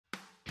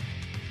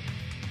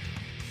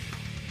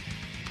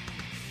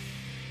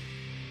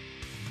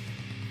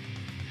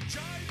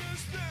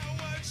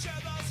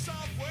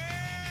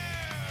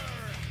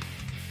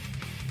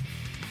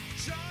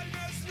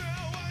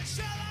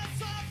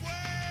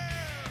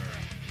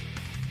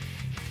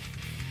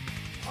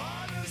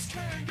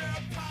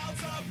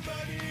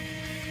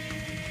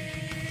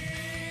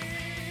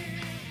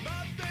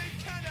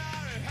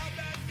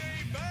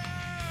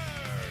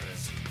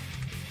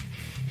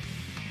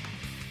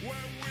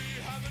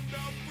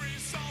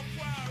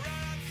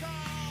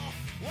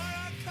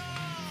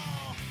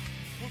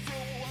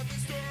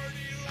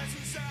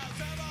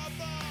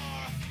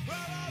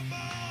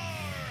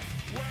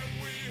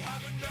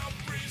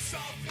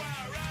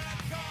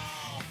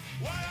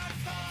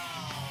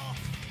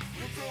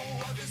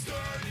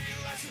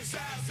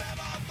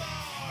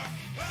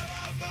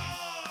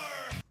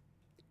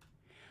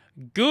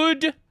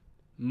Good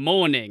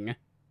morning,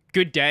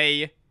 good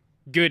day,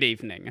 good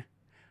evening.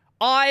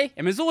 I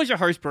am, as always, your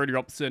host, Brodie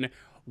Robertson.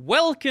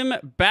 Welcome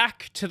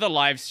back to the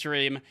live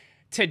stream.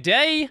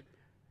 Today,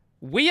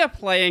 we are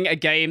playing a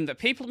game that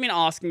people have been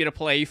asking me to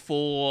play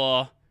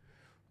for...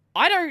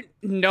 I don't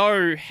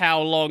know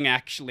how long,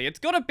 actually. It's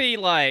got to be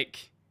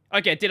like...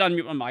 Okay, I did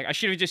unmute my mic. I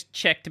should have just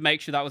checked to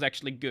make sure that was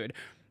actually good.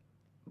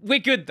 We're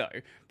good,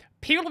 though.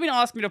 People have been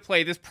asking me to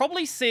play this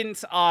probably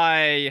since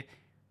I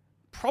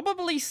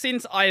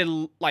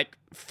like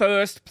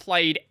first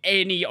played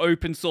any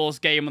open source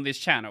game on this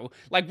channel.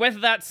 Like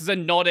whether that's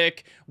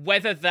Xenotic,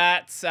 whether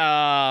that's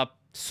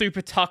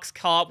SuperTux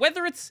Kart,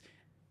 whether it's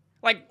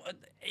like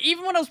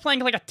even when I was playing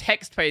like a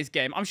text-based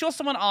game, I'm sure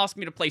someone asked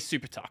me to play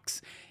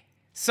SuperTux.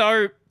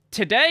 So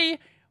today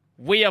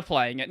we are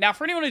playing it. Now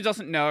for anyone who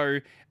doesn't know,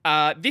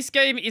 this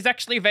game is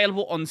actually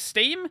available on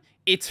Steam.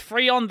 It's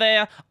free on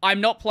there.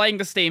 I'm not playing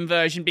the Steam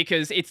version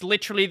because it's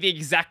literally the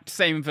exact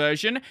same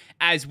version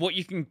as what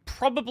you can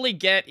probably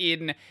get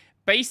in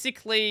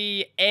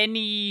basically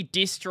any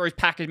distro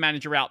package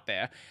manager out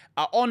there.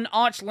 On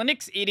Arch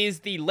Linux, it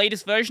is the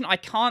latest version. I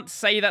can't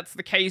say that's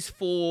the case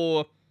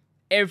for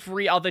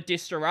every other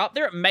distro out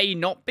there. It may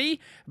not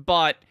be,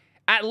 but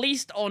at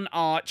least on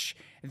Arch,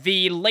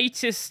 the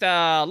latest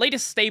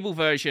stable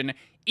version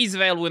is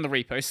available in the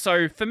repo.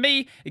 So for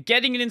me,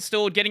 getting it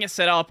installed, getting it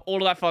set up, all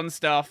of that fun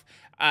stuff,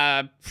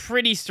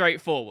 pretty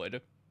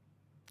straightforward.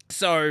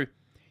 So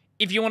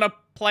if you want to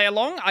play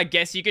along, I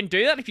guess you can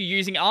do that. If you're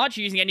using Arch,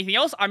 using anything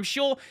else, I'm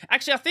sure...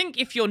 Actually, I think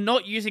if you're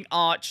not using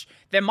Arch,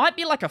 there might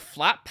be like a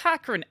flat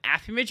pack or an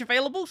app image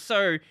available.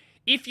 So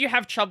if you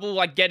have trouble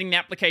like getting the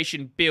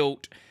application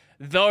built,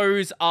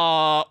 those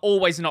are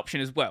always an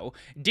option as well.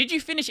 Did you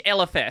finish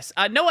LFS?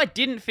 No, I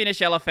didn't finish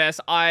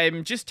LFS.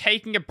 I'm just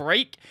taking a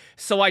break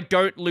so I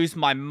don't lose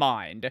my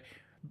mind.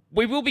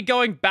 We will be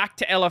going back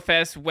to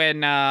LFS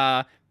when,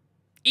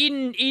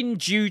 in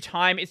due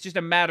time. It's just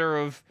a matter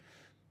of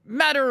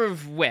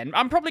when.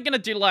 I'm probably going to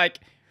do like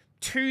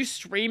 2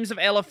 streams of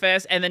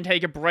LFS and then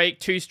take a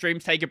break, 2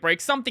 streams, take a break,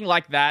 something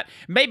like that.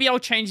 Maybe I'll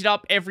change it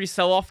up every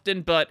so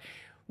often, but...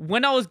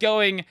 When I was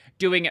doing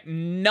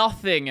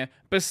nothing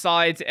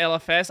besides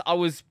LFS,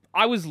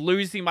 I was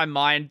losing my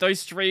mind. Those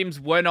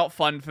streams were not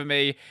fun for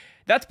me.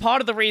 That's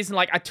part of the reason,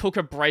 like, I took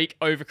a break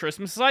over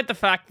Christmas. Aside the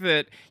fact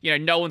that, you know,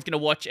 no one's going to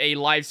watch a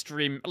live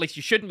stream, at least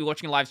you shouldn't be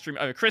watching a live stream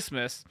over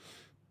Christmas.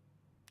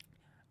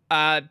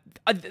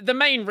 The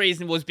main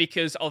reason was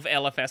because of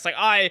LFS. Like,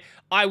 I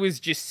was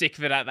just sick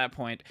of it at that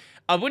point.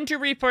 Ubuntu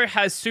repo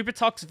has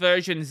SuperTux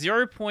version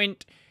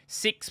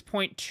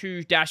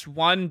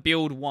 0.6.2-1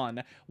 build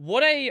 1.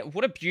 What a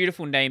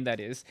beautiful name that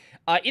is.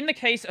 In the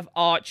case of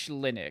Arch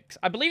Linux,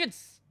 I believe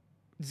it's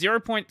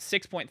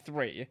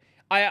 0.6.3.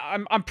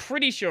 I'm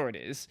pretty sure it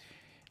is.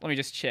 Let me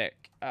just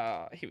check.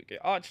 Here we go.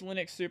 Arch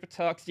Linux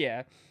SuperTux.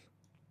 Yeah.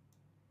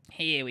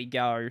 Here we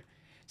go.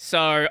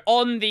 So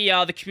on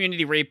the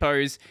community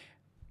repos.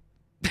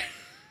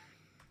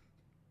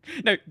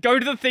 No, go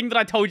to the thing that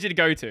I told you to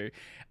go to.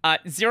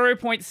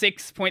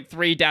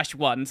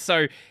 0.6.3-1.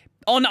 So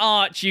on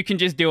Arch, you can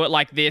just do it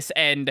like this,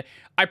 and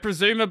I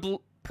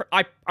presumably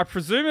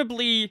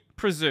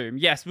presume,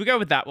 yes, we'll go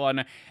with that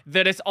one,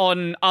 that it's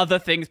on other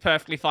things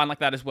perfectly fine like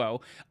that as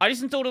well. I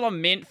just installed it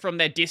on Mint from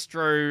their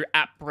distro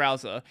app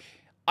browser.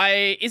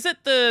 Is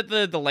it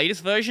the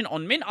latest version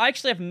on Mint? I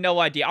actually have no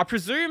idea. I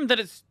presume that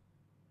it's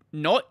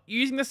not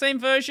using the same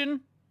version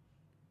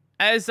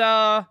as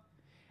Ubuntu,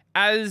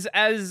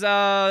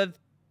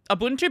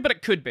 but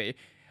it could be.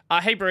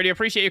 Hey, Brodie,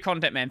 appreciate your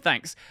content, man.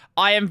 Thanks.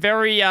 I am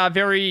very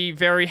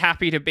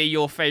happy to be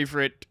your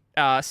favorite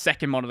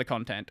second monitor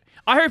content.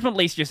 I hope at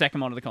least your second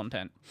monitor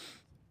content.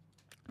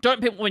 Don't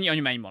put when you're on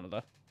your main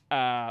monitor.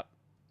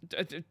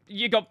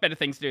 You got better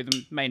things to do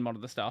than main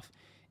monitor stuff.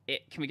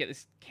 Can we get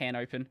this can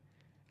open?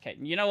 Okay,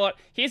 you know what?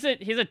 Here's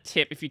a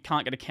tip if you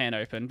can't get a can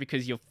open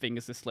because your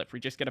fingers are slippery.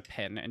 Just get a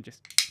pen and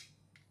just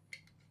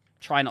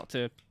try not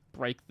to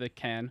break the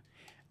can.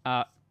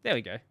 There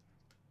we go.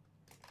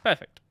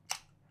 Perfect.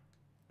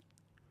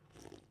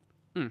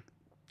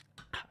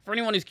 For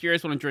anyone who's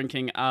curious what I'm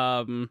drinking,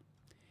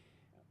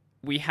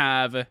 we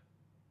have oh,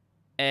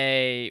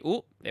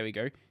 there we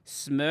go.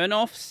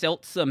 Smirnoff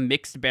Seltzer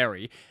Mixed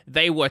Berry.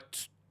 They were,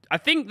 I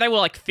think they were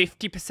like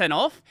 50%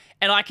 off,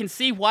 and I can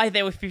see why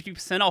they were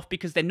 50% off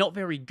because they're not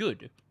very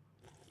good.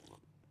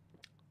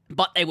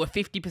 But they were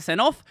 50%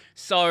 off,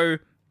 so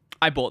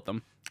I bought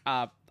them.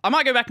 I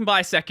might go back and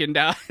buy a second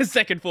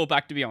full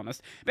pack, to be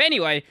honest. But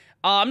anyway,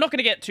 I'm not going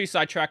to get too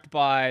sidetracked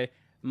by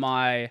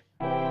my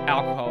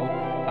alcohol.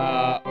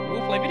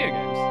 We'll play video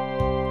games.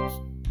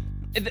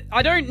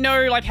 I don't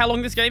know, like, how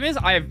long this game is.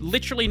 I have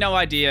literally no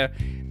idea.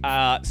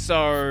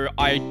 So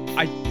I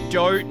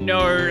don't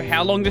know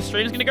how long this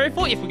stream is going to go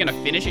for, if we're going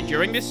to finish it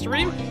during this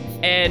stream.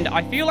 And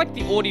I feel like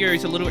the audio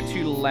is a little bit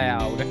too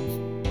loud.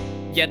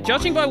 Yeah,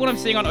 judging by what I'm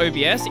seeing on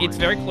OBS, it's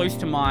very close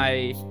to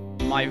my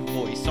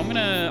voice. So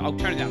I'll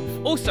turn it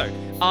down. Also,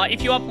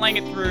 if you are playing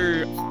it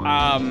through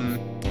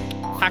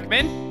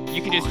Pac-Man,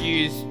 you can just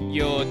use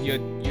your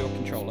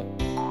controller.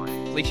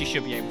 At least you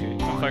should be able to.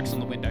 If I'm focused on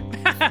the window.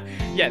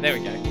 Yeah, there we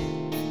go.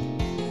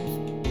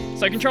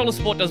 So controller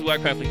support does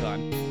work perfectly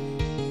fine.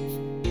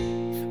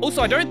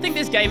 Also, I don't think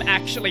this game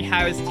actually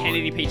has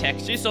 1080p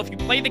textures, so if you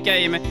play the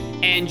game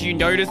and you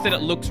notice that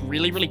it looks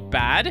really, really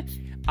bad,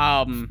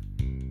 I'm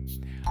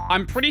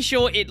pretty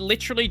sure it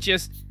literally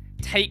just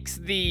takes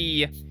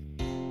the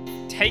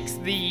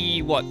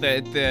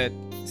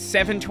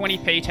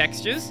 720p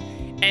textures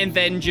and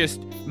then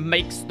just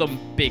makes them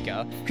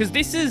bigger. Because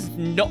this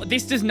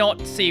does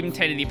not seem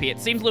 1080p. It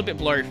seems a little bit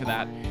blurry for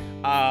that.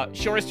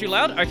 Sure is too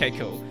loud? Okay,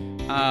 cool.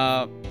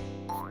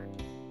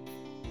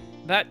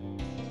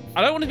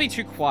 I don't want to be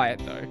too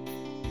quiet, though.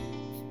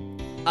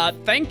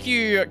 Thank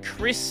you,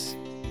 Chris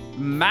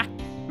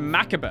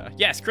Macaber.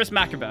 Yes, Chris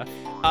Macaber.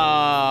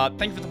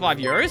 Thank you for the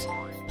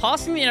 €5.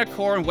 Passing the inner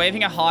core and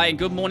waving a hi and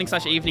good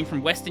morning/evening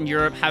from Western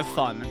Europe. Have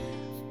fun.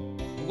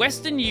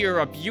 Western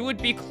Europe, you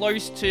would be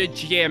close to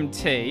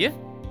GMT.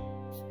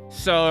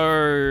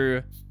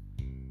 So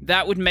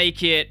that would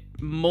make it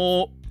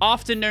more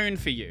afternoon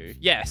for you.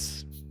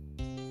 Yes.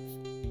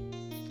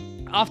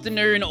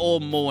 Afternoon or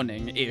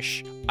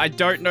morning-ish. I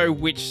don't know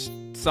which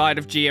side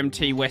of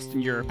GMT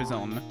Western Europe is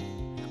on.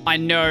 I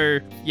know...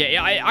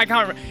 Yeah, I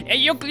can't...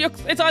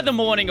 It's either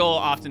morning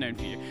or afternoon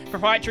for you.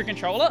 Proprietary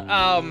controller.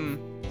 I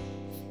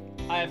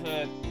have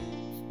a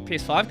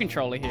PS5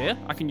 controller here.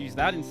 I can use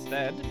that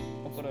instead.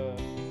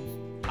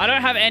 I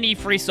don't have any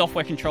free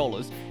software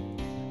controllers.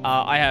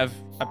 I have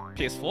a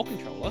PS4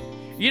 controller.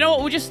 You know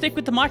what? We'll just stick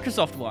with the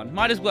Microsoft one.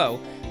 Might as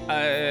well.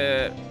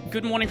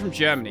 Good morning from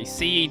Germany.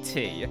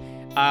 CET.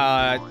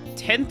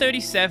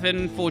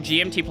 1037 for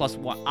GMT plus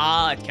 1.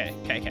 Okay.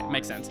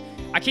 Makes sense.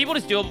 Our keyboard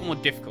is still a bit more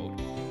difficult.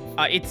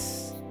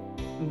 It's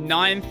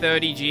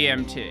 9:30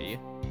 GMT.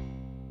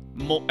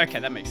 Okay,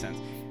 that makes sense.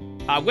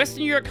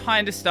 Western Europe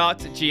kind of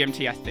starts at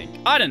GMT, I think.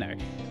 I don't know.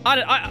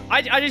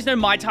 I just know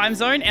my time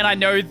zone, and I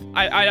know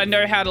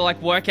how to like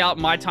work out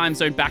my time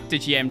zone back to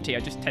GMT. I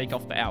just take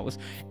off the hours.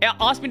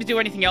 Ask me to do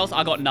anything else,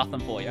 I got nothing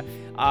for you.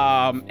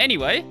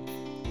 Anyway.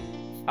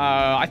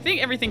 I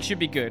think everything should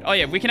be good. Oh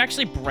yeah, we can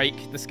actually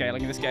break the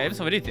scaling of this game.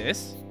 So if I do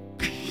this.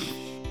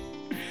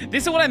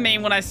 This is what I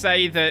mean when I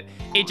say that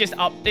it just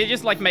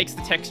like makes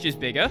the textures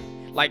bigger.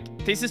 Like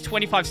this is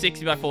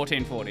 2560 by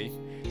 1440.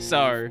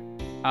 So,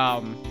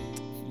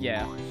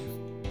 yeah.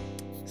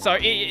 So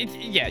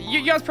yeah,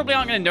 you guys probably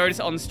aren't going to notice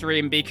it on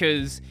stream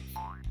because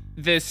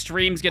the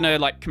stream's going to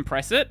like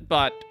compress it,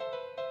 but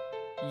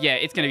yeah,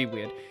 it's going to be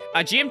weird.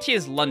 GMT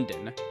is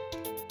London.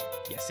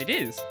 Yes, it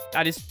is.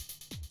 That is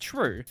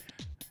true.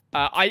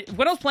 When I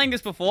was playing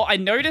this before, I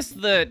noticed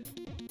that...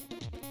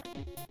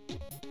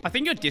 I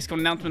think your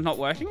Discord announcement's not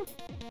working.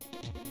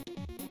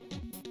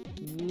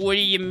 What do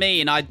you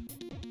mean?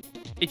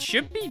 It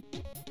should be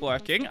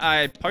working.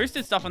 I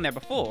posted stuff on there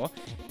before.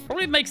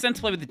 Probably makes sense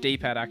to play with the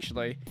D-pad,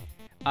 actually.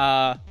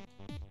 I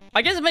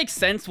guess it makes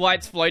sense why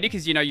it's floaty,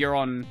 because, you know, you're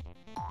on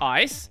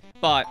ice.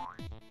 But,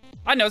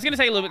 I don't know, it's going to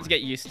take a little bit to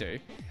get used to.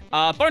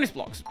 Bonus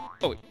blocks.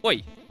 Oh,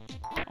 oi.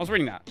 I was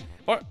reading that.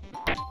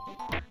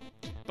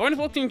 Bonus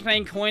blocks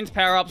contain coins,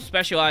 power-ups,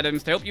 special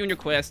items to help you in your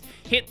quest.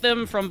 Hit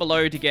them from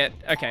below to get...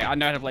 Okay, I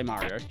know how to play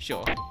Mario.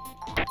 Sure.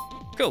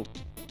 Cool.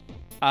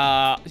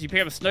 So you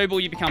pick up a snowball,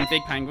 you become a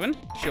big penguin.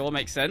 Sure,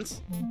 makes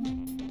sense.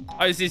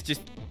 Oh, this is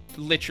just...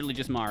 literally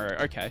just Mario.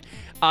 Okay.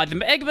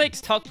 The egg makes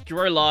Tux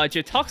grow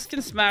larger. Tux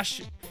can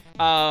smash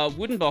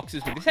wooden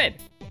boxes with his head.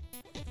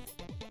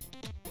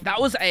 That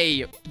was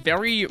a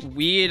very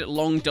weird,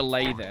 long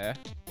delay there.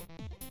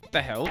 What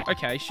the hell?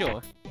 Okay,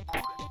 sure.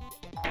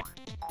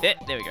 There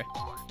we go.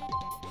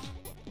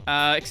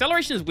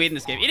 Acceleration is weird in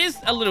this game. It is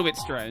a little bit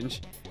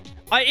strange.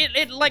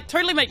 It like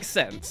totally makes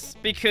sense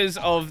because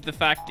of the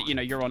fact that, you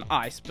know, you're on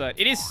ice, but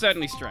it is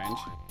certainly strange.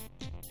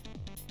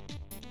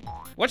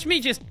 Watch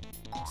me just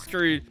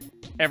screw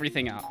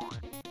everything up.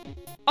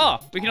 Oh,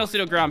 we can also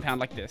do a ground pound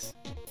like this.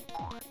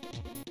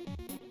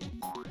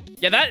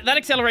 Yeah, that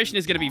acceleration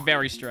is going to be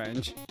very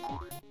strange.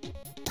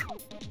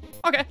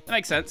 Okay, that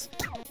makes sense.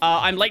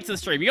 I'm late to the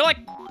stream. You're like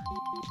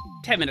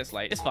 10 minutes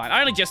late. It's fine.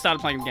 I only just started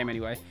playing the game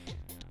anyway.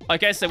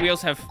 Okay, so we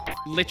also have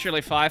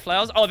literally fire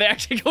flowers. Oh, they're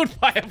actually called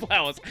fire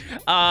flowers.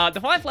 The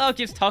fire flower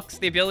gives Tux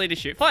the ability to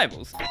shoot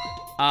fireballs.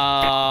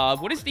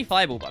 What is the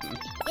fireball button?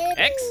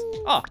 X?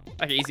 Oh,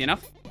 okay, easy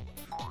enough.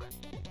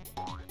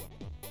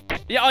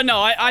 Yeah, oh no,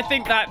 I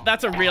think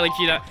that's a really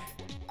cute...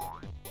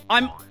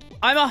 I'm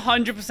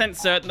 100%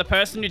 certain the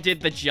person who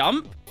did the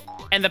jump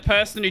and the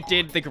person who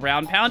did the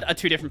ground pound are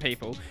two different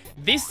people.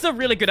 This is a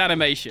really good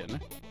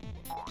animation.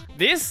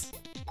 This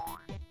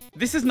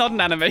is not an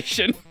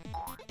animation.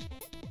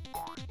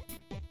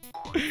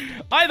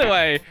 Either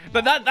way,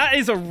 but that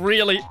is a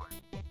really...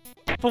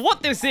 For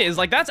what this is,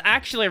 like, that's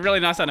actually a really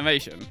nice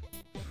animation.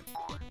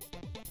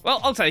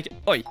 Well, I'll take it.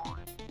 Oi.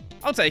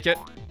 I'll take it.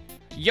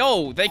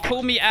 Yo, they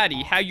call me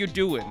Addy. How you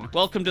doing?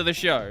 Welcome to the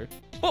show.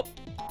 Oh.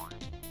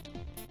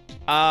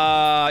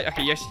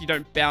 Okay, yes, you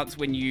don't bounce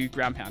when you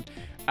ground pound.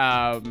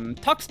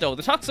 Tuxdol.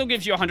 The Tuxdol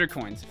gives you 100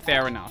 coins.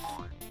 Fair enough.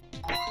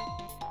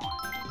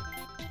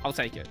 I'll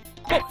take it.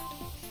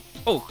 Oh.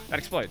 Oh, that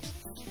explodes.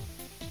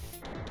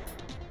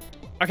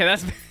 Okay,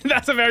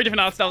 that's a very different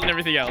art style than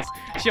everything else.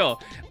 Sure.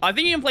 I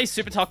think you can play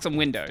SuperTux on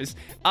Windows.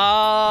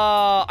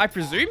 I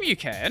presume you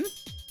can.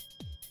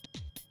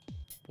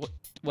 What?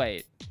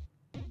 Wait.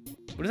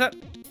 What is that?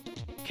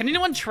 Can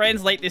anyone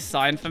translate this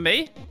sign for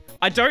me?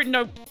 I don't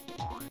know.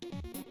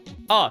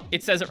 Oh,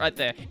 it says it right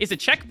there. It's a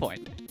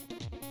checkpoint.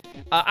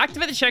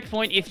 Activate the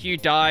checkpoint if you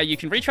die. You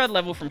can retry the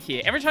level from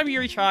here. Every time you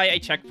retry a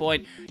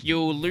checkpoint,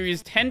 you'll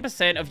lose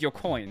 10% of your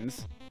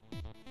coins.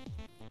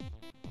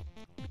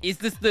 Is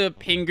this the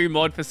Pingu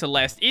mod for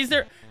Celeste? Is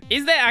there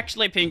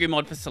actually a Pingu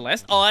mod for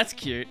Celeste? Oh, that's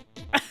cute.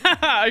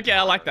 Okay,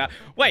 I like that.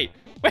 Wait.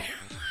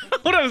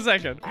 Hold on a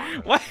second.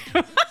 Wait.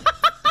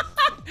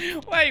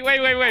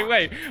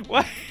 Wait.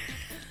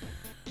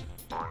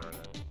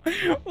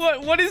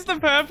 What is the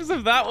purpose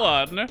of that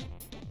one?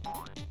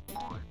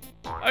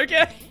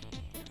 Okay.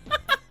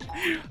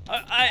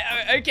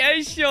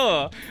 Okay,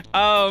 sure.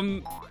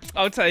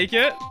 I'll take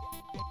it.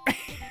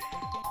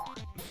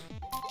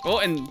 Oh,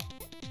 and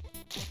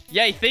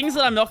yay, things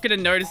that I'm not gonna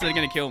notice that are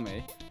gonna kill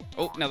me.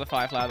 Oh, another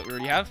firefly that we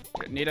already have.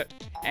 Don't need it.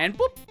 And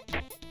boop.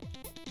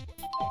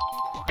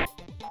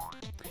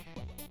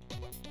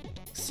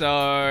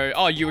 So,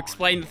 oh, you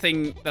explained the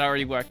thing that I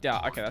already worked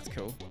out. Okay, that's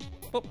cool.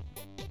 Boop.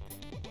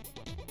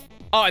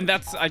 Oh, and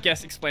that's, I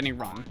guess, explaining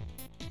run.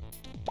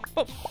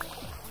 Boop.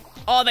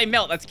 Oh, they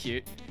melt. That's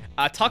cute.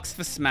 Tux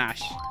for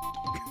Smash.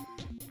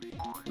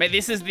 Mate,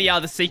 this is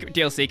the secret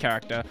DLC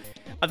character.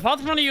 The path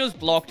in front of you is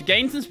blocked.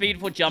 Gain some speed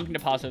before jumping to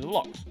pass over the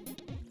blocks.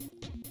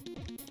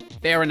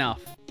 Fair enough.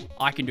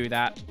 I can do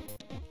that.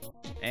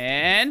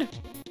 And...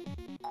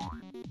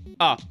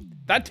 oh,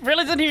 that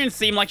really doesn't even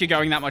seem like you're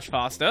going that much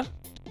faster.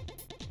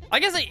 I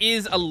guess it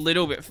is a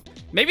little bit...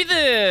 maybe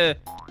the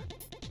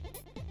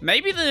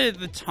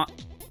time...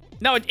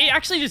 no, it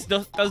actually just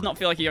does not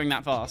feel like you're going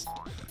that fast.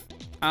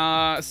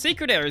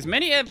 Secret areas.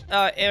 Many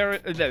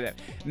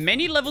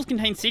levels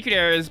contain secret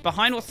areas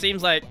behind what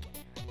seems like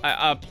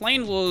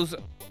plain walls.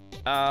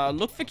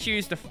 Look for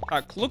clues to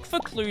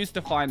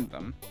find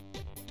them.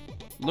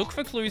 Look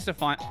for clues to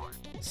find.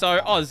 So,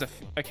 oh, there's a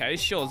okay,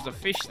 sure, there's a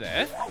fish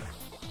there.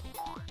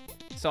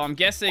 So I'm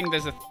guessing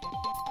there's a.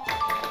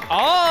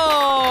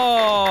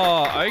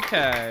 Oh,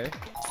 okay.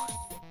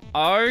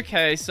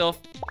 Okay, so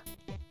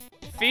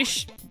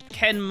fish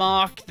can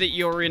mark that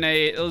you're in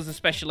there's a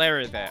special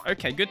area there.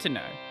 Okay, good to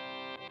know.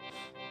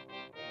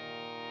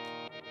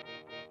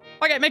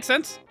 Okay, makes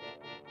sense.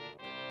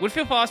 Would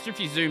feel faster if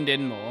you zoomed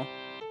in more.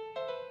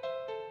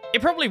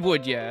 It probably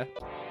would, yeah.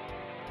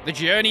 The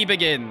journey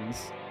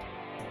begins.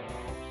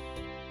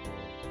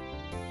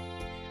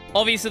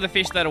 Obviously, the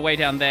fish that are way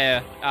down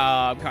there,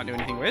 can't do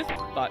anything with.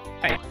 But,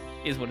 hey,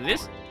 is what it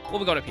is.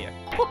 What we got up here?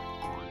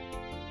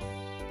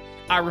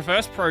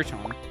 Reverse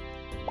proton.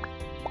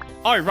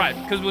 Oh, right,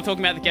 because we're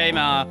talking about the game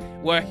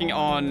working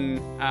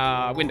on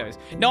Windows.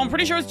 No, I'm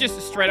pretty sure it's just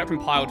straight up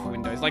compiled for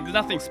Windows. Like, there's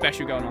nothing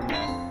special going on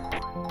there.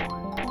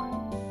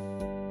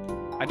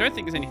 I don't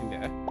think there's anything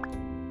there.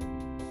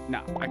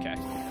 No, okay.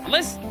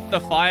 Unless the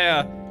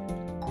fire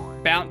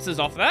bounces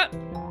off that.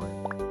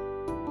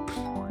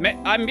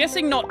 I'm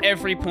guessing not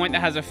every point that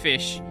has a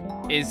fish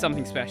is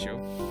something special.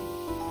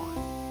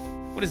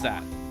 What is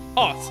that?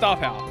 Oh, star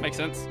power. Makes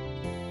sense.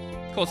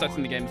 Of course that's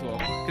in the game as well,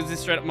 because it's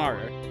straight up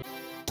Mario.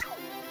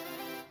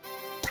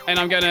 And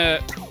I'm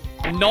gonna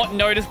not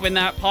notice when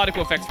that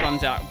particle effect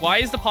runs out. Why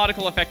is the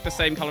particle effect the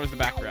same color as the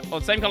background? Or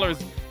the same color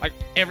as, like,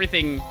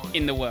 everything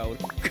in the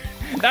world.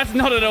 That's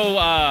not at all,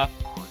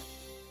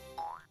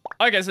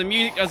 okay, so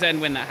music does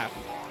end when that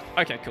happens.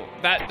 Okay, cool.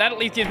 That at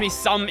least gives me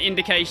some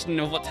indication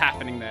of what's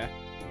happening there.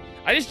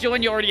 I just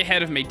joined, you're already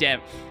ahead of me,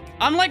 damn.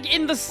 I'm, like,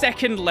 in the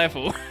second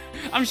level.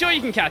 I'm sure you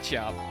can catch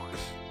up.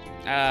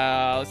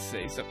 Let's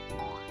see, so...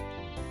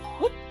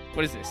 whoop,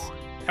 what is this?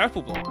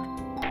 Purple block.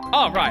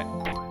 Oh, right.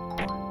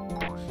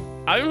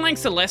 I've been playing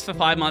Celeste for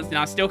 5 months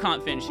now. I still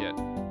can't finish it.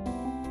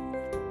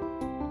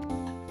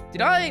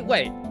 Did I...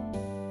 wait.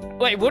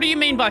 Wait, what do you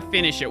mean by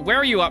finish it? Where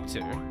are you up to?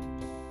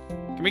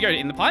 Can we go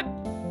in the pipe?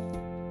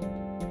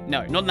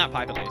 No, not in that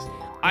pipe at least.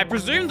 I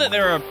presume that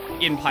there are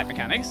in-pipe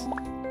mechanics.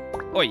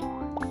 Oi.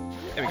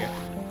 There we go.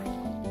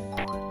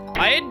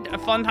 I had a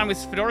fun time with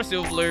Fedora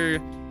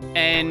Silverblue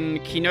and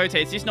Kinote.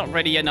 It's just not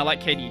ready yet, and I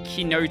like Katie.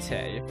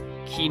 Kinote.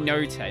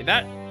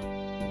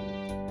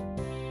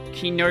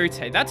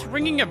 Kinote. That's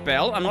ringing a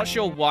bell. I'm not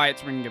sure why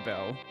it's ringing a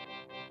bell.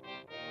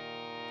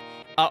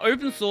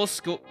 Open source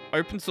school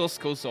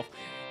soft.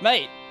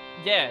 Mate,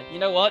 yeah, you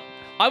know what?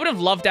 I would have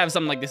loved to have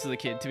something like this as a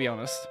kid, to be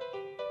honest.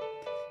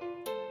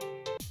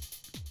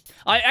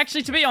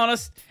 To be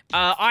honest,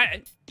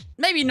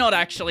 maybe not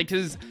actually,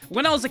 because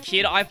when I was a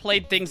kid, I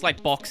played things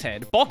like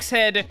Boxhead.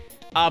 Boxhead,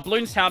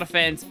 Bloons Tower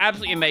Defense,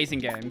 absolutely amazing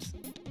games.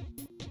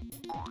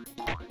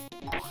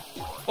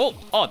 Oh,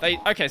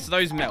 okay, so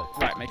those melt.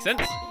 Right, makes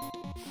sense.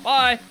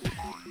 Bye.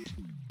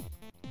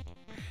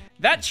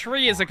 That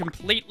tree is a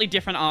completely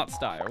different art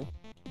style.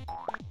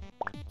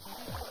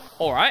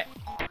 All right.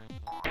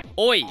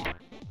 Oi.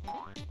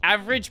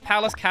 Average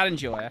Palace Cat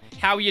Enjoyer.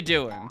 How you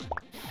doing?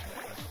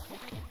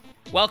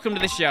 Welcome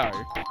to the show.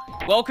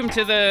 Welcome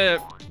to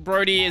the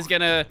Brodie is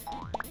gonna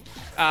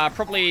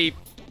probably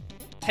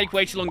take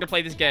way too long to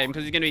play this game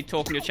because he's going to be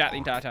talking to chat the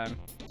entire time.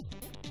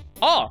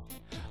 Oh!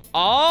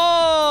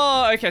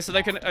 Oh! Okay, so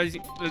they can,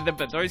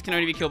 but those can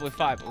only be killed with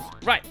fireballs.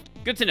 Right,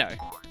 good to know.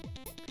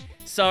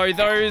 So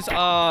those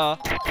are...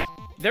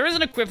 There is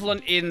an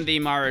equivalent in the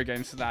Mario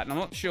games for that, and I'm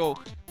not sure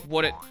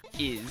what it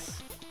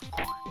is.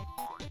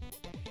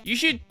 You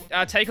should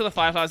take all the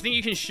fireflies. I think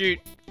you can shoot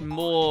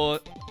more...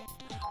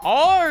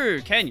 Oh,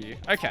 can you?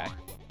 Okay.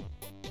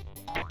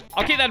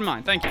 I'll keep that in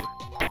mind. Thank you.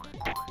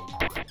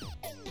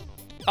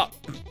 Oh.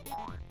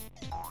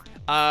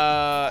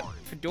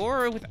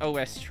 Fedora with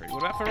OS tree. What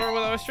about Fedora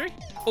with OS tree?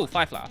 Oh,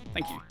 fireflower.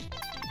 Thank you.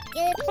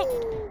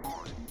 Oh.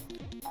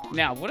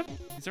 Now,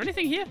 is there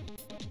anything here?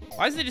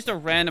 Why is there just a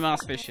random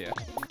ass fish here?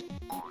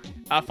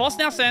 FOSS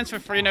now stands for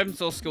free and open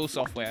source school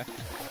software.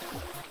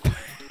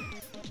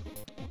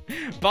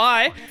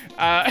 Bye.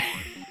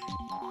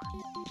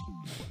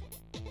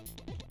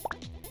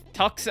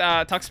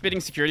 Tux spitting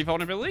security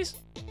vulnerabilities.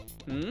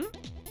 Hmm?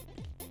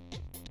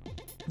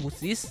 What's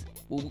this?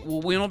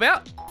 What we on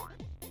about?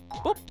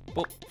 Boop,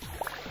 boop.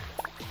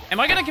 Am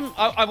I gonna...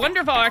 I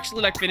wonder if I'll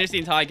actually, like, finish the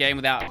entire game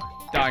without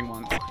dying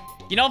once.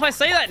 You know, if I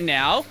say that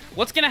now,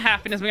 what's gonna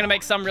happen is I'm gonna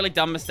make some really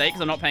dumb mistake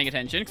because I'm not paying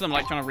attention, because I'm,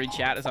 like, trying to read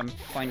chat as I'm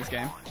playing this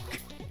game.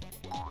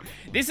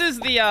 This is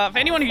the, for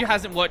anyone who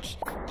hasn't watched...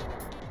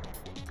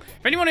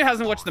 For anyone who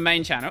hasn't watched the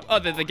main channel... Oh,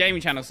 the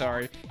gaming channel,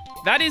 sorry.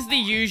 That is the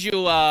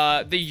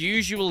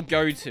usual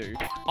go-to.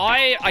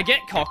 I get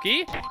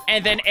cocky,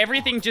 and then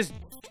everything just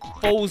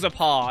falls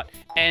apart,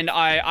 and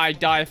I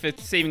die for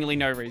seemingly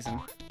no reason.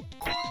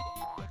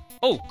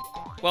 Oh,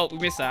 well, we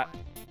missed that.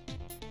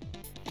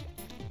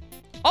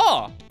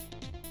 Oh!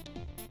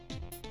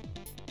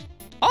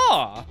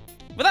 Oh!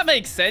 Well, that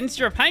makes sense.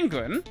 You're a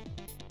penguin.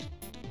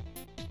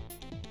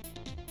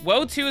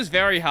 World 2 is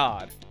very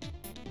hard.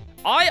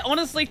 I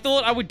honestly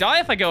thought I would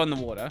die if I go in the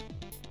water.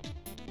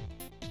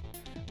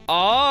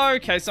 Oh,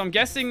 okay, so I'm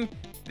guessing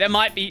there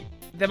might be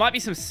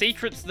some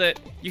secrets that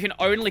you can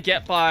only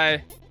get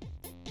by...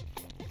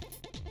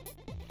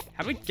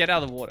 How do we get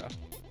out of the water?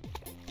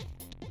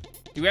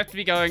 Do we have to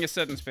be going a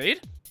certain speed?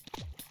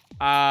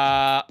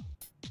 How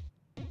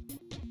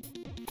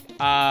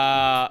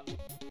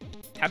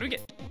do we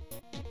get...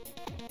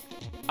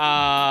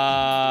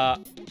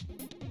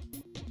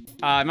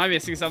 Am I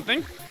missing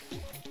something?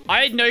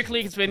 I had no clue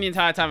you could spin the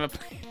entire time.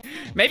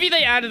 Maybe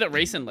they added it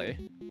recently.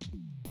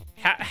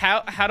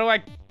 How do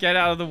I get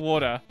out of the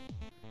water?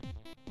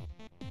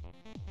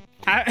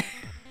 How...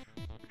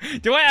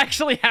 Do I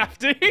actually have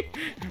to?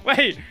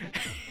 Wait.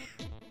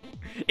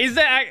 Is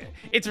there...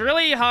 It's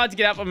really hard to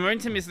get up, but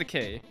momentum is the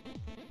key.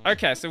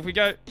 Okay, so if we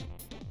go...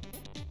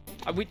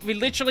 We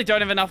literally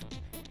don't have enough...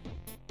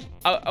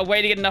 A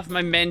way to get enough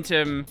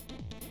momentum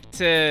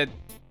to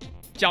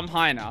jump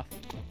high enough.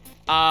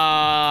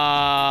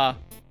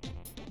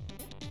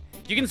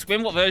 You can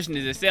swim. What version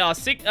is this? There are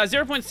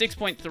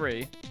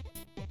 0.6.3.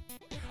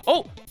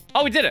 Oh,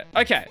 we did it.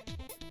 Okay.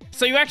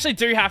 So you actually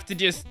do have to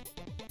just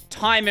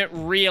time it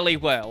really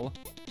well.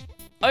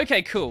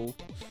 Okay, cool.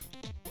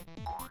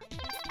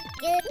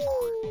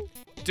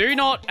 Do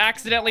not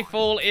accidentally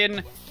fall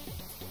in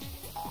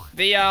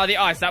the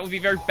ice. That would be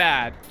very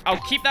bad. I'll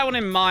keep that one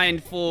in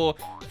mind for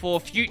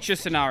future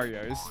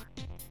scenarios.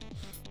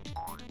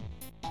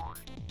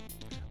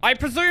 I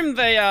presume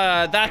they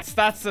that's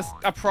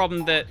a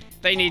problem that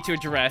they need to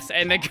address,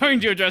 and they're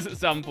going to address at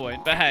some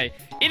point. But hey,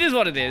 it is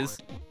what it is.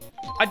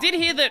 I did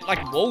hear that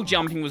like wall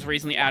jumping was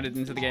recently added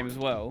into the game as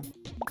well.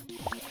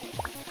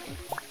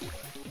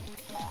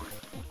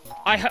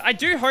 I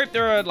do hope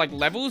there are like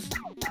levels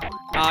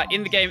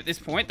in the game at this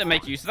point that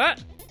make use of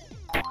that.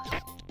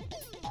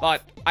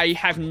 But I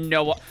have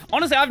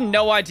honestly, I have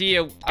no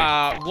idea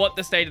what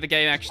the state of the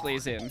game actually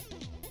is in.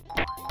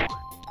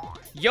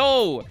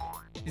 Yo,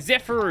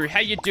 Zephyru, how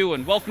you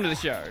doing? Welcome to the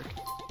show.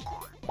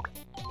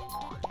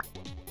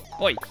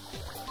 Oi.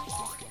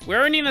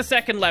 We're only in the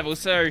second level,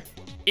 so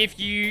if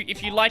you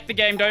like the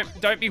game,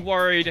 don't be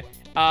worried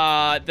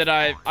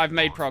that I've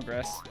made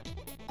progress.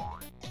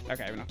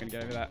 Okay, we're not gonna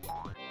get over that.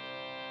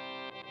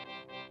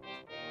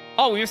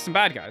 Oh, we missed some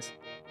bad guys.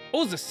 Oh,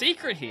 there's a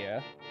secret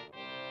here.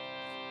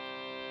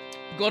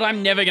 God,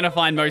 I'm never gonna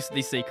find most of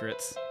these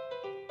secrets.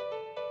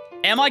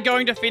 Am I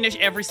going to finish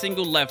every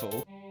single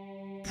level?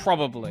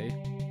 Probably.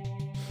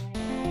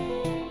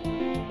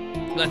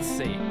 Let's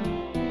see.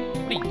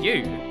 What are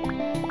you?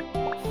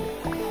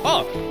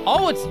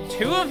 Oh, it's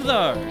two of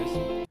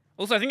those.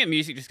 Also, I think the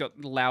music just got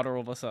louder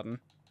all of a sudden.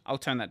 I'll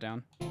turn that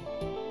down.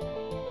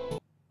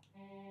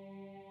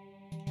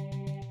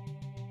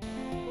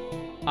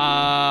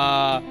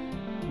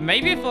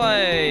 Maybe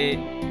I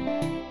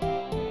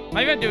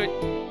do it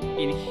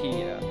in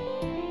here.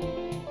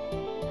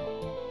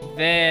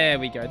 There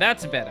we go.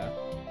 That's better.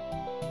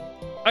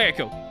 Okay,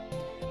 cool.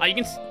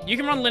 You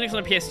can run Linux on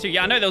a PS2.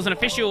 Yeah, I know there was an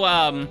official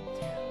I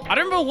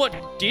don't remember what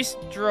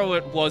distro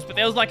it was, but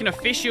there was like an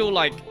official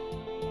like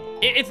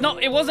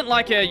it wasn't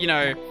like a, you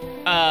know,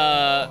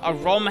 a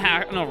ROM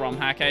hack, not ROM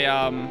hack,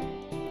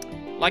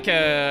 like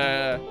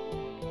a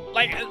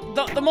like,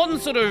 the modern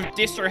sort of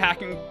distro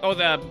hacking, or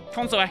the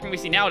console hacking we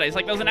see nowadays,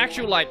 like, there was an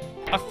actual, like,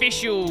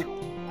 official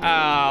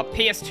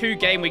PS2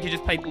 game where you could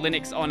just play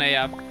Linux on a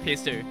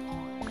PS2.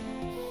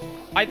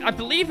 I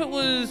believe it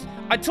was...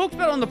 I talked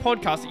about it on the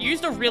podcast. It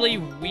used a really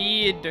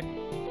weird...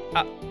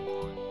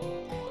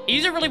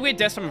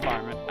 desktop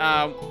environment.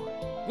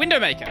 Window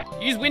Maker.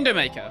 Use Window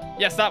Maker.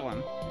 Yes, that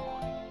one.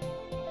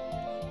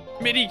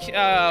 MIDI...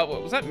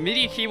 what was that?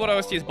 MIDI keyboard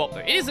OST bop, though.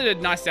 It is a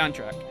nice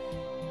soundtrack.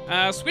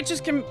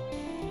 Switches can...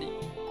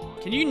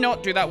 Can you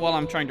not do that while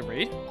I'm trying to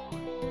read?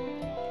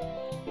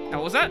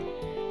 What was that?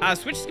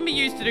 Switches can be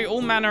used to do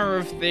all manner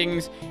of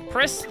things.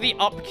 Press the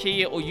up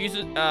key or use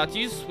it to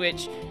use a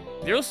switch.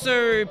 There are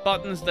also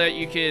buttons that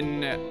you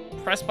can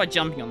press by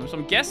jumping on them. So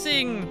I'm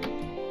guessing...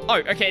 Oh,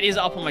 okay, it is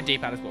up on my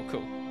D-pad as well.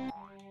 Cool.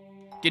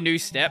 GNU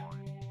step.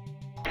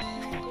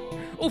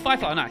 Oh,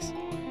 Firefly, nice.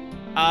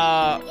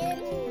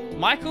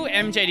 Michael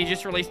MJD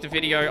just released a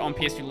video on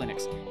PS2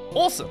 Linux.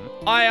 Awesome.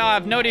 I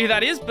have no idea who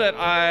that is, but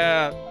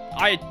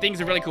I think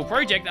it's a really cool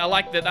project. I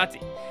like that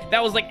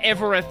that was like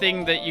ever a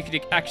thing that you could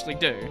actually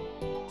do.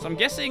 So I'm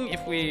guessing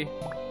if we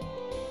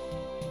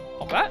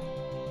pop that.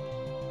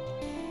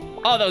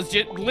 Oh, that was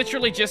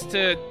literally just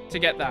to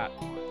get that.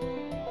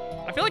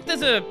 I feel like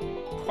there's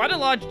quite a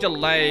large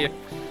delay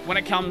when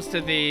it comes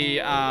to the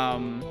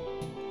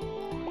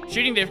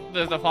shooting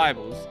the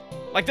fireballs.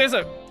 Like, there's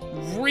a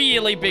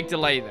really big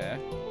delay there.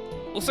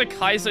 Also,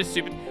 Kaizo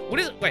Super... What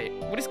is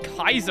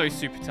Kaizo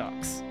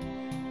SuperTux?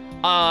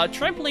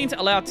 Trampolines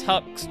allow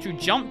Tux to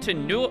jump to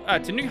new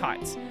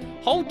heights.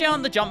 Hold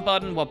down the jump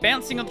button while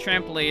bouncing on the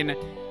trampoline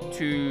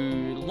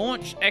to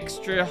launch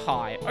extra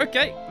high.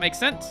 Okay, makes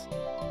sense.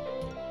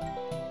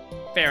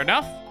 Fair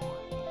enough.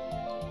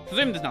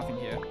 Presume there's nothing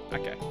here.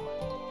 Okay.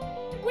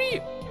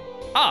 Whee!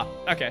 Ah,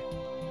 okay.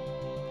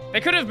 They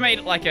could have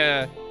made like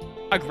a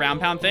ground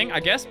pound thing, I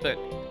guess, but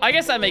I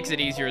guess that makes it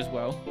easier as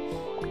well.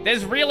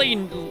 There's really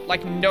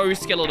like no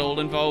skill at all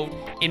involved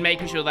in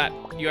making sure that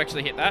you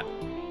actually hit that.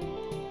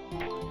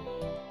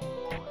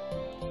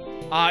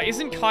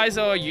 Isn't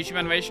Kaizo a YouTube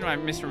animation, or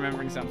am I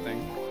misremembering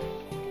something?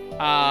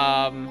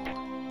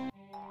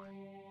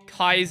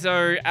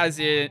 Kaizo as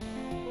in...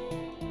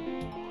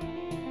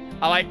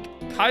 I like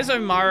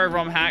Kaizo Mario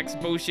ROM hacks,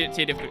 bullshit,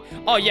 tier difficulty.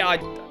 Oh yeah,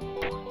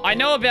 I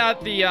know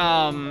about the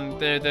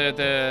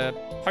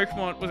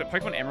Pokemon, was it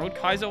Pokemon Emerald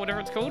Kaizo, whatever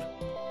it's called?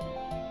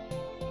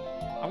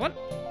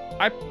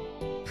 I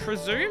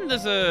presume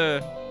there's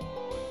a...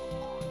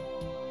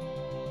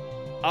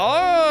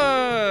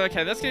 Oh,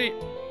 okay, that's gonna...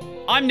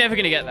 I'm never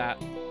gonna get that.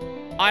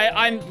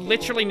 I'm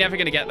literally never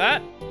gonna get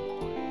that.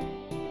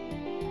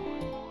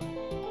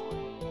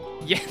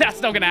 Yeah, that's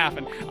not gonna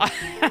happen.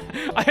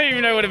 I don't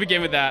even know where to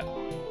begin with that.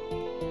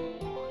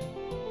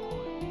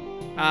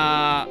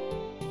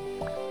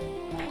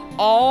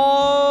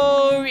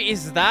 Oh,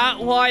 is that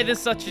why there's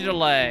such a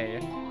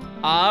delay?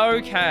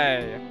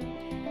 Okay.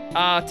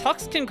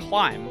 Tux can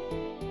climb.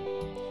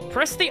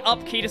 Press the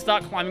up key to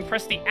start climbing.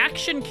 Press the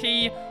action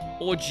key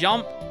or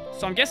jump.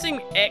 So I'm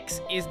guessing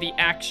X is the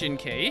action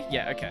key.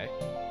 Yeah, okay.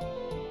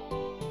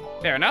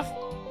 Fair enough.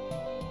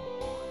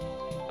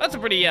 That's a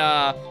pretty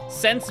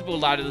sensible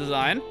ladder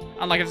design.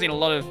 Unlike I've seen a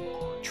lot of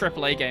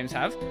AAA games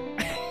have.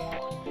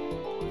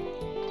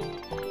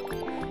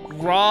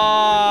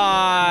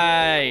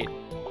 Right.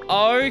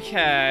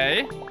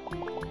 Okay.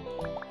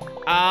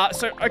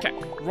 Okay.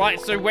 Right,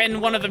 so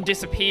when one of them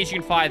disappears, you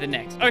can fire the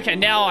next. Okay,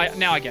 now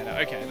I get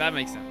it. Okay, that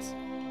makes sense.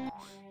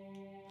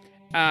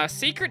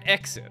 Secret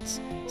exits.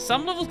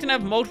 Some levels can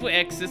have multiple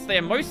exits. They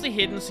are mostly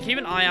hidden, so keep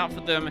an eye out for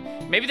them.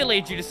 Maybe they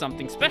lead you to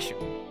something special.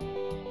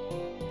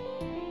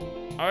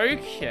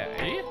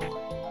 Okay.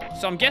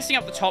 So I'm guessing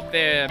up the top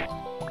there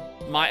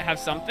might have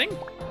something.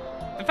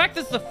 The fact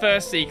that it's the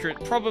first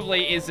secret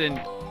probably isn't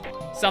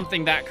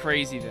something that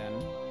crazy then.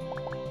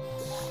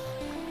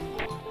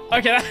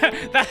 Okay,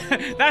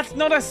 that's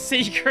not a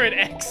secret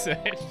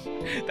exit.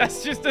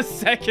 That's just a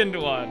second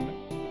one.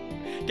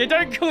 Okay,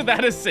 don't call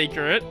that a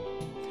secret.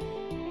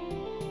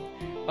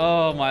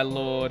 Oh my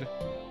lord.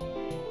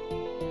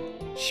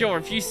 Sure,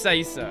 if you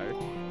say so.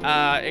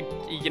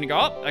 You gonna go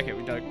up? Okay,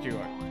 we don't do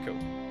it. Cool.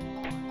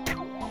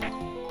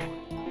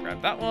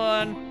 Grab that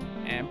one,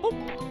 and boop.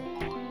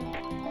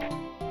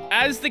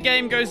 As the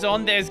game goes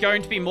on, there's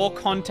going to be more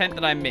content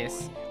that I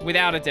miss,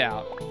 without a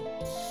doubt.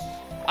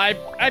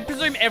 I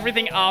presume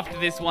everything after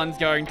this one's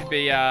going to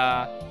be,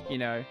 you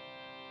know,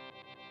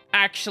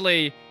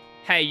 actually,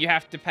 hey, you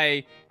have to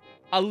pay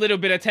a little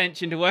bit of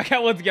attention to work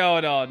out what's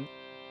going on.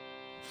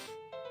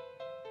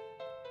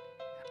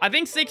 I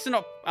think secrets are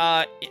not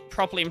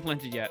properly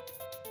implemented yet.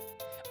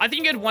 I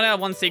think you had 1 out of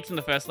 1 secrets in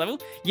the first level.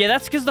 Yeah,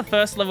 that's because the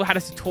first level had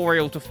a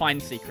tutorial to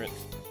find secrets.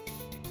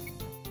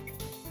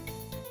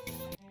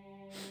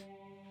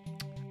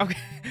 Okay,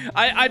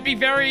 I'd be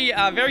very,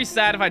 very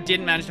sad if I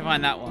didn't manage to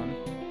find that one.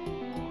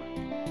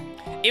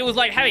 It was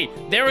like, hey,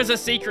 there is a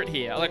secret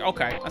here. Like,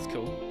 okay, that's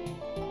cool.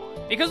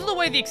 Because of the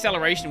way the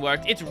acceleration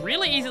worked, it's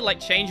really easy to, like,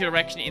 change your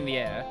direction in the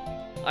air.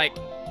 Like,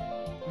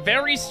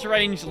 very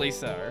strangely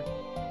so.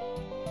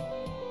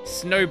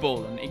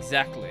 Snowballing,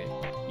 exactly.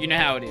 You know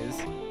how it is.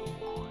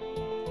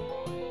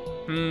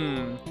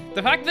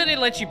 The fact that it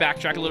lets you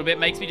backtrack a little bit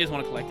makes me just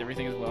want to collect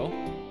everything as well.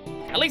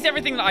 At least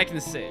everything that I can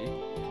see.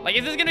 Like,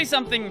 if there's gonna be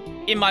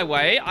something in my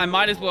way, I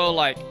might as well,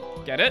 like,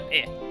 get it.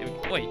 Yeah, there we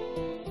go. Oi.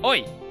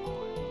 Oi.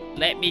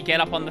 Let me get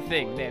up on the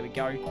thing. There we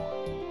go.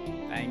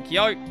 Thank you.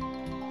 Oi.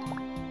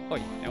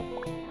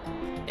 Nope.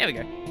 There we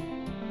go.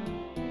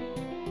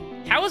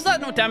 How has that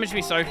not damaged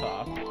me so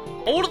far?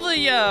 All of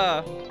the,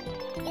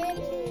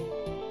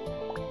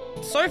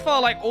 so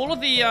far, like, all of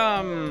the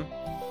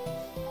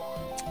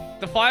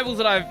fireballs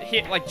that I've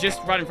hit, like,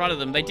 just right in front of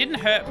them, they didn't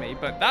hurt me,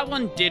 but that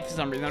one did for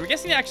some reason. I'm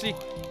guessing it actually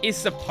is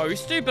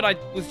supposed to, but I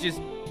was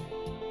just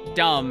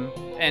dumb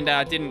and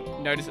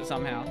didn't notice it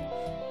somehow.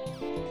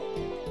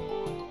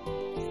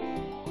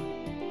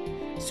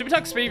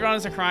 SuperTux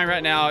speedrunners are crying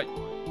right now.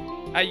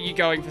 Are you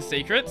going for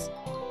secrets?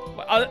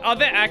 Are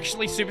there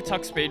actually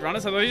SuperTux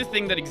speedrunners? Are those a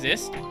thing that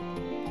exist?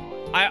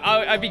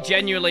 I'd be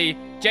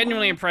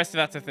genuinely impressed if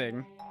that's a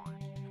thing.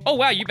 Oh,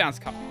 wow, you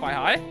bounced quite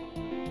high.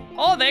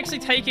 Oh, they actually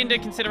take into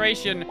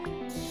consideration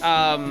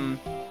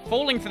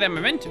falling for their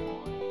momentum.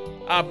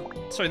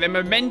 Sorry, their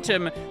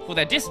momentum for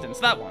their distance.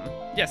 That one.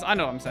 Yes, I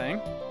know what I'm saying.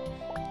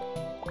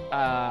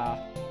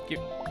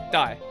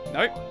 Die.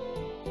 Nope.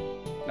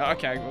 No,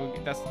 okay, well,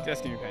 that's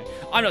gonna be pain.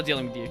 I'm not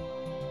dealing with you.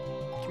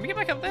 Can we get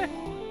back up there?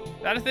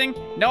 Is that a thing?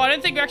 No, I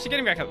don't think we're actually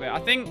getting back up there. I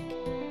think...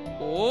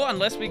 Or,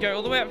 unless we go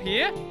all the way up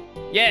here?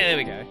 Yeah, there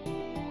we go.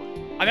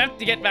 I have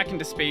to get back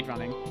into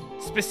speedrunning.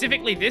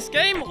 Specifically this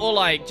game, or,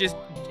 like, just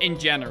in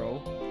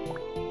general?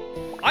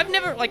 I've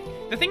never, like...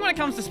 The thing when it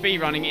comes to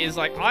speedrunning is,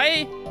 like,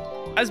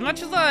 as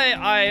much as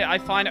I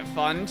find it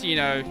fun to, you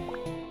know,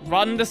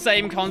 run the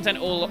same content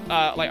all,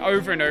 like,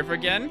 over and over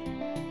again,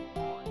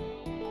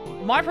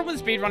 my problem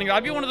with speedrunning,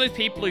 I'd be one of those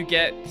people who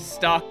get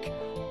stuck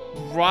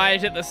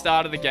right at the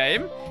start of the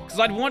game. Because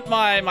I'd want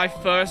my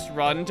first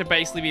run to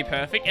basically be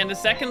perfect. And the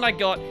second I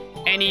got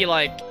any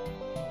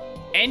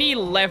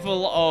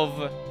level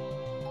of,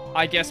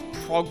 I guess,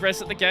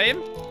 progress at the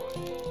game.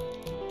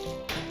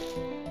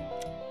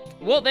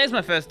 Well, there's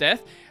my first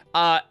death.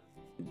 The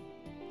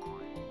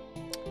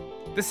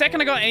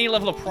second I got any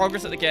level of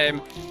progress at the game,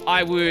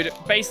 I would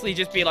basically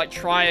just be like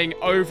trying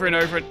over and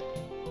over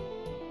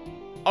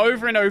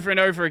and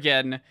over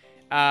again.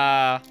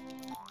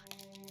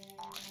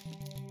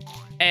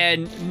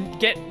 And not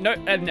get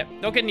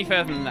any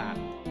further than that.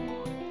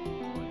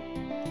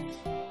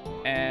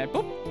 And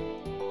boop.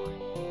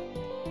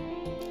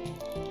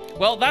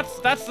 Well, that's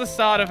the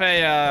start of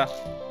a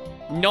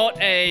not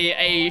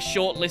a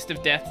short list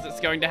of deaths that's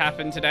going to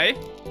happen today.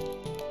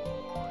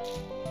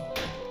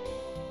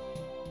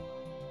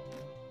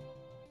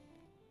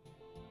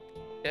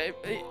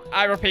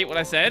 I repeat what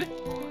I said.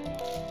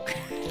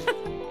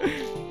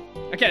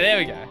 Okay, there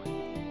we go.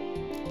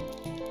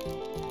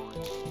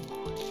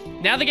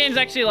 Now the game's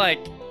actually like,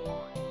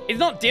 it's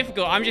not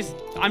difficult. I'm just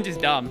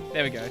dumb.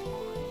 There we go.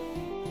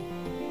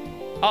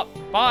 Oh,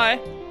 bye.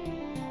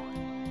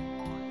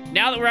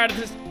 Now that we're out of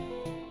this,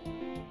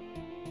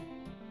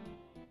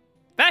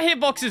 that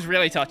hitbox is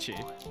really touchy.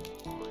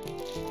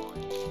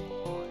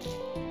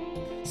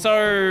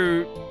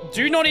 So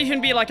do not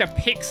even be like a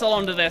pixel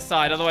onto their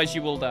side, otherwise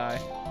you will die,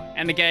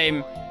 and the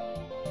game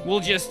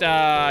will just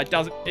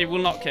it will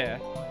not care.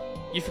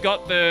 You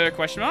forgot the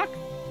question mark?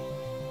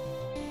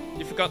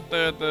 You forgot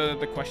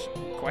the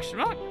question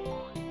mark?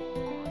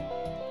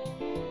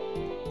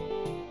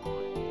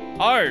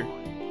 Oh,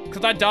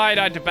 because I died,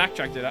 I had to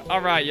backtrack to that. All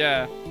right,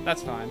 yeah,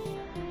 that's fine.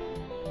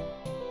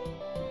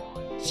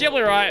 She'll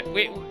be right.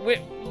 We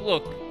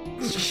look.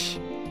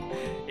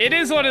 It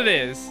is what it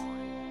is.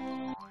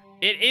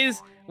 It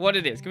is what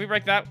it is. Can we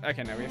break that?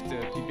 Okay, no, we have to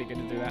be bigger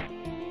to do that.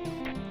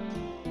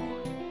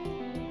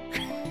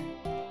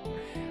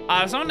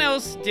 Someone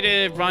else did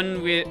a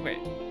run with. Wait,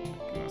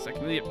 give me a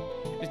second.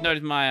 Just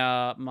noticed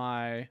my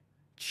my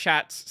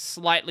chat's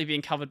slightly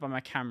being covered by my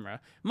camera.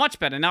 Much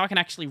better. Now I can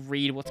actually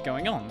read what's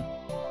going on.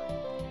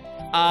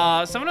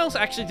 Someone else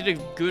actually did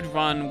a good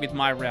run with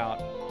my route.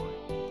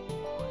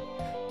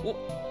 Well,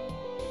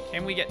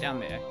 can we get down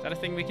there? Is that a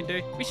thing we can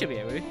do? We should be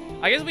able to.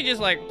 I guess we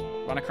just like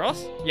run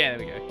across. Yeah,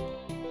 there we go.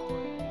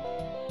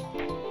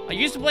 I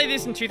used to play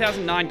this in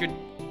 2009.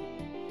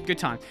 Good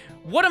time.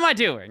 What am I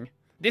doing?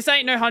 This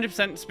ain't no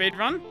 100% speed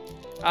run.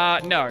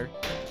 No.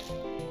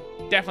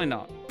 Definitely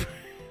not.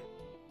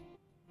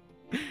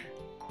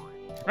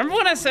 Remember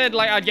when I said,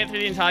 like, I'd get through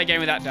the entire game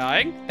without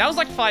dying? That was,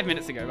 like, 5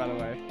 minutes ago, by the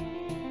way.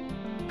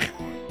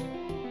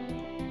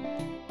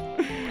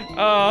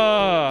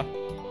 Oh.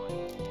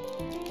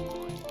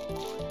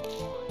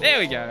 There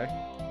we go.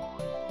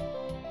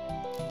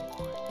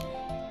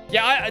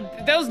 Yeah,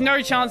 there was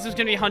no chance it was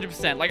going to be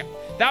 100%. Like,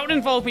 that would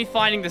involve me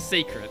finding the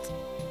secret.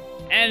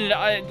 And,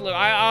 look,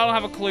 I don't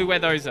have a clue where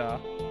those are.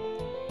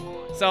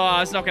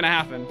 So, it's not going to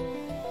happen.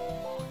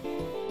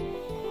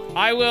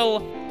 I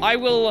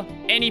will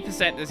any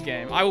percent this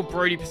game. I will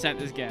Brodie percent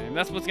this game.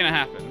 That's what's going to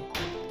happen.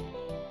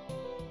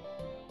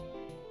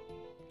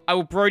 I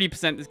will Brodie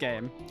percent this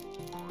game.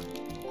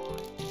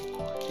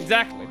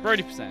 Exactly,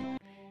 Brodie percent.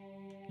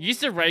 You used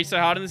to rage so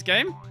hard in this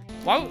game?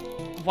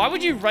 Why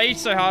would you rage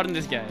so hard in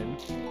this game?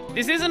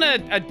 This isn't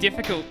a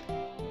difficult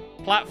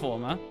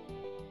platformer.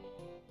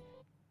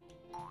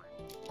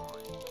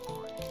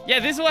 Yeah,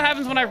 this is what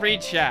happens when I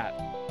read chat.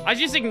 I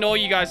just ignore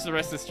you guys for the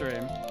rest of the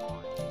stream.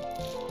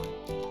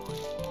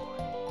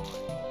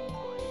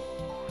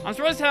 I'm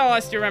surprised how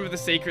I still remember the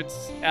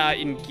secrets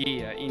in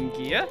Gear. In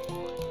Gear?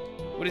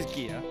 What is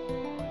Gear?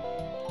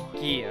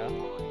 Gear.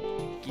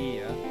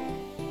 Gear.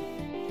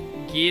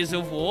 Gears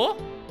of War?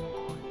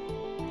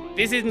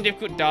 This isn't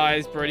difficult,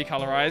 dies, Brodie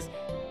colorized.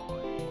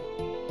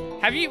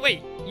 Have you,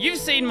 wait, you've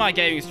seen my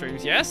gaming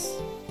streams, yes?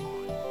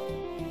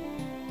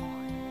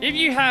 If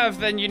you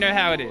have, then you know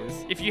how it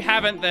is. If you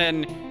haven't,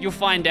 then you'll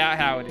find out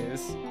how it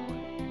is.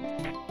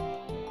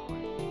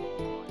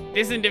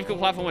 This isn't a difficult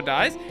platformer,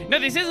 dies? No,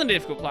 this isn't a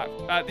difficult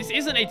this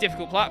isn't a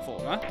difficult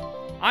platformer.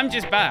 I'm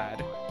just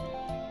bad.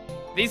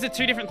 These are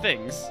two different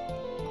things.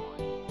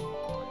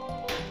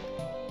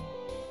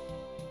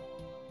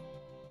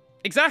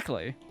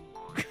 Exactly.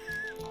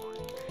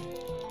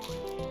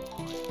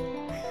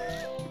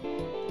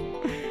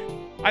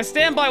 I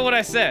stand by what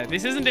I said.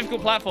 This isn't a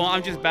difficult platform,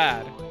 I'm just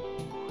bad.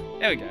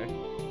 There we go.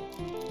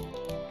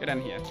 Go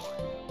down here.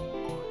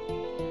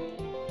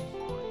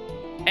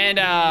 And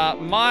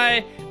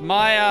my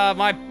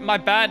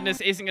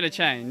badness isn't gonna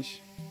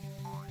change.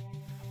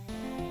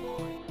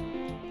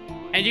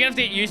 And you're gonna have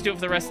to get used to it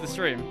for the rest of the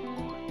stream.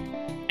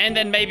 And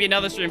then maybe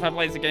another stream if I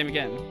play the game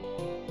again.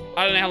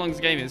 I don't know how long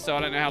this game is, so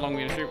I don't know how long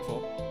we're gonna stream it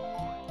for.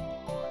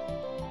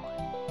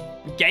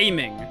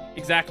 Gaming,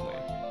 exactly.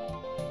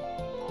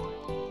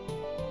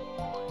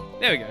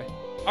 There we go.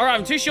 Alright,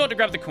 I'm too short to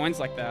grab the coins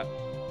like that.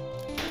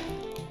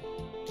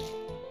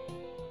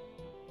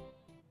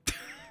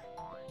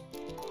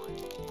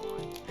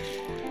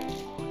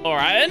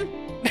 Alright then.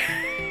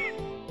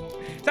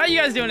 So how you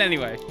guys doing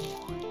anyway?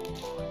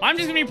 I'm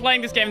just gonna be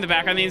playing this game in the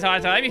background the entire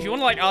time. If you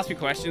wanna like ask me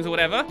questions or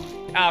whatever,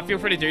 feel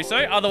free to do so.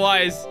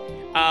 Otherwise,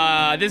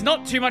 there's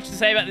not too much to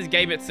say about this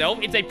game itself.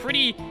 It's a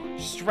pretty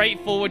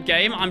straightforward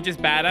game. I'm just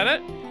bad at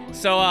it.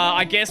 So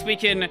I guess we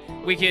can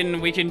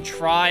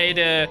try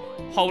to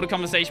hold a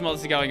conversation while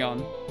this is going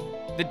on.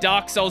 The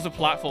Dark Souls of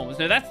platformers.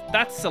 No,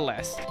 that's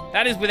Celeste.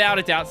 That is without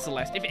a doubt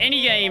Celeste. If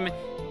any game,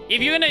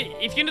 if you're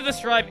gonna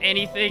describe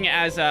anything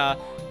as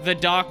the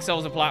Dark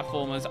Souls of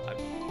platformers,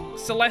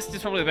 Celeste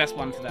is probably the best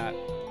one for that.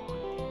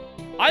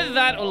 Either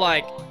that or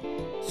like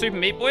Super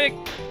Meat Boy,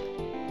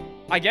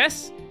 I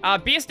guess.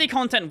 BSD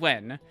content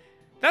when?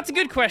 That's a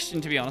good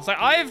question, to be honest. Like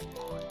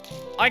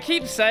I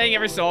keep saying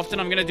every so often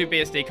I'm gonna do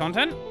BSD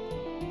content.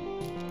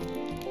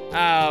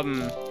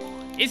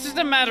 It's just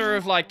a matter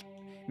of like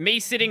me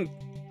sitting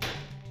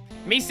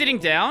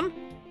down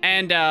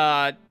and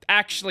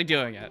actually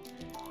doing it.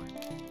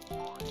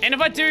 And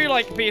if I do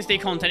like BSD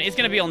content, it's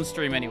gonna be on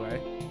stream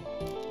anyway.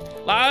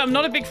 Like I'm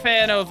not a big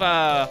fan of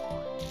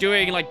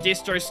doing like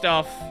distro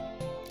stuff.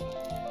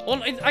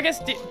 Well, I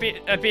guess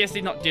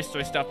BSD not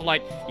distro stuff, but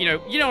like you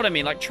know what I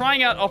mean. Like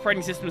trying out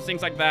operating systems,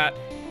 things like that,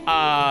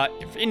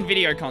 in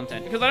video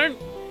content. Because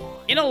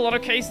in a lot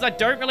of cases, I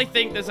don't really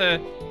think there's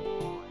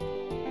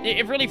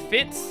it really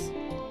fits.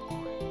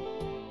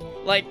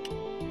 Like,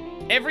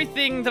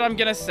 everything that I'm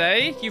gonna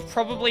say, you've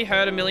probably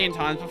heard a million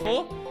times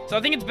before. So I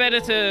think it's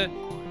better to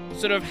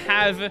sort of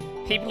have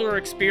people who are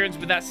experienced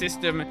with that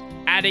system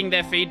adding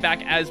their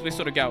feedback as we're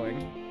sort of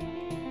going.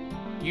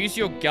 Use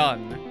your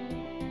gun.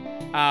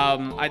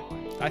 I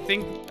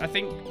think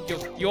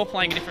you're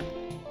playing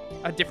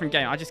a different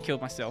game. I just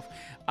killed myself.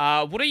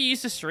 What do you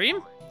use to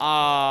stream?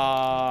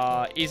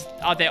 Are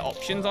there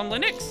options on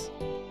Linux?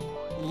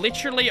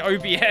 Literally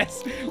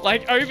OBS.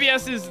 Like,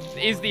 OBS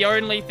is the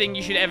only thing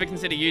you should ever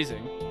consider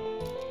using.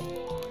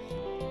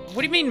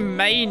 What do you mean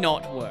may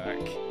not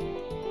work?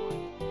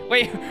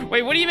 Wait,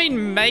 what do you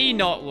mean may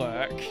not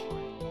work?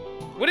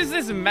 What is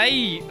this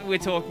may we're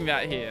talking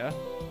about here?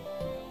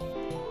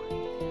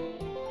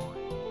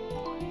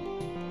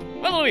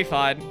 Well, it'll be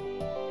fine.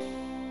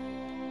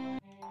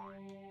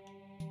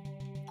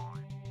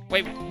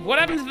 Wait, what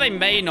happens if they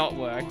may not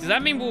work? Does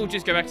that mean we'll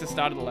just go back to the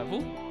start of the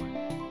level?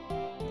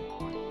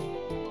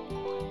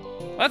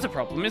 Well, that's a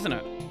problem, isn't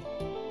it?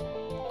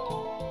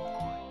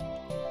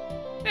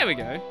 There we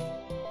go.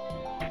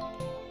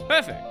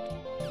 Perfect.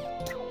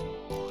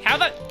 How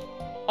that...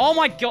 Oh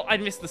my god, I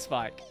missed the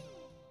spike.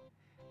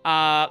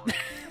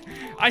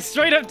 I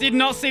straight up did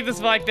not see the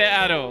spike there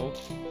at all.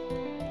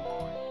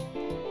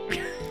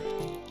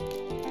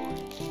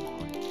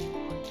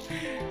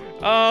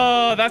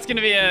 Oh, that's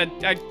gonna be a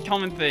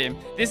common theme.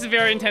 This is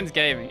very intense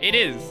gaming. It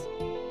is.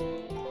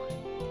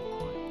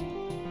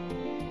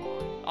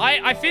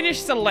 I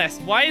finished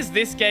Celeste. Why is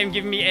this game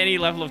giving me any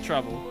level of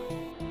trouble?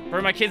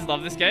 Bro, my kids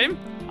love this game.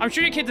 I'm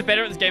sure your kids are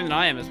better at this game than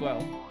I am as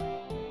well.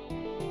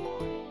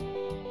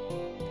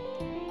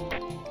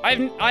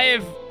 I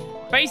have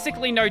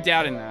basically no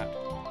doubt in that.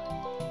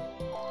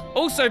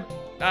 Also,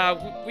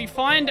 we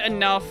find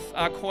enough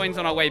coins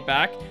on our way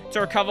back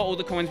to recover all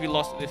the coins we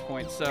lost at this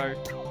point, so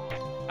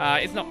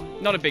it's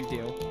not a big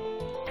deal.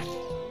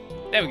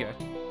 There we go.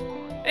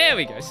 There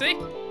we go. See?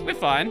 We're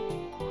fine.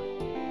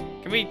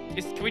 Can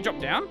Can we drop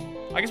down?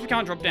 I guess we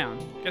can't drop down.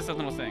 Guess that's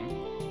not a thing.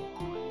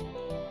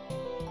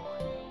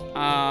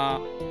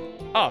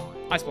 Oh,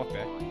 ice block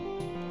there.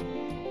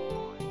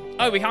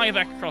 Oh, we can't get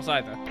back across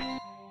either.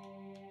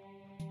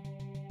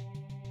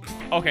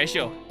 Okay,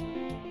 sure.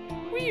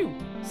 Whew.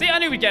 See, I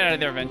knew we'd get out of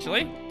there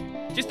eventually.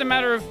 Just a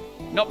matter of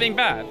not being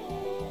bad.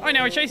 Oh,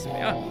 now we're chasing me.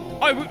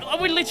 Oh,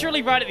 we're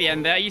literally right at the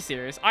end there. Are you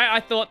serious? I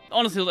thought,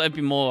 honestly, there'd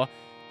be more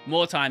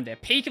time there.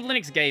 Peak of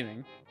Linux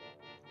gaming.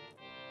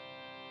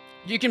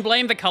 You can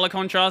blame the color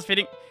contrast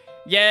fitting.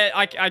 Yeah,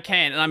 I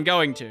can, and I'm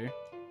going to.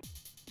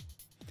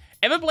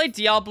 Ever played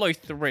Diablo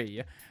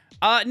 3?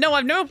 No,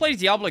 I've never played a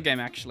Diablo game,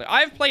 actually.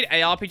 I've played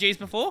ARPGs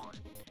before.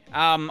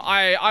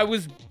 I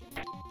was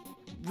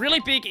really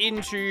big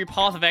into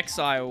Path of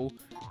Exile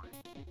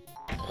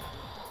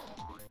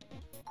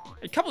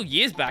a couple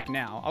years back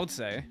now, I would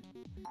say.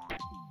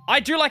 I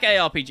do like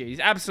ARPGs,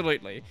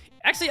 absolutely.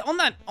 Actually, on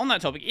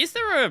that topic, is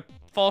there a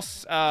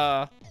FOSS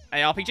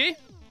ARPG?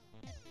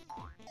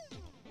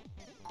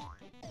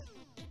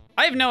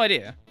 I have no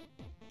idea.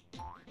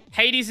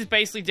 Hades is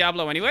basically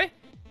Diablo anyway.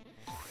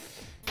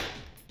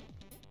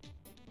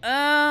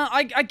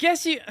 I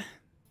guess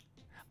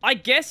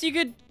you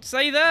could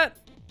say that.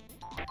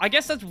 I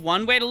guess that's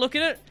one way to look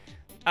at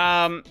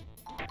it.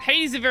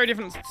 Hades is a very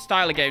different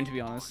style of game, to be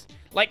honest.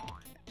 Like,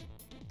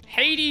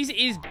 Hades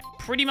is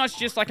pretty much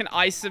just like an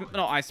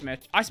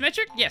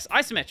isometric? Yes,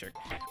 isometric.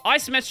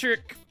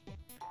 Isometric,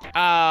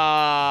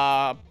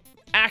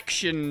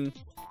 action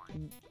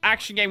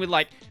game with,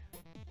 like,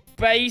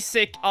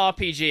 basic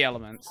RPG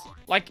elements.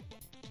 Like,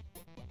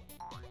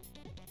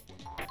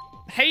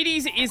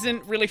 Hades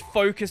isn't really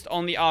focused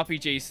on the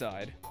RPG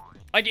side.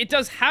 Like, it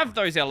does have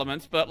those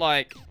elements, but,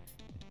 like,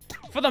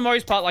 for the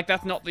most part, like,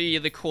 that's not the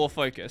core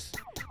focus.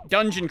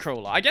 Dungeon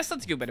crawler. I guess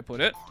that's a good way to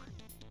put it.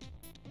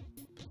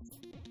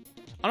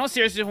 I'm not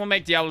serious, just want to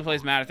make Diablo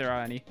players mad if there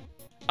are any.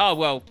 Oh,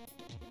 well.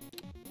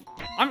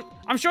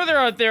 I'm sure there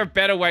are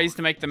better ways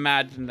to make them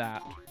mad than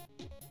that.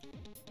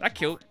 That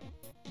killed.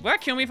 Will that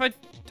kill me if I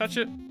touch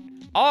it?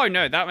 Oh,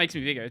 no, that makes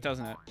me bigger,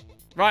 doesn't it?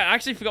 Right, I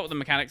actually forgot what the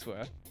mechanics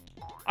were.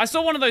 I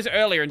saw one of those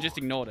earlier and just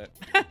ignored it.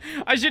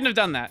 I shouldn't have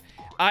done that.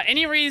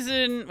 Any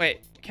reason...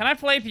 Wait, can I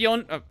play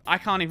Beyond... Oh, I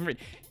can't even read.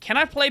 Can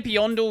I play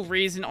Beyond All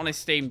Reason on a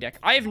Steam Deck?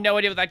 I have no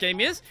idea what that game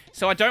is,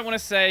 so I don't want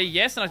to say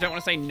yes and I don't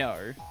want to say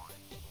no.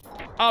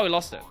 Oh, we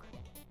lost it.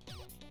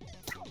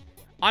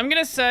 I'm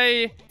going to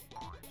say...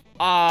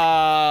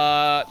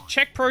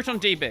 check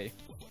ProtonDB.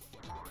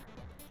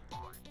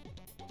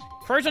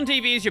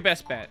 ProtonDB is your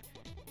best bet.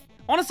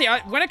 Honestly,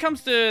 when it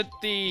comes to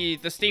the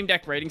Steam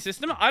Deck rating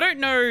system, I don't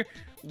know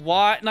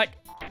why... Like,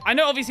 I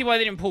know obviously why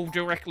they didn't pull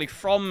directly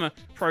from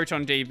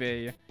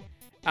ProtonDB.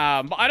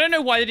 But I don't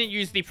know why they didn't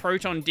use the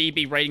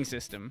ProtonDB rating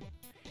system.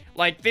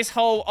 Like, this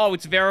whole, oh,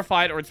 it's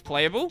verified or it's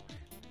playable.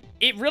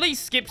 It really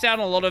skips out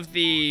on a lot of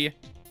the...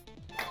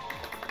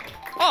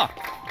 Oh,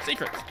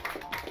 secrets.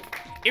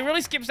 It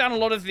really skips out a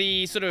lot of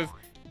the sort of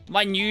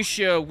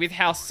minutiae with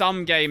how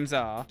some games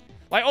are.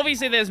 Like,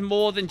 obviously, there's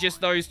more than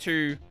just those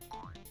two.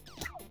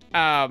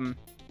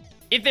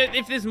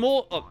 If there's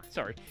more... Oh,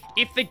 sorry.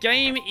 If the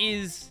game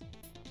is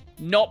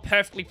not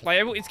perfectly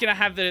playable, it's going to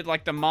have the,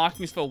 like, the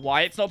markings for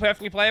why it's not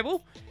perfectly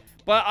playable.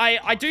 But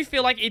I do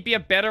feel like it'd be a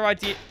better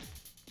idea...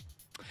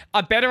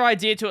 A better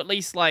idea to at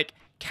least, like,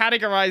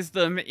 categorize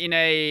them in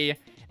a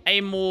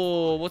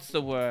more... What's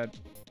the word?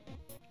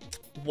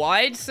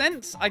 Wide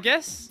sense, I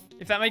guess?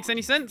 If that makes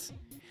any sense?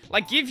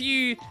 Like, give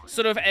you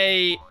sort of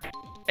a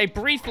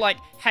brief, like,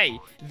 hey,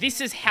 this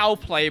is how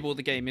playable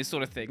the game is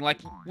sort of thing. Like,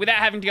 without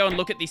having to go and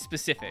look at the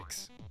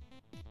specifics.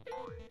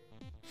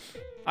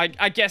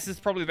 I guess is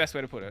probably the best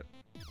way to put it.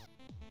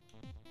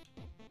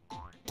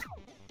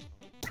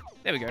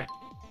 There we go.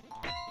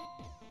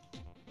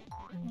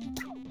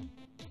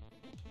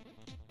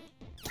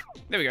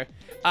 There we go.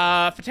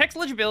 For text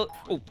legibility...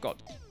 Oh,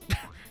 God.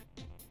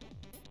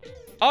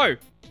 Oh.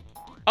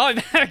 Oh,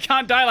 I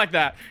can't die like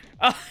that.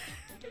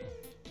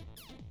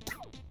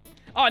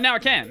 Oh, now I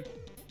can.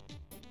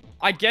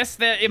 I guess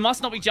that it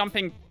must not be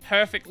jumping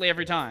perfectly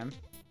every time.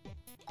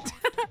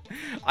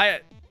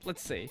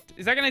 Let's see.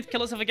 Is that going to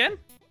kill itself again?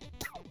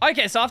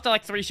 Okay, so after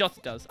like 3 shots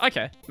it does.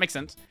 Okay, makes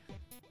sense.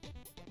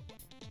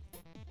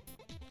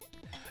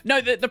 No,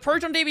 the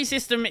ProtonDB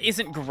system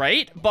isn't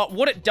great, but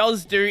what it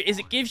does do is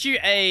it gives you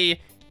a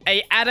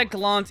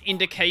at-a-glance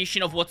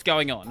indication of what's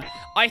going on.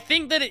 I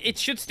think that it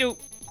should still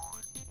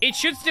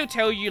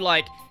tell you,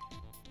 like,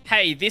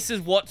 hey, this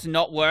is what's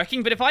not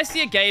working. But if I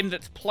see a game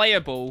that's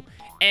playable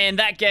and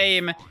that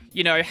game,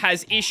 you know,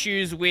 has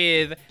issues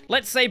with,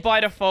 let's say by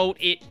default,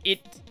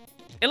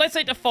 let's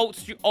say it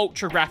defaults to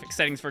ultra graphic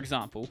settings, for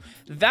example.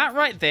 That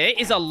right there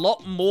is a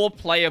lot more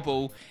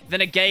playable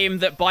than a game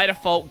that by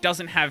default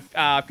doesn't have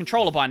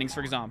controller bindings,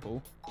 for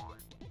example.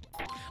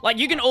 Like,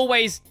 you can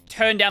always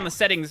turn down the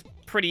settings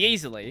pretty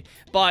easily,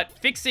 but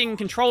fixing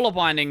controller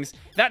bindings,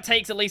 that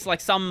takes at least,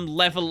 like, some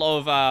level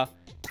of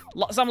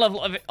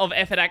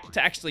effort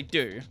to actually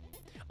do.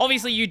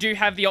 Obviously, you do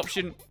have the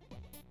option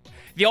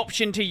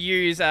to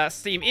use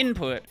Steam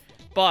Input,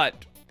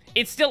 but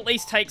it still at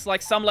least takes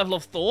like some level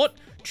of thought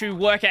to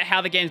work out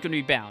how the game's going to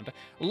be bound.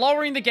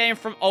 Lowering the game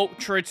from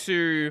Ultra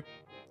to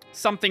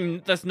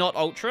something that's not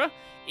Ultra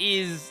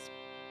is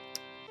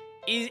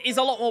a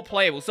lot more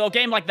playable. So a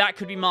game like that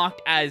could be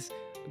marked as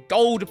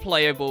gold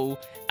playable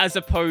as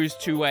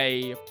opposed to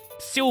a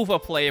silver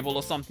playable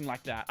or something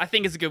like that. I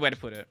think is a good way to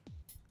put it.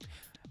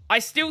 I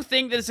still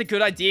think that it's a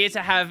good idea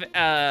to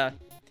have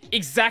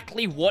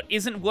exactly what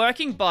isn't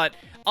working, but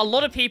a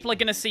lot of people are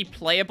going to see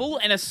playable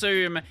and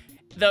assume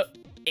that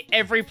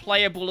every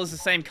playable is the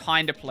same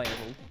kind of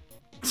playable.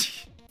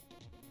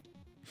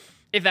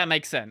 If that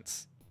makes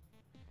sense.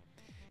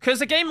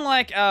 Because a game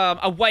like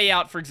A Way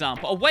Out, for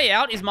example. A Way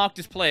Out is marked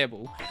as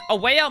playable. A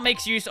Way Out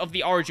makes use of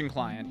the Origin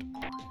client.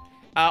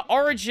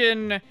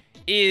 Origin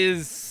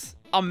is...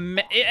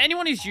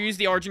 anyone who's used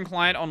the Origin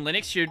client on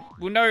Linux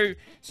will know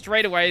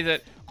straight away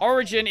that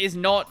Origin is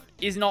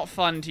not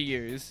fun to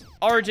use.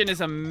 Origin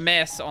is a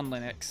mess on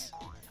Linux.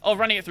 Oh,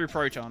 running it through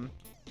Proton.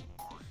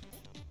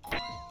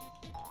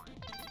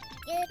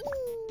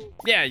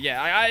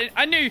 Yeah.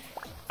 I knew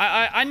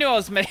I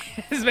was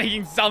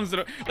making some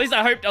sort of... At least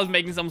I hoped I was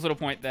making some sort of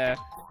point there.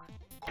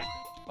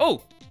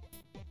 Oh!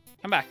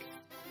 Come back.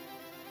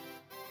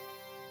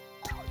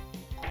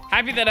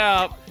 Happy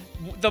that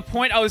the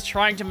point I was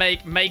trying to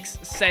make makes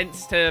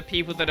sense to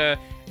people that are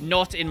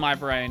not in my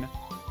brain.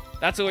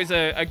 That's always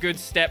a good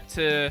step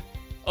to...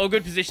 or a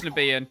good position to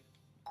be in.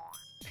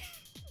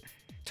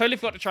 Totally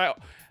forgot to try...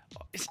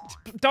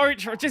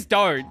 Just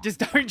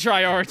don't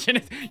try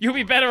Origin. You'll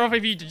be better off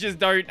if you just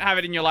don't have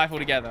it in your life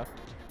altogether.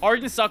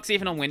 Origin sucks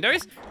even on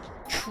Windows.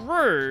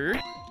 True,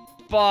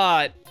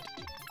 but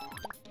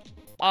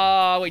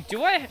wait,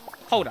 do I?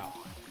 Hold up.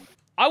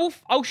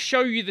 I'll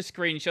show you the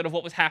screenshot of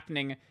what was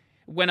happening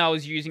when I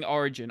was using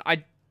Origin.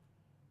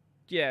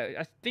 Yeah,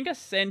 I think I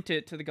sent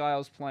it to the guy I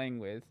was playing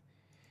with.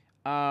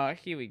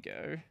 Here we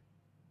go.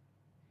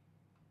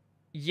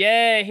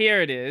 Yeah,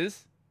 here it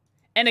is.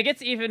 And it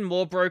gets even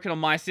more broken on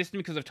my system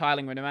because of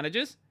tiling window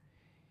managers.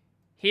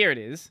 Here it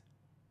is.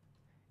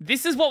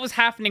 This is what was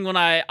happening when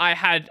I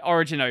had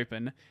Origin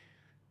open.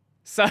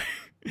 So,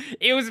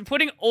 it was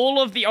putting all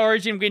of the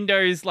Origin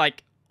windows,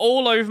 like,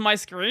 all over my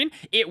screen.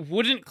 It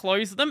wouldn't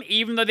close them,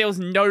 even though there was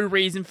no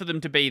reason for them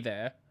to be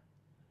there.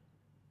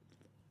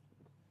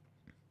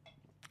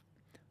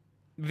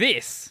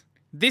 This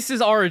is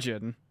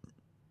Origin.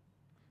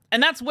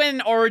 And that's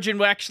when Origin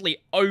would actually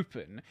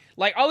open.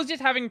 Like, I was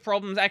just having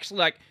problems actually,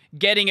 like,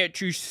 getting it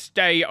to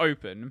stay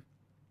open.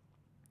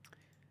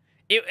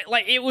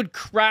 It would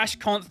crash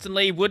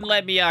constantly, wouldn't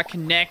let me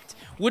connect,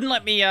 wouldn't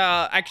let me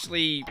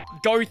actually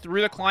go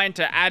through the client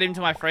to add him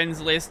to my friends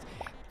list.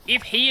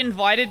 If he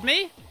invited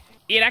me,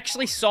 it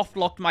actually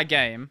soft-locked my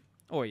game.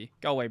 Oi,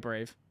 go away,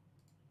 Brave.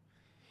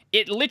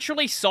 It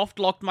literally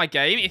soft-locked my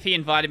game if he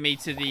invited me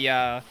to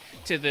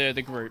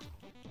the group.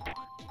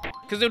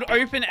 Because it would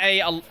open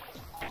a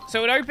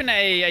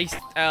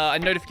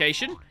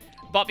notification,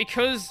 but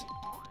because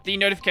the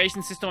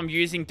notification system I'm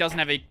using doesn't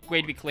have a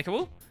way to be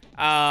clickable,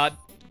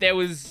 there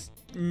was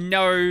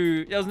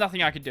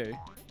nothing I could do.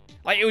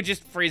 Like, it would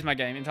just freeze my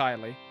game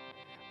entirely.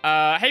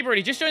 Hey,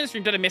 Brodie, just join the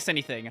stream. Did I miss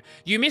anything?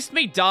 You missed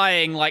me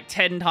dying like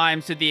 10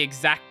 times to the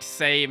exact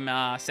same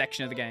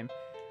section of the game.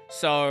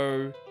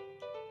 So,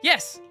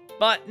 yes,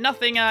 but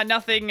nothing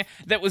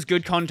that was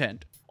good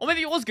content. Or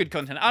maybe it was good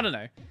content. I don't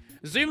know.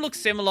 Zoom looks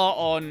similar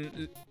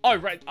on... Oh,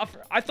 right.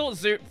 I thought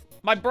Zoom...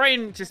 My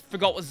brain just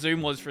forgot what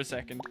Zoom was for a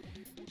second.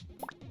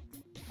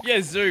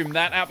 Yeah, Zoom,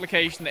 that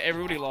application that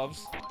everybody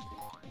loves.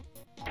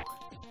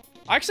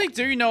 I actually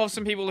do know of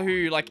some people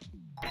who, like,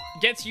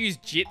 get to use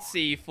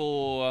Jitsi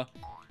for,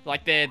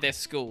 like, their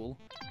school.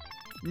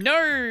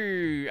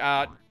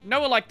 Nowhere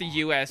like the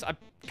US. I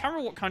can't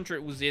remember what country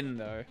it was in,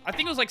 though. I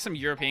think it was, like, some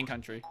European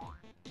country.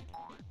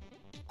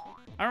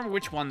 I don't remember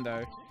which one,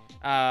 though.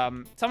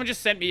 Someone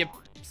just sent me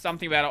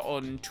something about it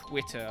on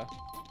Twitter,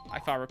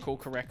 if I recall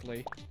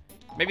correctly.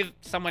 Maybe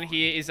someone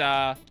here is,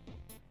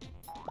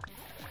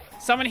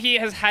 someone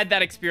here has had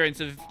that experience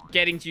of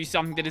getting to use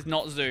something that is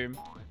not Zoom.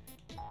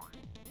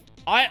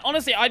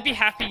 Honestly, I'd be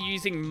happy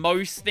using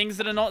most things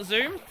that are not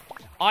Zoom.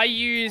 I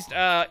used,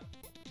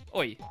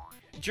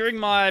 during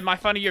my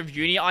final year of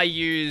uni, I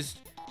used,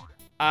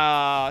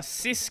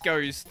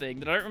 Cisco's thing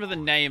that I don't remember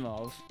the name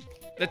of.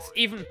 That's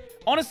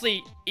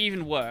honestly,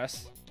 even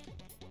worse.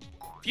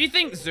 If you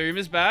think Zoom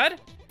is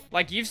bad,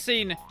 like, you've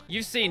seen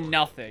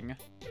nothing.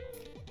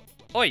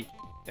 Oi.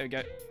 There we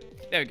go.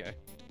 There we go.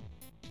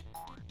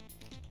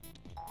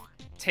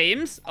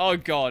 Teams? Oh,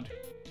 God.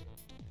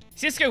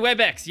 Cisco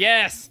WebEx.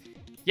 Yes.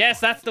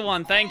 Yes, that's the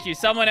one. Thank you.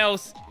 Someone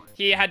else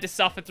here had to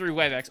suffer through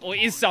WebEx, or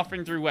is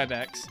suffering through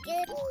WebEx.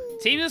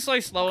 Teams are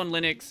so slow on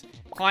Linux.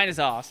 Client is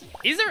ass.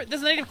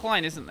 There's a native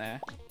client, isn't there?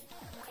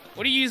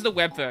 Or do you use the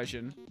web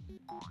version?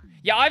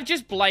 Yeah, I've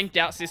just blanked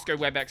out Cisco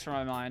WebEx from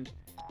my mind.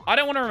 I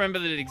don't want to remember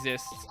that it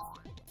exists.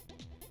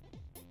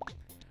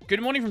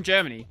 Good morning from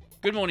Germany.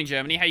 Good morning,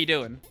 Germany. How you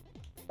doing?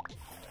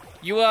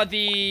 You are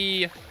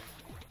the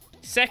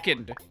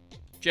second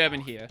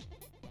German here.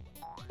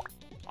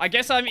 I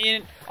guess I'm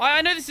in...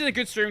 I know this is a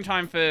good stream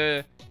time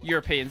for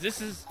Europeans. This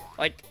is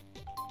Like,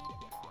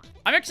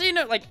 I'm actually, you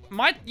know, like,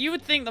 you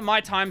would think that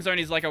my time zone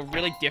is, like, a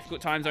really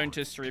difficult time zone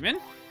to stream in.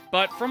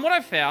 But from what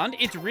I've found,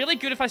 it's really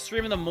good if I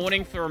stream in the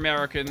morning for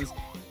Americans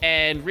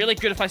and really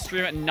good if I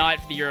stream at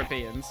night for the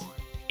Europeans.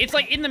 It's,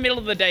 like, in the middle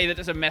of the day that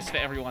is a mess for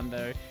everyone,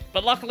 though.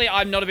 But luckily,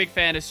 I'm not a big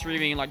fan of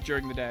streaming, like,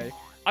 during the day.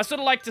 I sort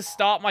of like to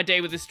start my day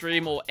with a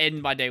stream or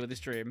end my day with a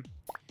stream.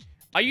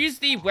 I use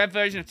the web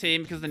version of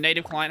Team because the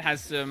native client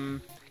has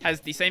the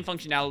same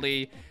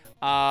functionality.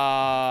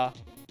 Right.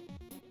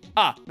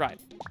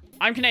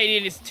 I'm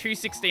Canadian, it's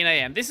 2:16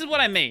 a.m. This is what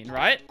I mean,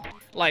 right?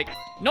 Like,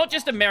 not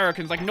just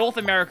Americans, like North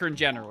America in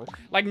general.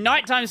 Like,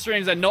 nighttime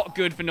streams are not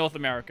good for North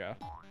America.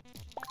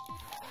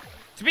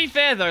 To be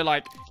fair, though,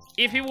 like,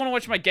 if you want to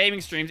watch my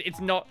gaming streams, it's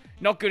not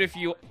good if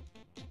you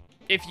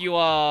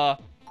are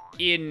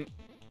in...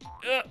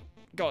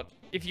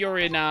 if you're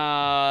in,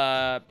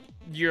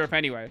 Europe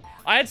anyway.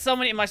 I had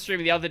someone in my stream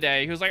the other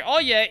day who was like, oh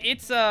yeah,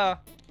 it's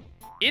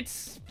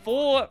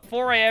 4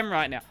 a.m.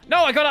 right now.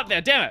 No, I got up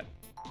there, damn it.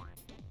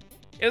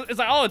 It's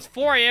like, oh, it's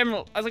 4 a.m.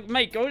 I was like,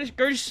 mate, go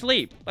to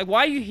sleep. Like,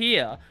 why are you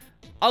here?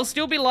 I'll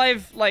still be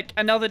live, like,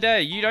 another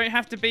day. You don't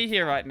have to be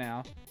here right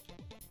now.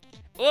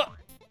 Ugh.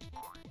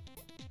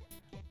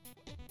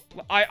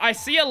 I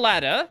see a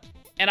ladder,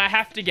 and I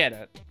have to get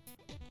it.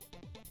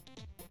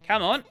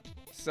 Come on.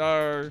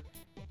 So...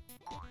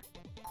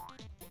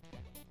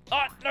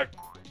 Oh, no.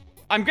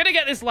 I'm gonna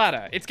get this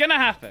ladder. It's gonna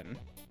happen.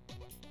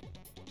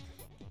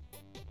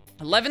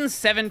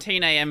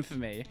 11:17 a.m. for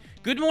me.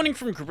 Good morning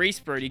from Greece,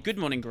 Brodie. Good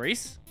morning,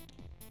 Greece.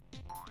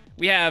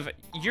 We have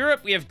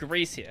Europe, we have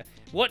Greece here.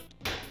 What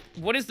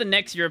is the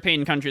next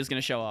European country that's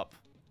gonna show up?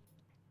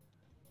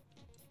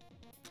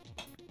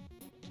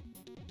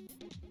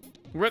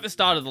 We're at the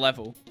start of the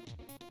level.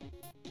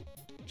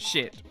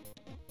 Shit.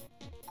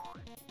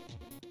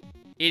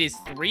 It is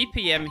 3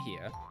 p.m.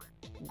 here.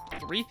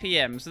 3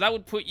 p.m. So that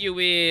would put you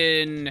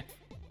in...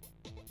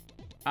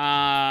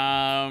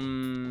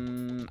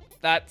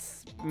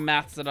 That's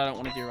maths that I don't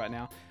want to do right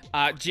now.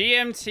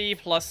 GMT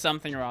plus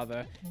something or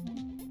other.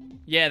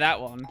 Yeah,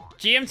 that one.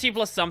 GMT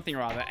plus something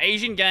or other.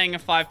 Asian gang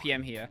at 5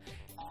 p.m. here.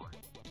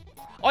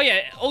 Oh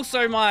yeah,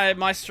 also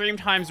my stream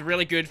time's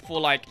really good for,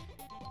 like,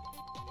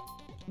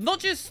 not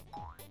just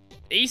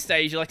East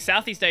Asia, like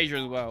Southeast Asia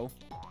as well.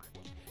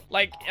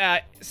 Like,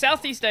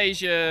 Southeast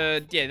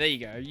Asia, yeah, there you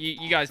go.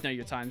 You guys know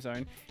your time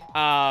zone.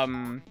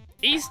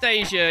 East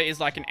Asia is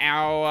like an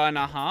hour and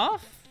a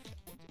half?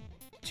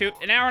 2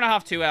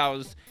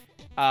 hours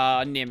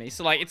near me.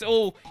 So, like, it's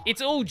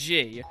all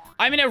G.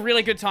 I'm in a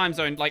really good time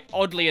zone, like,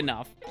 oddly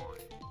enough.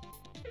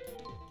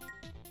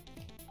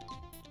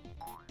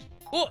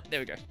 Oh, there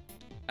we go.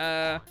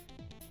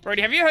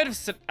 Brodie, have you heard of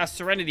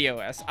Serenity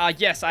OS?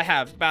 Yes, I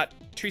have. About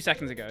 2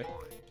 seconds ago.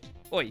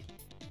 Oi.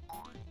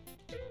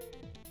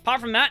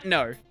 Apart from that,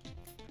 no.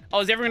 Oh,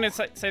 is everyone going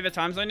to say their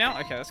time zone now?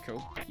 Okay, that's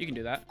cool. You can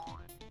do that.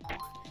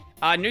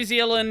 New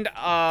Zealand,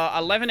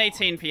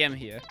 11:18 p.m.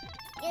 here.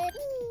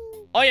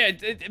 Oh, yeah,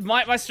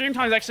 my stream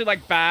time is actually,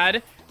 like,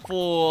 bad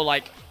for,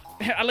 like,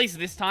 at least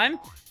this time.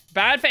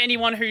 Bad for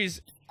anyone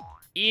who's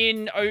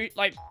in,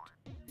 like,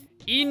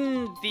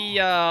 in the,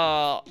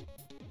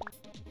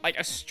 like,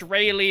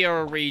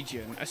 Australia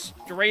region.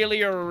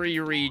 Australia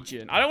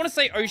region. I don't want to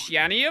say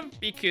Oceania,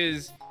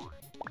 because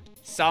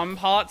some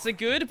parts are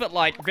good, but,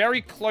 like,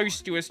 very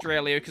close to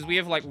Australia, because we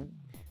have, like,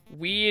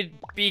 weird,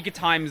 big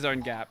time zone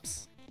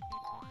gaps.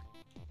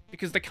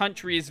 Because the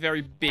country is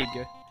very big.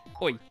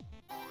 Oi.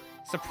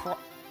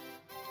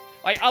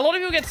 Like, a lot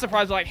of people get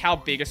surprised by, like, how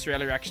big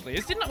Australia actually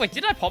is. Didn't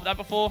I pop that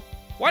before?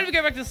 Why did we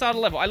go back to the start of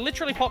the level? I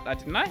literally popped that,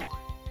 didn't I?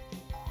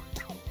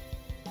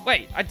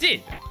 Wait, I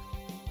did.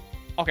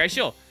 Okay,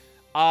 sure.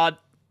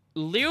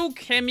 Lil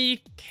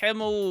Kemi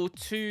Kemel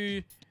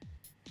 2.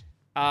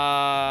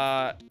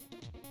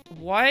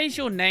 Why is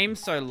your name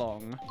so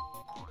long?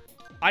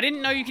 I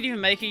didn't know you could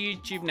even make a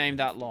YouTube name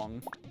that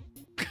long.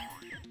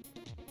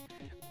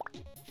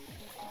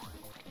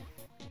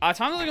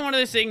 Time is like one of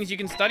those things you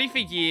can study for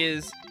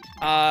years,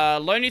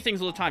 learn new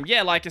things all the time.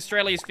 Yeah, like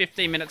Australia's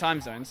 15-minute time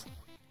zones.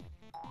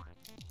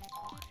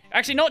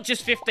 Actually, not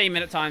just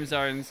 15-minute time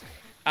zones,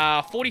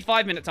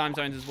 45-minute time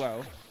zones as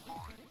well.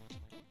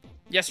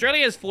 Yeah,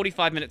 Australia has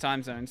 45-minute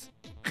time zones.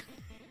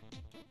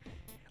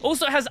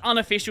 Also, it has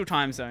unofficial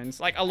time zones,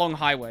 like along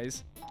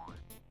highways.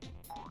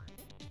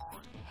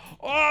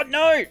 Oh,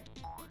 no!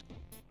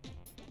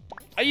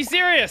 Are you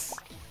serious?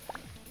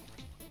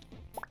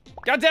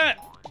 God damn it!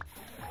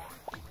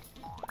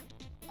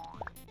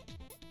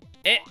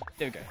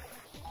 There we go.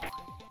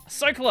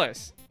 So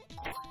close.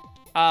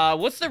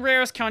 What's the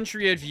rarest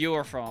country a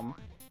viewer from?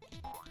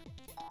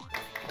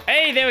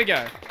 Hey, there we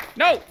go.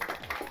 No!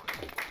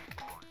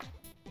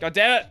 God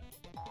damn it.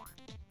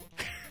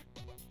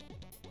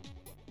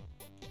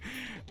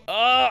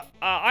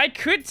 I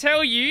could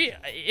tell you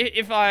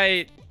if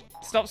I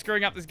stop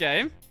screwing up this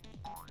game.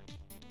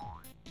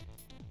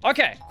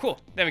 Okay, cool.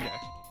 There we go.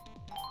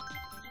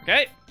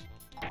 Okay.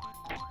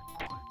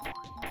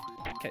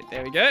 Okay,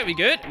 there we go. We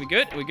good? We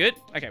good? We good?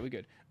 Okay, we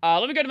good.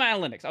 Let me go to my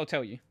analytics. I'll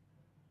tell you.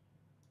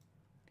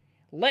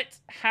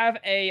 let's have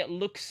a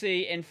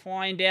look-see and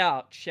find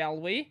out, shall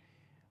we?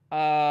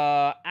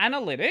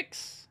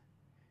 Analytics.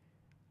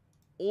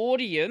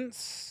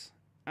 Audience.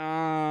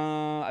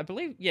 I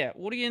believe, yeah,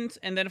 audience.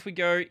 And then if we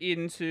go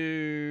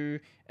into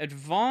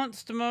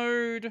advanced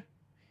mode,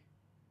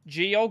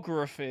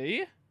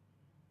 geography.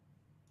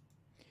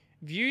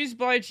 Views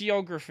by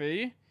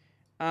geography.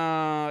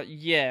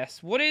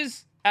 Yes. What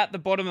is at the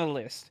bottom of the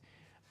list?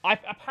 I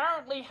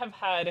apparently have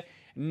had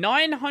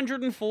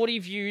 940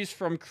 views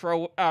from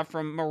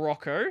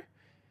Morocco,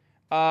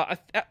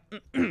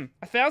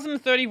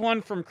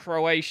 1,031 from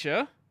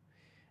Croatia,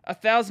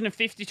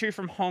 1,052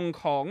 from Hong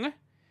Kong,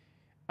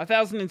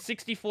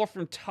 1,064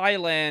 from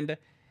Thailand,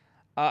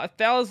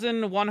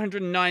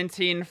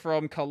 1,119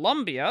 from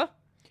Colombia,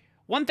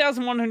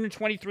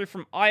 1,123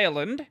 from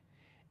Ireland,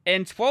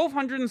 and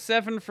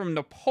 1,207 from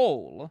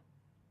Nepal.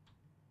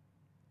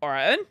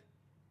 Alright.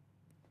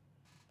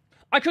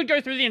 I could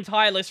go through the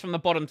entire list from the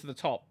bottom to the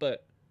top,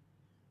 but...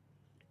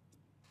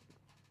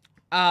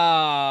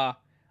 I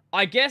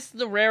guess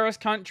the rarest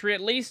country,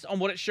 at least on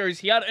what it shows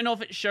here. I don't know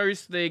if it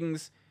shows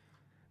things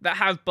that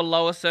have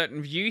below a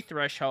certain view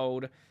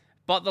threshold,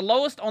 but the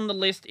lowest on the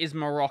list is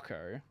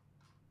Morocco.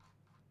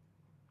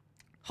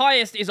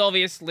 Highest is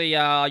obviously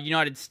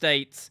United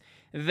States,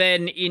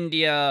 then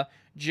India,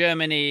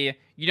 Germany,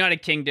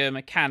 United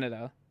Kingdom,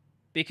 Canada.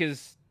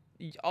 Because,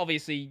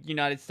 obviously,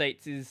 United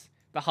States is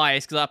the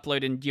highest because I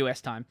upload in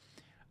US time.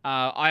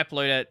 I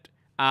upload at,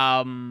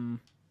 I don't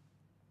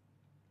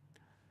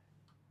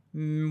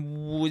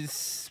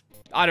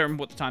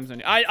remember what the time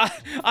zone is. I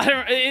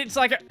don't, it's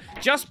like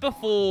just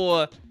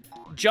before,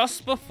 what's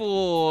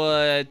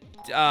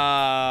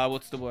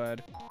the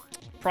word?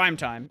 Prime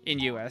time in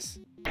US.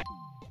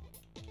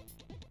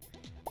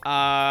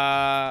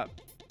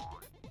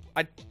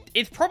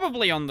 It's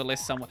probably on the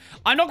list somewhere.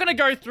 I'm not going to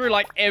go through,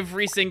 like,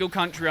 every single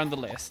country on the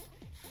list.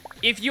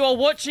 If you are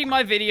watching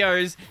my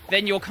videos,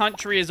 then your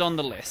country is on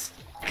the list.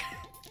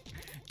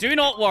 Do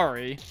not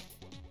worry.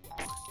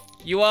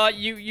 You are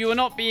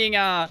not being,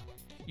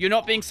 you're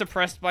not being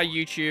suppressed by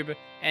YouTube,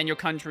 and your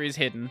country is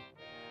hidden.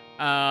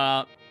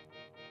 I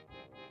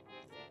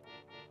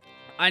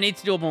need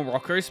to do a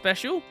Morocco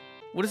special?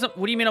 What do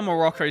you mean a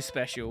Morocco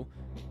special?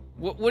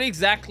 What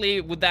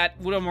exactly would a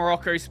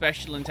Morocco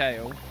special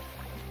entail?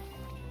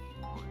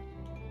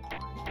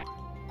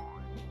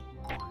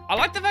 I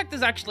like the fact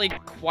there's actually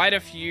quite a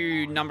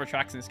few number of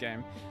tracks in this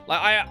game.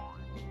 Like,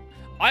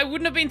 I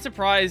wouldn't have been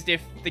surprised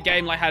if the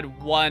game, like,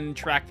 had one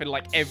track for,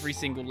 like, every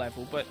single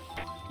level. But,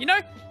 you know,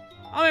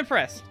 I'm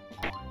impressed.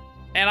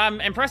 And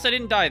I'm impressed I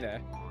didn't die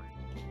there.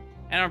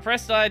 And I'm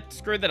impressed I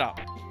screwed that up.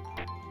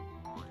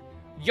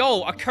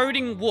 Yo, a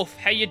coding wolf,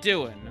 how you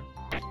doing?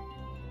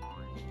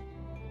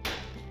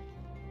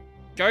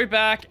 Go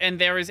back and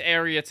there is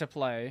area to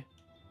play.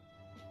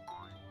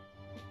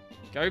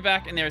 Go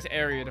back and there is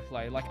area to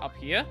play. Like up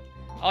here?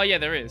 Oh yeah,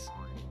 there is.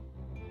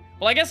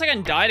 Well, I guess I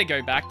can die to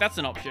go back. That's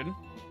an option.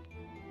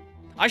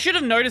 I should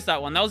have noticed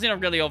that one. That was in a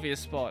really obvious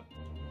spot.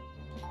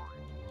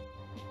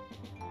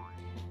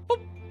 Boop.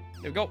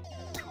 There we go.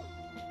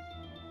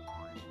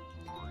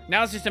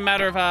 Now it's just a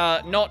matter of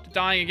not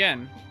dying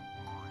again.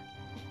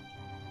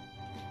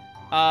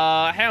 Hey,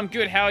 I'm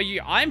good. How are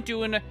you? I'm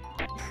doing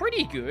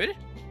pretty good.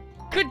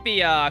 Could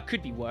be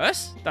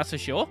worse. That's for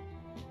sure.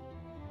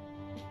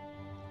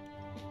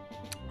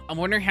 I'm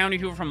wondering how many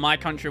people from my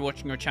country are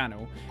watching your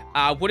channel.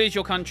 What is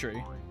your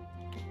country?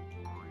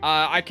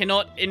 I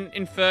cannot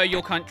infer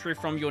your country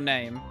from your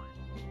name.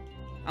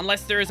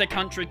 Unless there is a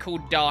country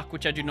called Dark,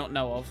 which I do not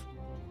know of.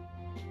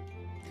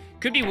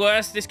 Could be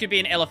worse. This could be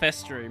an LFS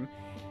stream.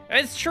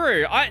 It's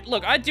true.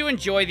 Look, I do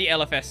enjoy the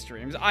LFS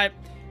streams. I'm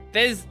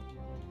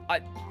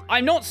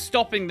not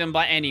stopping them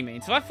by any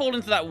means. If I fall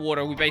into that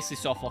water, we basically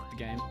softlock the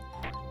game.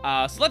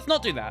 So let's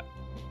not do that.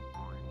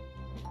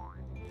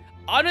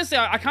 Honestly,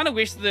 I kind of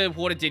wish the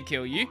water did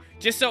kill you,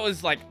 just so it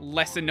was, like,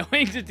 less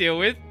annoying to deal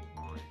with.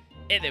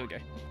 There we go.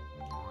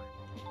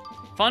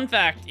 Fun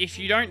fact, if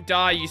you don't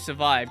die, you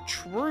survive.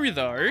 True,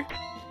 though.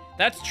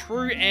 That's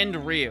true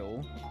and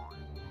real.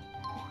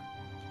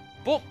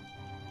 Boop.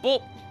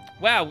 Boop.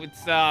 Wow,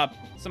 it's,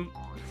 some...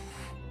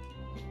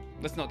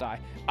 Let's not die.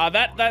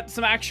 That's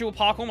some actual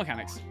parkour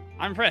mechanics.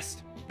 I'm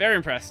impressed. Very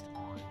impressed.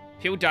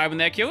 People die when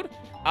they're killed.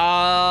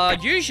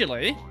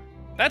 Usually...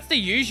 That's the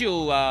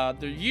usual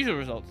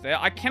results there.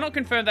 I cannot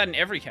confirm that in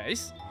every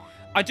case.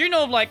 I do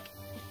know of, like,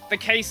 the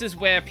cases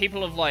where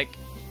people have, like,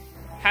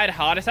 had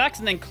heart attacks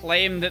and then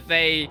claim that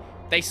they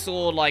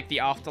saw, like, the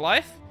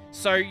afterlife.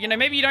 So, you know,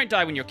 maybe you don't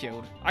die when you're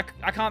killed.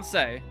 I can't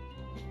say.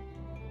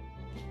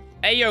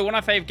 Ayo, one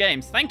of my fave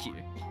games. Thank you.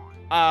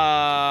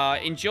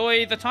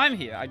 Enjoy the time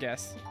here, I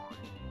guess.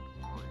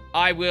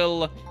 I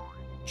will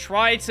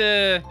try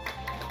to...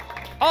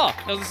 Oh,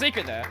 there was a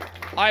secret there.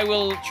 I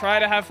will try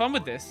to have fun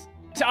with this.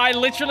 I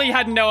literally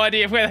had no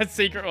idea where that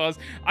secret was.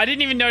 I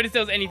didn't even notice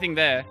there was anything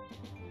there.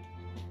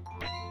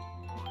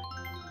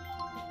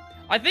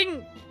 I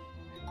think,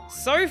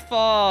 so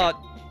far,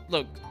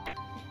 look,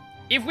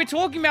 if we're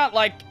talking about,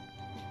 like,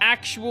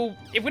 actual,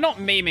 if we're not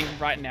memeing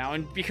right now,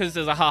 and because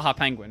there's a haha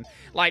penguin,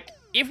 like,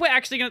 if we're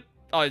actually gonna...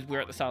 Oh,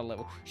 we're at the start of the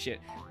level. Shit.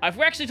 If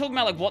we're actually talking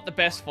about, like, what the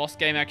best FOSS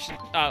game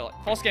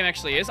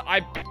actually is,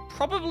 I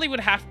probably would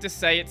have to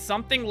say it's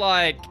something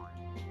like...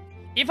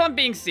 If I'm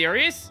being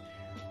serious,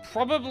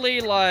 probably,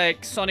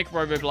 like, Sonic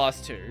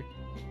Roboblast 2.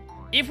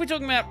 If we're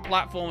talking about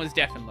platformers,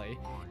 definitely.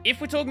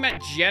 If we're talking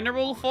about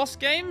general FOSS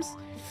games,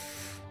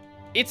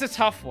 it's a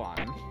tough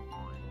one.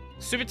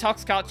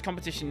 SuperTux Kart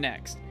competition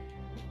next.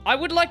 I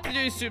would like to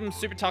do some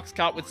SuperTux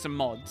Kart with some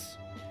mods.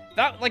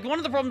 That, like, one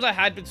of the problems I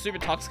had with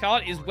SuperTux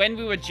Kart is when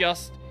we were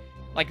just,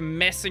 like,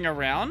 messing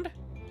around.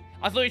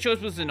 I thought your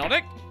choice was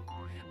Xenotic.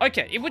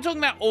 Okay, if we're talking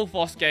about all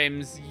FOSS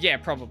games, yeah,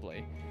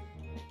 probably.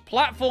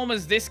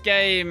 Platformers, this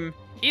game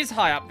is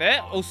high up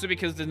there, also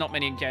because there's not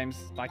many games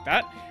like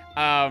that.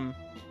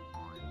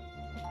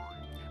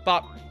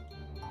 But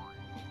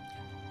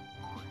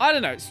I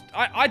don't know.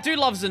 I do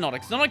love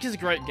Xenotic. Xenotic is a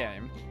great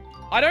game.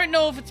 I don't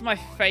know if it's my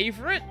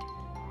favorite,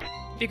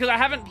 because I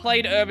haven't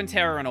played Urban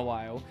Terror in a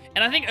while.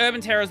 And I think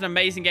Urban Terror is an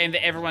amazing game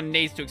that everyone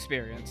needs to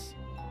experience.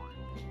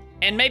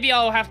 And maybe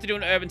I'll have to do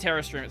an Urban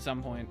Terror stream at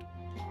some point,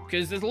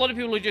 because there's a lot of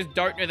people who just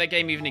don't know that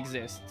game even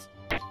exists.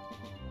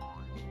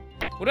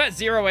 What about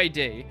Zero AD?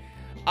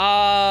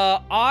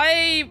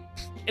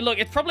 Look,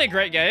 it's probably a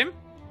great game.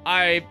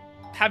 I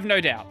have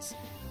no doubts.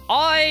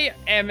 I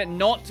am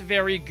not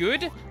very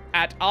good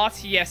at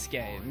RTS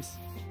games.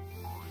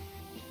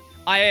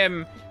 I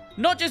am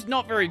not just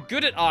not very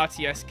good at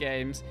RTS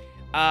games,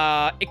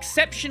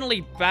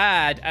 exceptionally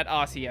bad at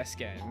RTS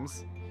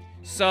games.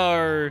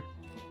 So...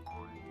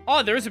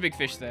 Oh, there is a big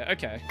fish there.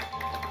 Okay.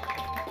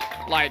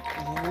 Like,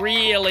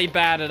 really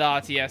bad at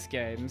RTS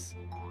games.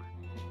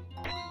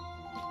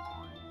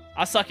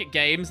 I suck at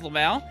games,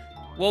 Lamau.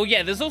 Well,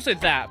 yeah, there's also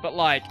that, but,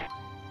 like,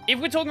 if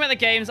we're talking about the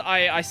games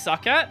I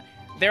suck at,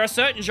 there are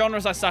certain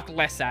genres I suck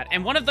less at,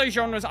 and one of those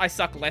genres I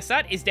suck less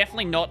at is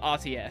definitely not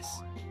RTS.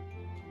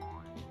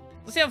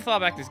 Let's see how far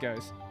back this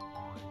goes.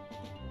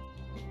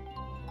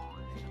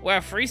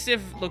 Wow, Free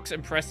Civ looks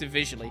impressive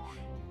visually.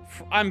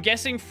 I'm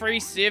guessing Free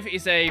Civ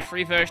is a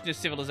free version of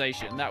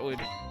Civilization. That would,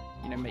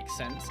 you know, make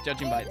sense,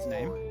 judging by its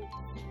name.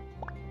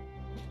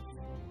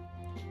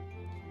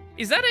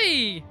 Is that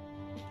a...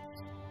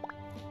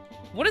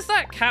 What is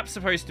that cap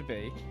supposed to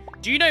be?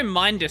 Do you know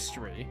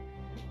Mindustry?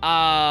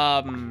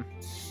 I'm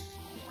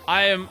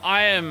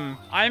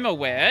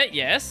aware,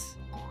 yes.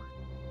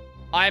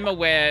 I'm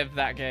aware of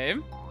that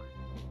game.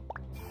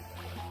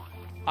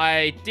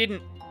 I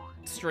didn't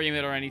stream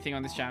it or anything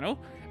on this channel.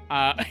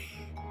 Yeah,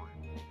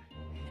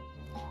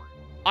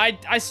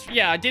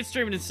 I did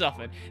stream it and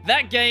suffered.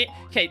 That game...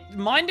 Okay,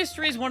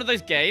 Mindustry is one of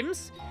those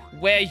games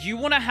where you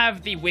want to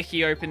have the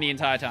wiki open the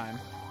entire time.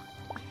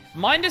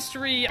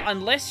 Mindustry,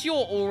 unless you're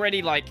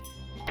already, like,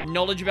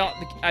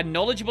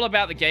 knowledgeable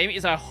about the game,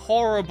 is a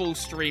horrible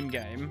stream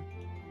game.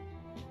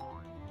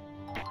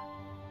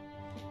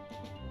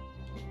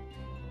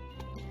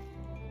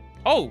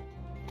 Oh!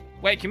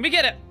 Wait, can we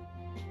get it?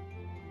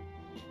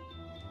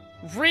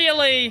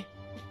 Really?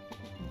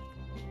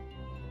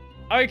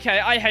 Okay,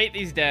 I hate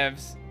these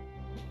devs.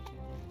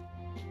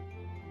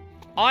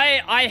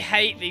 I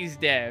hate these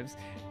devs.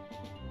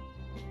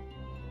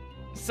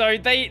 So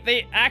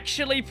they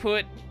actually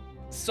put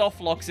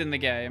soft locks in the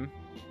game.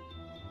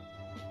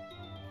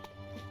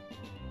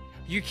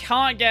 You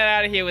can't get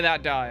out of here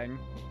without dying.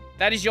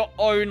 That is your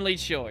only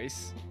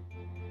choice.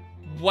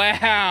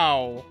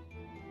 Wow.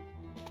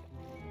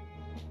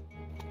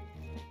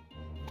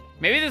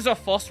 Maybe there's a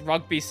FOSS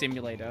rugby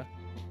simulator.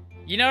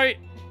 You know,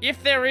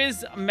 if there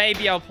is,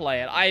 maybe I'll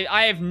play it.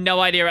 I have no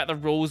idea about the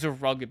rules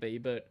of rugby,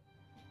 but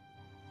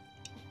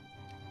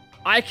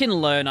I can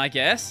learn, I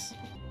guess.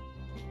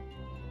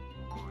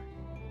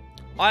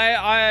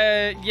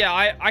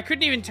 I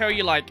couldn't even tell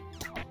you, like,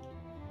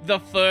 the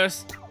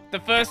first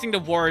thing to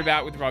worry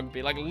about with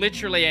rugby. Like,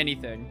 literally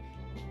anything.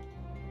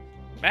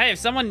 But hey, if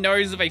someone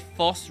knows of a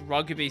FOSS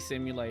rugby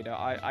simulator,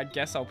 I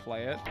guess I'll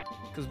play it.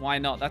 Because why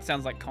not? That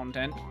sounds like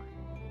content.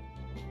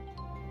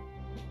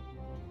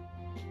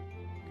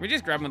 Can we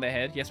just grab them with their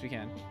head? Yes, we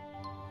can.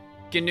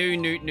 GNU,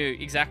 Noot,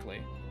 Noot.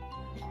 Exactly.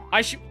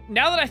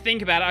 Now that I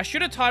think about it, I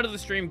should have titled the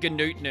stream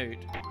GNU, Noot.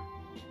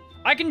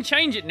 I can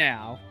change it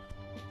now.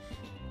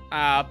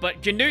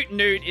 But GNU,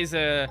 Noot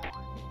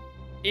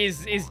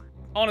is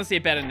honestly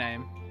a better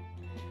name.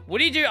 What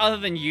do you do other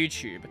than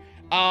YouTube?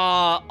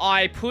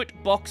 I put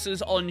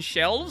boxes on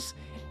shelves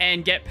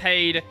and get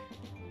paid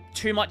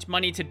too much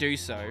money to do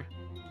so.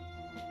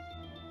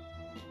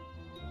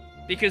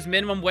 Because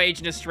minimum wage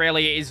in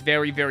Australia is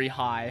very, very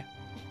high.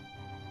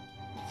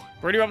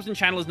 Brodie Robertson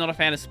channel is not a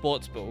fan of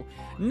Sports Bull.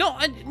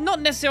 Not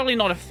necessarily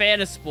not a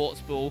fan of Sports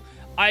Bull.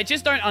 I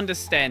just don't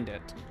understand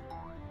it.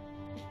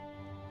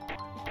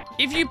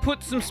 If you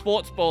put some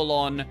Sports Ball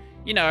on,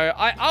 you know,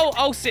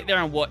 I'll sit there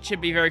and watch it,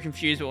 be very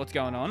confused with what's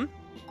going on.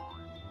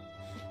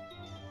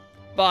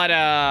 But,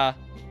 I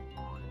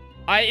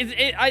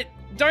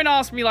don't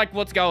ask me, like,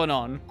 what's going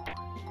on.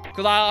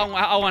 Because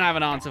I won't have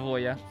an answer for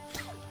you.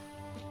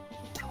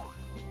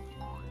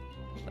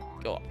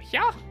 Let's go up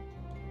here.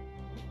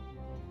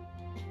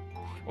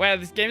 Wow,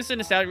 this game is so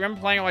nostalgic. I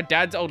remember playing on my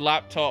dad's old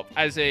laptop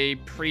as a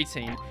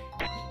preteen.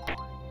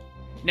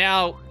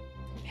 Now,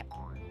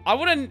 I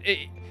wouldn't...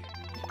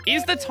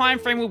 Is the time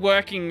frame we're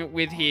working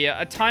with here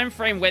a time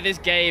frame where this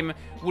game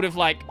would have,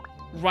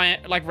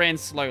 ran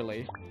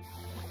slowly?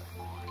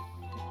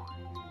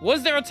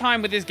 Was there a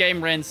time where this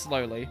game ran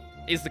slowly?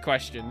 Is the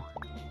question.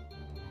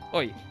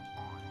 Oi.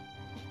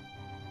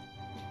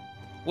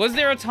 Was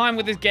there a time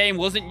where this game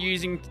wasn't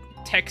using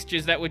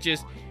textures that were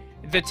just...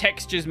 The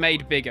textures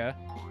made bigger?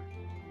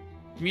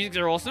 Musics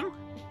are awesome.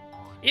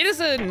 It is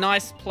a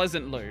nice,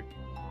 pleasant loop.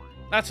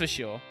 That's for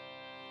sure.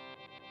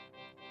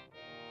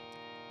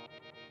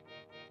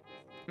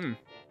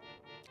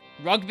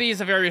 Rugby is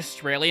a very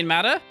Australian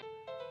matter.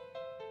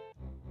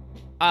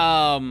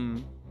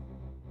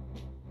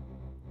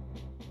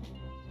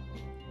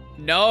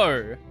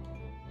 No.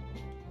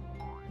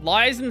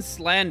 Lies and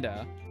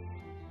slander.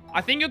 I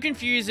think you're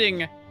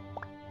confusing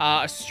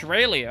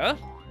Australia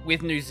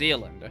with New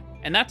Zealand.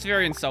 And that's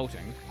very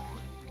insulting.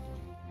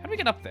 How do we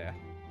get up there?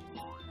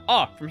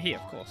 Oh, from here,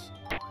 of course.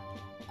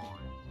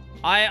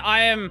 I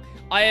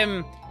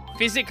am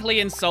physically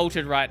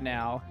insulted right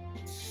now.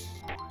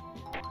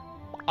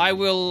 I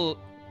will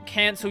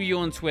cancel you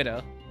on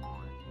Twitter.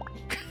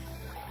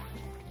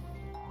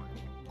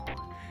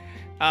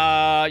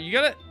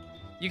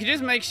 You can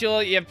just make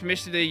sure you have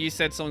permission to use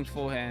said song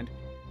beforehand.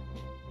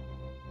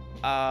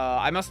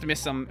 I must have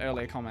missed some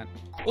earlier comment.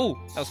 Oh,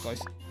 that was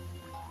close.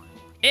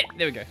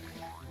 There we go.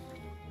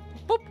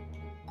 Boop.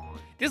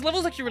 This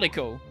level's actually really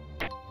cool.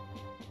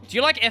 Do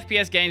you like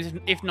FPS games?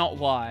 If not,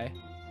 why?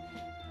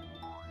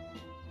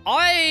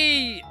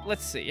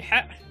 Let's see.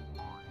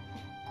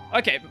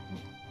 Okay.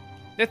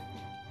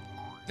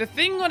 The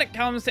thing when it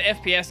comes to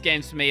FPS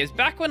games for me is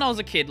back when I was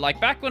a kid,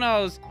 back when I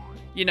was,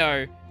 you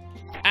know,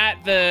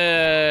 at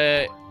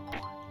the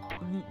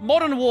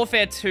Modern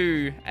Warfare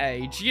 2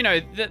 age, you know,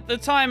 the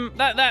time,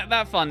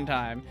 that fun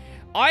time,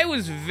 I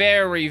was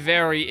very,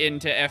 very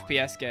into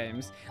FPS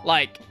games.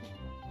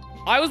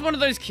 I was one of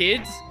those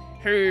kids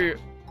who,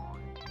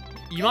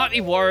 you might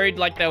be worried,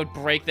 they would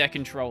break their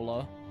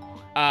controller.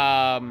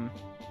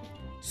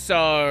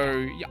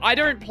 So, I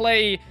don't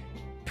play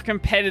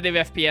competitive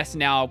FPS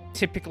now,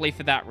 typically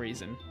for that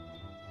reason.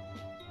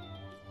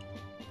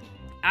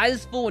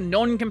 As for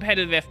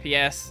non-competitive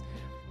FPS,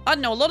 I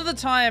don't know, a lot of the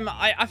time,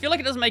 I feel like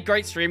it doesn't make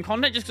great stream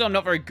content just because I'm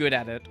not very good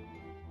at it.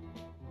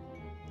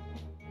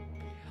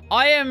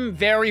 I am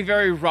very,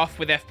 very rough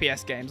with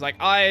FPS games.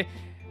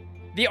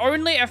 The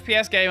only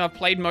FPS game I've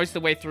played most of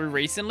the way through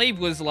recently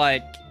was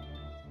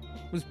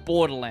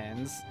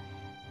Borderlands.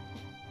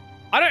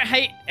 I don't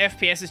hate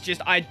FPS, it's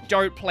just I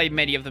don't play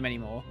many of them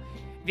anymore.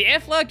 The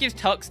F-Flower gives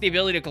Tux the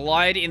ability to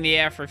glide in the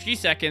air for a few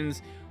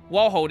seconds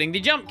while holding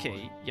the jump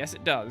key. Yes,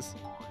 it does.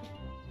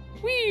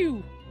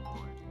 Whew!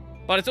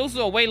 But it's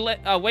also a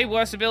way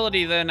worse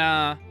ability than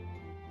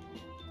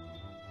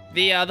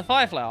the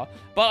Fire Flower.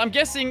 But I'm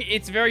guessing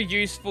it's very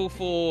useful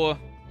for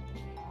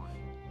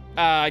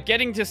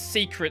getting to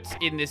secrets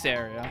in this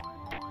area.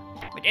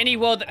 Any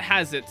world that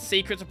has it,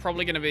 secrets are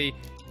probably going to be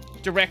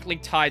directly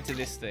tied to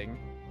this thing.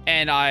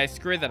 And I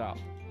screwed that up.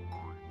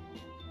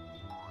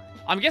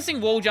 I'm guessing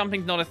wall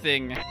jumping's not a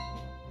thing.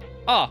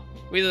 Oh,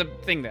 with a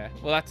thing there.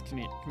 Well, that's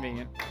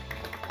convenient.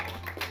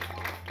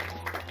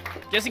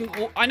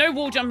 I know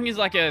wall jumping is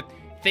a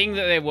thing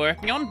that they're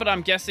working on, but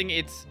I'm guessing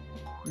it's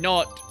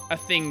not a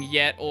thing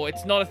yet, or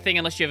it's not a thing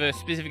unless you have a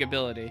specific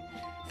ability.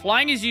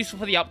 Flying is useful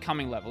for the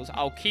upcoming levels.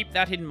 I'll keep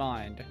that in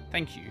mind.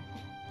 Thank you.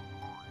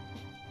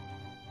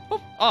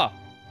 Boop. Oh.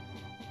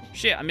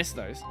 Shit, I missed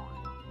those.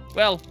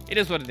 Well, it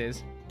is what it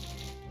is.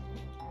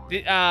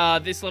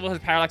 This level has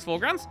parallax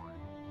foregrounds?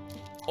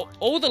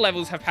 All the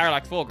levels have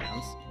parallax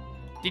foregrounds.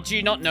 Did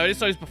you not notice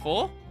those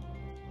before?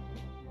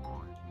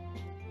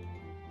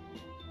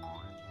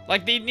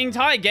 The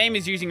entire game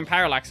is using a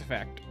parallax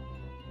effect.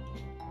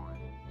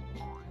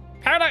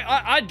 Parallax,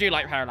 I do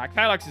like parallax.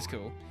 Parallax is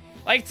cool.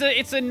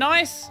 It's a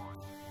nice,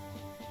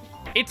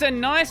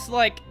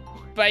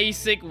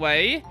 basic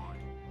way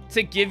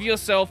to give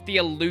yourself the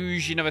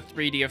illusion of a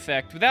 3D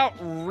effect without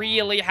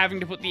really having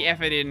to put the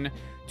effort in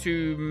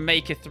to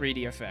make a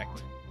 3D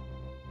effect.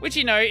 Which,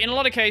 you know, in a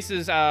lot of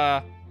cases,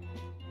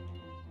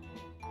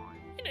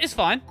 it's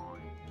fine.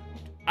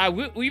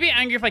 Will you be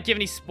angry if I give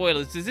any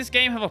spoilers? Does this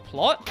game have a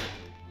plot?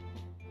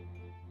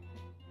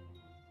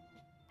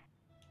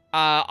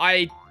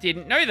 I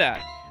didn't know that.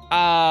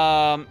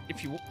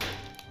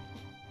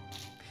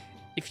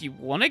 If you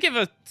want to give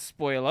a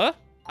spoiler,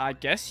 I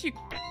guess you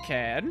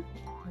can.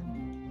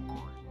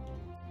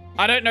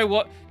 I don't know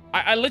what...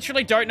 I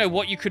literally don't know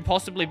what you could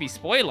possibly be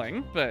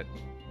spoiling, but...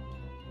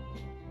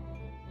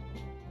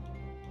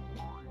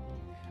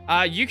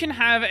 you can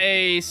have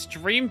a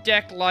Stream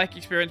Deck-like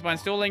experience by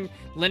installing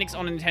Linux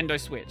on a Nintendo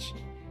Switch.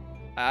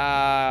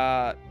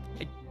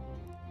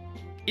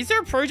 Is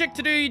there a project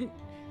to do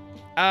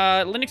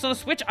Linux on a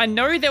Switch? I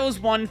know there was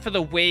one for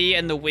the Wii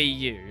and the Wii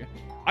U.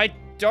 I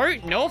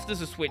don't know if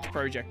there's a Switch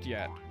project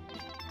yet.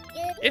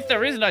 If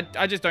there isn't,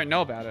 I just don't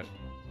know about it.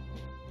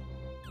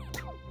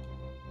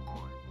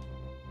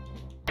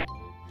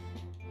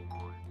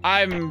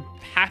 I'm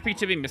happy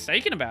to be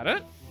mistaken about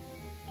it.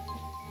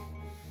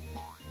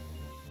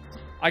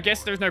 I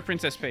guess there's no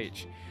Princess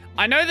Peach.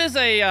 I know there's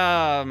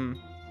a,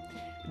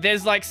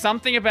 there's like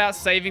something about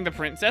saving the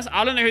princess.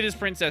 I don't know who this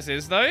princess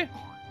is though.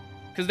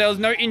 Because there was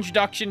no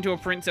introduction to a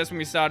princess when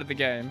we started the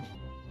game.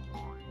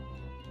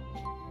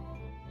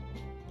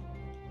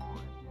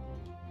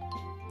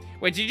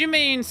 Wait, did you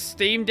mean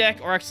Steam Deck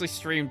or actually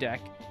Stream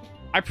Deck?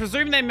 I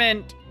presume they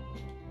meant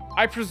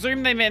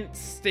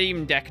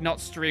Steam Deck, not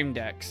Stream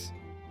Decks.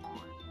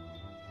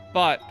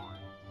 But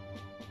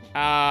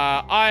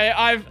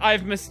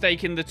I've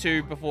mistaken the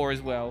two before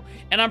as well.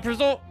 And I'm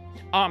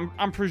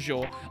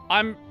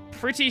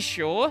pretty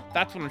sure,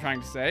 that's what I'm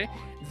trying to say,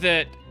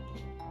 that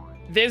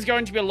there's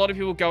going to be a lot of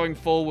people going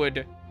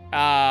forward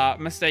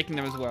mistaking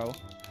them as well.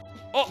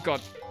 Oh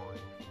god.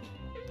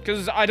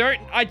 Because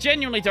I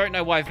genuinely don't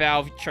know why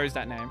Valve chose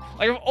that name.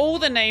 Like, of all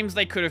the names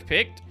they could have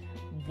picked,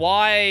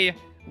 why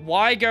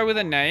go with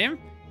a name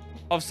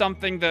of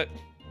something that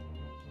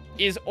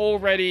is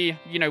already,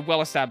 you know,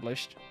 well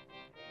established?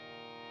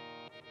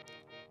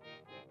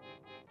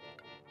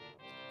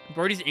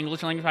 Brodie's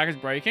English language pack is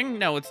breaking?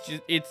 No, it's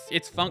just,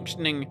 it's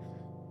functioning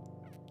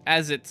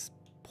as its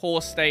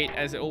poor state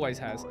as it always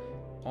has.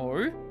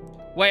 Oh?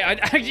 Wait, I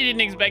actually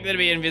didn't expect there to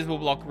be an invisible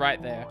block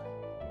right there.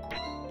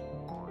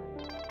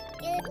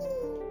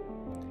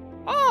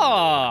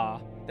 Ah,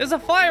 there's a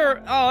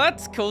fire. Oh,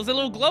 that's cool. There's a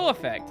little glow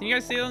effect. Can you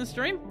guys see it on the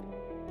stream?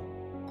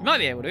 You might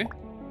be able to.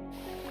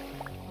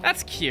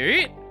 That's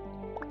cute.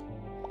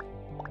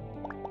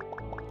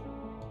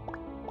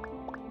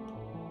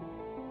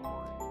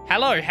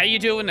 Hello, how you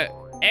doing?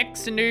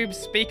 X-Noob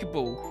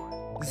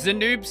Speakable.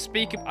 Zanoob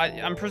Speakable. I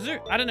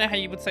don't know how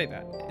you would say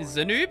that. Is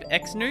Zanoob?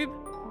 X-Noob?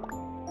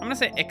 I'm gonna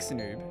say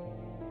X-Noob.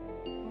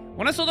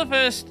 When I saw the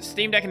first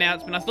Steam Deck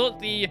announcement, I thought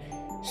the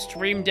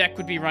Stream Deck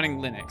would be running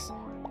Linux.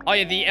 Oh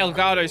yeah, the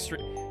Elgato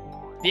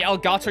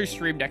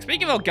Stream Deck.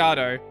 Speaking of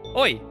Elgato,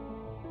 oi.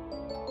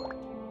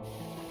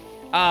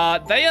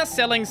 They are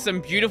selling some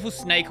beautiful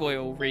snake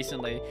oil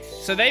recently.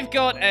 So they've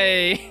got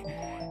a...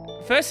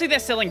 Firstly, they're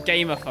selling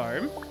gamer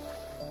foam.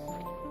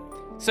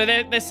 So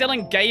they're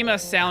selling gamer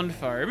sound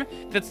foam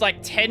that's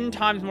like 10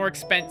 times more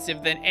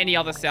expensive than any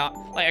other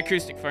sound, like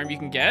acoustic foam you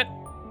can get.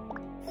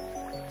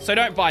 So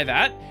don't buy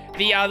that.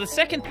 The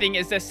second thing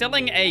is they're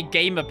selling a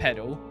gamer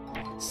pedal.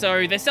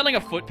 So they're selling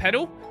a foot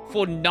pedal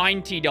for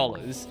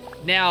 $90.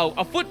 Now,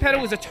 a foot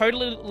pedal is a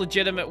totally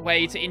legitimate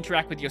way to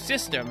interact with your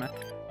system.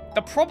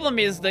 The problem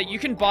is that you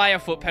can buy a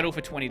foot pedal for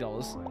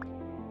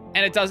 $20.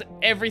 And it does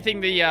everything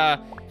the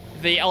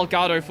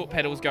Elgato foot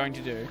pedal is going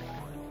to do.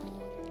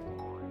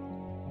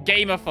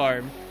 Gamer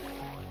foam.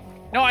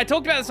 No, I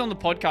talked about this on the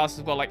podcast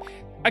as well. Like,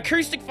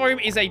 acoustic foam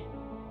is a...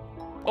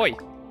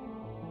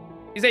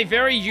 is a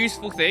very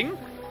useful thing.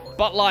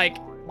 But, like,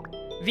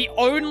 the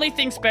only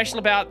thing special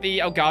about the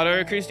Elgato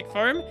acoustic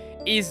foam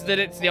is that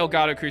it's the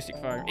Elgato acoustic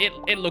foam.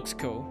 It looks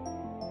cool.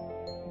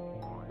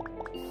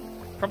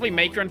 Probably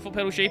make your own foot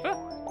pedal cheaper.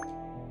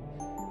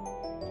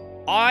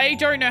 I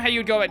don't know how you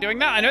would go about doing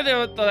that. I know there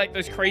are like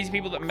those crazy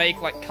people that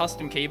make like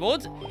custom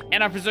keyboards,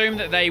 and I presume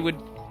that they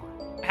would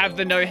have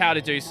the know-how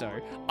to do so.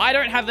 I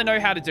don't have the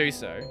know-how to do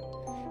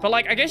so. But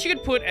like, I guess you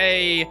could put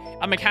a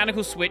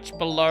mechanical switch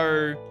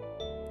below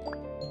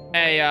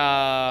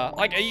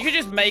like, you could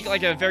just make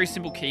like a very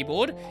simple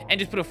keyboard and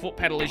just put a foot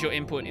pedal as your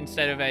input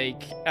instead of a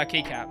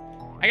keycap.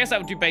 I guess that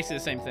would do basically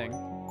the same thing.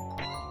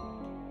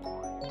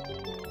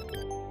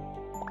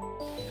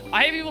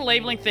 I hate people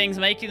labeling things,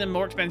 making them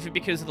more expensive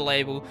because of the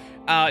label.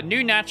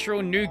 New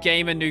natural, new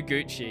gamer, new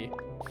Gucci.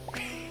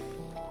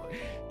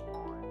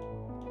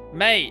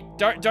 Mate,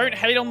 don't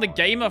hate on the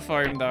gamer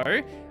foam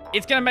though.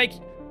 It's gonna make...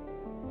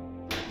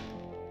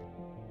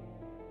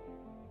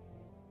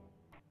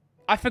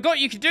 I forgot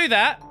you could do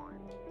that.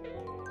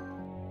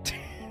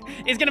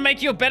 It's gonna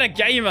make you a better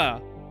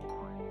gamer.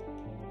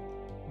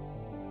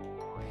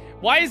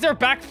 Why is there a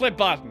backflip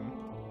button?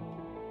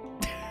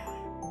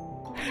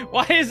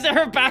 Why is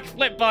there a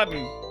backflip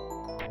button?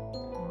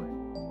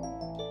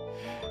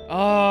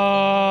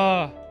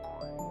 Oh,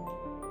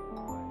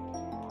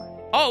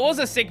 it was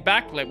a sick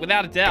backflip,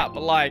 without a doubt.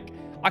 But, like,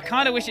 I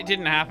kind of wish it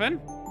didn't happen.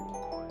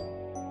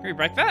 Can we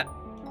break that?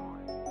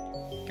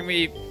 Can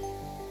we...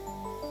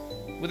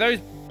 Will those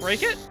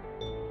break it?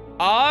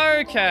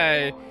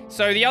 Okay.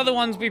 So the other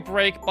ones we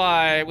break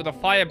with a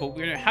fireball.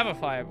 We don't have a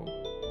fireball.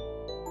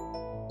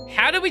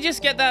 How did we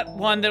just get that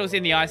one that was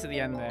in the ice at the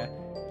end there?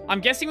 I'm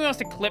guessing we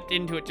must have clipped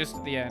into it just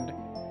at the end.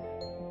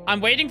 I'm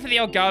waiting for the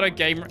Elgato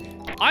game.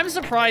 I'm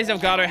surprised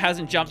Elgato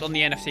hasn't jumped on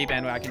the NFT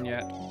bandwagon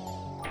yet.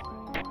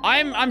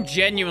 I'm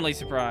genuinely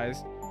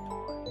surprised.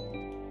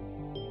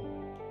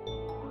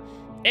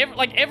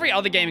 Every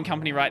other gaming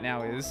company right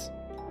now is.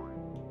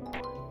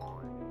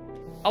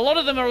 A lot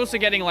of them are also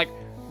getting like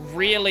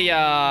really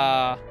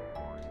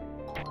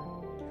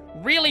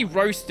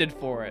roasted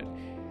for it.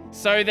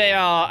 So they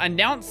are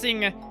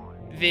announcing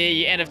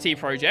the NFT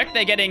project.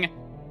 They're getting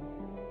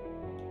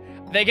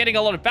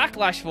a lot of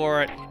backlash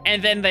for it,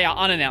 and then they are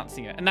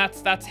unannouncing it. And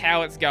that's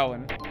how it's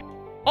going.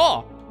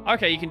 Oh,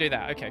 okay, you can do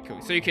that. Okay,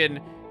 cool. So you can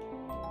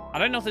I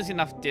don't know if there's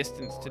enough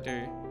distance to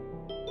do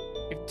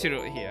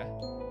it here.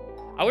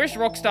 I wish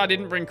Rockstar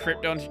didn't bring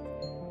crypto into...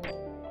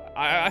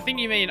 I think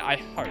you mean I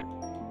hope.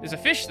 There's a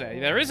fish there.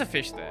 There is a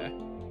fish there.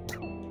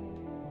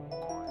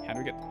 How do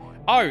we get...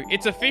 Oh,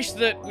 it's a fish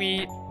that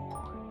we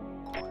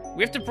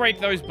have to break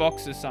those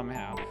boxes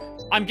somehow.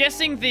 I'm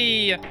guessing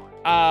the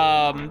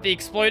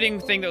exploding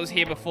thing that was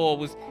here before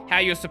was how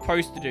you're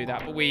supposed to do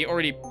that, but we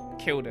already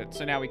killed it,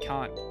 so now we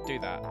can't do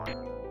that.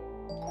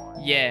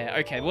 Yeah,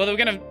 okay. Well, we're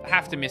gonna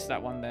have to miss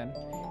that one then.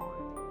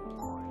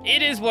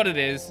 It is what it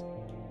is.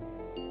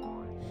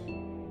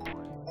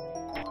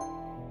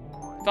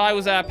 If I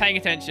was paying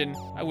attention,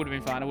 I would have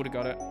been fine. I would have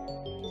got it.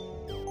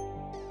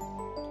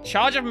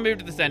 Charge up and move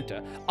to the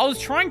center. I was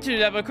trying to do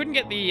that, but I couldn't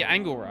get the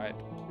angle right.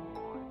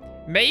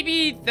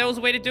 Maybe there was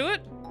a way to do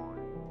it?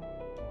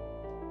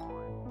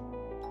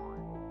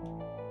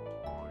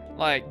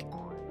 Like,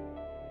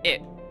 you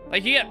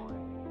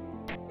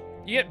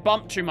get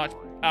bumped too much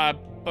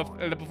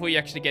before you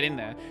actually get in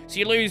there. So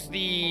you lose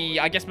the,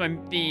 I guess,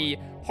 the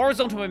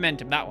horizontal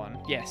momentum, that one.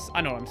 Yes,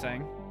 I know what I'm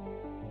saying.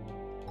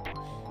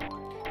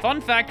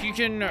 Fun fact, you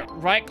can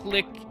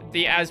right-click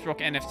the Asbrock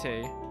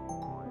NFT.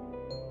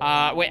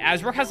 Wait,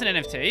 Asbrock has an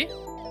NFT?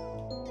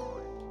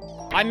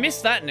 I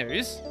missed that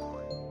news.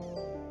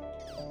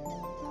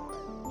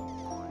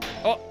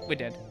 Oh, we're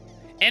dead.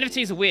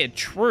 NFTs are weird.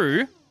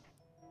 True.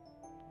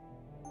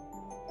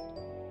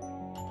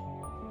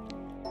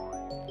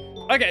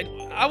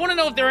 Okay, I want to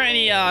know if there are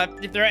any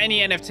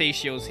NFT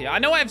shields here. I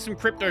know I have some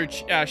crypto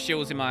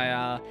shields in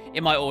my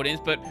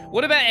audience, but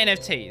what about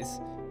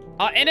NFTs?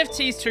 Are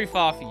NFTs too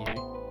far for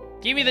you?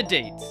 Give me the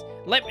deets.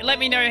 Let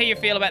me know how you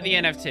feel about the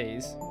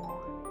NFTs.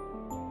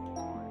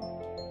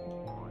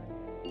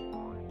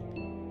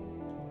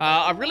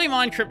 I really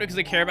mind crypto because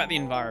I care about the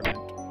environment.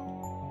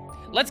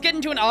 Let's get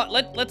into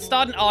let's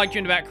start an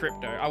argument about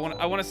crypto. I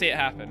want to see it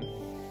happen.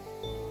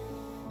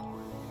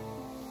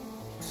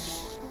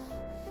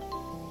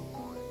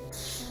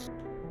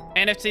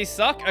 NFTs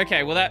suck?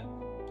 Okay, well that...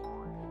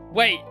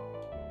 Wait.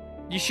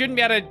 You shouldn't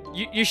be able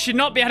to... You should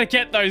not be able to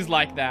get those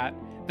like that.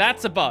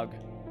 That's a bug.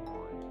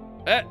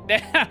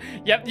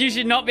 Yep, you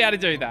should not be able to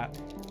do that.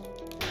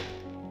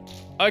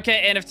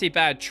 Okay, NFT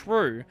bad.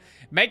 True.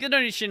 Make the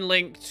donation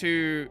link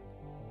to...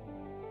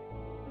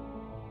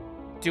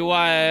 Do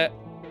I...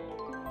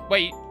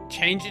 Wait,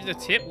 change it to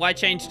tip? Why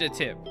change it to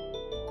tip?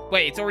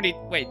 Wait, it's already...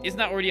 Wait, isn't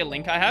that already a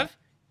link I have?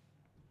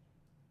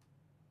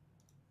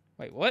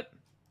 Wait, what?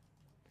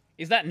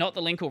 Is that not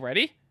the link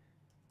already?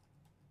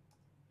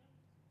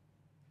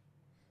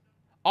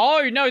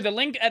 Oh, no, the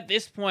link at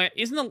this point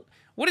isn't the...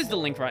 What is the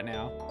link right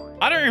now?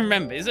 I don't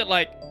remember. Is it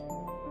like...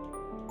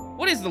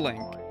 What is the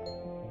link?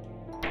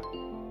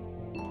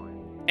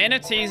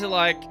 NFTs are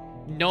like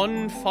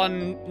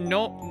non-fun...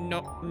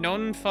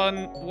 Non-fun...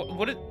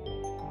 What is...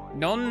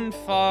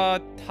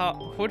 Non-fun...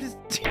 What is...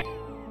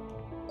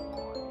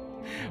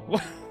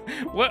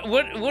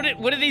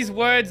 What are these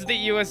words that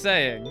you are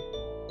saying?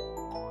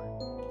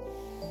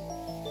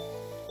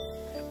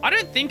 I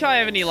don't think I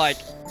have any, like,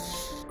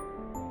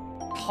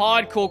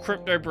 hardcore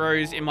crypto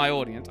bros in my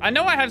audience. I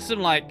know I have some,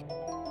 like,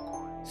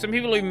 some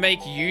people who make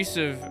use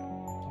of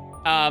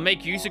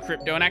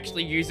crypto and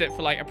actually use it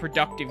for, like, a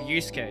productive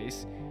use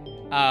case.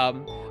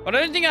 But I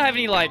don't think I have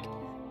any, like,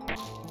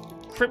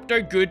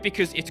 crypto good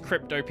because it's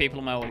crypto people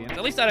in my audience.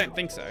 At least I don't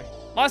think so.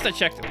 Last I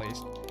checked, at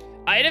least.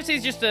 NFT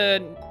is just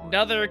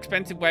another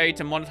expensive way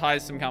to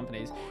monetize some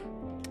companies.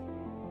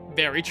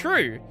 Very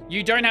true.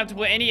 You don't have to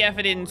put any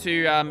effort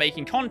into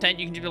making content.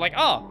 You can just be like,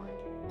 oh,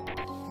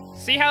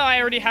 see how I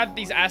already have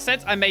these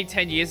assets I made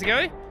 10 years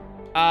ago?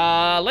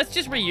 Let's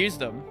just reuse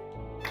them.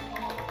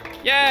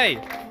 Yay!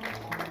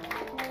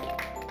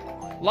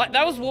 Like,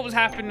 that was what was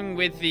happening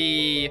with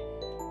the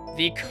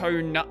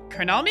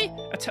Konami?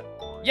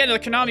 Yeah, the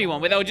Konami one,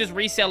 where they were just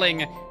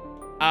reselling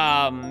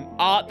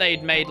art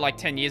they'd made like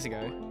 10 years ago.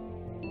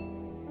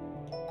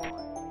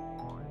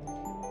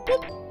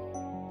 Boop.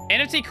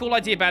 NFT, cool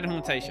idea, bad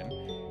implementation.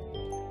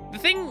 The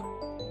thing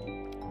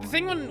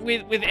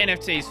with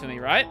NFTs for me,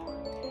 right?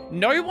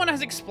 No one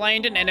has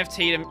explained an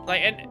NFT to,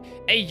 like,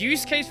 a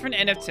use case for an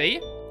NFT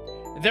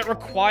that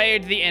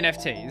required the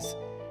NFTs.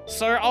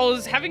 So I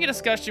was having a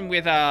discussion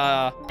with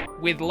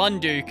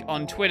Lunduke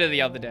on Twitter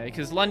the other day,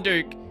 because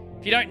Lunduke,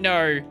 if you don't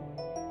know,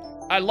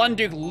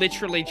 Lunduke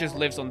literally just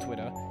lives on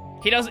Twitter.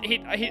 I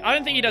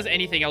don't think he does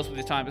anything else with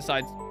his time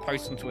besides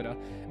post on Twitter.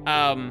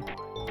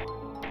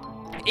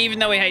 Even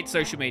though he hates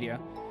social media.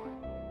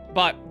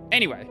 But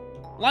anyway,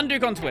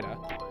 Lunduke on Twitter.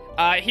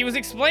 He was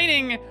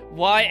explaining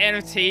why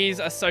NFTs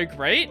are so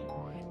great.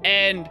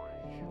 And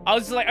I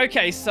was like,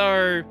 okay,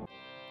 so...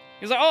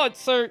 He was like, oh,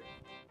 so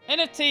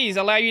NFTs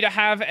allow you to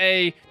have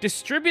a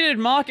distributed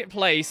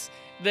marketplace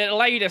that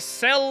allow you to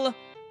sell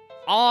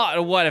art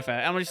or whatever.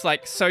 And I'm just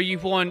like, so you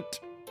want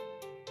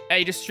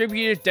a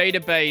distributed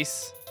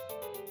database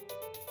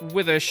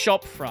with a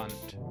shop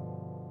front?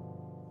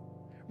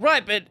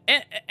 Right, but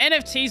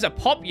NFTs are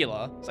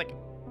popular. It's like,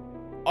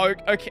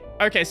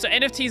 okay, so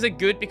NFTs are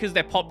good because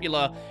they're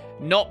popular,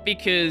 not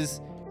because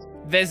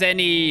there's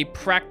any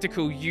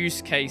practical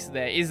use case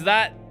there. Is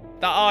that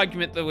the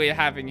argument that we're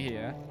having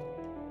here?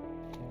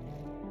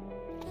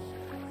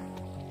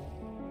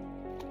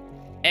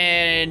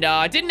 And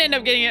I didn't end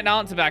up getting an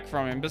answer back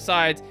from him.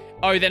 Besides,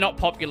 oh, they're not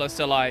popular,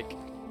 so like...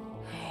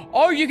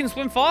 Oh, you can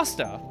swim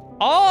faster.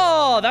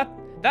 Oh,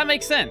 that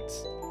makes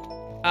sense.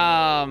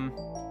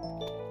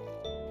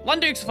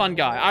 Lunduke's a fun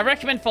guy. I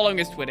recommend following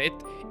his Twitter.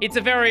 It's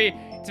a very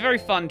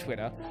fun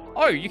Twitter.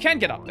 Oh, you can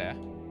get up there.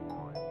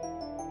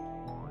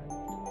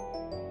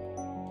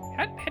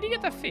 How do you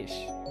get that fish?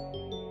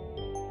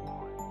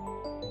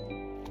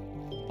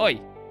 Oi.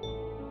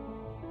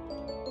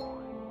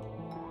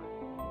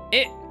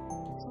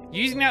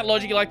 Using that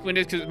logic, you like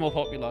Windows because it's more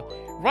popular.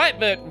 Right,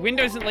 but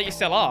Windows doesn't let you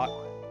sell art.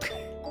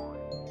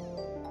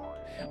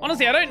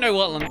 Honestly, I don't know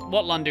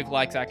what Lunduke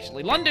likes,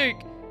 actually.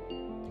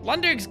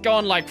 Lunduke's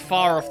gone, like,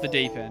 far off the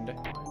deep end.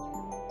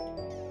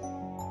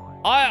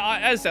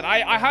 As I said,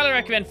 I highly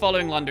recommend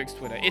following Lunduke's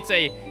Twitter. It's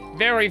a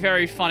very,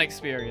 very fun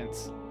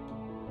experience.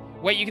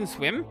 Wait, you can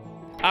swim?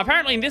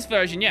 Apparently in this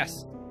version,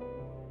 yes.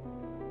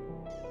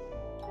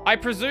 I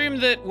presume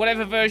that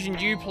whatever version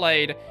you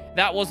played,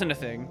 that wasn't a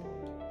thing.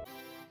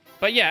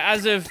 But yeah,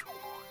 as of...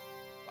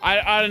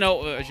 I don't know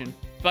what version,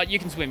 but you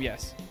can swim,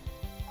 yes.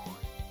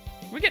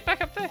 Can we get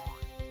back up there?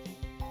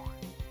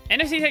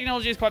 NFC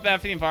technology is quite bad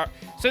for the environment.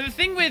 So the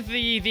thing with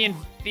the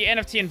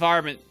NFT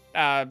environment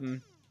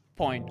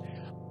point,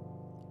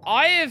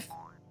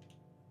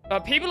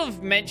 people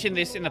have mentioned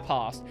this in the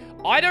past.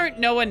 I don't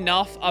know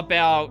enough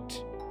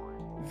about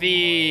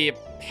the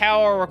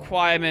power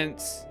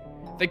requirements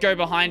that go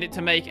behind it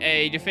to make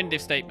a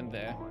definitive statement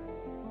there.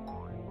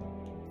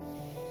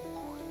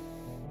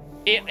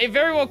 It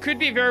very well could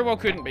be, very well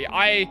couldn't be.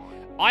 I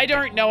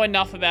don't know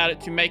enough about it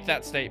to make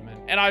that statement.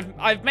 And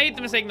I've made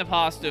the mistake in the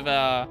past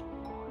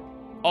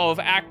of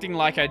acting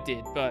like I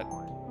did, but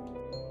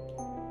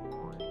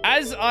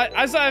as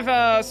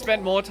I've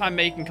spent more time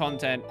making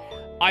content,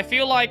 I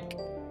feel like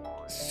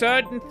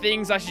certain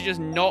things I should just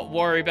not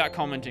worry about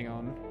commenting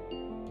on.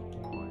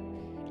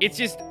 It's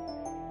just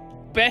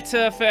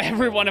better for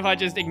everyone if I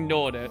just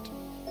ignored it.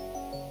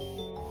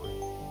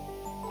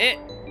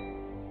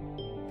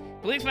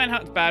 Police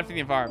manhunt's bad for the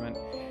environment.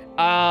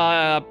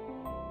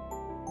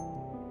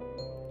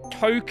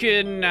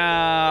 Token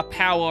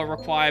power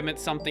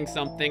requirements, something.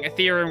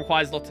 Ethereum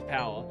requires lots of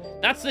power.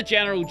 That's the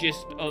general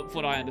gist of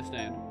what I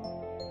understand.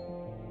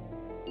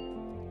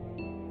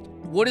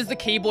 What does the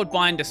keyboard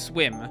bind to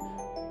swim?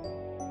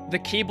 The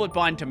keyboard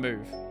bind to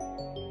move.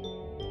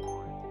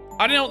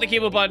 I don't know what the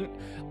keyboard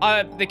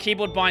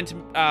bind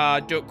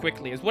to do it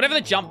quickly is. Whatever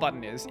the jump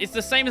button is, it's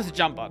the same as the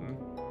jump button.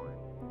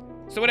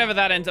 So whatever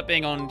that ends up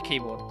being on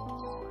keyboard.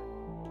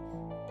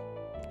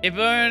 If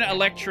burn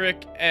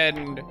electric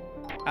and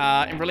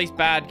release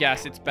bad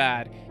gas, it's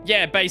bad.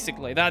 Yeah,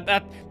 basically.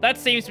 That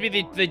seems to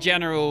be the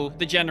general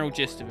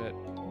gist of it.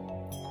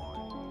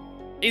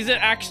 Is it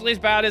actually as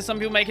bad as some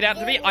people make it out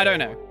to be? I don't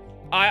know.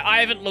 I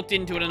haven't looked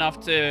into it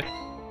enough to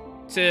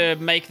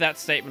make that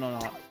statement or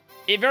not.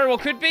 It very well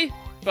could be,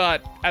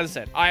 but as I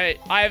said, I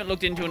haven't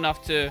looked into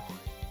enough to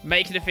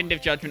make a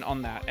definitive judgment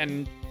on that,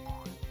 and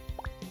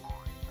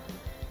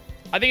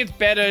I think it's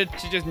better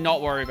to just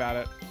not worry about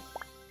it.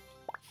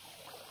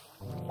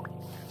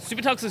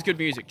 SuperTux is good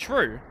music.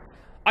 True.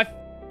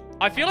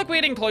 I feel like we're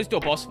getting close to a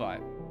boss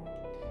fight.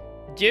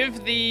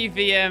 Give the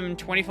VM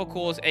 24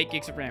 cores, 8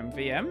 gigs of RAM.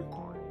 VM?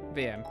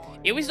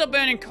 If we stop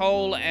burning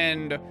coal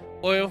and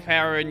oil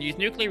power and use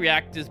nuclear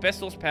reactors, best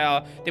source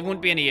power, there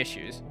wouldn't be any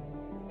issues.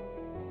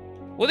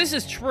 Well, this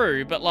is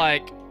true, but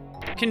like,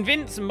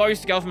 convince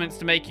most governments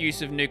to make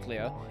use of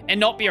nuclear and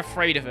not be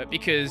afraid of it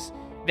because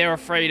they're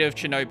afraid of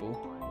Chernobyl.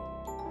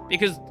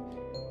 Because,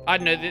 I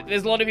don't know,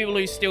 there's a lot of people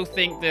who still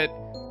think that,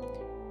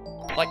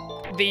 like,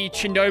 the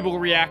Chernobyl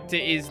reactor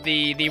is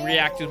the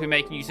reactors we're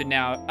making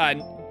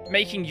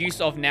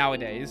use of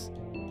nowadays.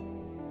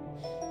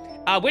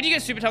 Where'd you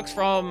get SuperTux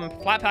from?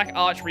 Flatpak,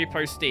 Arch,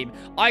 Repo, Steam.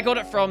 I got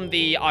it from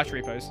the Arch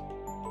Repos.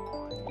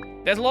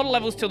 There's a lot of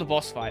levels till the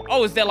boss fight.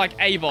 Oh, is there like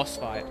a boss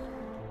fight?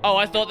 Oh,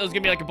 I thought there was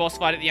gonna be like a boss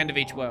fight at the end of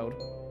each world.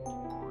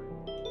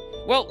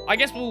 Well, I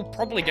guess we'll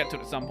probably get to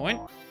it at some point.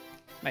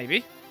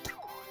 Maybe.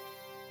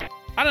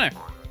 I don't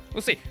know.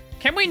 We'll see.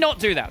 Can we not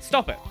do that?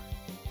 Stop it.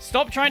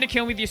 Stop trying to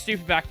kill me with your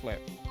stupid backflip.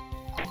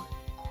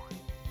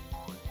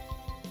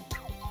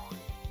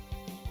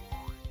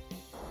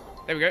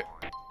 There we go.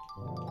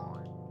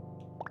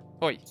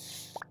 Oi.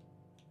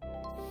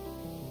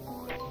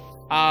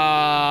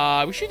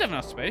 We should have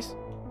enough space.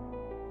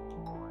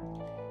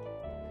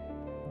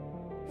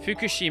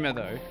 Fukushima,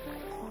 though.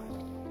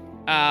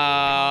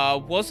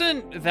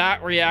 Wasn't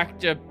that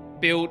reactor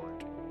built,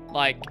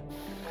 like,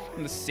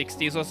 in the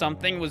 60s or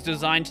something? Was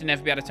designed to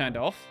never be able to turn it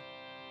off?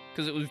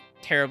 Because it was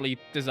terribly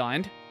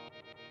designed.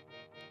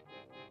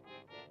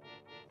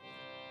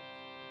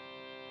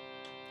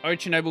 Oh,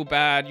 Chernobyl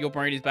bad. Your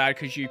brain is bad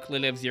because you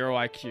clearly have 0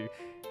 IQ.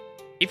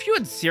 If you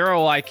had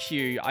 0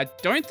 IQ, I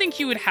don't think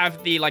you would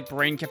have the, like,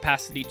 brain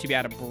capacity to be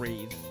able to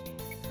breathe.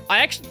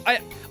 At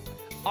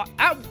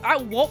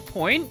what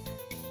point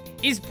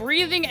Is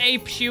breathing a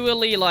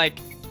purely, like,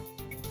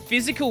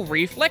 physical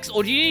reflex,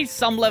 or do you need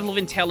some level of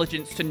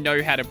intelligence to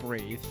know how to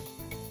breathe?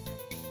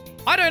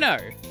 I don't know.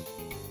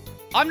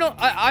 I'm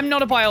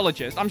not a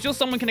biologist. I'm sure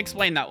someone can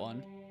explain that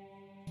one.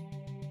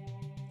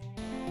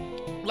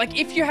 Like,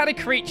 if you had a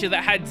creature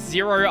that had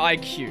 0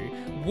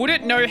 IQ, would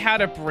it know how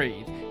to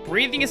breathe?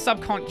 Breathing is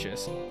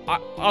subconscious.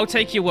 I'll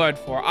take your word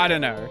for it. I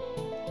don't know.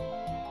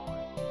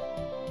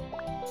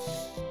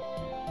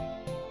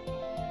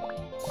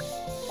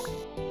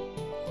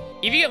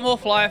 If you get more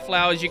flyer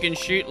flowers, you can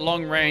shoot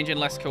long range and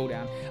less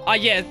cooldown.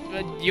 Yeah,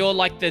 you're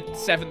like the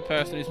 7th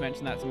person who's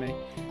mentioned that to me.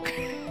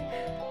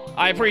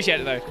 I appreciate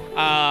it though.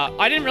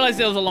 I didn't realize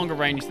there was a longer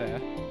range there.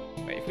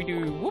 Wait, if we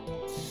do whoop,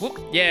 whoop.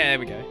 Yeah, there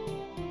we go.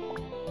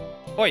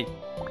 Oi,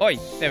 oi,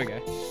 there we go.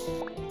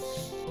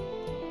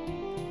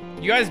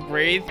 You guys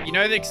breathe. You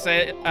know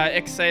that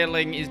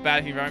exhaling is bad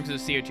for the environment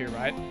because of CO2,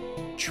 right?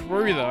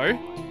 True though.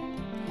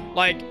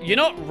 Like, you're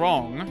not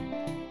wrong.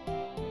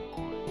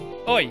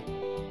 Oi.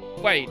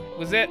 Wait,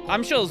 was it?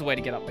 I'm sure there's a way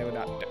to get up there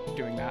without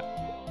doing that.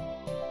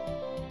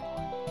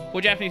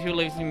 4 Japanese people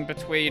living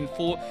between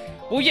 4...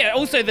 Well, yeah,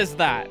 also there's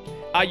that.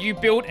 You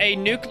built a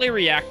nuclear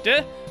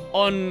reactor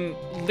on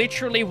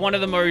literally one of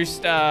the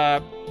most...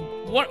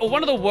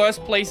 one of the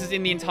worst places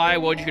in the entire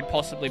world you could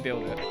possibly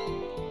build it.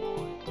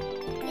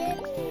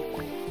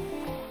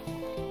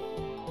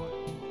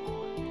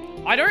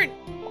 I don't...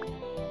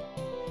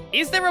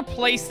 Is there a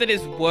place that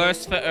is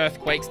worse for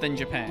earthquakes than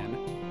Japan?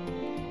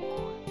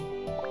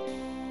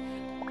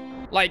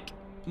 Like,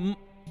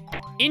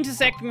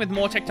 intersecting with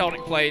more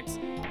tectonic plates,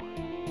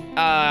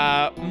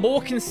 has more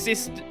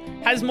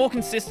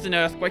consistent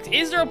earthquakes.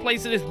 Is there a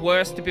place that is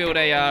worse to build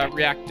a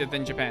reactor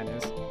than Japan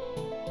is?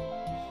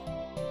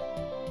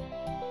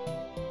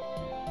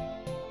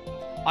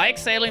 I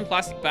exhale in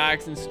plastic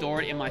bags and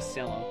store it in my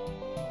cellar.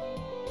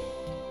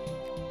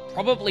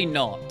 Probably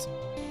not.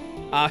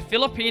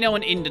 Filipino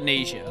and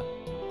Indonesia.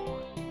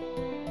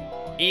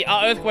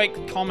 Are earthquakes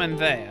common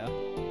there?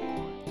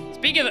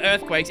 Speaking of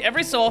earthquakes,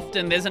 every so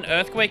often there's an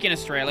earthquake in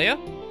Australia.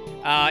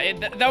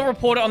 They'll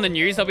report it on the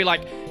news. They'll be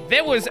like,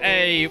 there was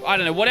a, I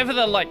don't know, whatever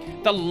the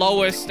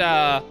lowest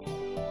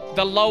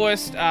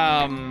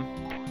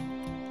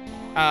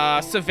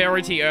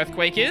severity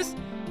earthquake is.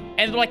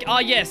 And they're like, oh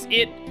yes,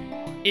 it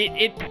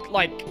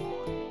like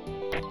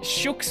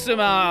shook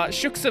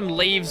some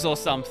leaves or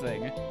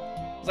something.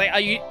 It's like,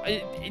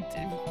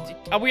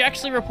 are we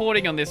actually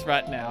reporting on this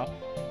right now?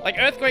 Like,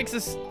 earthquakes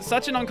is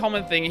such an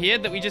uncommon thing here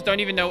that we just don't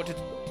even know what to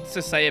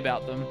say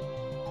about them.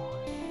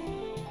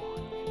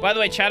 By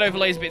the way, chat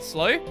overlay is a bit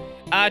slow.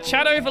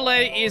 Chat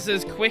overlay is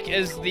as quick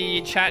as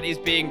the chat is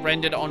being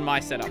rendered on my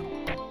setup.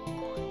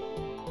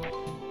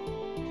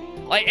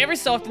 Like, every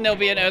so often there'll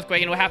be an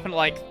earthquake and it'll happen at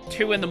like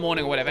 2 in the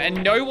morning or whatever,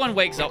 and no one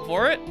wakes up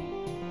for it.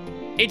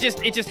 It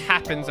just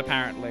happens,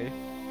 apparently.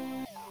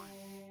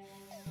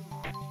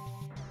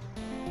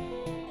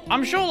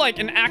 I'm sure, like,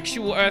 an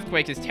actual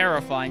earthquake is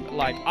terrifying, but,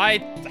 like, I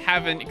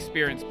haven't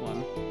experienced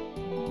one.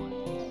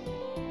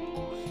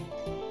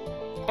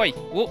 Oi,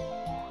 whoop.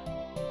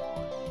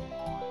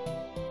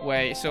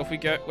 Wait, so if we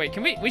go... Wait,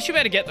 can we... We should be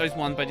able to get those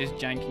ones by just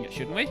janking it,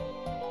 shouldn't we?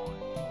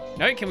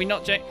 No, can we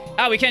not jank...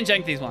 Oh, we can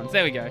jank these ones.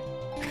 There we go.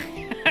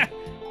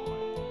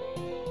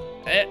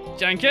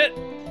 Jank it.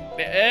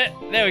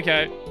 There we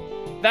go.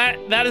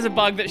 That is a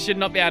bug that should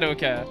not be able to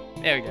occur.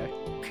 There we go.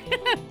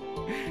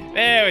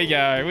 There we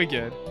go. We're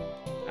good.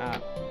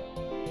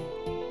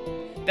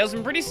 There was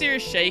some pretty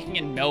serious shaking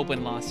in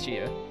Melbourne last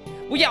year.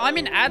 Well, yeah, I'm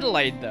in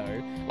Adelaide,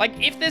 though. Like,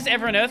 if there's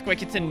ever an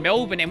earthquake, it's in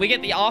Melbourne, and we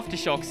get the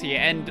aftershocks here,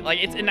 and,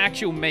 like, it's an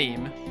actual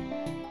meme.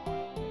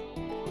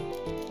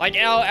 Like,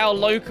 our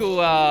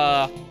local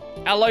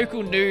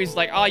news,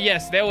 like, oh,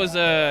 yes, there was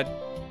a...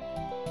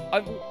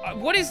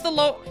 what is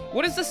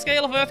the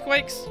scale of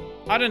earthquakes?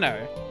 I don't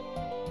know.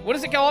 What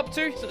does it go up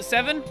to? Is it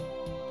 7?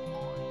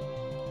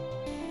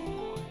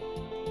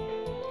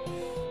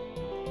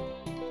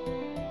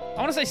 I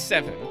want to say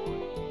 7.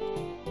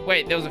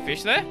 Wait, there was a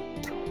fish there?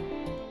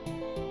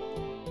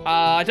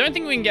 I don't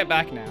think we can get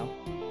back now.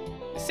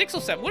 6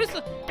 or 7? What is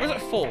it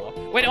 4?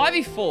 Wait, it might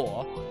be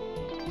 4.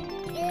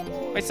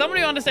 Wait,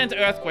 somebody who understands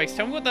earthquakes,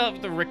 tell me what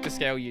the Richter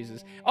scale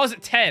uses. Oh, is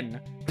it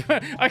 10?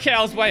 Okay,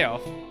 I was way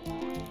off.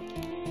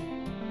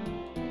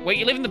 Wait,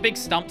 you live in the big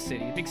stump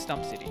city. Big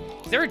stump city.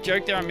 Is there a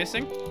joke there I'm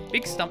missing?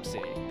 Big stump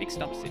city. Big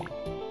stump city.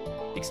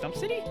 Big stump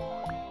city?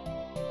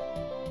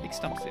 Big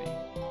stump city.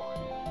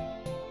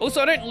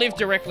 Also, I don't live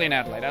directly in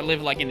Adelaide. I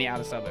live, like, in the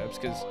outer suburbs,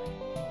 because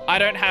I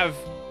don't have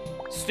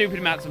stupid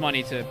amounts of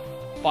money to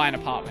buy an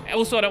apartment.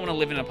 Also, I don't want to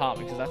live in an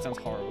apartment, because that sounds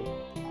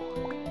horrible.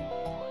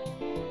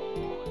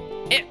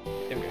 There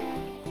we go.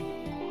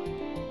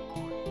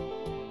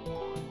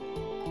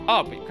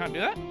 Oh, but you can't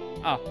do that?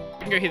 Oh,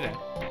 we can go here then.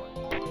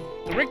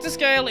 The Richter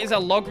scale is a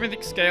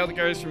logarithmic scale that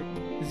goes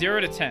from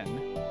 0 to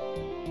 10.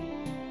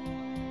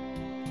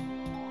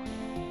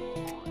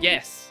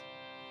 Yes.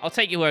 I'll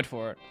take your word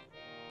for it.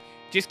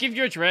 Just give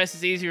your address.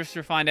 It's easier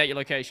to find out your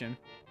location.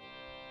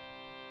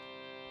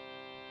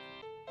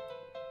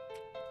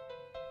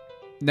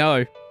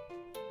 No.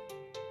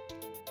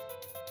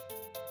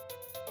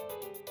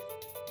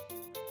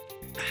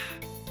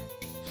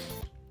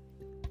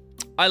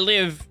 I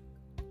live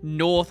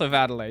north of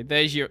Adelaide.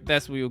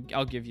 That's what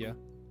I'll give you.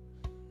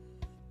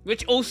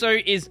 Which also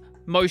is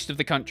most of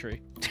the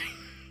country.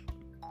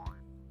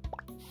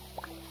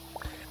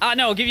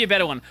 No, I'll give you a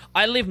better one.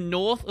 I live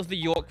north of the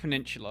York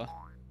Peninsula.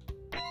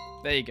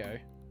 There you go.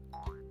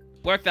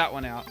 Work that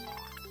one out.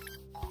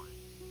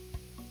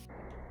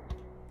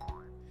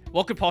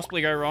 What could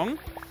possibly go wrong?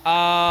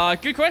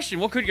 Good question.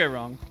 What could go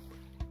wrong?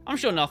 I'm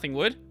sure nothing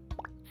would.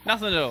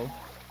 Nothing at all.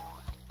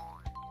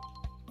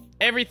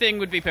 Everything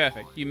would be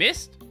perfect. You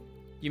missed?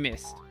 You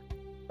missed.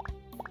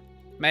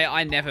 May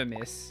I never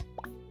miss.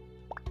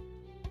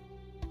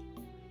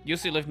 You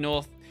also live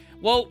north.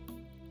 Well,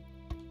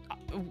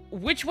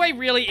 which way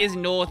really is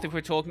north if we're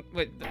talking...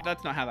 Wait,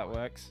 that's not how that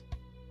works.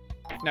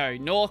 No,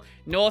 north.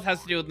 North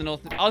has to do with the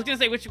north. I was going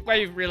to say which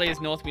way really is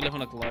north. We live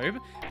on a globe.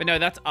 But no,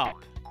 that's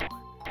up.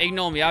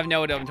 Ignore me. I have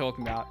no idea what I'm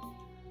talking about.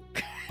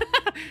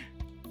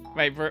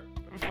 Wait, bro.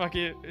 Fuck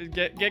you.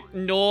 Get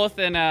north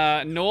and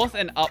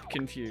up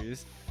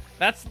confused.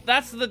 That's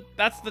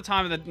the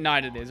time of the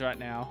night it is right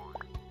now.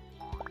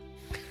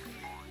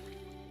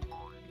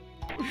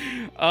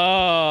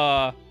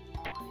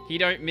 He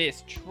don't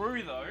miss.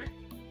 True though.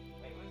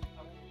 Wait,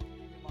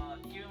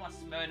 give him my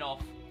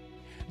Smirnoff.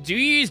 Do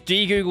you use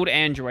de-googled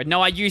Android?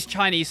 No, I use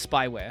Chinese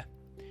spyware.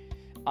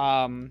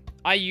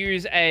 I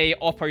use a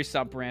Oppo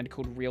sub brand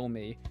called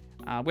Realme.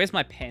 Where's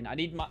my pen? I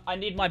need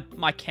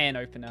my can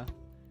opener.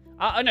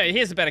 Oh no,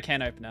 here's a better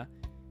can opener.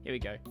 Here we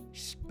go.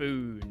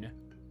 Spoon.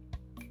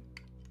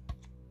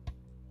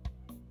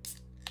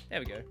 There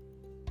we go.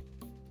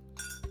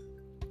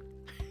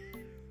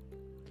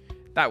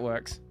 That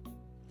works.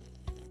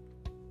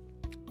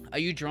 Are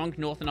you drunk?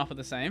 North and up are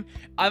the same.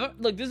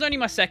 Look, this is only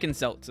my second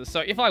seltzer,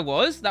 so if I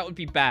was, that would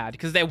be bad,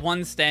 because they're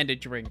one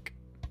standard drink.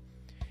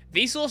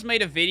 Vsauce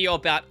made a video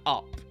about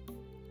Up.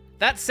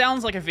 That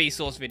sounds like a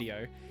Vsauce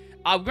video.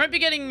 We won't be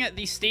getting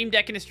the Steam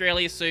Deck in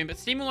Australia soon, but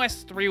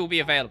SteamOS 3 will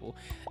be available.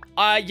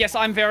 Yes,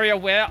 I'm very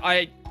aware.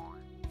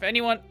 For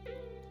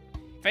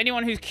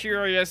anyone who's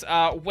curious,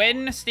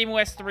 when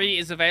SteamOS 3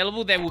 is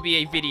available, there will be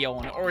a video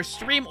on it, or a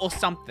stream, or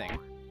something.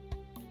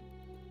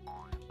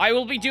 I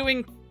will be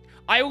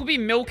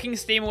milking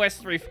SteamOS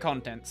 3 for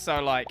content,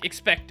 so, like,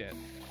 expect it.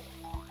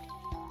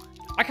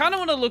 I kind of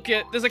want to look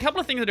at... There's a couple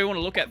of things I do want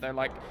to look at, though.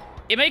 Like,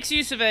 it makes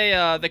use of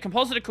the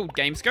compositor called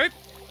GameScope,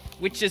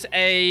 which is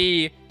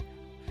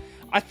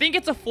I think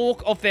it's a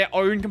fork of their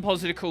own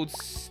compositor called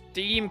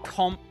Steam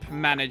Comp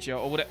Manager,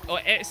 or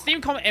Steam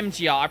Comp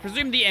MGR. I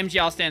presume the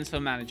MGR stands for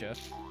Manager.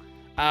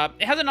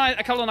 It has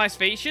a couple of nice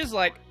features,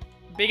 like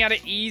being able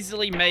to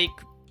easily make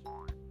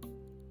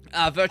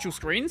virtual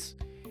screens.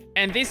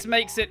 And this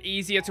makes it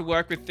easier to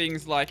work with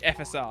things like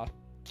FSR.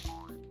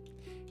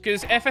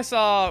 Because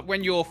FSR,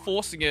 when you're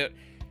forcing it,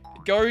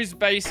 goes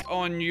based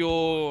on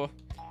your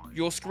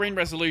screen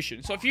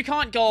resolution. So if you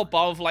can't go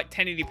above like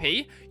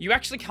 1080p, you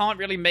actually can't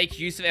really make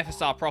use of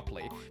FSR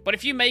properly. But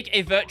if you make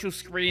a virtual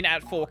screen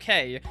at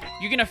 4K,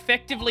 you can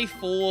effectively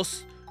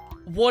force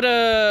what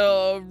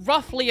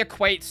roughly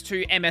equates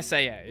to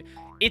MSAA.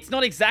 It's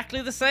not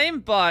exactly the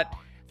same, but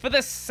for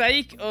the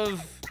sake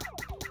of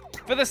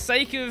what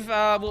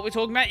we're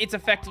talking about, it's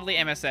effectively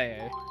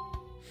MSAA.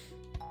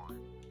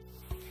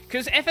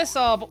 Because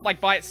FSR,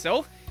 like by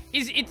itself,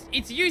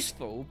 it's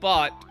useful,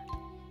 but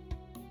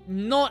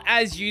not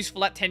as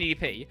useful at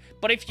 1080p.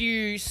 But if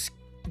you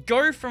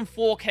go from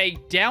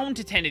 4K down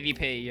to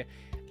 1080p,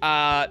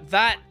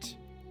 that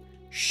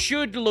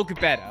should look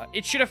better.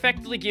 It should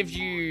effectively give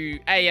you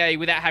AA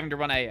without having to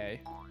run AA.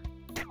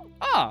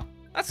 Ah,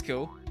 that's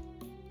cool.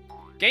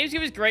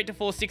 GameScope is great to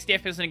force 60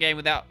 FPS in a game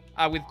without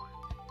with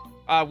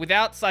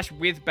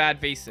bad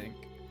VSync.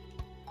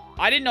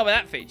 I didn't know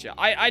about that feature.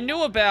 I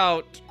knew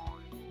about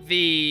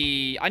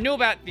the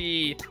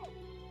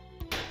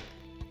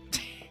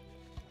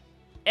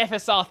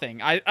FSR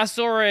thing. I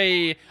saw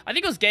I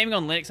think it was Gaming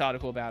on Linux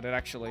article about it,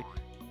 actually.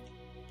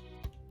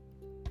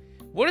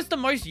 What is the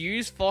most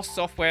used FOSS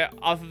software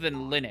other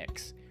than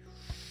Linux?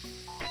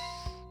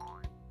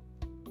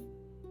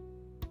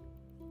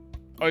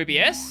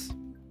 OBS?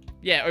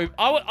 Yeah,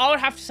 I would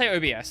have to say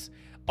OBS.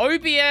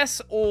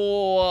 OBS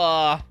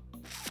or...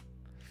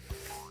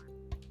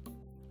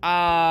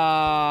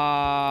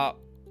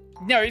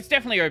 No, it's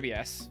definitely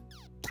OBS.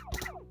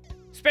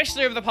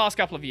 Especially over the past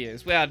couple of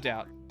years, without a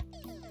doubt.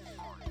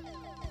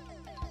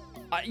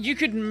 You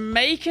could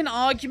make an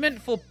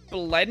argument for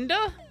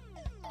Blender,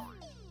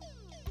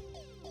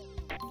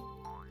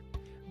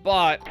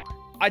 but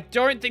I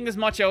don't think there's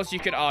much else you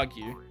could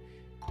argue.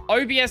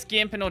 OBS,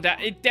 GIMP, and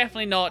Audacity. It's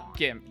definitely not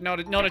GIMP. Not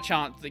a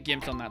chance that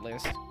GIMP's on that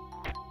list.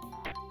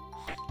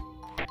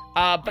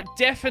 But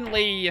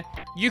definitely,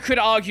 you could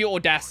argue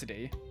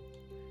Audacity.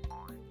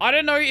 I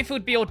don't know if it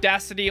would be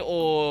Audacity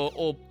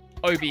or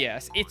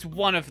OBS. It's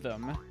one of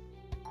them.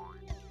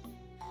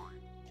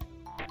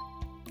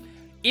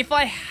 If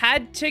I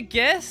had to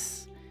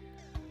guess,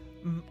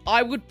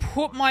 I would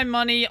put my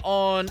money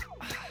on...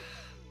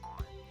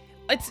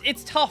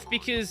 It's tough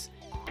because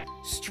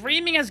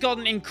streaming has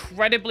gotten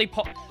incredibly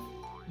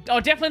Oh,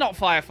 definitely not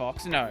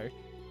Firefox, no.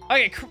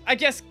 Okay, I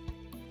guess...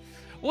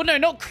 Well, no,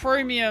 not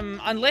Chromium,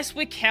 unless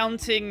we're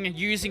counting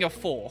using a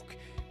fork.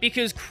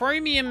 Because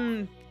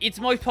Chromium, its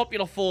most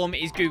popular form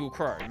is Google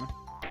Chrome.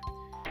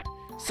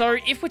 So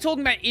if we're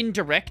talking about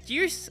indirect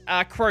use,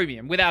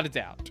 Chromium, without a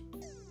doubt.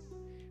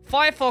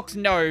 Firefox,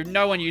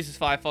 no one uses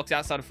Firefox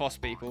outside of FOSS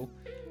people.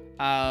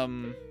 I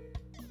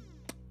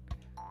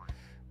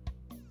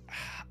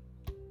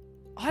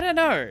don't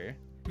know.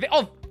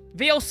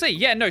 VLC,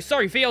 yeah, no,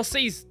 sorry,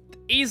 VLC's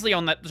easily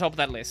on the top of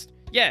that list.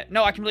 Yeah,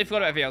 no, I completely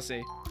forgot about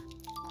VLC.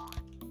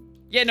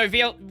 Yeah, no,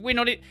 we're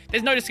not,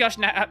 there's no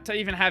discussion to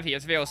even have here,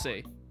 it's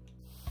VLC.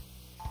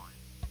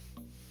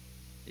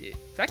 Does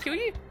that kill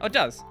you? Oh, it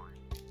does.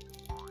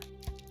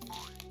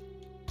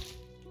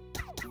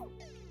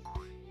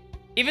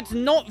 If it's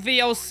not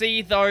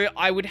VLC, though,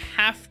 I would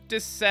have to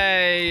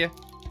say...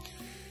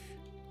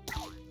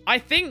 I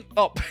think...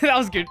 Oh, that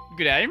was good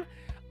aim.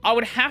 I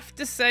would have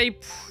to say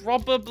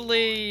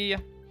probably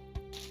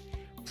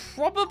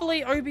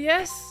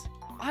OBS?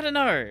 I don't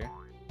know.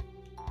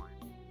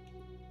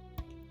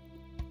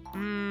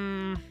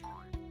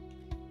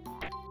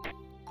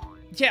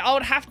 Yeah, I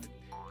would have to...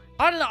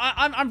 I don't know.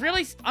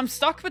 I'm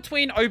stuck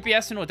between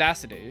OBS and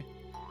Audacity.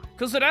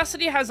 Because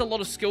Audacity has a lot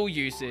of skill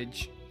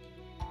usage.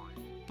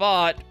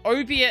 But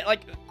OBS,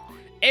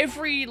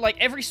 every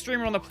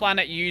streamer on the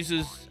planet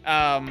uses,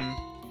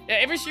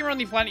 every streamer on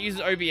the planet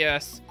uses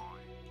OBS.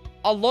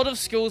 A lot of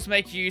skills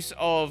make use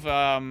of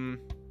Audacity.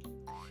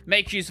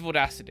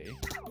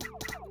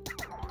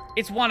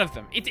 It's one of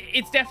them.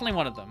 It's definitely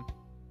one of them.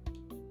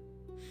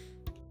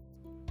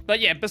 But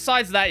yeah,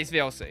 besides that, it's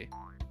VLC.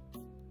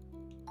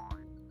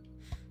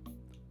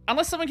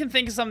 Unless someone can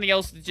think of something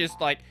else that's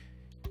just, like,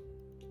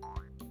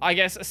 I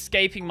guess,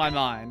 escaping my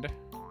mind. A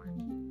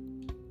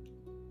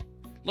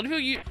lot of people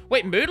use...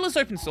 Wait, Moodle is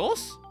open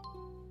source?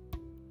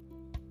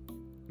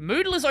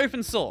 Moodle is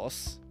open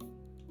source?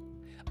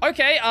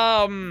 Okay,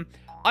 I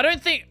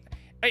don't think...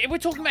 If we're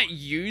talking about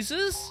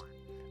users,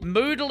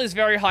 Moodle is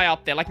very high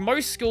up there. Like,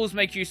 most schools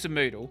make use of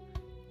Moodle.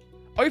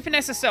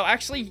 OpenSSL,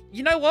 actually,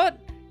 you know what?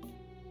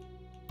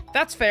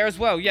 That's fair as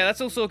well. Yeah,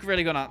 that's also a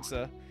really good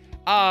answer.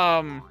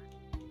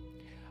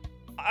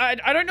 I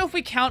don't know if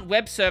we count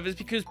web servers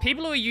because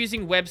people who are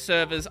using web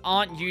servers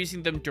aren't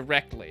using them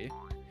directly.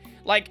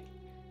 Like,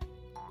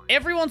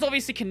 everyone's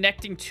obviously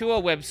connecting to a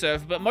web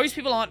server, but most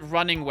people aren't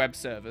running web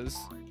servers.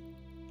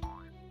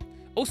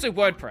 Also,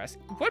 WordPress.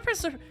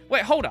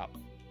 Wait, hold up.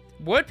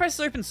 WordPress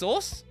is open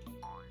source?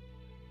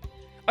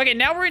 Okay,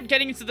 now we're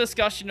getting into the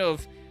discussion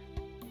of...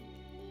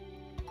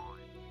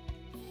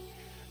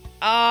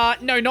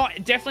 no,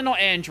 definitely not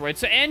Android.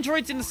 So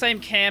Android's in the same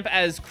camp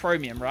as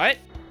Chromium, right?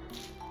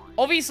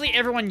 Obviously,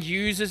 everyone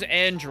uses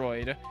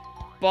Android,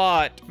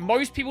 but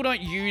most people don't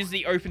use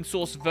the open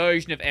source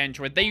version of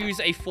Android. They use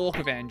a fork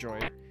of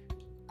Android.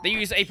 They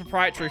use a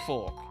proprietary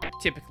fork,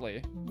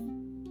 typically.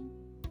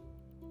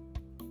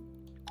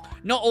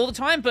 Not all the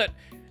time, but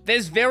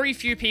there's very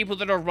few people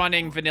that are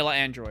running vanilla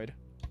Android.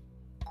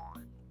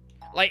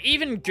 Like,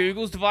 even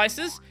Google's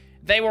devices,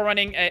 they were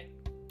running a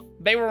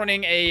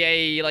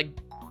like,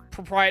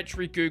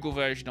 proprietary Google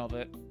version of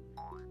it.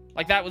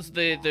 Like, that was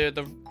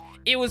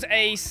it was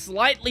a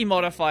slightly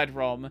modified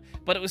ROM,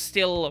 but it was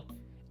still...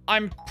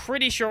 I'm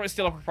pretty sure it was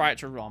still a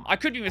proprietary ROM. I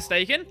could be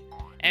mistaken,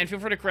 and feel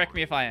free to correct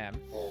me if I am.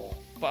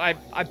 But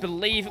I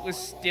believe it was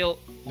still...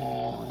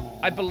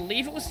 I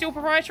believe it was still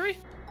proprietary?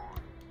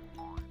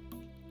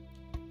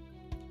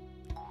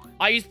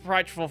 I use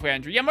proprietary for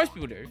Android. Yeah, most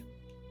people do.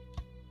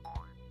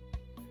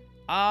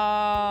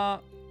 How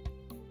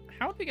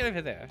would we get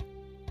over there?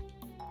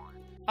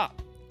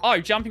 Oh,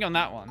 jumping on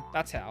that one.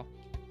 That's how.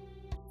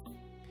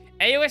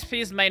 AOSP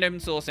is the main open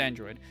source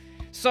Android.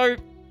 So,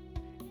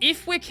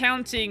 if we're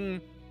counting...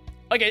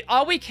 Okay,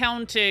 are we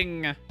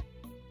counting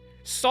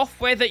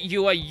software that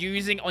you are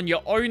using on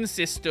your own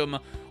system,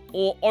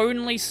 or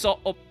only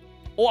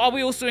or are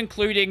we also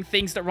including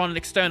things that run on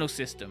external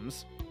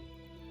systems?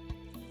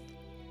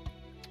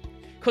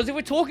 Because if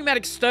we're talking about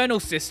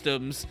external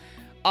systems,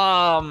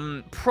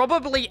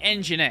 probably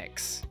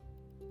Nginx.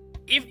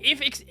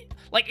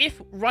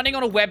 If running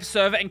on a web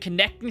server and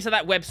connecting to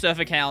that web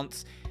server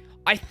counts,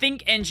 I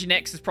think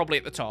Nginx is probably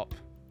at the top.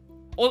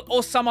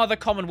 Or some other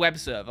common web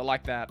server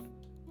like that.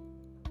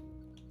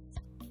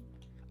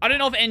 I don't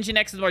know if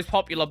Nginx is the most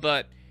popular,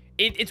 but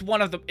it's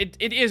one of the...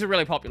 It is a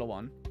really popular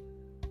one.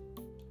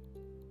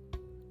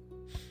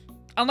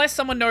 Unless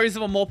someone knows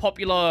of a more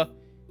popular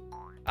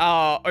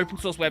open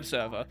source web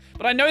server.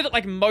 But I know that,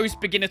 like,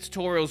 most beginner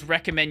tutorials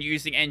recommend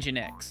using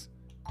Nginx.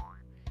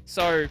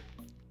 So,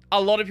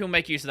 a lot of people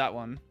make use of that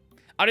one.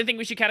 I don't think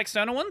we should count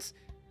external ones.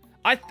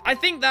 I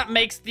think that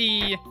makes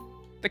the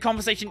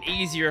conversation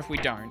easier if we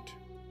don't.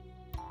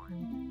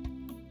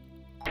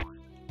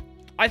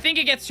 I think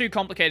it gets too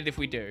complicated if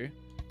we do.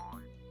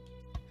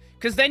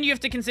 Because then you have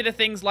to consider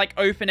things like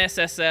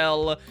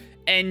OpenSSL,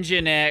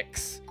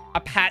 Nginx,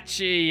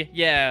 Apache,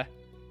 yeah.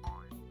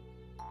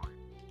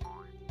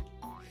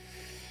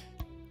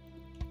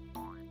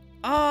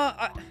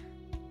 I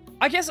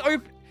guess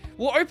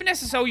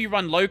OpenSSL you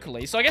run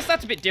locally, so I guess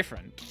that's a bit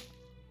different.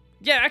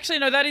 Yeah, actually,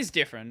 no, that is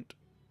different.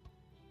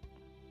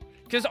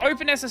 Because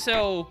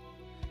OpenSSL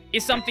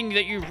is something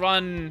that you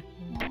run...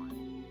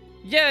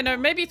 Yeah, no,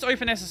 maybe it's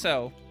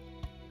OpenSSL.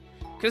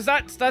 Because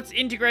that's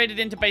integrated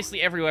into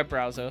basically every web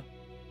browser.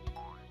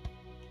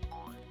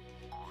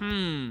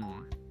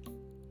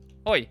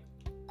 Oi.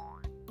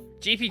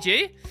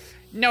 GPG?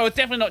 No, it's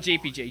definitely not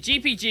GPG.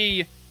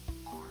 GPG...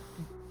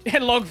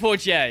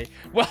 Log4j.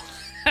 Well,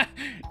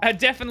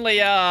 definitely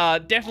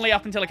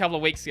up until a couple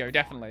of weeks ago,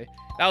 definitely.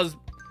 That was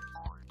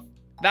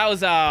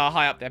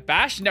high up there.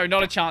 Bash? No,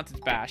 not a chance it's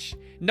Bash.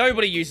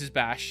 Nobody uses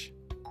Bash.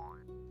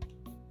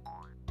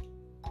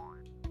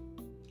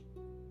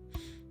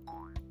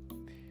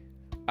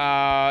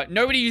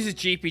 Nobody uses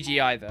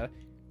GPG either.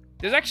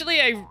 There's actually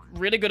a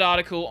really good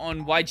article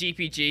on why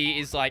GPG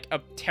is like a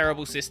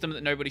terrible system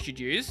that nobody should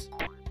use.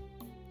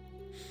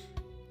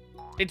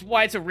 It's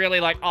why it's a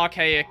really like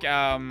archaic,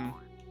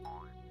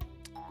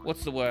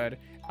 what's the word?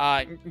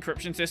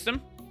 Encryption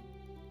system.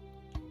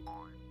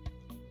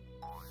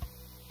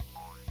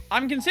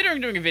 I'm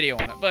considering doing a video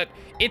on it, but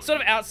it's sort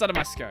of outside of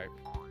my scope.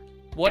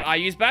 What, I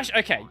use Bash?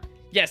 Okay,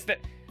 yes,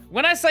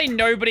 when I say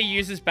nobody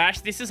uses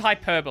Bash, this is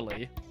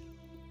hyperbole.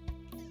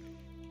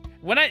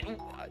 When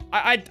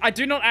I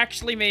do not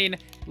actually mean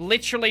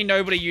literally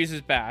nobody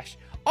uses Bash.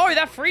 Oh,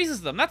 that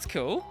freezes them. That's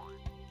cool.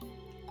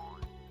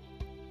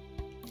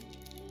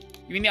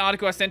 You mean the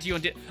article I sent to you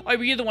on... Oh,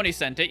 were you the one who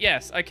sent it?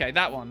 Yes. Okay,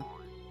 that one.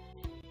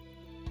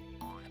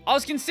 I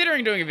was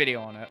considering doing a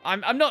video on it.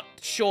 I'm not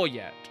sure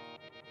yet.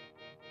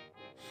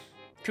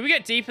 Could we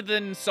get deeper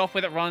than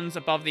software that runs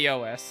above the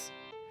OS?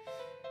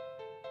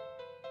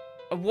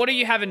 What do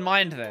you have in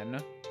mind,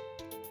 then?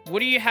 What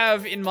do you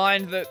have in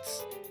mind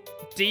that's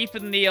deeper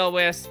than the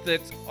OS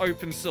that's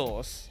open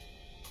source?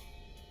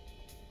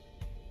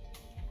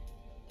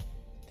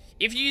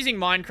 If you're using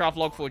Minecraft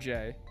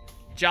Log4j.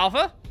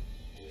 Java?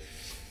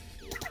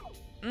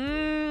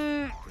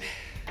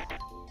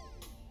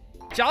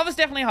 Java's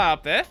definitely high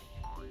up there.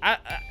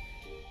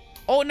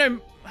 Oh, no.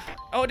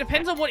 Oh, it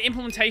depends on what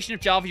implementation of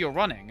Java you're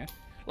running.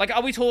 Like,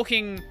 are we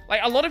talking...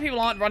 Like, a lot of people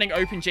aren't running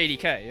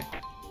OpenJDK.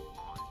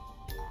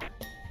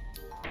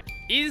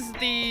 Is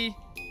the...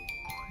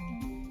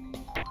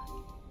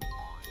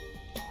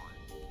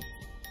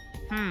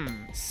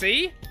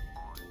 C?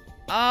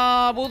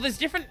 Well, there's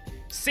different...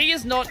 C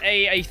is not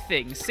a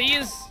thing. C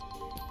is...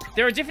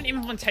 There are different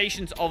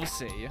implementations of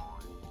C.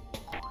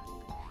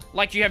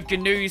 Like, you have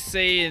GNU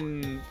C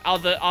and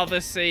other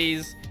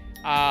Cs.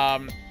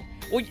 Well,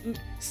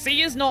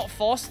 C is not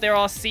FOSS. There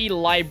are C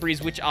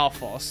libraries which are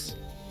FOSS.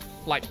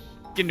 Like,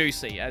 GNU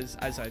C, as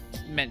I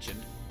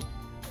mentioned.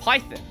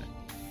 Python.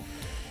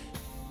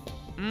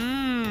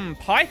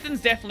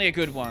 Python's definitely a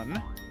good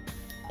one.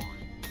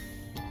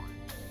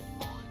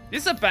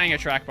 This is a banger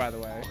track, by the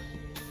way.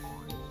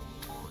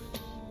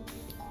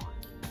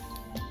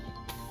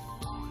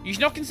 You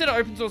should not consider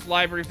open source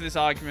library for this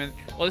argument,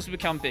 or this will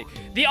become big.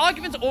 The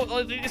argument's,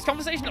 this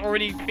conversation's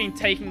already been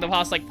taking the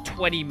past, like,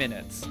 20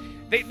 minutes.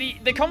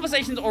 The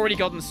conversation's already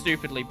gotten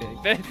stupidly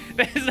big.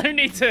 There's no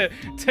need to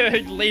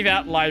leave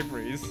out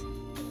libraries.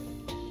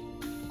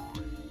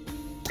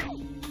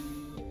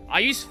 I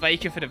use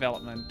Faker for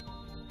development.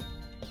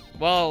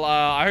 Well,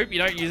 I hope you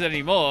don't use it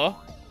anymore.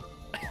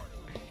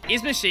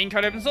 Is machine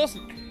code open source?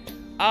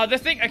 The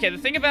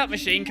thing about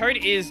machine code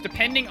is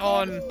depending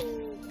on...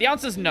 The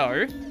answer's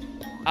no.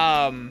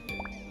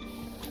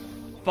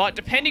 But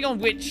depending on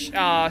which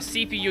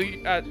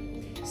CPU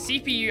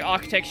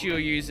architecture you're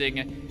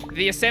using,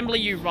 the assembly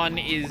you run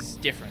is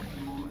different.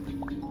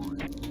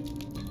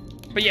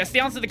 But yes, the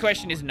answer to the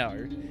question is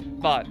no.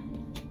 But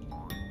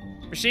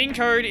machine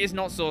code is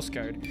not source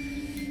code.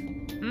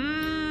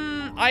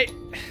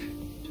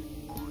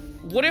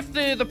 What if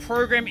the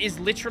program is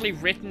literally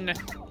written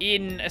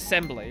in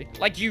assembly?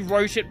 Like, you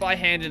wrote it by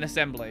hand in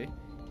assembly.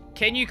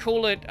 Can you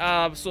call it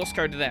source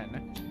code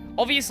then?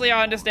 Obviously,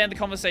 I understand the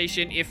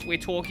conversation if we're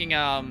talking,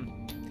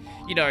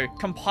 you know,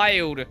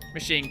 compiled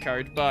machine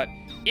code, but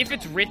if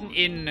it's written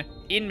in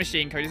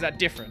machine code, is that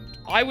different?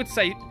 I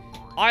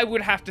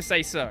would have to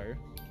say so.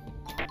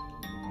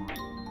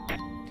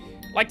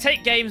 Like,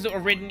 take games that were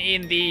written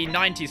in the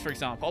 90s, for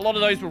example. A lot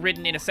of those were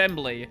written in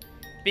assembly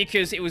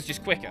because it was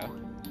just quicker.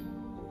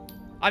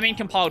 I mean,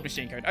 compiled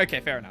machine code. Okay,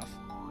 fair enough.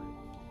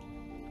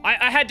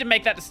 I had to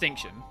make that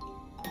distinction.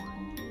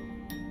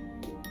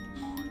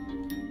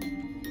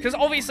 Because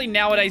obviously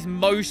nowadays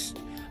most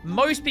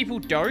people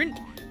don't,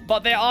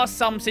 but there are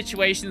some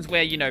situations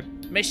where, you know,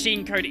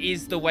 machine code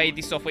is the way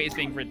the software is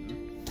being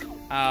written.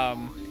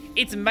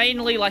 It's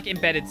mainly like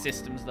embedded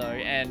systems though,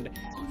 and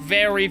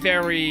very,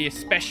 very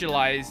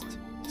specialized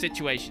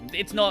situations.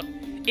 It's not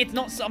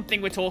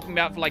something we're talking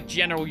about for like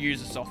general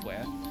user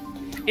software.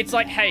 It's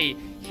like, hey,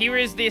 here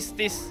is this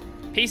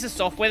piece of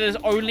software that is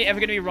only ever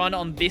going to be run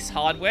on this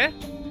hardware,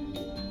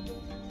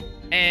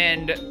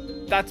 and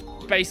that's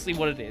basically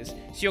what it is.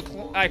 So you're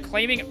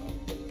claiming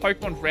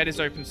Pokemon Red is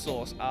open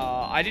source.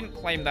 I didn't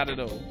claim that at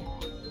all.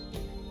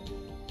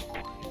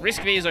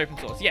 Risk V is open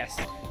source, yes.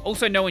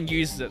 Also, no one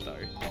uses it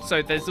though,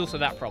 so there's also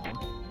that problem.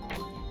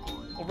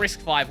 Or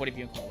Risk 5, whatever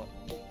you call it.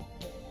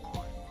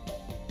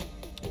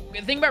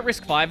 The thing about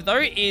Risk 5,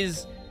 though,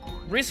 is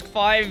Risk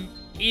 5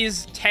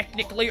 is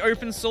technically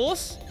open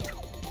source,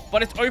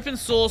 but it's open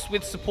source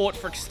with support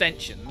for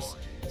extensions.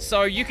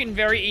 So you can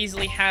very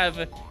easily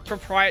have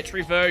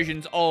proprietary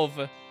versions of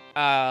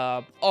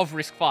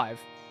Risk 5.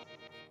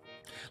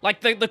 Like,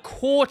 the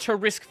core to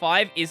Risk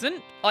 5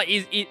 isn't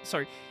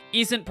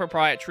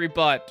proprietary,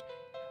 but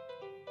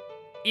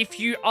if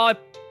you are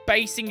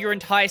basing your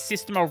entire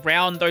system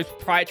around those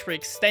proprietary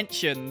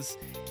extensions,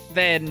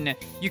 then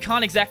you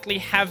can't exactly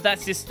have that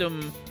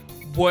system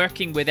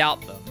working without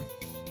them.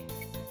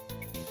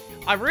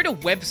 I wrote a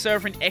web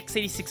server in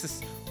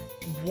x86.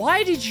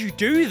 Why did you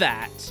do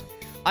that?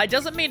 It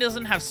doesn't mean it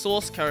doesn't have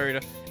source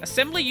code.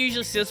 Assembly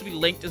usually says to be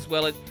linked as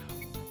well.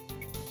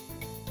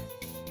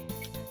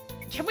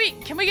 Can we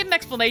get an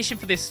explanation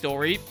for this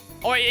story?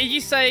 Or are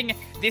you saying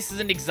this is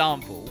an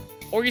example?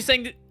 Or are you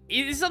saying that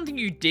is this something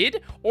you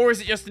did? Or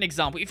is it just an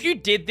example? If you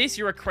did this,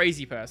 you're a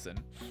crazy person.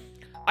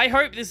 I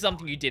hope this is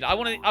something you did. I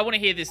want to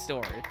hear this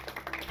story.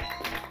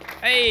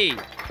 Hey,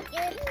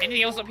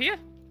 anything else up here?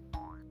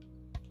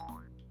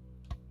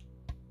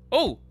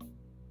 Oh.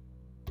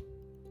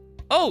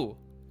 Oh.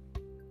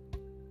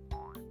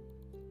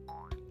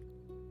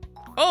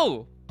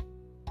 Oh.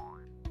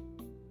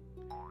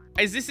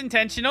 Is this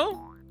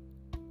intentional?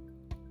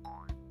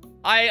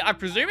 I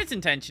presume it's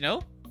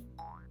intentional.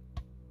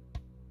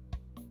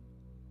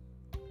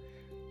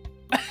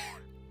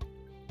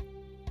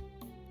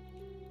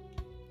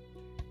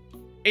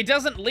 It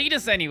doesn't lead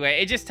us anywhere.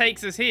 It just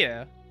takes us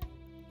here.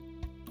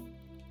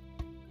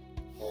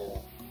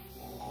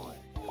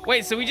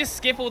 Wait, so we just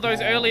skip all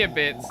those earlier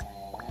bits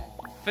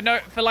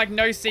for like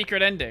no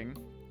secret ending.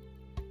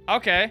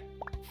 Okay.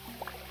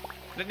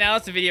 But now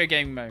it's a video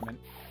game moment.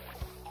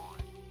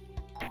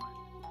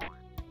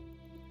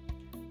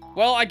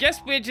 Well, I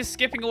guess we're just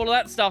skipping all of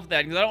that stuff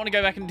then, because I don't want to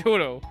go back and do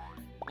it all.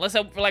 Unless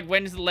I, like,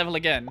 when's the level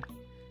again?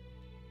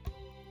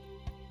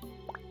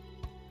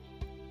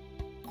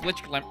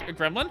 Glitch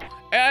gremlin?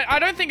 I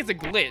don't think it's a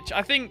glitch.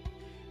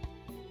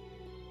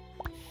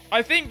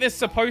 I think there's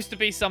supposed to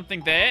be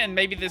something there, and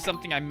maybe there's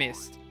something I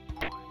missed.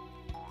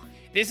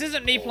 This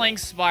isn't me playing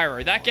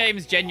Spyro. That game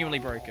is genuinely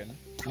broken.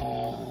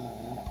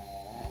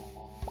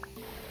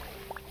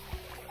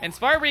 And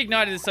Spyro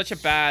Reignited is such a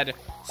bad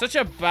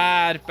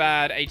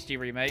HD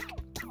remake.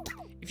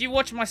 If you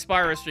watch my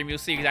Spyro stream, you'll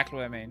see exactly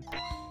what I mean.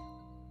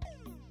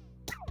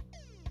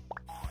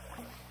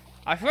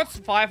 I forgot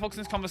Firefox in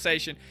this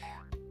conversation.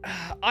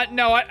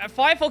 No,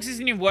 Firefox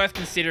isn't even worth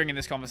considering in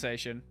this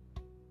conversation.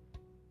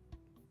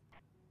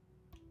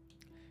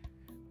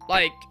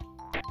 Like,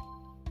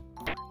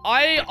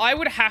 I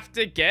would have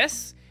to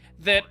guess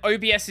that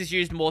OBS is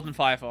used more than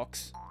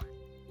Firefox.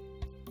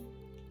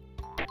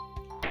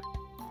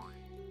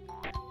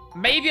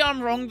 Maybe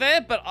I'm wrong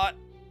there, but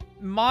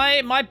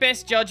my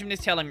best judgment is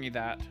telling me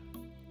that.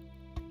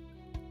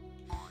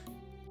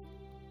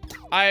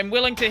 I am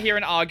willing to hear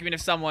an argument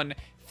if someone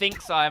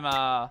thinks I'm,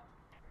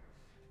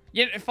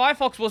 Yeah,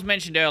 Firefox was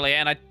mentioned earlier,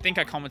 and I think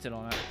I commented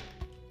on it.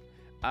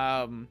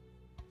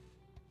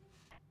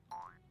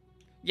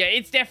 Yeah,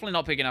 it's definitely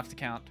not big enough to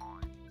count.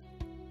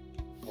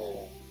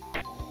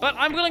 But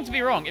I'm willing to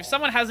be wrong. If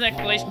someone has an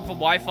explanation for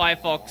why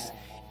Firefox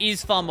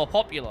is far more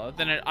popular,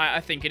 then I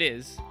think it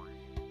is.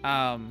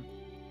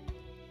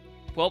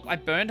 Well, I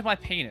burned my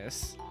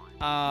penis.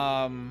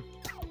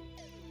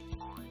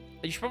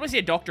 You should probably see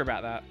a doctor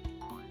about that.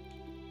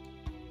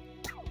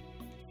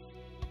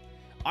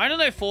 I don't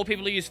know if 4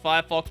 people who use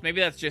Firefox. Maybe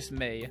that's just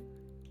me.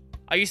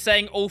 Are you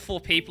saying all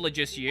 4 people are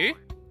just you?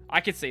 I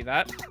could see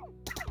that.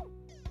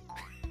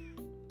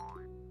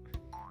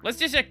 Let's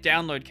just check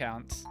download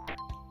counts.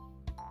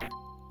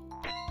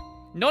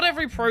 Not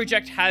every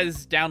project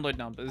has download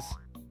numbers.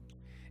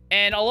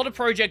 And a lot of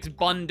projects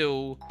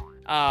bundle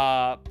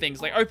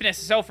things. Like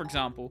OpenSSL, for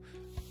example.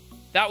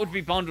 That would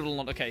be bundled in a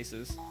lot of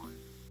cases.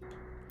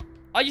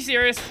 Are you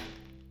serious?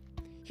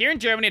 Here in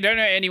Germany, I don't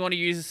know anyone who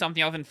uses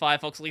something other than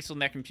Firefox, at least on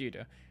their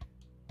computer.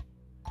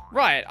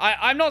 Right,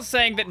 I'm not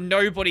saying that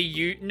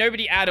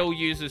nobody at all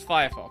uses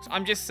Firefox.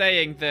 I'm just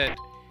saying that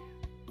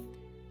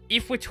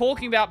if we're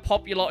talking about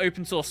popular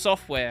open source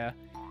software,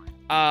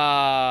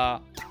 then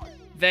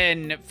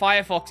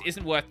Firefox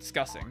isn't worth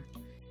discussing.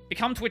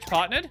 Become Twitch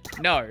partnered?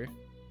 No.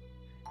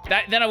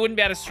 Then I wouldn't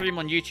be able to stream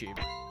on YouTube.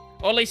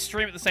 Or at least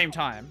stream at the same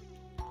time.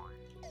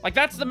 Like,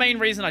 that's the main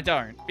reason I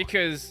don't.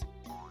 Because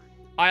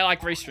I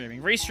like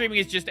restreaming. Restreaming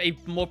is just a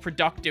more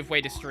productive way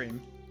to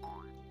stream.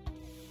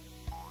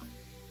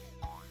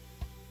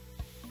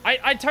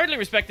 I totally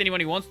respect anyone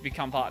who wants to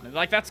become partnered.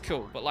 Like, that's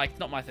cool. But, like, it's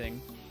not my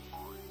thing.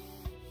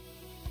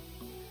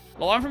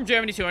 Well, I'm from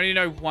Germany too. I only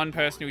know one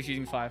person who's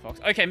using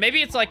Firefox. Okay,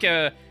 maybe it's like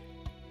a...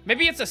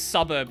 Maybe it's a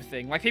suburb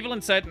thing. Like, people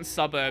in certain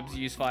suburbs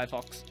use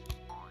Firefox.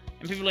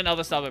 And people in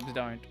other suburbs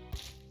don't.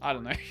 I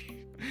don't know.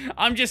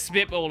 I'm just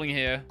spitballing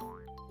here.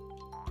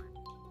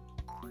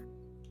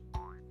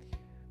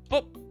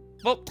 But,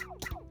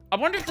 I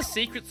wonder if the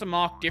secrets are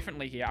marked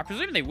differently here. I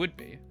presume they would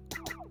be.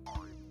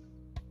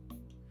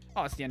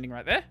 Oh, it's the ending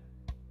right there.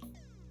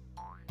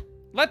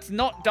 Let's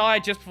not die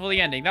just before the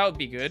ending. That would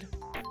be good.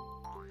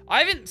 I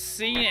haven't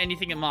seen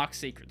anything in Mark's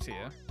Secrets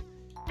here.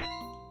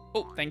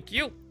 Oh, thank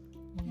you.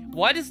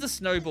 Why does the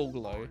snowball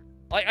glow?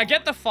 Like, I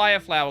get the fire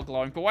flower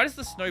glowing, but why does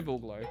the snowball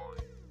glow?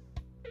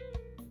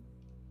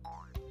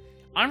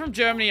 I'm from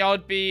Germany. I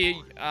would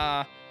be,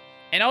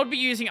 and I would be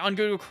using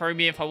Google Chrome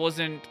if I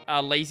wasn't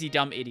a lazy,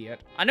 dumb idiot.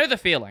 I know the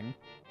feeling.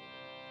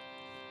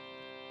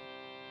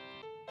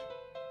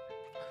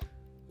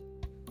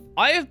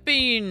 I have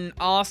been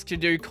asked to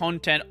do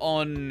content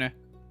on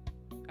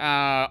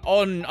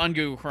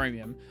Google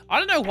Chromium. I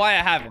don't know why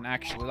I haven't,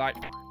 actually. Like,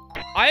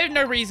 I have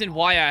no reason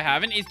why I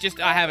haven't. It's just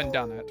I haven't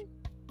done it.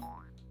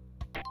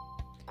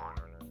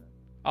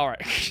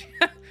 Alright.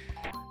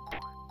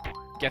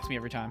 Gets me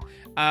every time.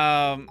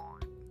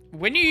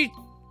 When you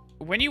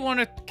want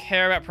to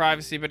care about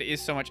privacy, but it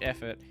is so much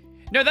effort.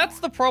 No,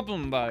 that's the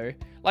problem, though.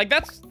 Like,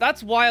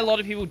 that's why a lot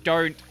of people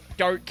don't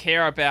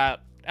care about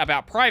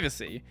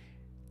privacy.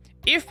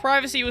 If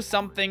privacy was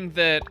something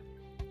that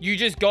you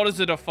just got as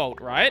a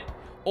default, right?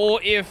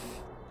 Or if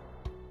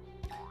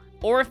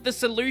the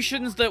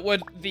solutions that were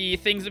the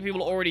things that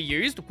people already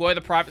used were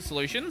the private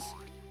solutions,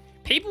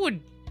 people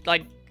would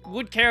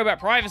care about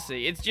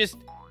privacy. It's just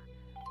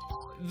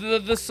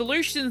the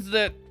solutions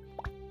that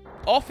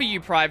offer you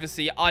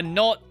privacy are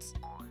not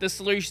the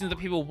solutions that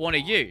people want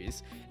to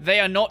use. They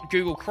are not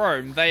Google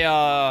Chrome. They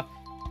are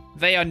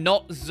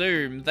not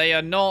Zoom. They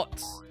are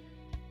not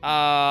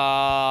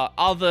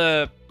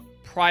other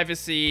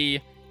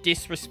privacy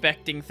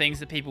disrespecting things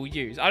that people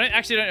use. I don't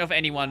know if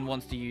anyone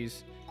wants to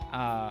use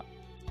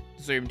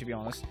Zoom, to be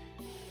honest.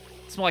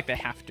 It's more like they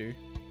have to.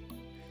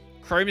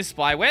 Chrome is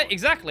spyware?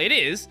 Exactly, it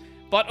is.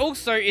 But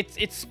also, it's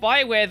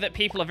spyware that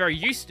people are very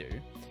used to.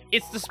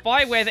 It's the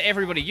spyware that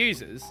everybody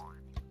uses.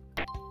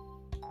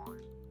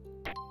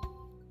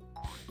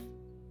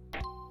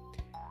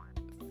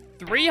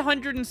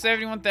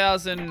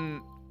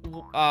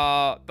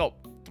 $371,000,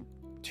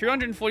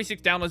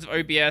 246 downloads of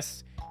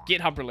OBS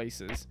GitHub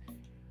releases.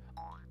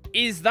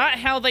 Is that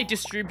how they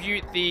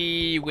distribute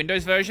the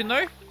Windows version,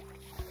 though?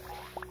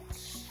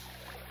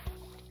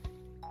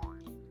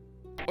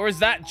 Or is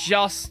that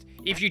just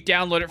if you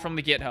download it from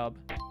the GitHub?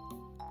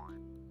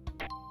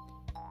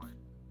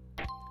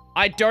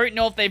 I don't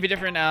know if they have a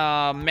different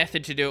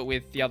method to do it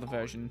with the other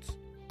versions.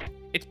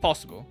 It's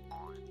possible.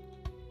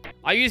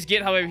 I use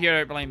GitHub over here,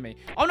 don't blame me.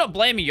 I'm not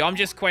blaming you, I'm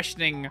just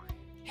questioning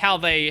how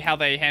they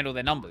handle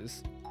their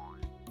numbers.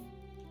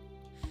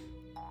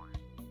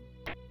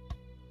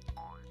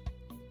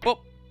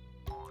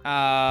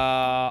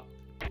 Okay,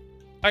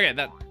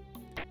 that...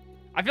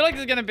 I feel like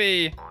there's gonna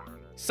be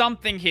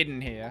something hidden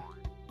here.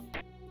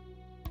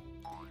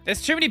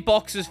 There's too many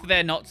boxes for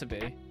there not to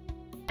be.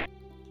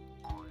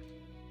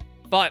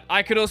 But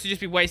I could also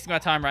just be wasting my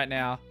time right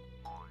now.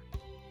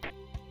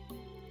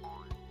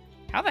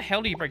 How the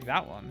hell do you break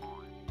that one?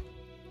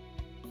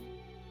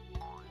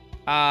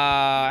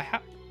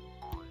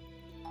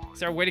 Is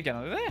there a way to get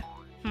under there?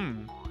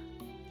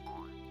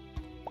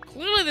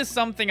 Clearly there's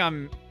something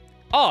I'm...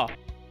 Oh,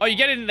 you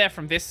get in there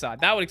from this side.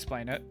 That would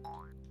explain it.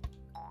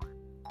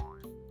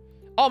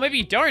 Oh, maybe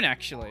you don't,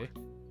 actually.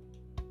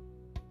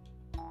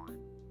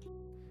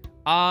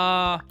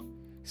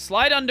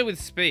 Slide under with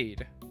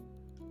speed.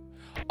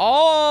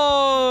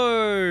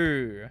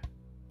 Oh!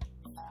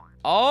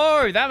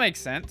 Oh, that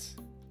makes sense.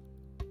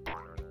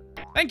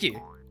 Thank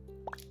you.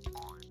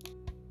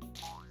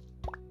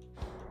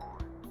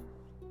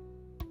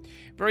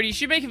 Brodie, you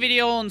should make a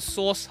video on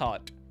Source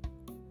Hut.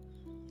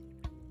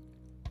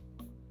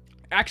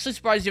 Actually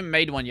surprised you haven't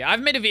made one yet. I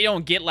haven't made a video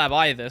on GitLab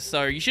either,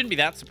 so you shouldn't be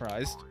that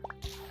surprised.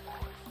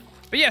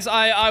 But yes,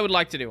 I would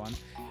like to do one.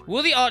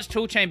 Will the Arch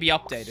toolchain be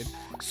updated?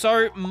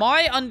 So,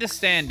 my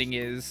understanding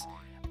is,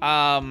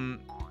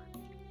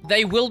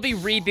 they will be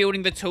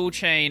rebuilding the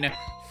toolchain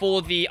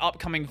for the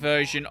upcoming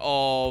version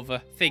of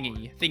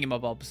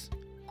Thingamabobs.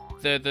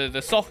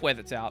 The software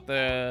that's out.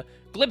 The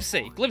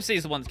glibc. Glibc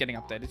is the one that's getting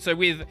updated. So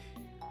with...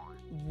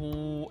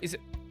 Is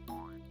it...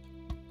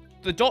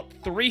 The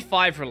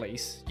 .35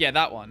 release. Yeah,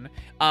 that one.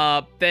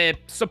 They're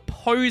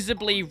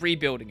supposedly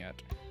rebuilding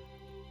it.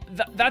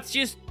 That's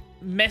just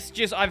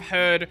messages I've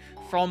heard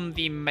from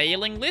the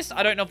mailing list.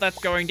 I don't know if that's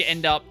going to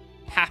end up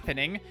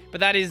happening, but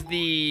that is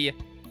the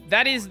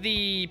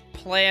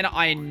plan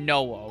I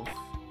know of.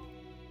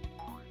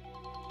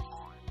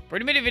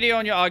 Brodie made a video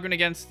on your argument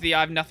against the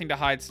I have nothing to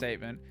hide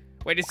statement.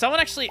 Wait, did someone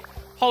actually...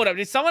 Hold up,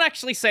 did someone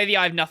actually say the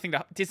I have nothing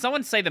to... Did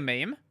someone say the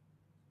meme?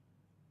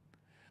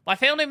 My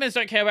family members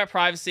don't care about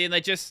privacy, and they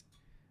just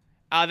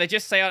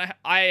say,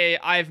 I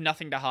have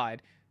nothing to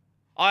hide.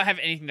 I don't have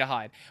anything to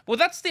hide. Well,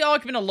 that's the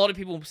argument a lot of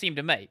people seem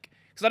to make.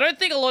 Because I don't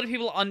think a lot of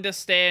people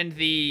understand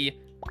the...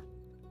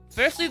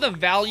 Firstly, the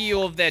value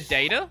of their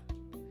data.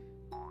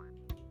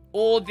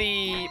 Or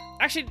the...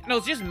 Actually, no,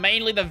 it's just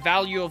mainly the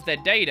value of their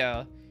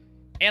data.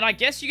 And I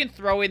guess you can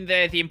throw in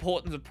there the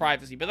importance of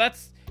privacy. But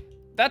that's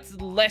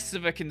less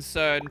of a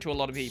concern to a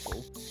lot of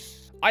people.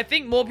 I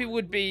think more people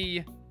would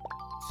be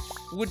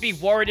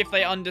worried if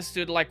they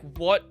understood, like,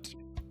 what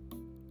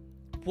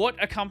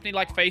a company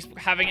like Facebook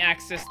having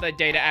access to their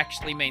data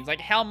actually means. Like,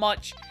 how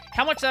much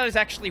that is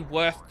actually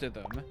worth to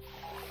them.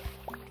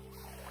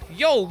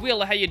 Yo,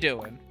 Will, how you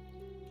doing?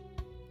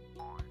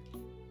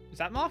 Is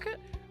that market?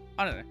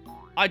 I don't know.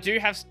 I do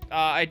have,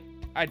 I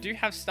do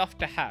have stuff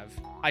to have.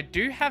 I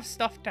do have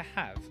stuff to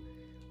have.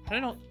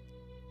 I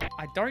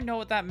don't know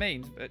what that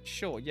means, but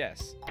sure,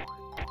 yes.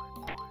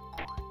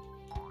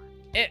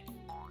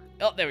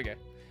 Oh, there we go.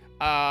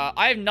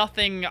 I have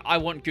nothing I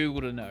want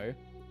Google to know.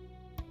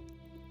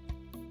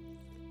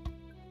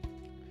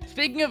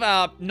 Speaking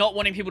of not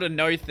wanting people to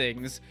know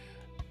things,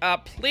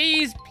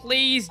 please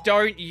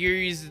don't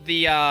use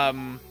the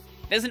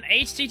there's an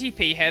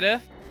HTTP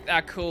header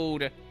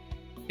called,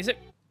 is it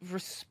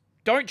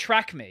Don't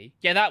Track Me?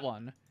 Yeah, that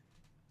one.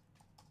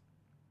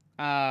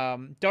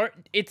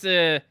 It's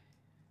a,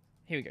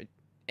 here we go.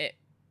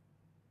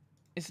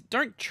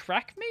 Don't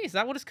Track Me? Is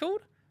that what it's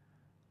called?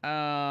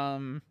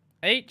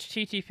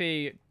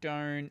 HTTP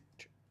don't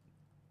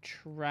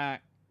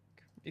track,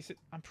 is it?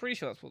 I'm pretty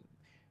sure that's what,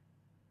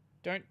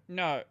 don't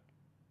know.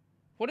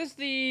 What is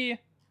the,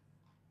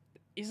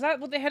 is that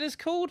what the header's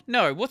called?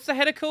 No, what's the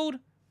header called?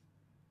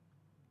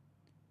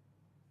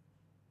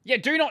 Yeah,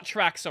 do not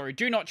track, sorry.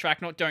 Do not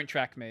track, not don't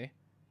track me.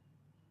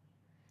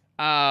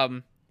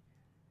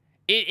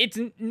 It's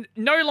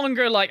no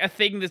longer like a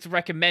thing that's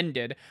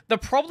recommended. The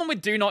problem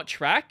with do not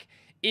track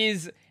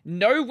is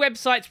no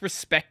websites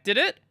respected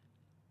it.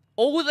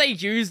 All they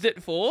used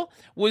it for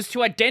was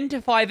to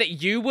identify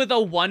that you were the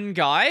one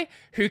guy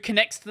who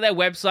connects to their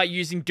website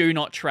using do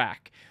not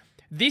track.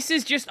 This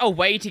is just a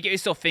way to get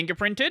yourself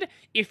fingerprinted.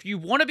 If you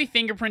want to be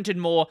fingerprinted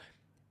more,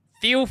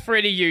 feel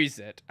free to use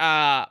it.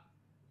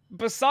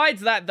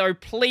 Besides that, though,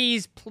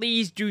 please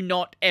do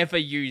not ever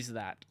use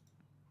that.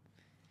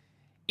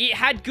 It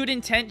had good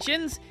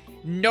intentions.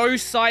 No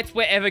sites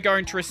were ever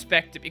going to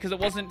respect it because it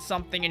wasn't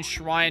something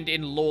enshrined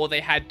in law they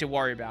had to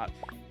worry about.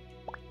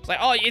 It's like,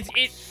 oh,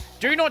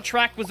 do not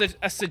track was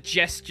a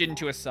suggestion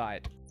to a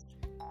site.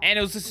 And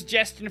it was a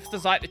suggestion for the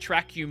site to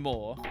track you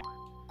more.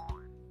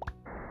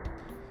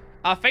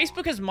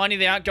 Facebook has money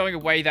that aren't going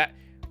away that...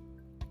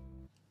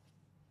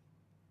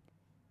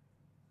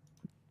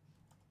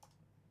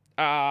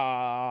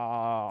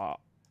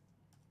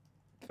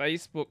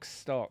 Facebook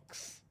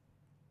stocks.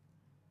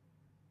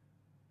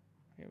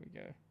 Here we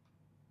go.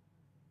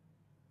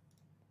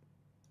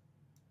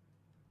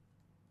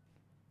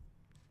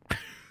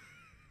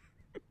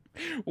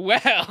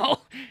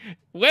 Well,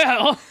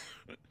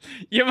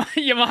 you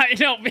might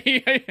not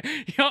be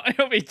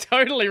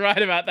totally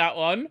right about that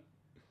one.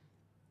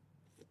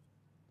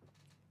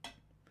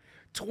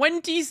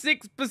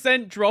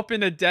 26% drop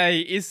in a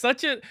day is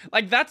such a,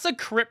 like, that's a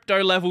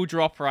crypto level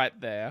drop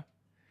right there.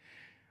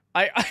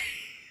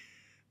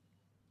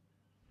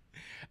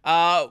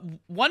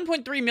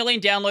 1.3 million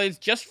downloads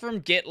just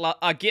from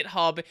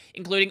GitHub,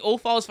 including all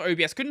files for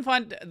OBS. Couldn't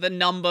find the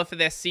number for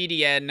their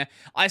CDN.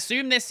 I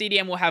assume their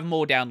CDN will have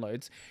more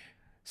downloads.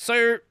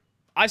 So,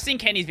 I've seen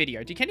Kenny's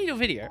video. Did Kenny do a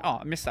video? Oh,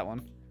 I missed that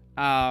one.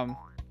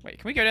 Wait,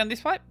 can we go down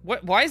this pipe?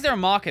 Why is there a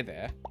marker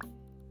there?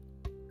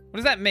 What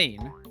does that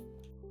mean?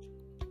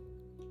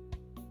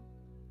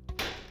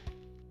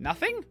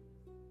 Nothing?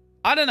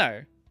 I don't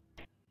know.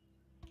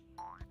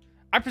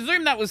 I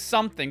presume that was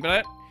something,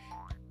 but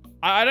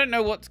I don't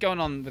know what's going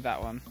on with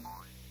that one.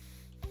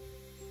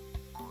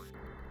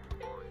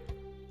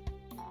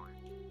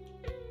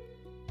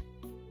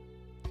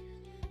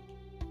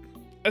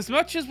 As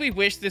much as we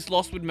wish this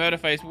loss would murder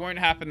face, it won't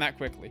happen that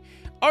quickly.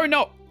 Oh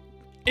no,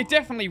 it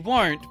definitely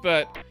won't,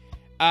 but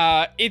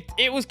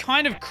it was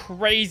kind of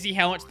crazy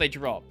how much they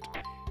dropped.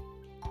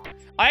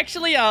 I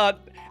actually,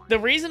 the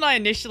reason I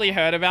initially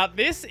heard about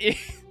this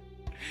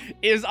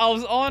is I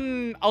was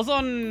on,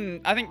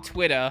 I think,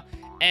 Twitter,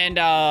 and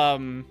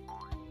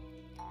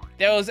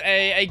there was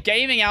a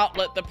gaming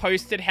outlet that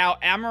posted how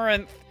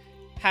Amaranth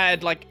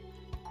had, like,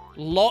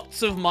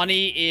 lots of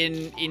money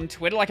in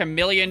Twitter, like $1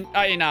 million,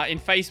 in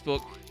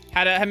Facebook,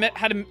 had like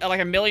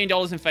 $1 million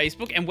in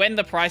Facebook, and when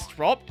the price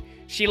dropped,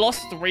 she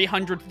lost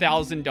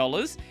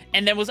 $300,000,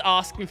 and then was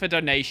asking for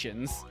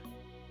donations.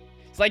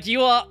 It's like,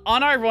 you are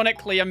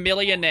unironically a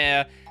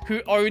millionaire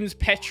who owns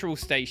petrol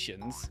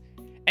stations,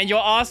 and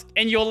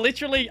you're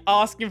literally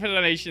asking for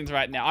donations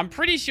right now. I'm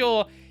pretty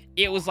sure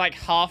it was like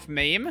half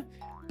meme,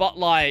 but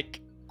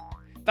like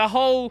the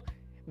whole,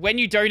 when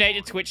you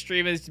donate to Twitch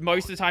streamers,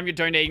 most of the time you're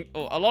donating,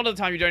 or a lot of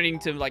the time you're donating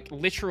to like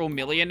literal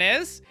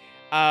millionaires.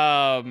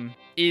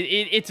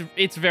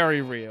 It's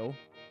very real.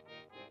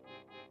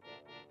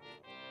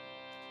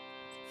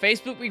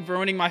 Facebook be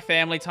ruining my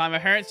family time. My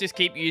parents just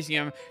keep using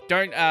them.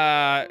 Don't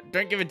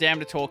give a damn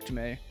to talk to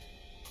me.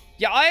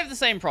 Yeah, I have the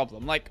same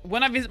problem. Like,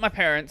 when I visit my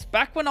parents,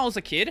 back when I was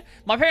a kid,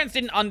 my parents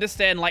didn't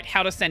understand, like,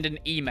 how to send an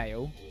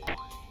email.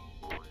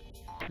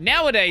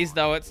 Nowadays,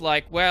 though, it's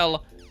like,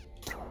 well,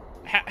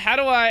 how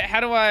do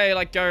I,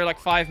 like, go, like,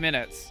 5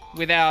 minutes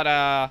without,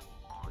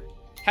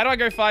 how do I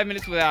go 5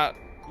 minutes without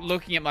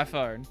looking at my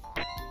phone?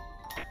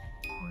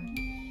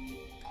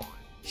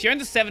 She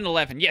owns a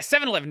 7-Eleven. Yeah,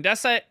 7-Eleven.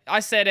 I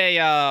said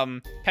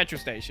a, petrol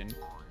station.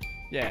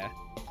 Yeah.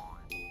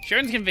 She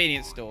owns a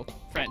convenience store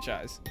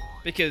franchise.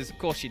 Because, of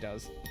course, she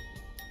does.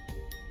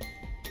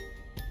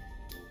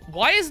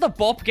 Why is the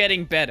bop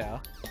getting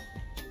better?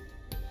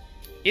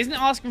 Isn't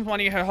asking for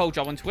money her whole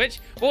job on Twitch?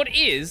 Well, it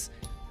is,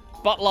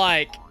 but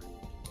like...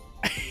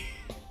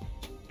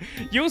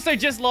 You also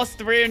just lost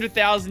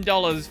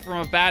 $300,000 from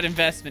a bad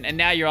investment, and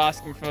now you're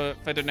asking for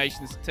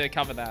donations to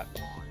cover that.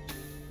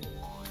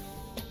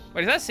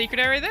 Wait, is that a secret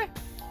area there?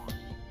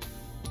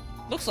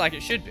 Looks like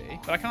it should be,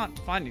 but I can't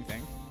find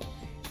anything.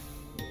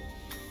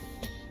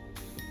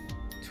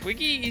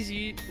 Twiggy is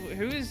you.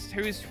 Who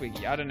is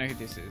Twiggy? I don't know who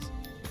this is.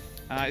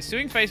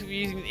 Suing Facebook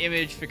using the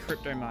image for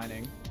crypto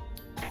mining.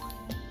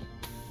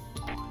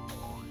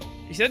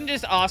 He shouldn't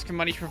just ask for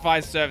money to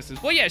provide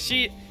services. Well, yeah,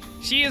 she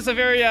is a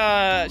very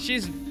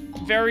she's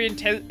very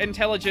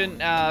intelligent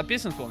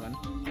businesswoman.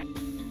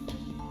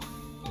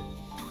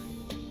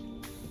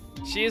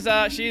 She's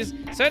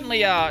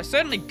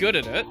certainly good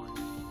at it.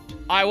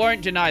 I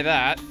won't deny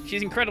that.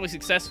 She's incredibly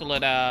successful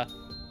at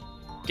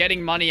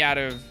getting money out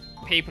of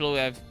people who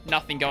have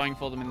nothing going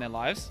for them in their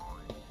lives.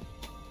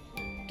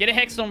 Get a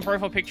Hexagon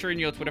profile picture in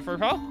your Twitter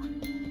profile.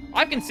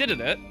 I've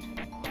considered it.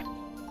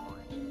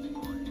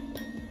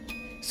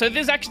 So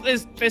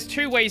there's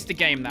two ways to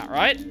game that,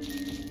 right?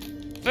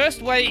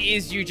 First way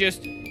is you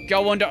just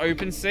go onto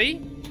OpenSea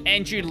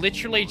and you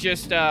literally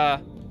just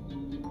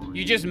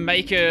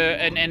make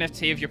an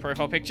NFT of your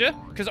profile picture,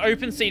 because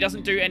OpenSea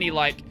doesn't do any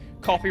like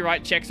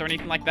copyright checks or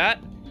anything like that.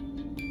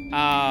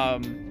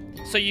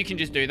 So you can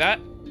just do that.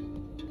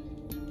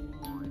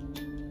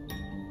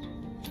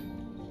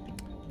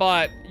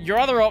 But your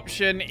other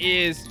option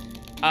is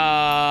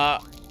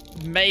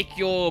make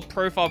your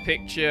profile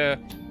picture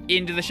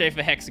into the shape of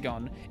a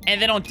hexagon,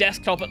 and then on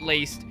desktop at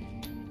least,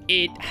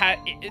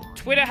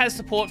 Twitter has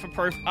support for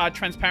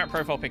transparent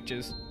profile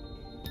pictures.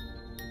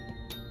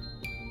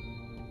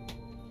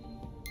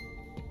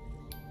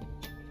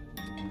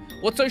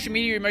 What social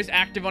media are you most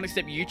active on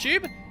except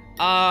YouTube?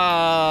 I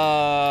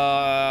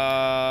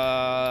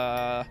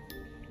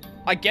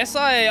guess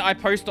I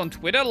post on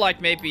Twitter like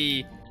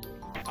maybe,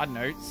 I don't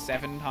know,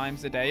 7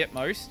 times a day at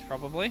most,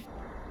 probably.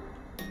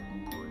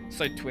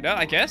 So Twitter,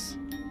 I guess.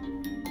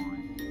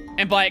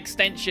 And by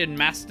extension,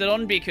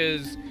 Mastodon,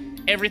 because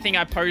everything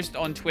I post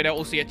on Twitter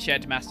also gets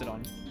shared to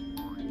Mastodon.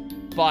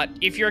 But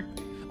if you're...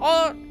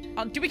 Oh,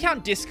 do we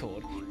count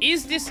Discord?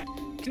 Is this...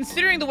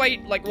 Considering the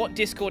way, like, what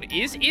Discord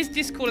is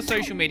Discord a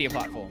social media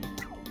platform?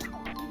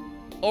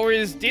 Or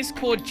is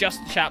Discord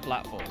just a chat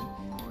platform?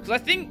 Because I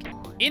think,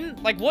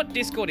 like, what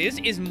Discord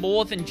is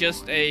more than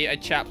just a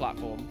chat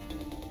platform.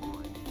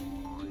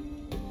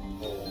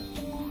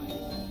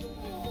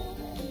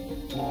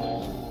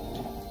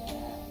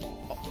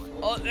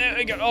 Oh, there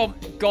we go. Oh,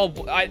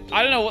 God. I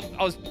don't know what...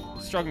 I was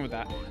struggling with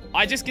that.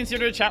 I just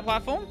consider it a chat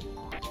platform?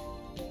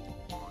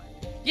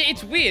 Yeah,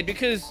 it's weird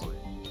because...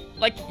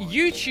 Like,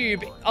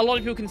 YouTube, a lot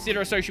of people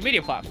consider a social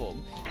media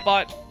platform,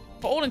 but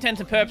for all intents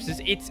and purposes,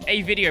 it's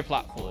a video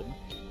platform.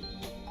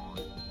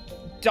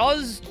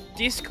 Does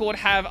Discord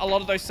have a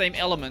lot of those same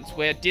elements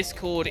where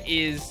Discord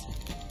is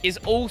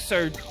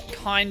also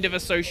kind of a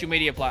social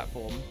media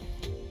platform?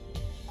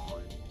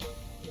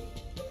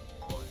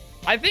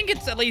 I think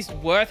it's at least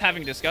worth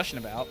having a discussion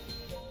about.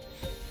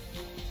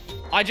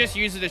 I just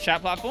use it as a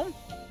chat platform.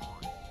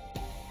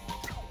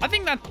 I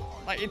think that,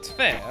 like, it's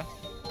fair.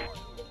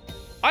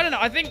 I don't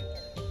know. I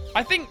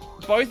think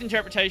both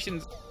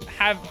interpretations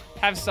have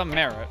some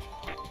merit.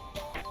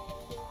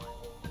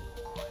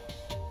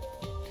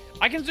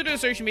 I consider it a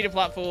social media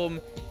platform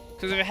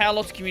because of how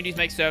lots of communities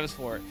make service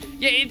for it.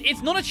 Yeah,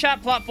 it's not a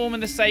chat platform in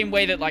the same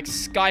way that like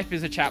Skype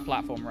is a chat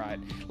platform,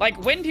 right?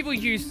 Like when people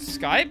use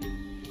Skype,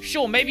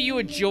 sure, maybe you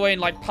would join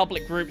like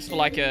public groups for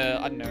like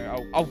I don't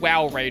know, a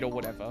WoW raid or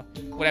whatever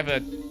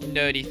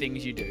nerdy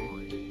things you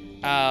do.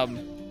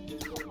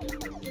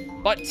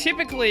 But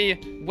typically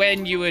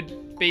when you would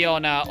be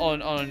on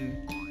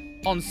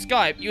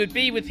Skype, you would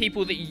be with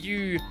people that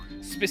you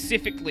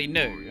specifically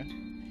knew.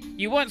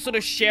 You weren't sort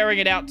of sharing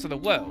it out to the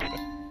world.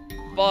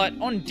 But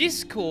on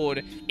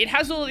Discord, it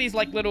has all of these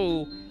like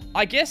little,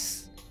 I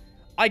guess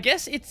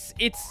it's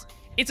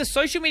a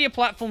social media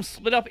platform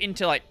split up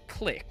into like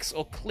cliques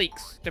or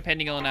cliques,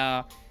 depending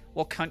on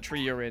what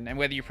country you're in and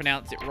whether you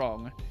pronounce it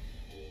wrong.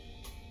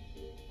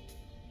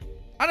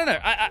 I don't know.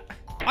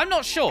 I'm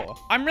not sure.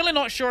 I'm really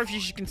not sure if you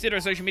should consider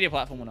a social media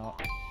platform or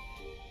not.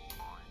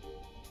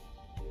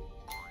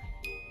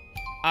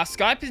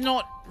 Skype is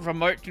not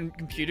remote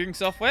computing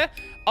software.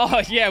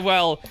 Oh, yeah,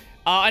 well,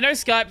 I know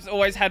Skype's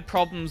always had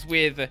problems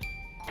with IP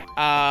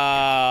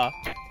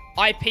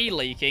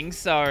leaking,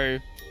 so,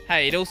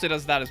 hey, it also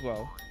does that as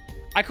well.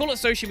 I call it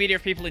social media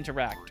if people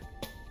interact.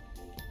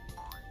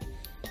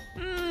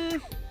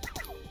 Is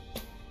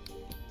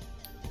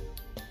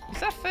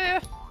that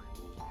fair?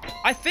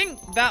 I think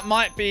that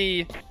might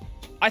be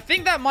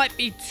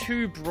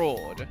too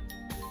broad.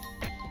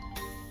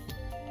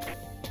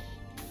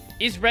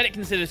 Is Reddit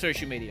considered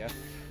social media?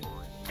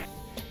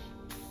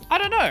 I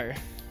don't know.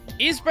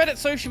 Is Reddit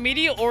social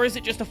media or is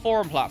it just a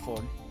forum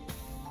platform?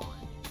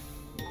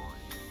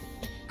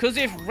 Because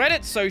if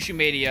Reddit's social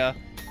media,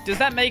 does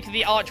that make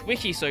the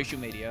ArchWiki social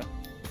media?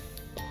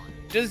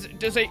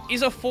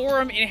 Is a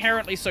forum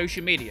inherently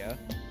social media?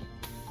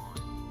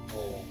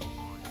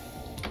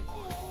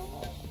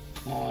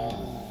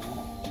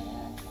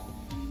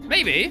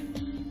 Maybe.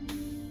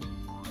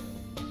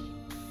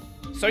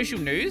 Social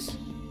news?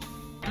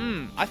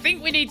 I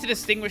think we need to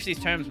distinguish these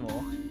terms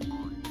more.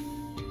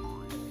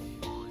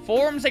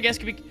 Forums, I guess,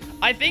 could be...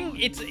 I think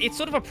it's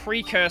sort of a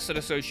precursor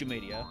to social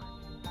media.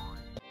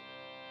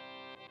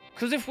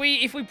 Because if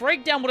we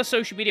break down what a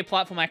social media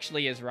platform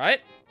actually is, right?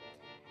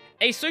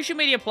 A social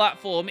media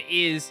platform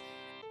is...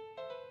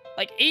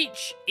 like,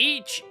 each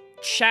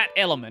chat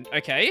element,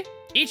 okay?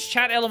 Each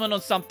chat element on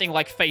something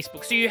like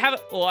Facebook. So you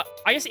have... or,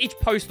 I guess each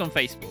post on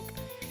Facebook.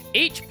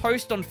 Each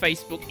post on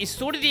Facebook is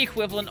sort of the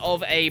equivalent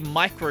of a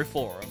micro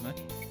forum.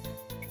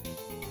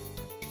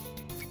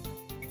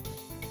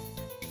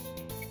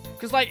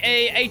 Because, like,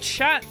 a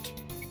chat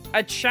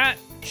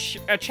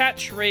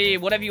tree,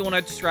 whatever you want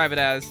to describe it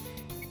as,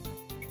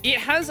 it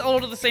has a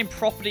lot of the same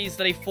properties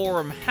that a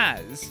forum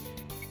has.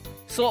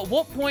 So at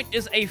what point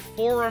does a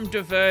forum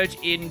diverge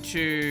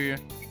into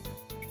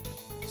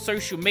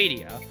social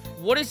media?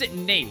 What does it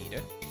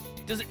need?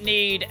 Does it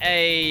need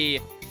a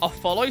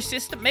follow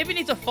system? Maybe it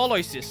needs a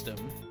follow system.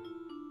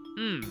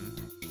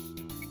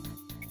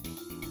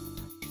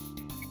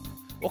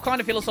 What kind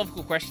of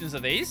philosophical questions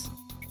are these?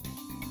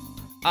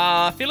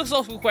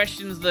 Philosophical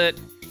questions that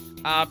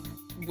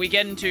we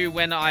get into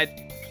when I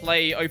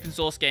play open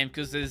source games,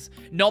 because there's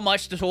not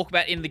much to talk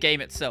about in the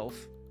game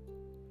itself.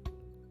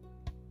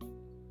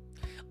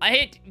 I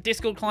hate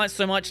Discord clients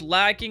so much,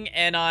 lagging,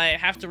 and I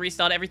have to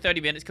restart every 30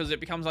 minutes because it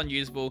becomes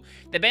unusable.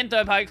 They ban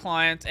third-party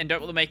clients and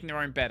don't bother making their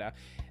own better.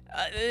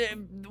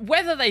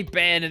 Whether they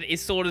ban it is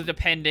sort of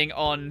depending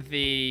on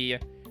the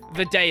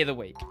day of the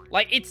week.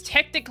 Like, it's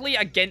technically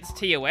against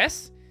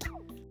TOS,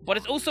 but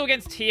it's also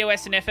against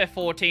TOS and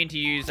FF14 to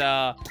use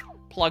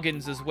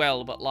plugins as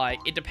well. But, like,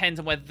 it depends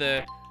on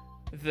whether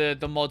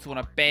the mods want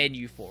to ban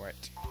you for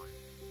it.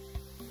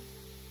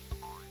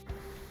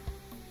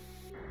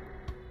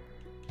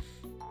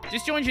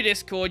 Just joined your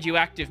Discord. You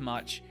active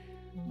much?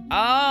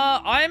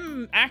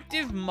 I'm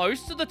active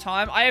most of the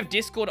time. I have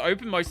Discord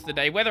open most of the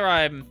day. Whether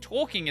I'm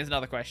talking is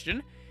another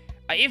question.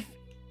 If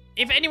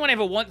anyone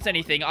ever wants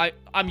anything,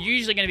 I'm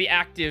usually going to be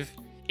active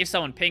if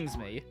someone pings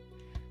me.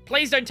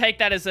 Please don't take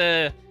that as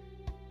I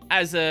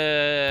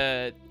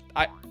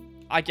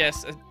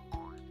guess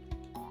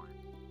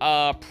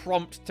a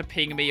prompt to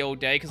ping me all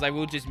day, because I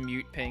will just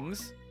mute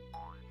pings.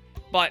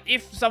 But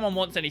if someone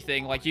wants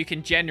anything, like, you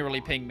can generally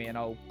ping me and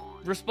I'll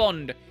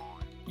respond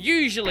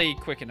usually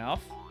quick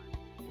enough.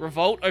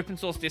 Revolt, open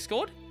source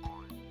Discord.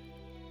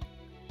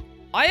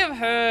 I have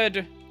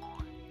heard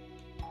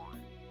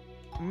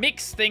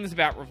mixed things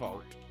about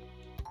Revolt.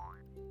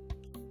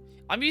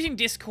 I'm using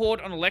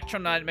Discord on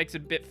Electron now. It makes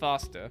it a bit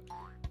faster.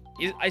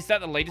 Is that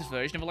the latest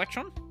version of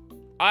Electron?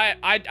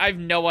 I have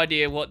no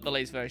idea what the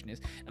latest version is.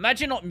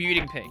 Imagine not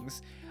muting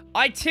pings.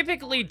 I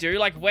typically do,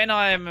 like, when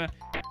I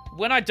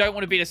don't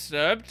want to be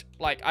disturbed,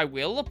 like, I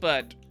will,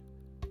 but,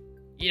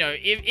 you know,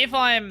 if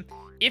I'm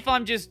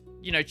just,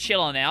 you know,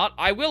 chilling out,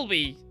 I will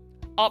be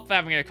up for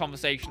having a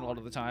conversation a lot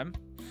of the time.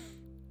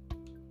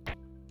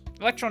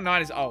 Electron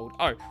 9 is old.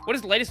 Oh, what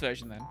is the latest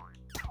version then?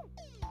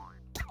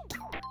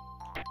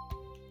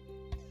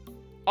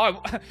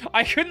 Oh,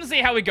 I couldn't see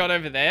how we got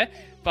over there,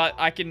 but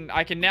I can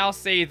now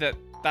see that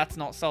that's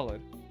not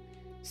solid.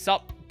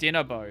 Sup,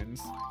 dinner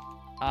bones.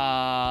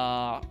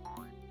 Hi,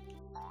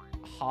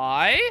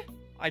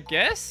 I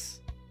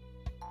guess?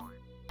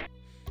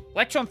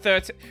 Electron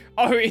 13.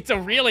 Oh, it's a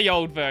really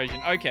old version.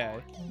 Okay.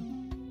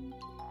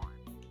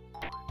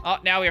 Oh,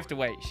 now we have to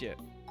wait. Shit.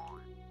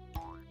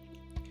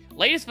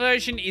 Latest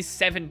version is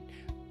 7.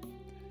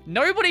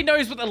 Nobody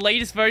knows what the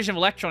latest version of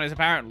Electron is,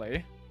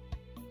 apparently.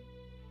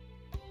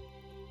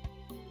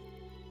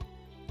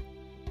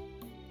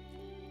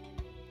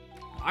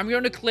 I'm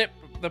going to clip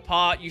the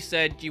part you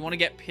said, do you want to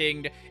get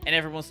pinged, and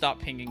everyone start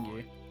pinging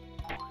you.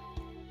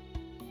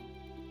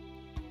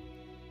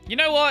 You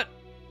know what?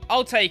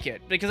 I'll take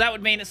it, because that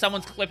would mean that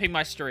someone's clipping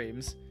my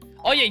streams.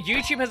 Oh yeah,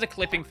 YouTube has a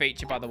clipping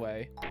feature, by the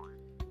way.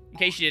 In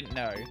case you didn't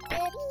know.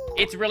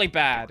 It's really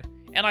bad.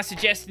 And I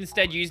suggest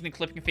instead using the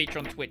clipping feature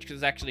on Twitch, because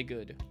it's actually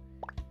good.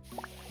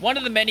 One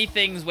of the many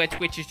things where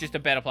Twitch is just a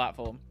better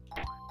platform.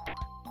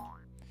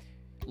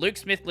 Luke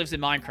Smith lives in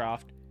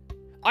Minecraft.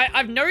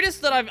 I've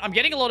noticed that I'm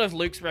getting a lot of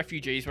Luke's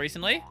refugees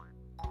recently.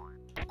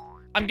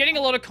 I'm getting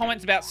a lot of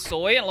comments about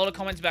soy and a lot of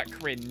comments about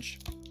cringe.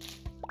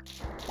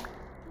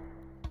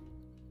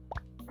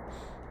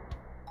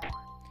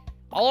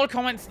 A lot of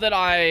comments that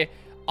I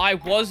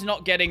was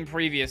not getting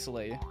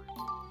previously.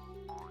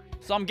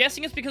 So I'm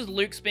guessing it's because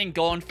Luke's been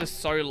gone for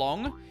so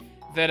long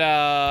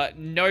that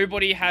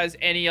nobody has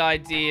any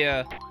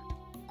idea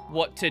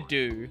what to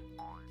do.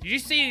 Did you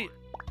see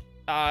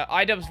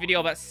iDubbbz's video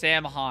about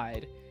Sam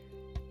Hyde?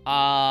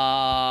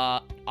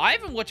 I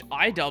haven't watched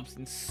iDubbbz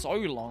in so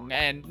long,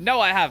 and no,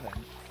 I haven't.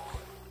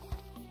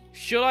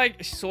 Should I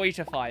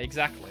soitify?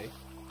 Exactly.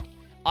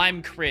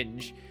 I'm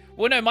cringe.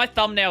 Well, no, my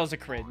thumbnails are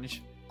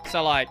cringe.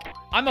 So, like,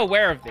 I'm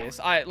aware of this.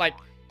 I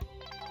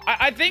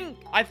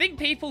think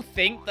people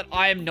think that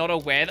I am not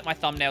aware that my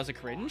thumbnails are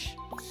cringe.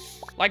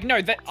 Like, no,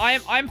 that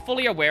I'm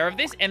fully aware of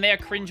this, and they are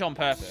cringe on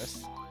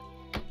purpose.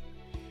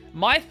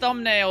 My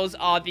thumbnails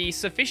are the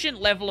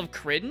sufficient level of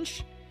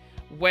cringe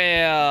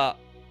where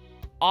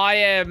I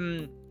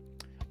am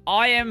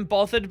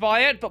bothered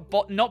by it,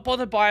 but not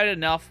bothered by it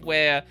enough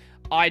where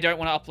I don't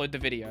want to upload the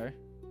video.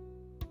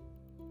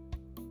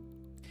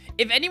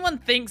 If anyone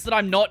thinks that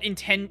I'm not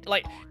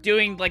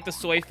doing like the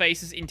soy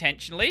faces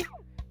intentionally,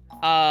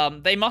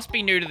 they must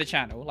be new to the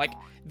channel. Like,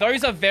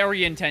 those are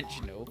very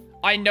intentional.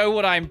 I know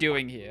what I'm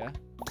doing here.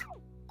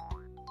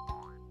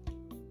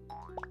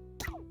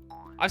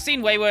 I've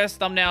seen way worse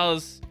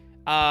thumbnails,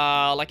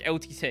 like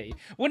LTT.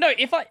 Well, no,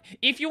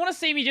 if you want to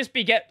see me just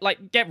get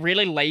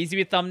really lazy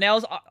with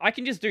thumbnails, I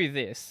can just do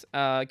this.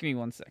 Give me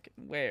 1 second.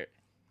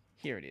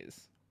 Here it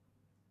is.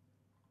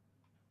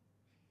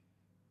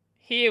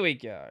 Here we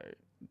go.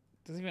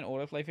 Does he even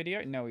autoplay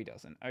video? No, he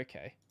doesn't.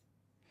 Okay.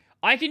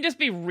 I can just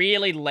be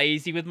really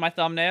lazy with my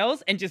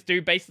thumbnails and just do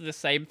basically the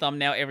same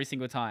thumbnail every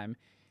single time.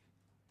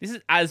 This is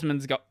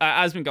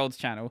Asmon Gold's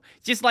channel.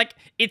 Just like,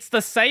 it's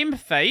the same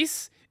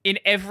face in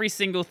every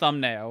single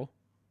thumbnail.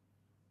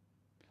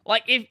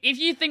 Like, if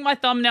you think my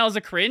thumbnails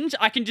are cringe,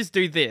 I can just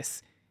do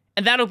this.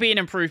 And that'll be an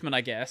improvement,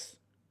 I guess.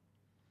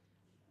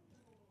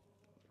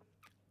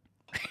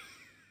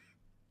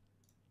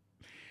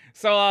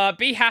 So,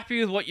 be happy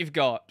with what you've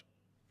got.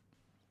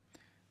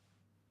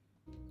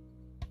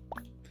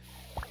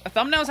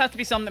 Thumbnails have to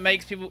be something that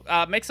makes people,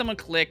 makes someone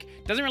click.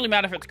 Doesn't really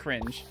matter if it's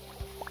cringe.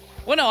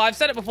 Well, no, I've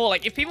said it before.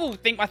 Like, if people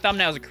think my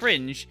thumbnails are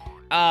cringe,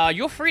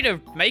 you're free to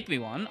make me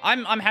one.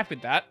 I'm happy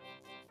with that.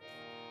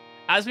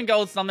 Asmon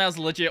Gold's thumbnails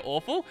are legit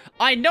awful.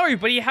 I know,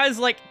 but he has,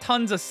 like,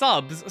 tons of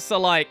subs. So,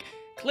 like,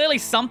 clearly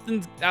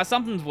something's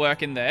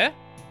working there.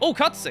 Oh,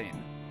 cutscene.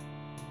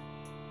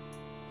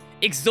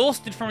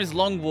 Exhausted from his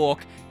long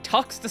walk,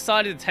 Tux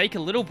decided to take a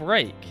little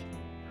break.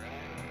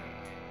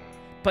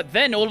 But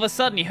then, all of a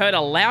sudden, he heard a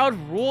loud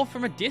roar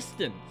from a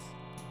distance.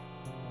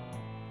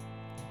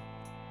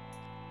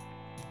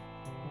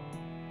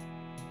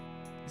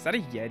 Is that a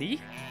Yeti?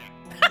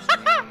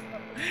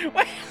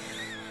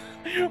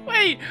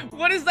 Wait,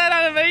 what is that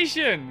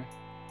animation?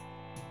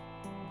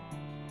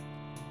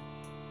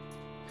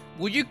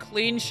 Would you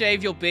clean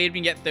shave your beard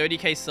and get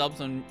 30k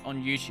subs on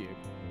YouTube?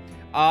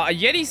 A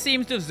Yeti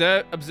seems to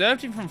have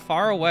observed him from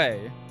far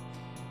away.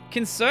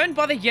 Concerned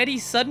by the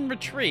Yeti's sudden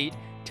retreat,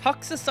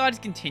 Tux decided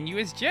to continue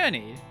his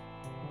journey,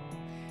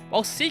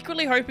 while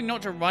secretly hoping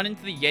not to run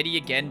into the Yeti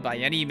again by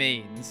any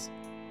means.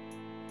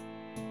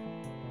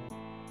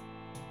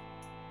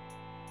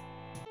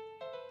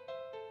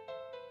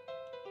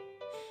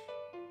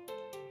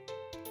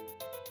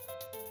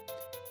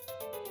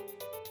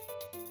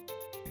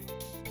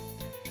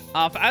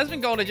 For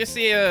Asmon Gold, I just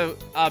see a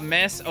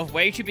mess of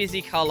way too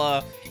busy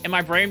color, and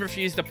my brain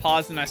refused to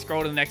pause and I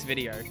scroll to the next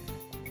video.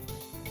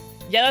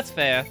 Yeah, that's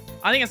fair.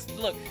 I think it's...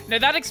 Look, no,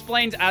 that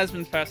explains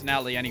Asmon's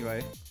personality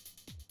anyway.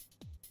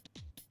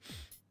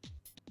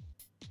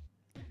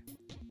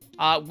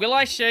 Will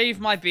I shave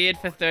my beard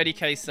for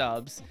 30k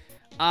subs?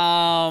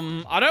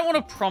 I don't want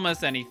to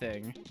promise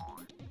anything.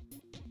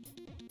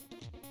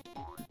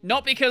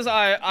 Not because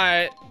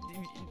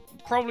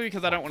probably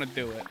because I don't want to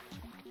do it.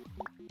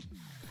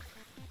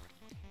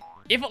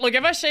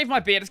 If I shave my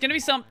beard, it's going to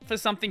be for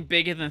something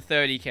bigger than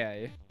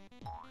 30k.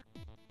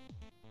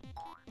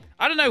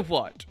 I don't know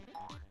what.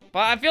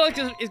 But I feel like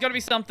it's got to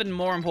be something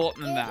more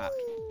important than that.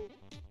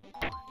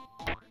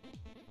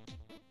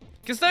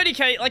 Because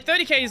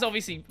 30k is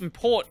obviously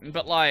important,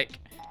 but like,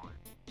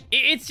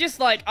 it's just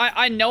like,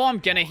 I know I'm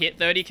going to hit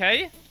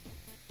 30k.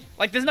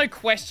 Like, there's no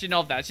question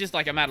of that. It's just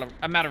like a matter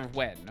of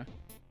when.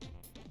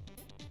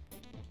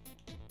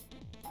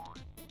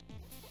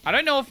 I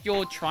don't know if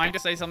you're trying to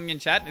say something in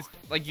chat. It's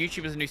like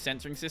YouTube has a new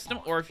censoring system,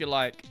 or if you're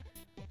like,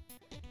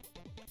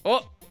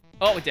 oh,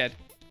 we're dead.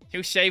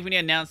 He'll shave when he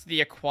announced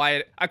the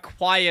acquired a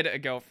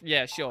girlfriend.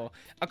 Yeah, sure.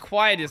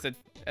 Acquired is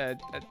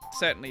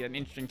certainly an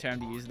interesting term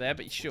to use there,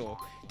 but sure.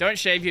 Don't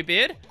shave your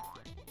beard.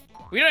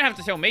 We don't have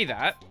to tell me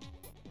that.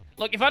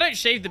 Look, if I don't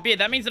shave the beard,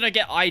 that means I don't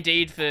get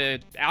ID'd for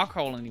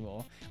alcohol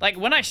anymore. Like,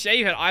 when I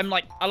shave it, I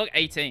look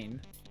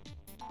 18.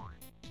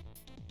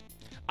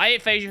 I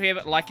hate facial hair,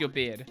 but like your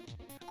beard.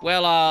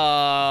 Well,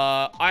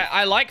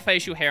 I like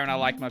facial hair and I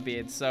like my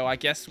beard, so I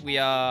guess we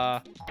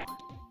are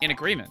in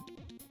agreement.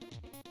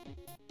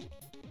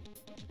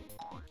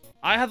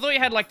 I thought you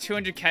had like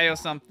 200k or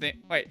something.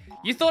 Wait,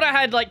 you thought I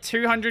had like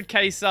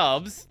 200k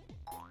subs?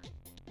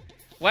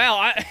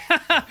 Well,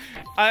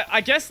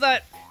 I guess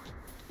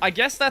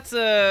that's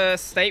a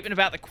statement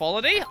about the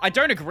quality. I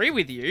don't agree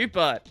with you,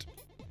 but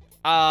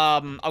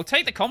I'll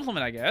take the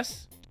compliment, I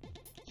guess.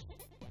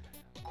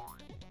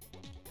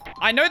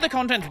 I know the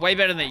content's way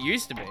better than it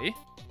used to be.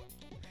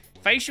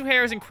 Facial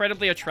hair is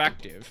incredibly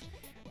attractive.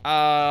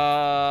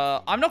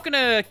 I'm not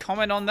gonna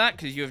comment on that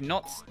because you have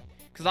not,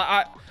 because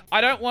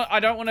I don't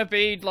want to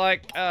be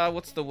like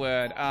what's the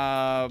word?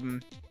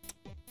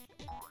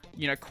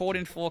 You know, caught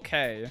in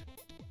 4K.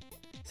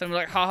 Someone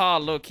like, haha,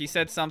 look, he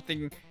said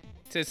something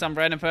to some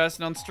random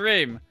person on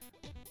stream.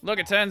 Look,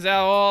 it turns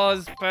out, oh,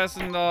 this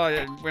person,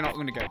 oh, we're not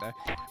gonna go there.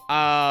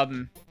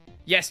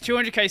 Yes,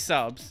 200k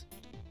subs.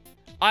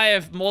 I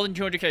have more than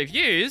 200k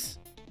views.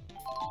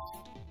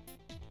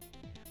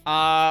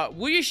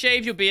 Will you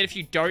shave your beard if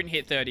you don't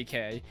hit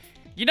 30k?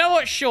 You know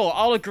what? Sure,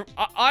 I'll agree.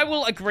 I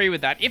will agree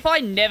with that. If I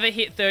never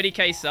hit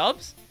 30k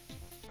subs,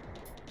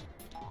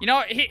 you know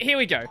what? Here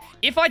we go.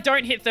 If I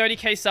don't hit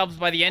 30k subs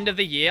by the end of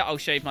the year, I'll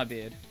shave my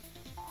beard.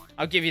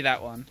 I'll give you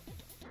that one.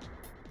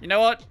 You know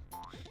what?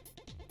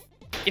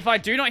 If I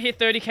do not hit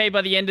 30k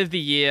by the end of the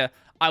year,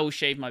 I will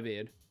shave my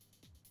beard.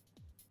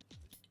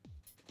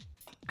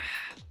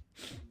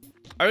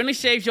 Only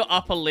shave your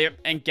upper lip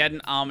and get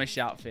an Amish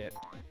outfit.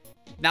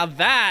 Now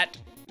that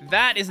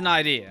is an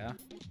idea.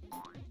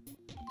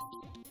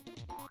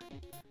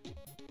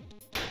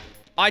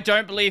 I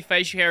don't believe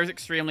facial hair is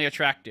extremely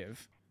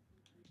attractive.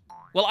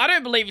 Well, I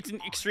don't believe it's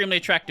extremely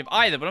attractive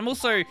either, but I'm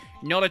also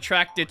not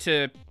attracted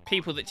to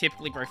people that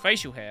typically grow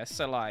facial hair.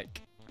 So,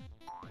 like,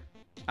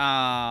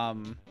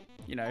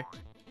 you know,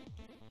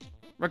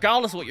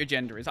 regardless of what your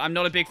gender is, I'm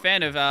not a big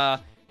fan of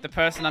the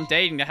person I'm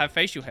dating to have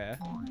facial hair.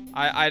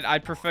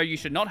 I'd prefer you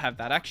should not have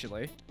that,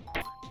 actually.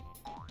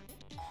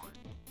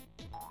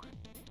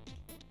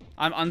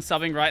 I'm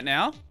unsubbing right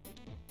now.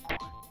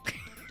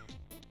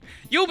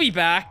 You'll be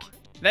back.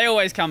 They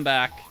always come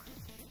back.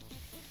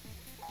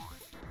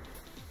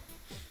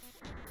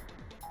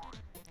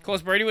 Of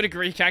course, Brodie would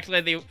agree,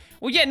 calculate the...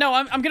 Well, yeah, no,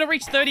 I'm gonna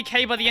reach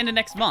 30k by the end of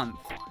next month.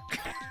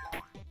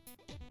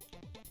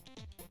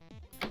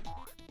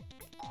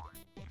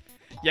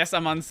 Yes,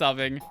 I'm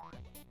unsubbing.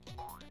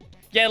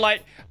 Yeah,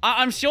 like,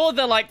 I'm sure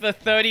the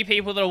 30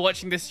 people that are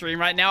watching this stream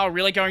right now are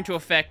really going to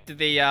affect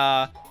the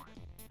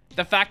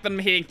fact that I'm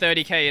hitting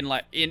 30k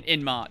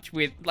in March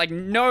with, like,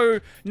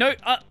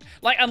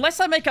 like, unless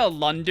I make a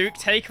Lunduke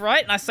take,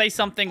 right? And I say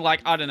something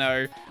like, I don't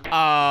know,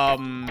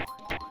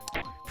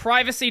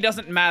 privacy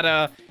doesn't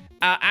matter,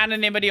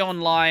 anonymity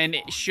online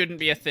shouldn't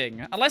be a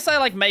thing. Unless I,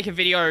 like, make a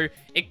video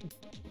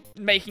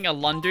making a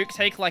Lunduke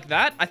take like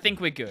that, I think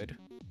we're good.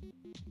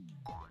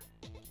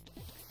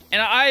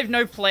 And I have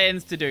no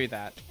plans to do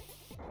that.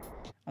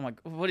 Oh my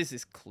god, what is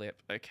this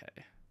clip? Okay.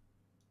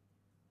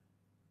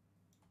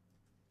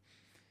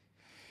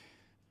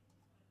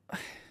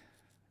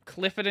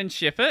 Cliff it and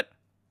ship it.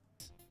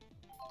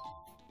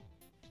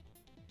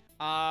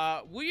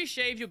 Will you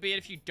shave your beard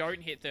if you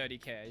don't hit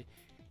 30k?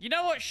 You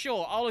know what?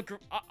 Sure,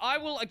 I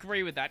will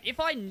agree with that. If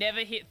I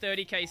never hit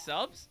 30k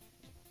subs,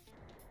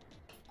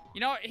 you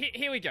know what?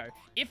 Here we go.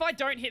 If I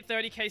don't hit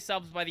 30k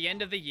subs by the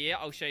end of the year,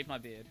 I'll shave my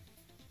beard.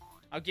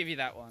 I'll give you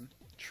that one.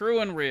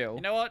 True and real.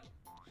 You know what?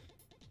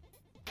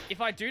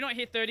 If I do not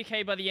hit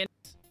 30k by the end...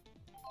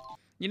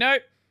 You know,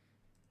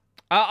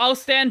 I'll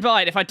stand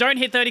by it. If I don't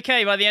hit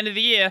 30k by the end of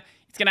the year,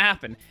 it's gonna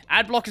happen.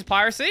 Ad block is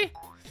piracy?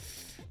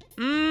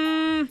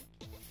 I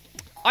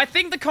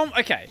think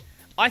okay.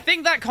 I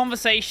think that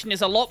conversation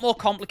is a lot more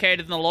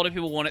complicated than a lot of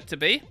people want it to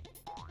be.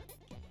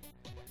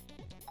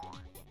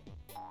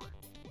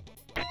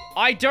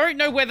 I don't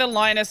know whether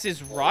Linus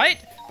is right,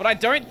 but I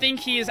don't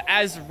think he is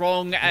as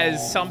wrong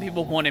as some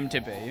people want him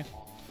to be.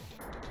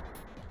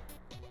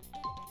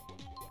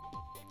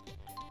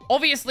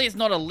 Obviously, it's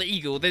not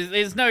illegal.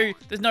 There's no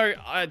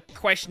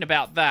question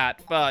about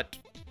that, but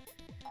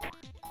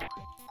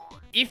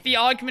if the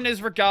argument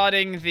is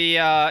regarding the,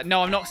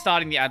 no, I'm not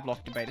starting the ad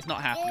block debate. It's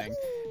not happening.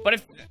 But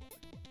if...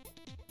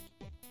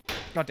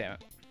 God damn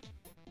it.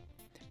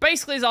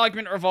 Basically, his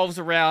argument revolves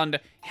around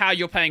how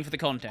you're paying for the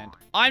content.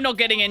 I'm not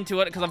getting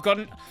into it because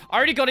I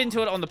already got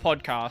into it on the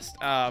podcast.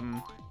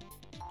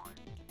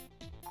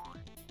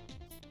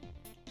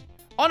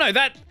 Oh no,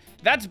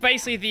 that's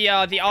basically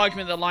the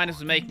argument that Linus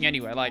was making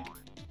anyway. Like,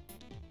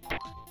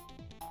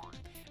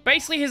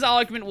 basically his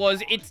argument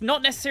was it's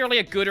not necessarily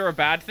a good or a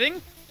bad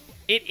thing.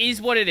 It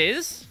is what it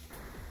is.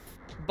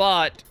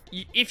 But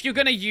if you're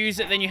gonna use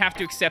it, then you have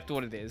to accept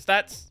what it is.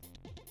 That's...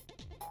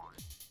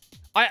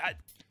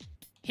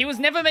 He was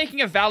never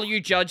making a value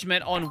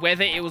judgment on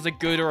whether it was a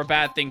good or a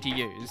bad thing to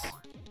use.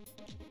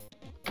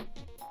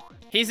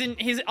 His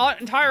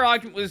entire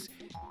argument was,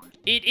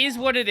 it is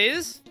what it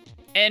is,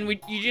 and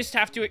you just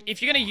have to,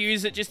 if you're gonna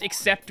use it, just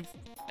accept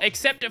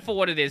it for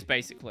what it is,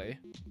 basically.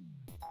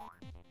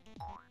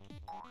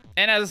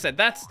 And as I said,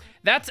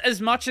 that's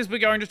as much as we're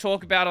going to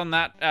talk about on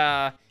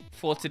that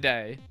for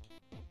today.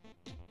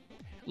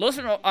 Lewis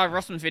and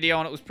Rossman's video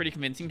on it was pretty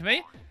convincing to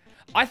me.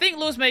 I think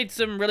Lewis made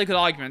some really good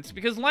arguments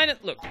because Linus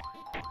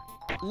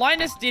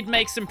did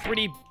make some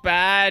pretty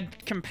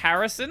bad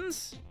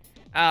comparisons.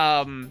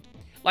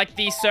 Like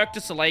the Cirque du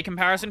Soleil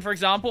comparison, for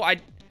example. I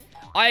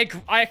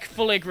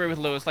fully agree with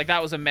Lewis. Like,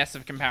 that was a mess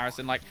of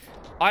comparison. Like,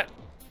 I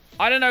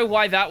don't know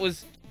why that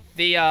was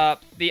the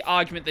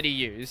argument that he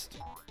used.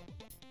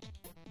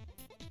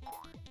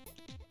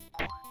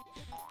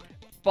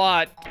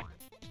 But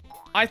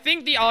I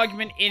think the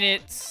argument in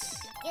its...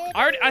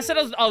 I said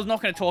I was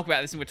not going to talk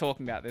about this, and we're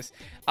talking about this.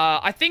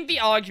 I think the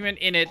argument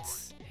in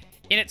its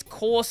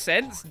core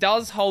sense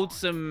does hold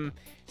some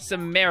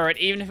merit,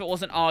 even if it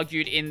wasn't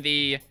argued in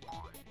the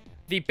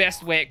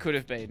best way it could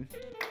have been.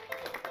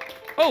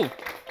 Oh!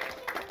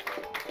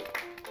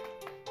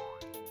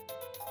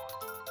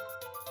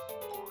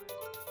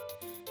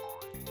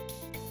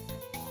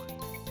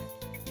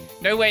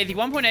 No way, the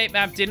 1.8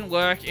 map didn't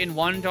work in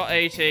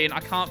 1.18. I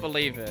can't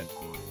believe it.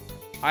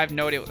 I have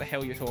no idea what the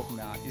hell you're talking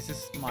about. Is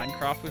this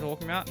Minecraft we're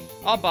talking about?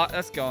 Oh, but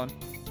that's gone.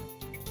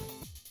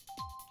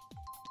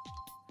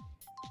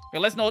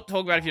 Well, let's not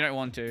talk about it if you don't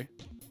want to.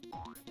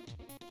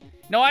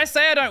 No, I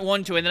say I don't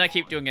want to, and then I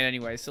keep doing it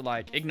anyway, so,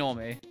 like, ignore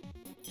me.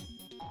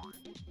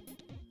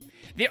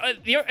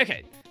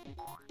 Okay.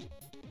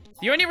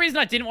 The only reason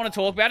I didn't want to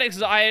talk about it is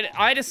because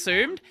I'd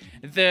assumed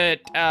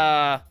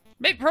that,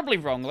 maybe probably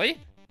wrongly,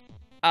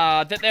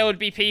 that there would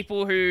be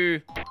people who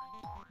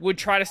would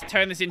try to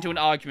turn this into an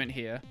argument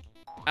here.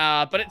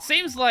 But it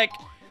seems like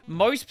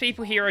most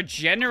people here are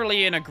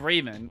generally in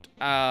agreement.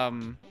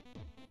 Adblock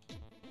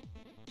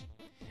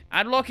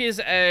is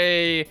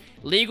a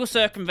legal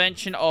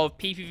circumvention of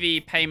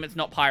PPV payments,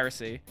 not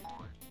piracy.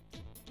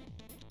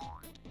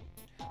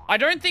 I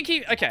don't think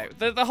he... Okay,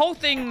 the whole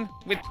thing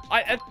with...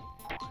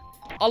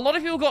 a lot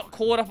of people got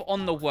caught up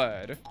on the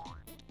word.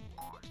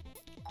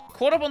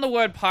 Caught up on the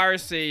word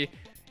piracy,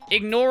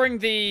 ignoring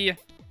the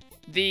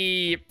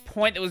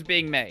point that was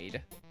being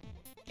made.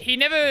 He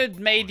never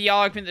made the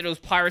argument that it was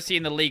piracy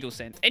in the legal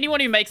sense.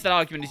 Anyone who makes that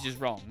argument is just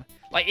wrong.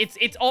 Like,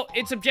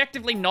 it's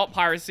objectively not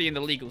piracy in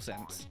the legal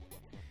sense.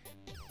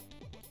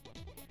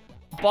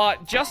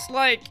 But just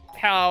like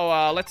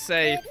how, let's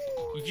say,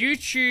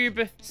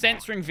 YouTube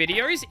censoring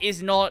videos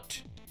is not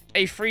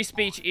a free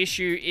speech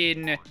issue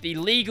in the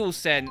legal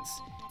sense,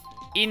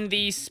 in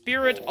the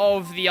spirit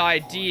of the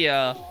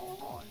idea,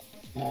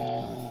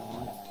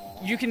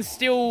 you can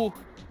still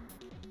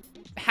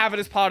have it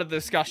as part of the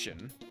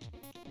discussion.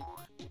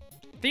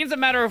 I think it's a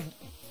matter of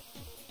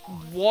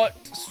what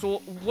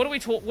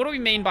do we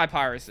mean by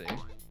piracy?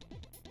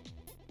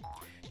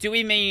 Do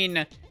we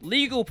mean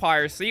legal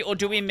piracy, or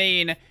do we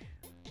mean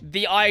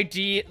the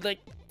idea, like,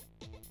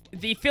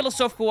 the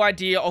philosophical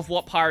idea of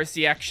what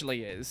piracy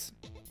actually is?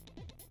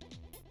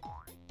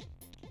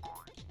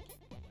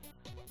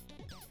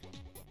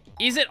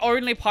 Is it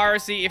only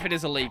piracy if it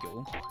is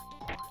illegal?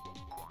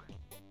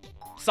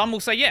 Some will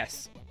say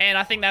yes, and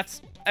I think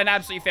that's an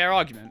absolutely fair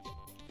argument.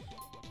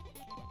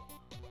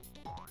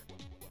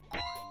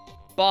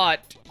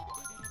 But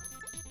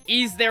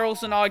is there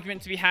also an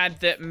argument to be had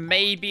that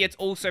maybe it's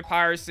also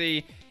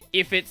piracy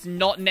if it's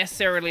not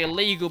necessarily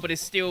illegal, but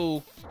is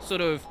still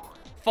sort of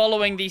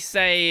following the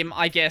same,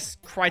 I guess,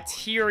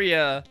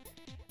 criteria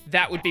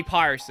that would be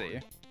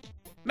piracy?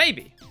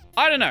 Maybe.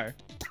 I don't know.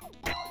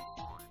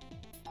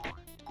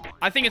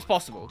 I think it's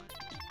possible.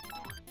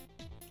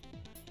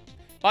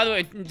 By the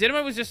way,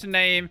 Dynamo was just a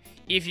name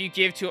if you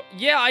give to...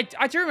 Yeah,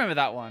 I do remember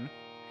that one.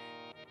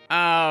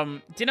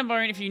 Dynamo,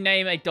 if you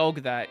name a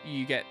dog that,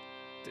 you get...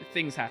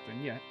 Things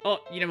happen, yeah. Oh,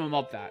 you never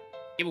mob that.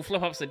 It will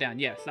flip upside down.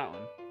 Yes, that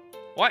one.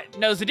 What?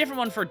 No, there's a different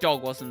one for a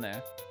dog, wasn't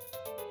there?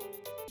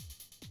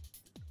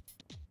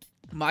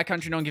 My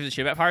country, no one gives a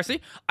shit about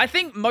piracy. I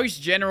think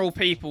most general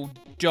people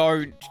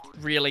don't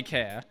really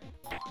care.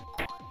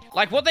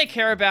 Like, what they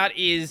care about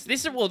is...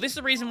 This is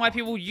the reason why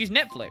people use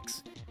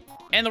Netflix.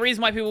 And the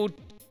reason why people...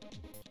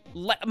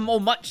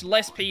 much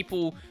less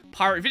people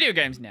pirate video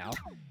games now.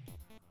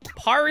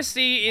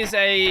 Piracy is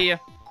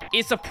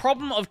it's a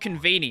problem of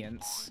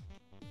convenience.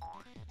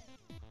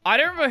 I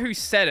don't remember who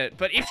said it,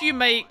 but if you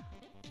make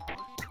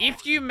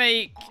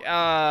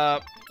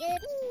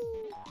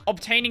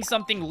obtaining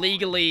something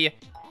legally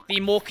the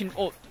more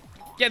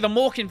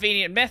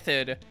convenient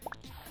method,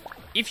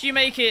 if you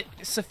make it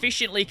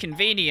sufficiently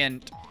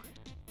convenient,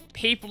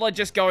 people are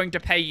just going to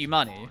pay you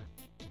money.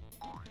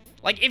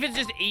 Like, if it's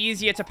just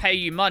easier to pay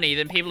you money,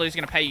 then people are just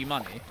going to pay you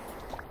money.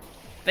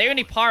 They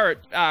only pirate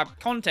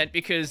content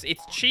because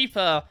it's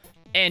cheaper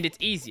and it's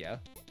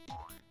easier.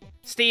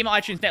 Steam,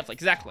 iTunes, Netflix,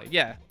 exactly,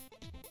 yeah.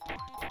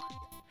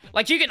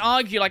 Like, you can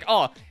argue, like,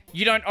 oh,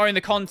 you don't own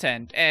the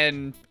content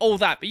and all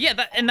that. But yeah,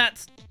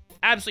 that's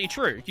absolutely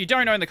true. You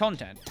don't own the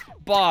content.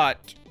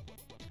 But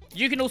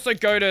you can also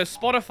go to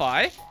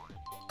Spotify,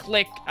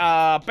 click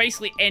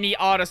basically any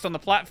artist on the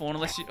platform,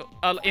 unless you,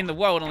 in the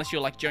world, unless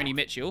you're like Joni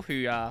Mitchell,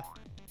 who,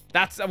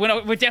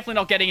 we're definitely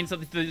not getting into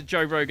the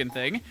Joe Rogan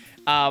thing.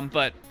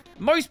 But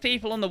most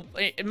people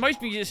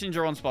most musicians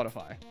are on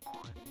Spotify.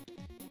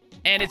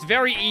 And it's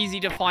very easy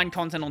to find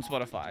content on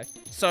Spotify.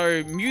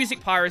 So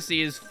music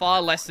piracy is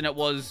far less than it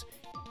was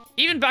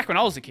even back when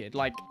I was a kid.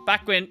 Like,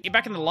 back in the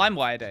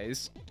LimeWire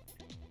days.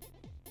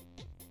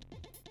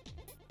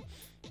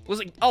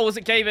 Was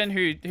it Gavin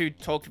who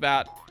talked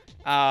about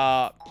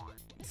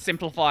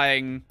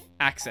simplifying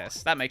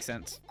access? That makes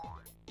sense.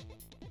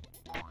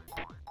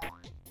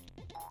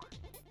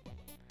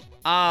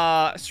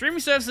 Streaming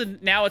services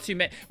now are too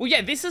many. Well,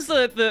 yeah, this is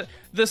the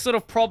sort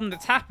of problem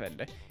that's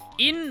happened.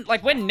 In,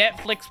 like, when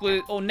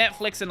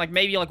Netflix and, like,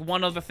 maybe, like,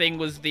 one other thing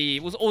was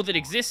all that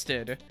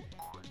existed,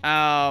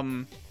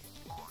 you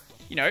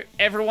know,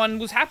 everyone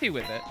was happy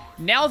with it.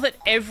 Now that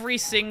every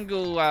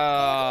single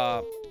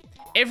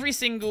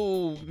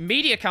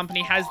media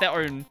company has their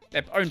own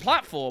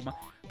platform,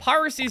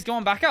 piracy's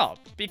gone back up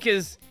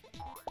because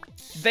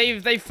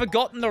they've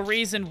forgotten the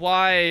reason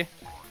why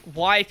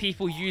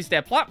people use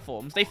their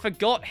platforms. They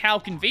forgot how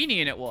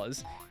convenient it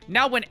was.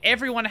 Now when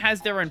everyone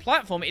has their own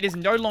platform, it is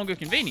no longer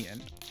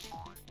convenient.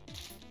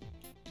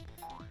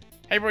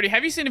 Hey, Brodie,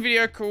 have you seen a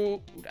video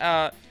called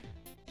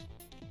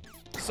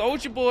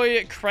Soldier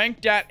Boy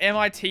Cranked at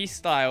MIT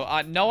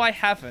Style? No, I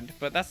haven't,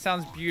 but that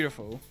sounds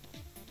beautiful.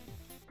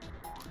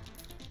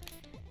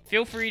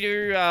 Feel free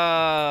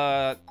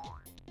to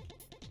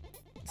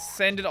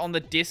send it on the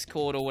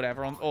Discord or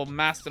whatever, or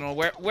Mastodon,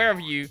 or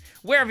wherever you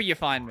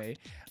find me.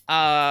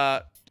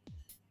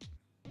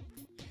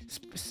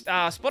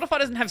 Spotify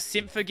doesn't have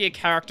Symphogear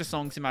character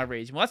songs in my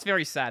region. Well, that's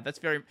very sad.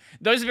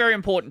 Those are very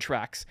important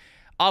tracks.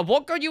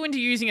 What got you into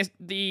using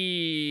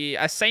the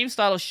same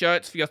style of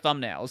shirts for your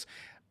thumbnails?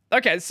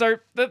 Okay, so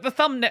the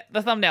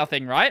thumbnail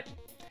thing, right?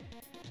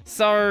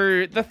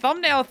 So the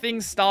thumbnail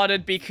thing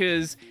started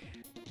because,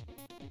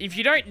 if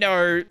you don't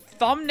know,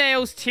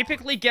 thumbnails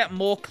typically get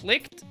more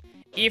clicked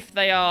if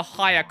they are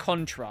higher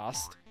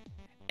contrast.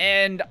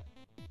 And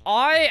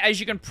I, as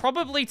you can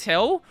probably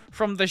tell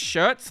from the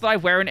shirts that I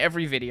wear in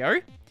every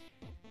video,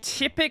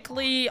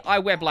 typically I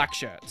wear black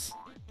shirts.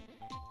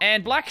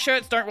 And black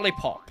shirts don't really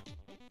pop.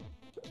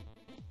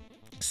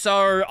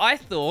 So I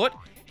thought,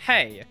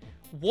 hey,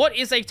 what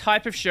is a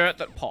type of shirt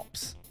that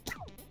pops?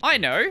 I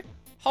know,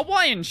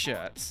 Hawaiian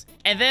shirts.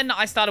 And then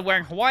I started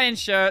wearing Hawaiian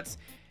shirts,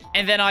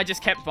 and then I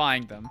just kept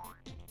buying them.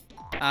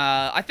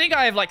 I think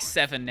I have like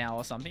 7 now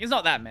or something. It's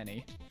not that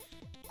many.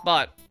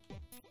 But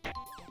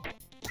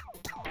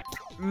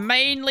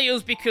mainly it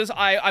was because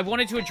I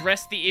wanted to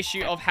address the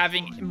issue of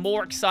having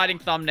more exciting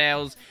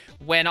thumbnails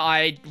when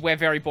I wear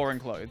very boring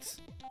clothes.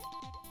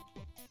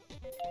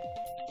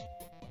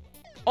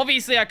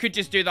 Obviously, I could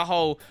just do the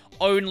whole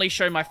only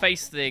show my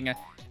face thing,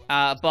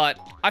 but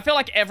I feel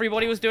like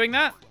everybody was doing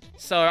that,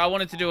 so I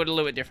wanted to do it a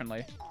little bit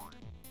differently.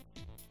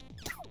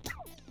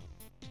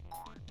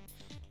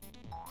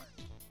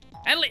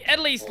 At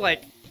least,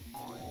 like,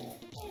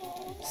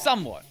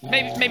 somewhat.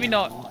 Maybe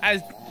not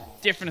as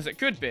different as it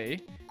could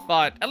be,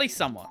 but at least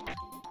somewhat.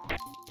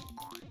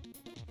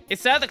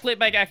 It's sad that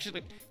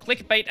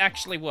clickbait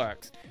actually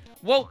works.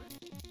 Well,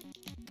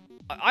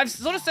 I've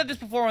sort of said this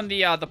before on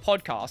the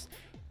podcast.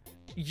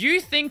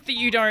 You think that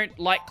you don't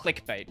like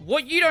clickbait.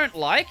 What you don't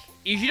like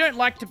is you don't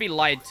like to be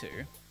lied to.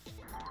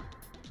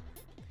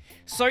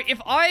 So if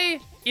I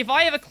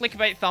have a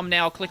clickbait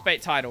thumbnail,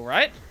 clickbait title,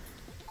 right?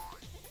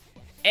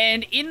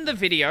 And in the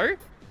video,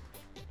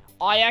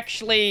 I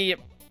actually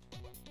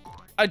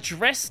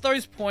address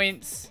those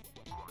points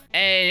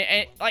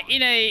and like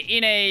in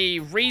a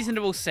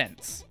reasonable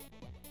sense.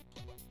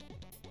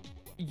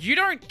 You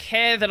don't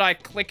care that I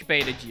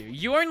clickbaited you.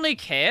 You only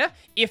care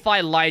if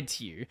I lied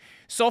to you.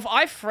 So if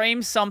I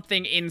frame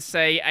something in,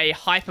 say, a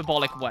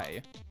hyperbolic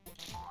way,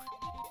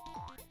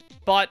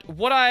 but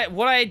what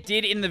I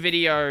did in the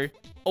video,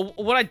 or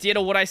what I did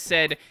or what I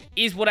said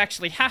is what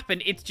actually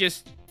happened, it's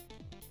just...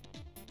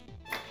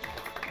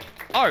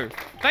 Oh,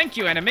 thank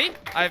you, enemy.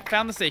 I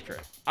found the secret.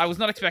 I was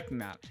not expecting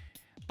that.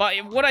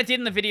 But what I did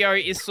in the video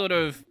is sort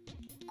of...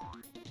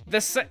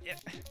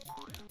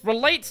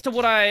 relates to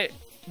what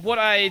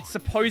I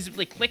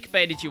supposedly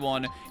clickbaited you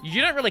on. You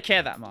don't really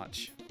care that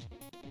much.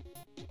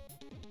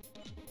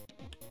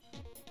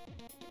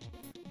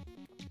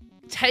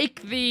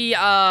 Take the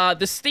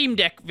Steam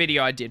Deck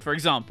video I did, for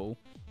example.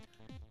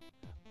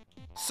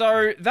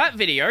 So, that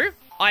video,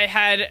 I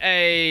had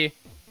a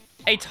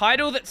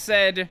title that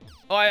said...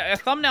 Or a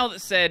thumbnail that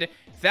said,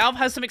 Valve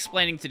has some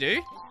explaining to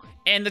do.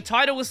 And the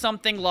title was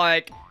something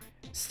like,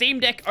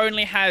 Steam Deck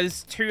only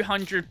has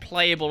 200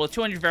 playable or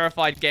 200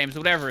 verified games,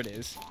 whatever it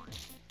is.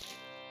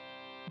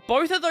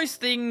 Both of those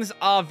things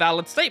are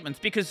valid statements,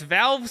 because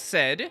Valve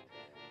said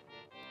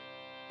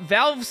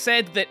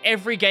that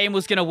every game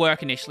was going to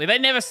work initially. They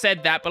never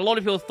said that, but a lot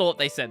of people thought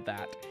they said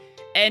that.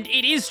 And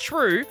it is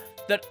true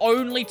that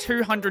only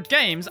 200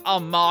 games are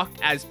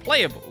marked as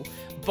playable.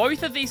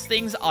 Both of these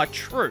things are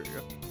true.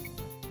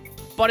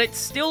 But it's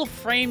still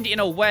framed in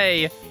a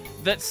way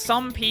that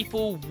some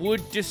people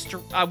would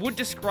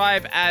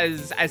describe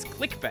as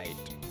clickbait.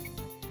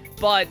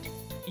 But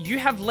you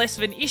have less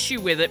of an issue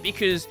with it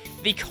because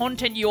the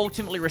content you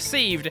ultimately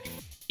received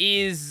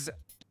is,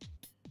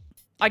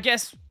 I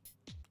guess,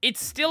 it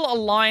still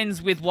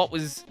aligns with what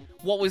was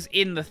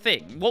in the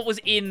thing, what was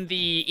in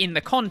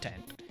the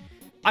content.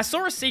 I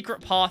saw a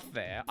secret path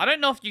there. I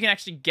don't know if you can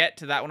actually get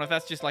to that one, or if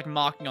that's just like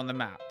marking on the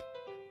map.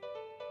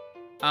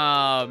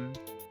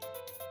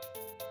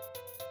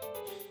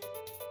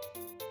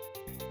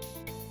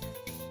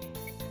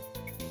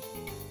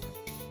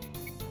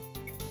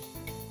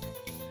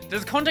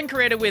 There's a content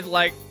creator with,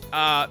 like,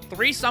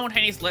 3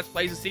 simultaneous Let's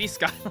Plays of City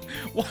Skyline.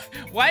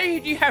 Why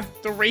did you have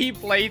 3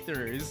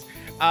 playthroughs?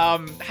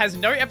 Has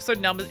no episode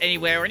numbers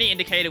anywhere or any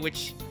indicator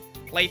which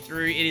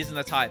playthrough it is in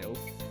the title.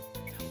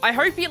 I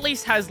hope he at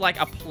least has, like,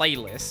 a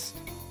playlist.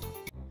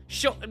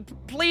 Sure,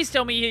 please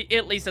tell me he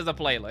at least has a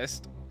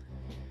playlist.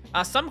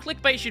 Some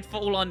clickbait should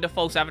fall under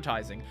false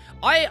advertising.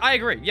 I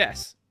agree,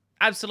 yes.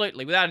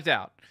 Absolutely, without a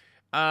doubt.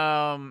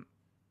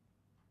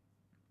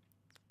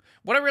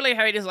 What I really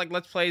hate is, like,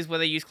 Let's Plays where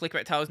they use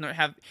clickbait titles and don't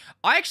have...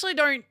 I actually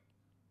don't...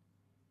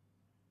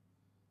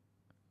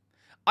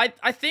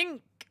 I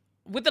think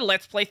with the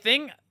Let's Play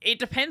thing, it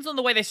depends on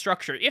the way they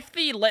structure it. If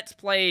the Let's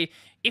Play,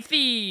 if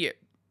the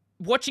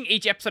watching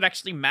each episode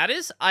actually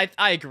matters, I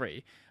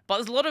agree. But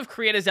there's a lot of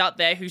creators out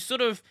there who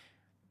sort of,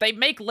 they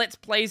make Let's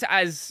Plays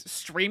as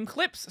stream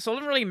clips, so it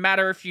doesn't really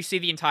matter if you see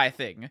the entire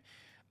thing.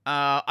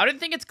 I don't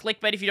think it's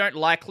clickbait if you don't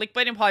lie.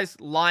 Clickbait implies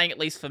lying, at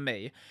least for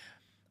me.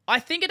 I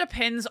think it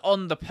depends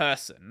on the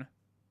person.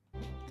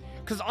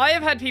 Because I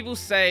have had people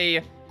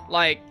say,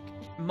 like,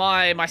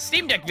 my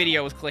Steam Deck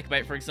video was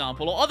clickbait, for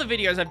example, or other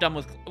videos I've done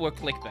were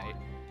clickbait.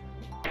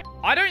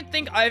 I don't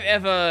think I've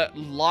ever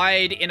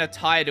lied in a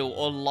title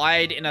or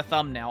lied in a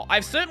thumbnail.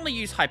 I've certainly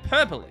used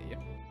hyperbole.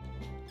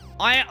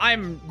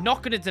 I'm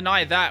not going to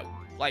deny that,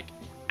 like,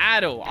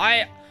 at all.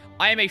 I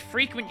am a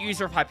frequent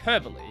user of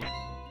hyperbole.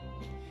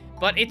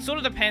 But it sort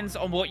of depends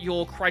on what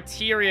your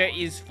criteria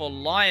is for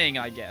lying,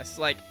 I guess.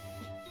 Like,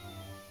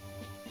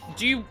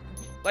 do you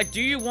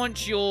want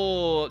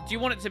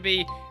it to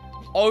be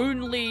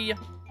only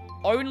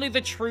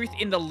the truth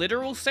in the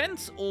literal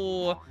sense,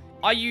 or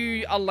are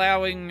you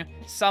allowing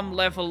some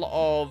level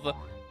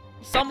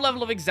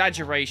of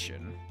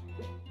exaggeration?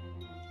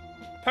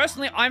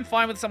 Personally, I'm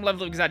fine with some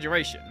level of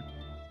exaggeration,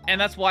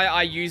 and that's why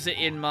I use it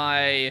in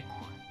my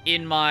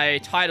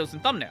titles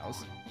and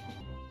thumbnails.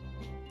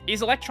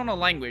 Is Electron a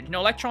language? No,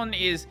 Electron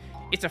is,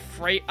 it's a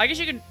I guess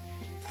you can,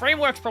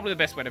 framework's probably the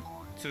best way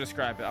to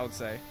describe it, I would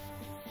say.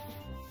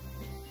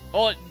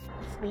 Or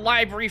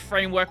library,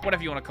 framework,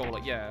 whatever you want to call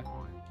it, yeah.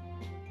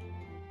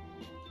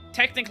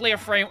 Technically,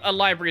 a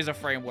library is a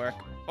framework.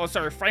 Oh,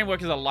 sorry, a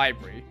framework is a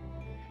library.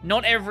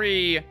 Not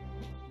every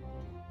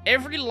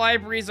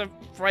library is a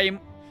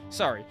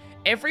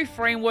every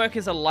framework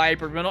is a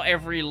library, but not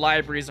every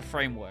library is a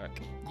framework.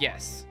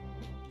 Yes.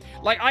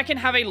 Like, I can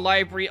have a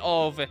library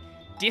of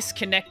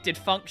disconnected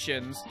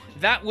functions.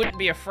 That wouldn't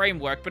be a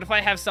framework, but if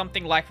I have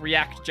something like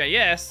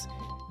React.js,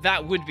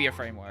 that would be a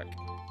framework.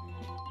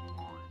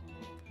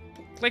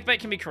 Clickbait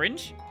can be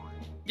cringe?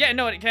 Yeah,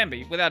 no, it can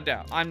be, without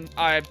doubt.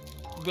 I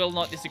will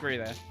not disagree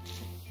there.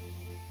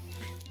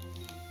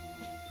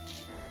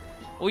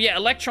 Well, yeah,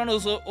 Electron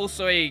is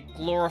also a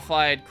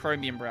glorified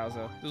Chromium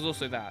browser. There's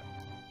also that.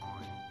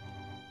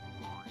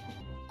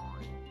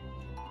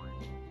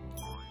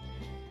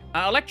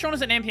 Electron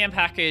is an NPM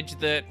package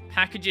that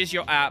packages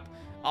your app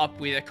up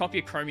with a copy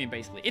of Chromium,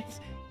 basically.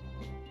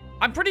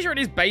 I'm pretty sure it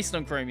is based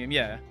on Chromium,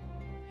 yeah.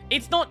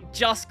 It's not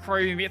just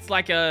Chromium, it's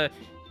like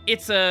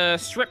it's a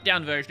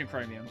stripped-down version of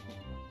Chromium.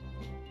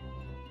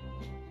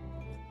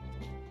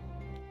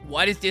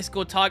 Why does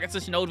Discord target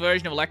such an old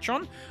version of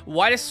Electron?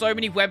 Why do so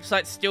many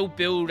websites still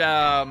build,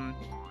 are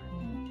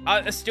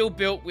still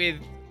built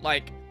with,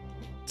 like,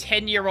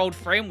 10-year-old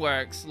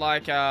frameworks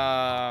like,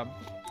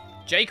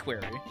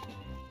 jQuery?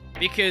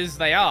 Because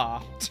they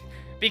are.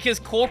 Because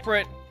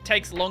corporate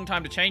takes a long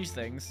time to change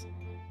things.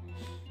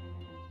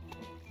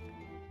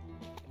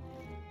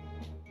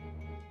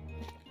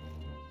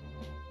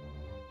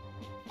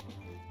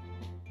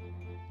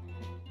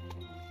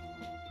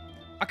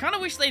 I kind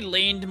of wish they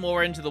leaned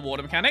more into the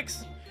water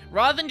mechanics,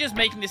 rather than just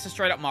making this a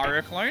straight-up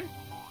Mario clone.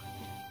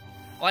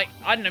 Like,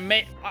 I don't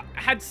know,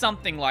 had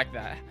something like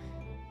that.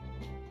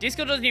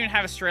 Discord doesn't even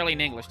have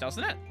Australian English,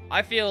 doesn't it?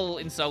 I feel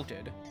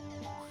insulted.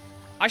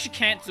 I should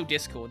cancel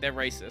Discord, they're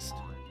racist.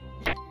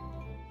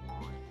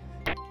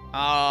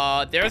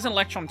 There is an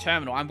Electron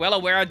terminal. I'm well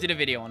aware I did a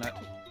video on it.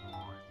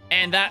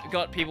 And that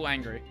got people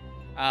angry.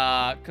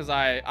 Because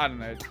I don't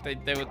know,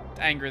 they were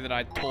angry that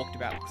I talked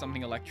about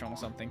something Electron or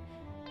something.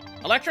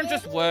 Electron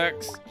just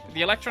works.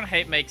 The Electron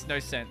hate makes no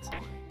sense.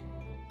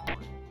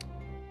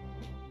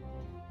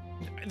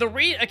 The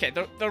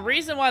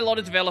reason why a lot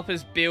of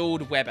developers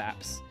build web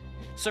apps.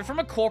 So from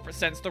a corporate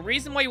sense, the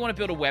reason why you want to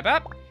build a web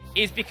app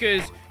is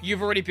because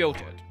you've already built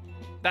it.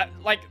 That,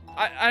 like,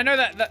 I know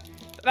that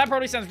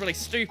probably sounds really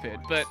stupid,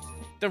 but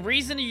the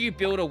reason you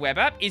build a web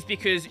app is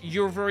because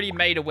you've already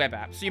made a web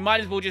app. So you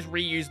might as well just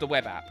reuse the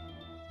web app.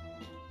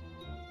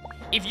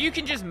 If you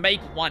can just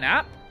make one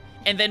app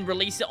and then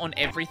release it on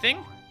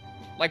everything,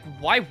 like,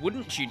 why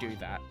wouldn't you do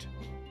that?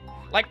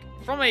 Like,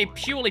 from a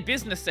purely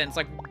business sense,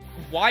 like,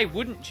 why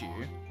wouldn't you?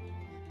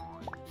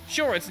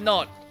 Sure, it's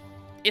not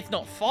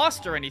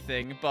fast or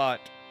anything,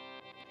 but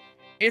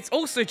it's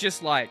also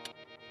just, like,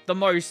 the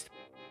most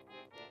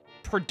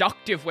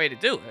productive way to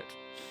do it.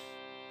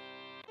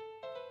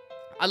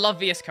 I love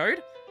VS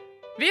Code.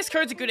 VS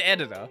Code's a good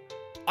editor.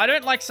 I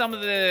don't like some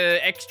of the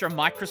extra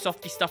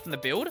Microsofty stuff in the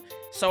build,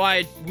 so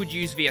I would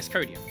use VS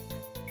Code.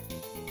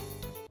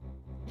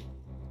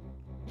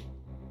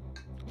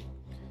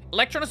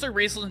 Electron is so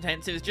resource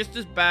intensive, it's just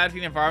as bad for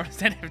the environment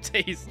as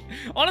NFTs.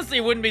 Honestly,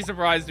 I wouldn't be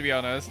surprised, to be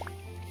honest.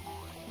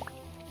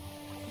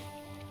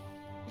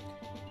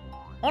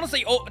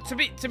 Honestly,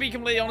 to be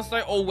completely honest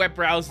though, all web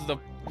browsers are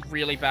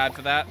really bad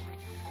for that.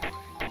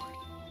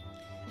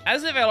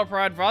 As a developer,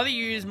 I'd rather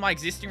use my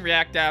existing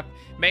React app,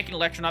 make an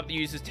Electron app that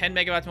uses 10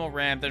 megabytes more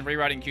RAM than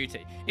rewriting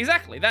Qt.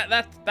 Exactly,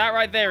 that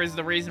right there is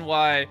the reason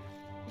why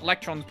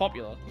Electron's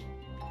popular.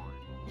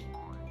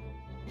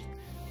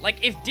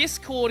 Like, if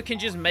Discord can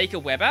just make a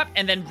web app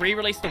and then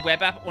re-release the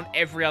web app on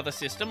every other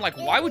system, like,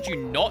 why would you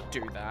not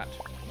do that?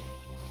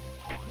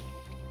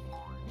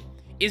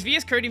 Is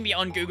VS Coding the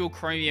on Google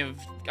Chromium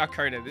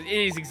coder? It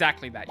is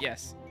exactly that,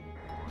 yes.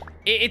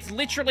 It's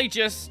literally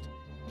just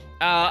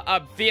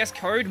a VS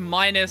Code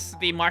minus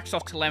the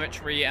Microsoft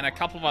telemetry and a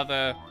couple of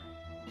other...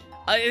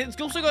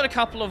 it's also got a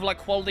couple of like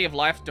quality of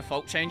life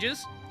default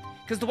changes.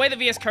 Because the way the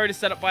VS Code is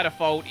set up by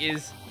default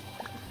is...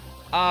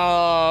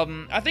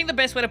 I think the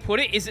best way to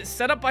put it is it's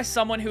set up by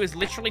someone who has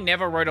literally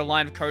never wrote a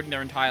line of code in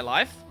their entire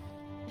life.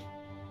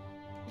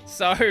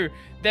 So,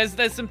 there's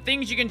some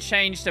things you can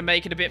change to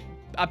make it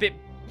a bit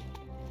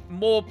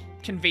more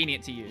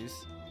convenient to use.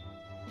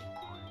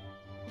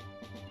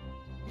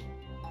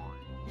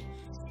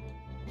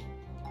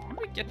 How do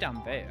we get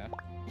down there?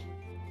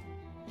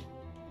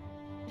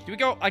 Do we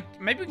go...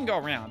 maybe we can go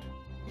around.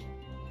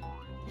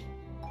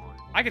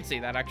 I could see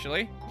that,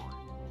 actually.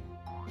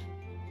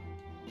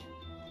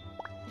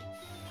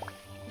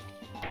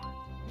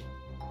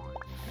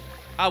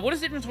 What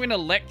is the difference between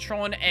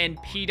Electron and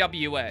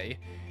PWA?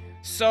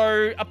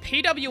 So, a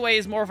PWA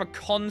is more of a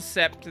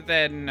concept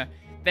than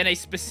a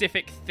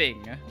specific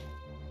thing.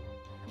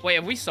 Wait,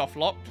 have we soft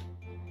locked?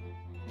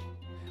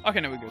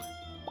 Okay, no, we're good.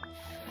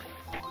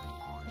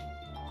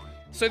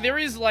 So there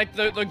is like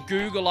the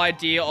Google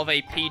idea of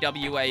a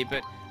PWA,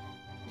 but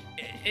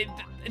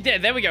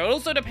there we go. It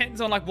also depends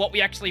on like what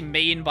we actually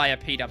mean by a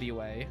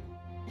PWA.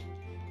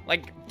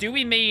 Like, do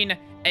we mean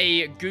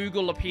a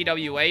Google or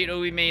PWA, or do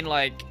we mean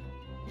like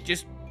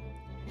just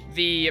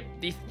the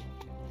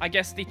I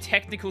guess the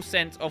technical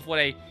sense of what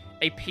a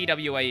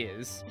PWA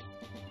is?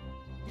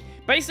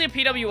 Basically, a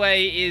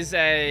PWA is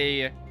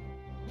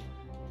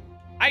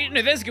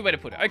no, there's a good way to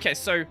put it. Okay,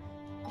 so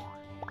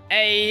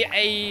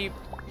a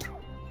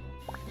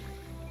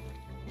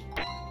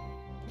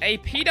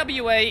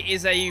PWA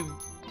is a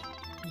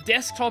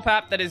desktop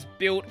app that is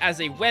built as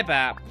a web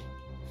app,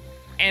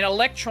 and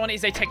Electron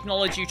is a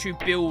technology to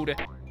build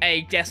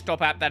a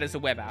desktop app that is a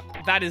web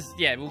app. That is,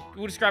 yeah,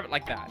 we'll describe it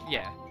like that,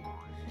 yeah.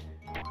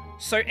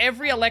 So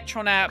every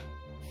Electron app,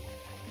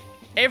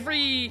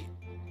 wait,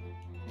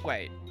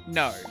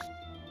 no.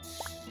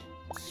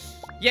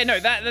 Yeah, no,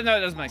 that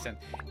doesn't make sense.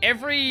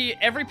 Every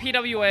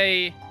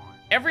PWA,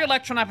 every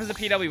Electron app is a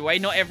PWA,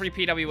 not every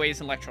PWA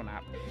is an Electron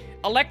app.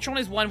 Electron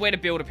is one way to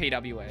build a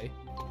PWA.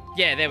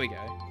 Yeah, there we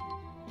go.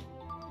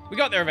 We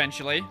got there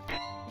eventually.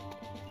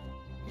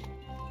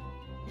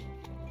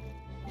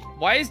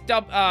 Why is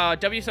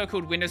WSL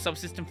called Windows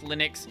Subsystem for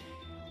Linux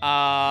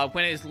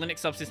when it is Linux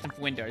Subsystem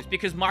for Windows?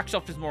 Because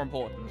Microsoft is more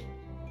important.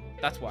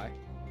 That's why.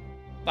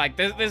 Like,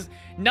 there's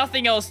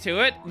nothing else to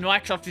it.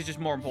 Microsoft is just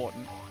more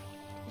important.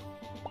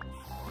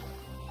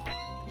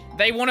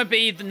 They want to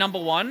be the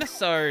 #1,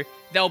 so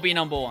they'll be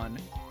 #1.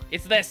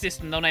 It's their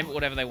system. They'll name it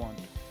whatever they want.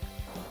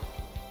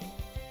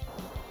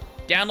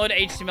 Download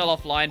HTML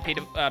offline,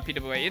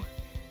 PWA.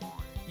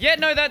 Yeah,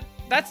 no,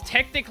 that's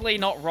technically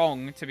not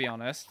wrong, to be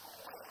honest.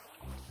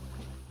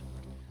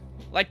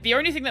 Like, the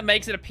only thing that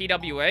makes it a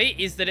PWA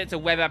is that it's a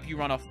web app you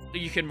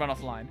can run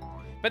offline.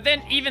 But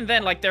then, even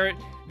then, like, there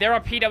are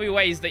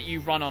PWAs that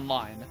you run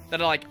online that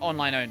are, like,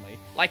 online only.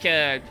 Like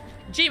a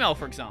Gmail,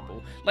 for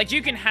example. Like,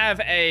 you can have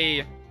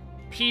a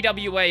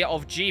PWA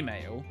of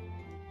Gmail,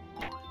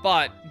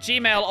 but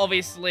Gmail,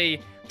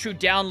 obviously, to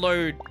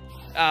download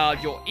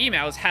your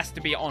emails has to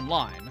be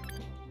online.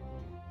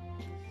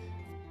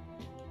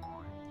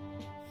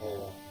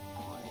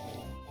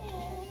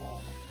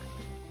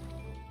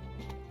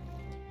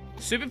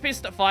 Super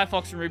pissed that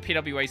Firefox removed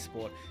PWA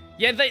support.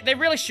 Yeah, they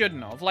really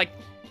shouldn't have. Like,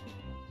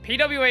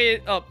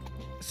 PWA,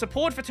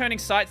 support for turning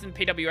sites into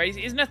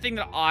PWAs isn't a thing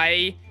that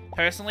I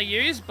personally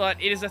use,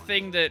 but it is a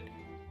thing that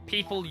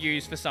people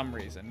use for some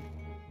reason.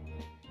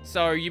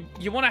 So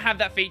you want to have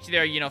that feature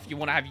there, you know, if you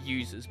want to have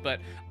users, but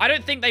I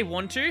don't think they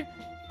want to.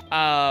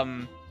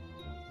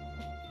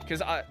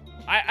 Because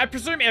I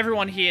presume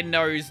everyone here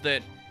knows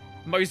that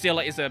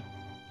Mozilla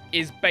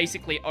is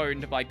basically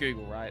owned by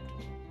Google, right?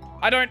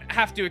 I don't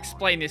have to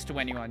explain this to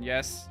anyone,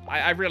 yes?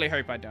 I really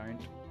hope I don't.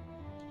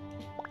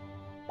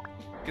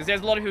 Because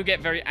there's a lot of people who get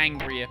very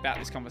angry about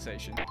this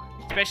conversation.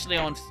 Especially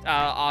on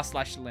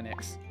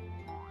r/Linux.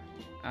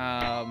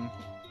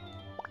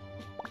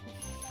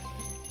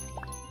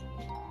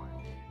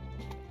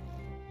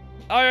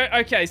 Oh,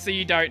 okay, so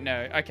you don't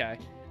know. Okay.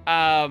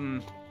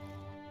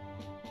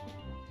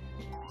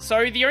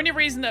 So the only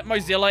reason that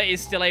Mozilla is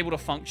still able to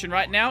function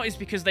right now is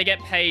because they get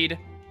paid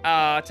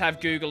to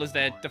have Google as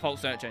their default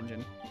search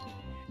engine.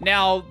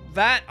 Now,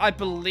 that, I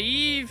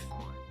believe,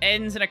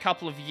 ends in a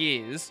couple of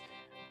years.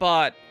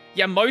 But,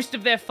 yeah, most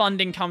of their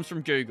funding comes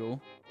from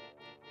Google.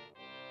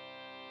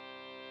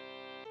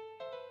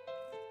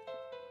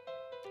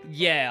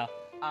 Yeah.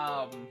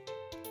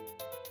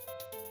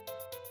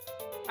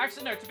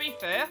 Actually, no, to be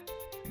fair,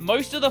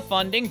 most of the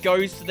funding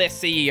goes to their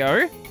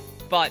CEO.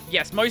 But,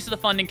 yes, most of the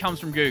funding comes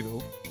from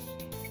Google.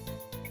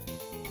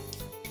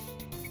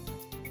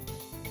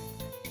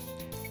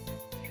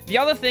 The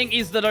other thing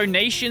is the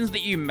donations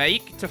that you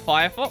make to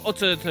Firefox, or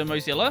to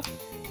Mozilla,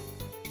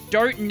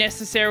 don't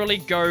necessarily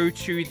go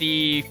to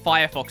the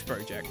Firefox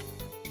project.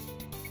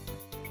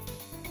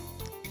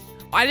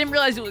 I didn't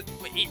realize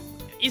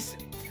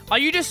Are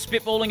you just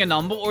spitballing a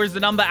number, or is the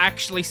number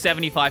actually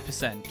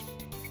 75%?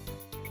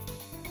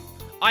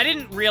 I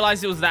didn't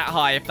realize it was that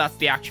high if that's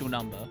the actual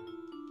number.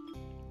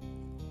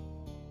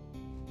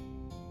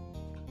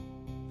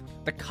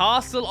 The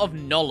Castle of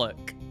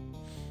Nolok.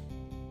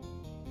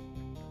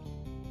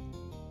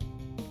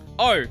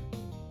 Oh.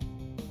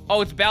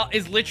 Oh,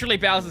 it's literally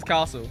Bowser's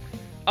Castle.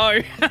 Oh.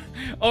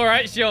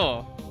 Alright,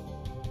 sure.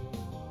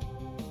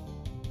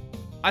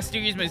 I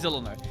still use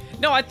Mozilla though.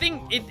 No, I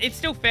think it's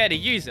still fair to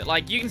use it.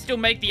 Like, you can still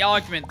make the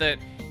argument that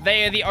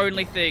they are the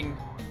only thing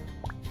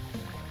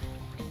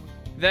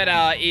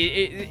that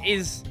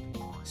is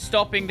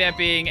stopping there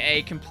being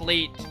a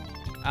complete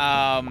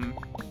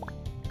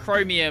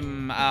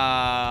chromium,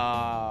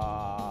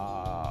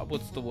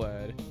 what's the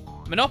word?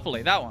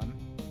 Monopoly, that one.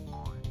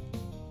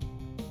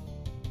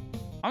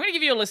 I'm gonna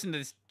give you a listen to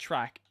this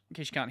track in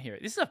case you can't hear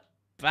it. This is a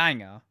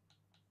banger.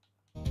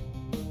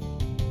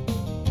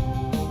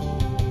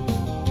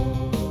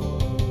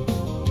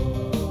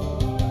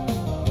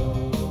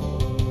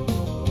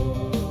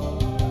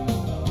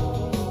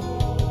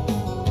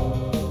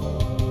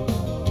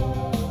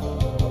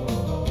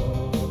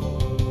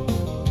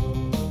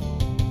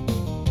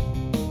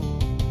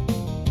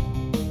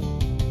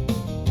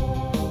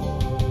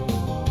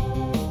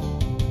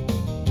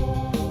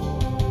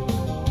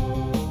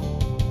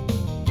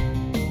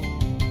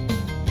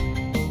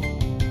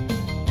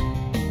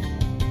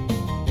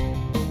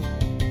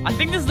 I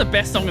think this is the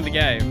best song in the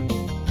game.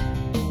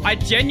 I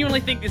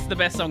genuinely think this is the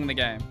best song in the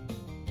game.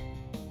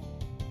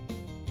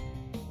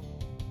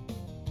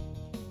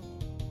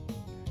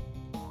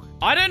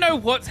 I don't know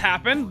what's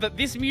happened, but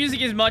this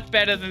music is much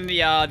better than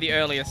the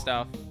earlier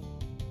stuff.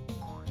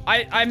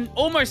 I'm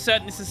almost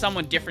certain this is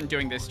someone different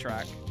doing this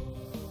track.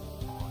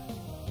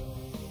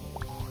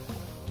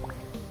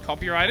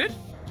 Copyrighted?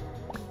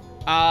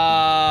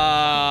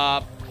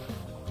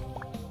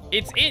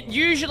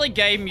 Usually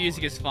game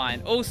music is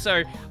fine.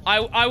 Also,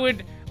 I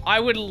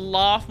would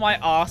laugh my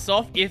ass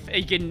off if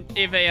a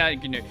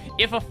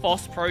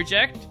FOSS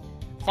project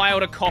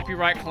filed a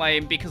copyright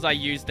claim because I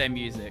used their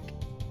music.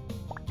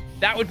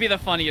 That would be the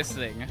funniest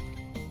thing.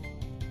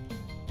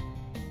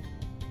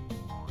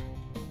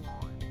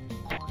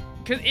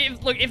 Because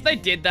if they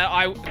did that,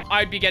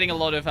 I'd be getting a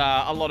lot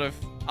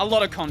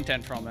of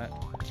content from it.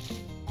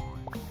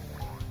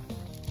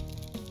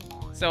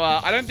 So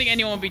I don't think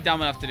anyone would be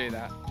dumb enough to do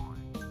that.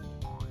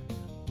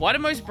 Why do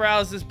most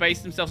browsers base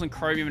themselves on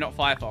Chromium and not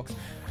Firefox?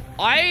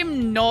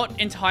 I'm not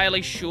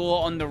entirely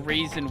sure on the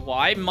reason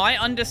why. My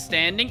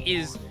understanding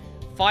is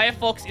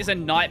Firefox is a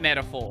nightmare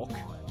to fork.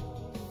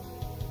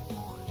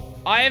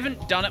 I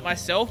haven't done it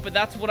myself, but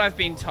that's what I've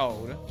been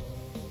told.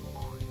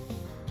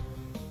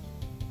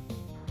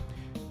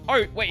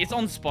 Oh, wait, it's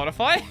on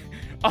Spotify?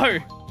 Oh.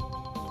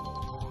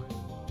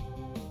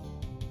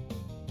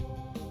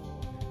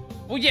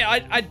 Well, yeah,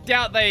 I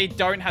doubt they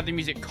don't have the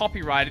music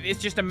copyrighted. It's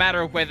just a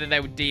matter of whether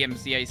they would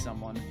DMCA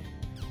someone.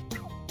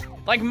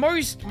 Like,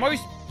 most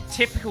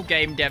typical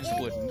game devs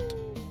wouldn't.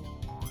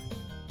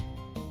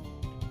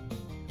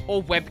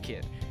 Or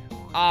WebKit.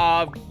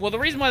 Well, the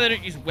reason why they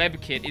don't use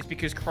WebKit is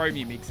because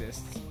Chromium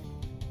exists.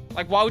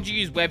 Like, why would you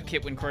use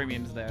WebKit when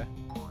Chromium's there?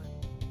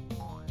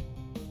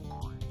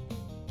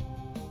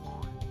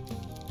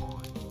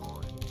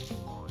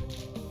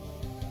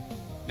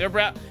 There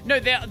are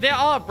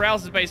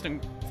browsers based on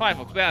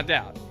Firefox, without a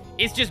doubt.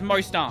 It's just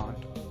most aren't.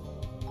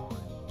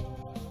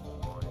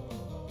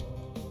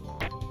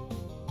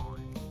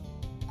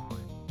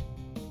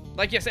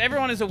 Like, yes,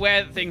 everyone is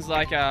aware that things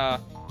like,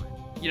 WaterFox.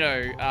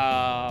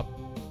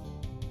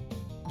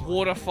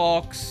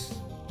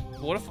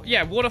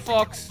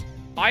 WaterFox.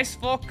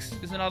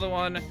 IceFox is another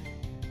one.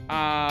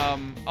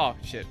 Oh,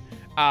 shit.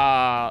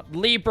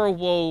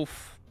 LibreWolf.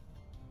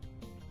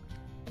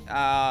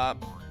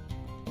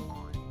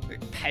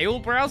 Pale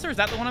Browser? Is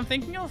that the one I'm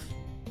thinking of?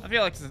 I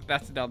feel like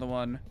that's another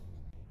one.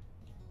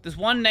 There's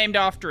one named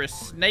after a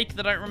snake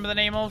that I don't remember the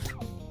name of.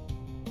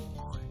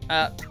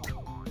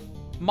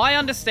 My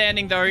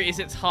understanding, though, is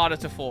it's harder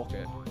to fork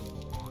it.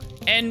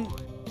 And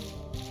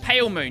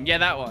Pale Moon. Yeah,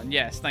 that one.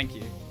 Yes, thank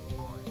you.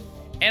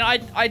 And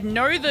I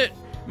know that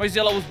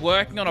Mozilla was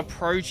working on a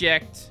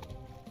project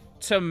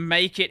to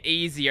make it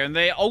easier, and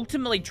they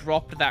ultimately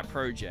dropped that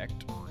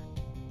project.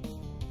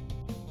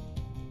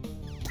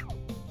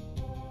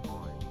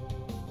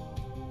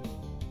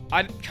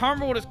 I can't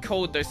remember what it's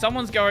called, though.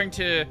 Someone's going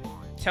to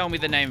tell me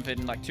the name of it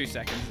in, like, 2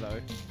 seconds, though.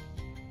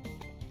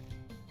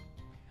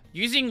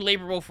 Using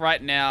LibreWolf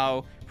right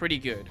now, pretty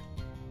good.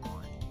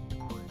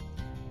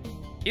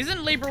 Isn't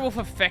LibreWolf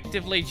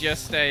effectively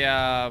just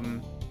a,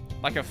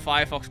 like a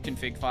Firefox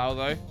config file,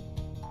 though?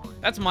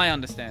 That's my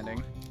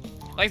understanding.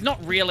 Like, it's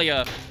not really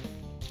a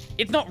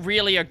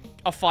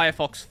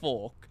Firefox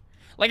fork.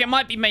 Like, it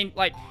might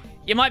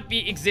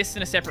be exist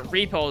in a separate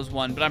repo as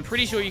one, but I'm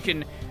pretty sure you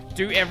can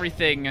do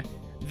everything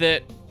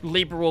that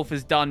LibreWolf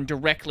has done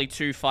directly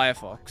to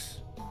Firefox.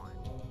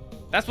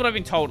 That's what I've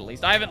been told, at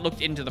least. I haven't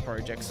looked into the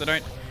project, so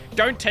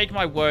don't take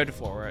my word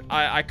for it.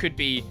 I could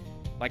be,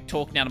 like,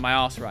 talking out of my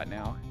ass right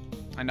now.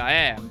 And I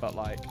am, but,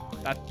 like,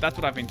 that's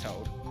what I've been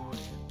told.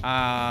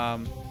 Here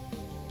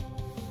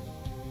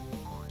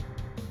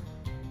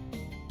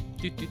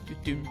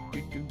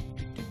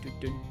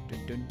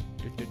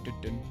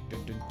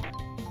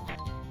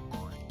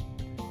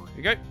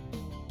we go.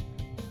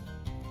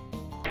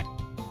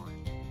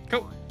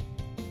 Cool.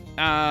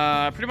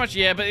 Pretty much,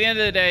 yeah, but at the end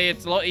of the day,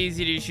 it's a lot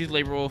easier to choose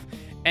LibreWolf,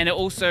 and it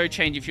also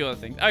changes a few other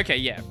things. Okay,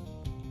 yeah.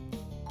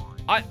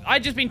 I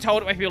just been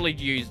told by people who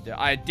used it.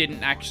 I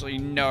didn't actually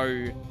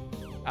know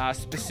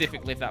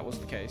specifically if that was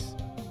the case.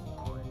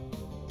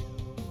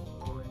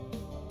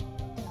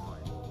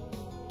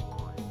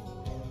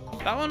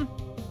 That one?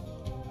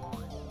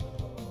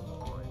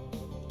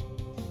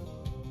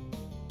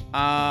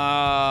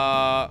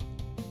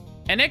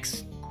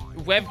 NX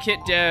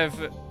WebKit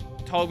dev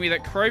told me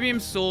that Chromium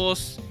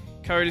source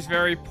code is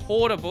very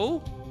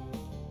portable.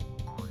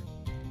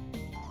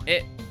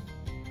 There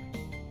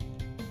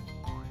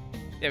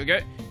we go.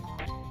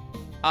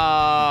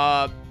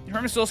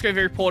 Chromium source code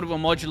very portable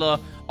and modular.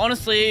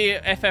 Honestly,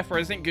 FF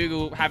Resident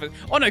Google have it.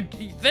 Oh no,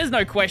 there's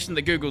no question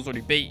that Google's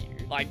already beat you.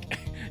 Like,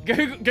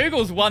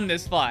 Google's won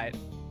this fight.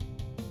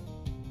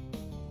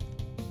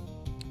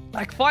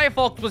 Like,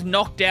 Firefox was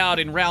knocked out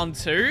in round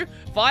 2.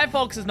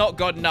 Firefox has not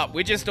gotten up.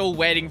 We're just all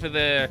waiting for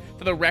the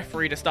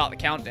referee to start the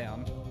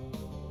countdown.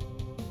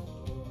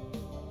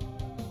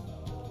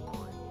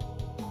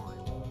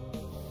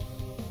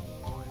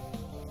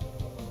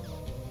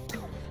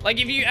 Like,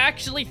 if you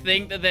actually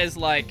think that there's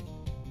like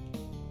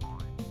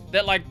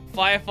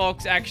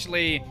Firefox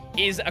actually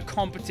is a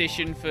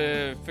competition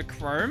for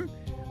Chrome,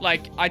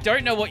 like, I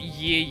don't know what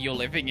year you're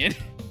living in.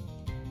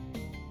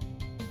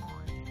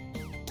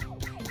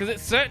 Because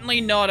it's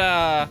certainly not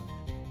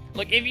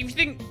like, if you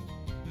think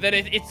that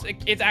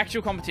it's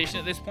actual competition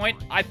at this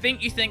point, I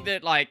think you think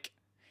that, like,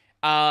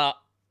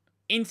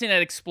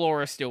 Internet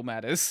Explorer still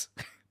matters.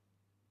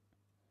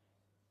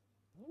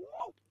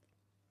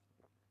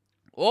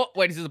 Oh,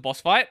 wait, is this a boss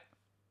fight?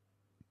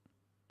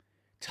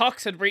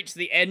 Tux had reached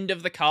the end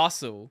of the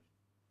castle.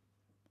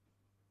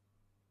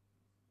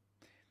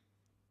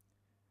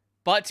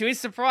 But to his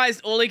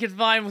surprise, all he could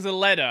find was a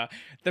letter.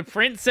 The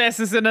princess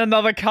is in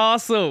another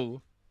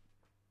castle.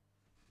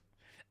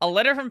 A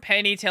letter from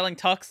Penny telling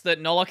Tux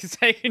that Nolok has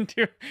taken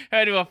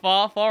her to a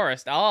far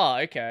forest. Ah,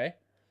 okay.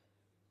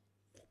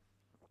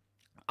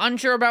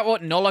 Unsure about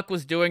what Nolok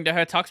was doing to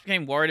her, Tux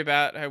became worried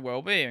about her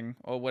well-being,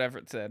 or whatever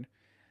it said.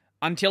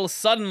 Until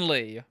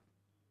suddenly...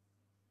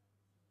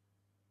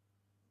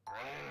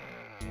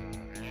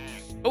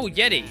 Oh,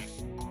 Yeti.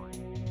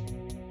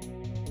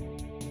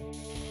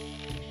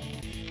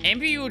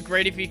 MPU would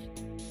great if you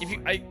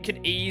could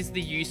ease the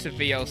use of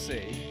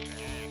VLC.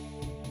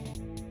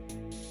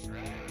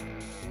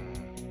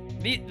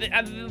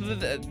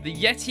 The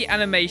Yeti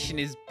animation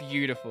is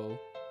beautiful.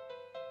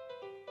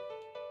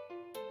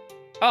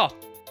 Oh.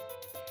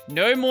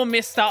 No more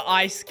Mr.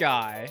 Ice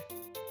Guy.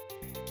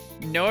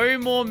 No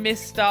more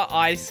Mr.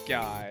 Ice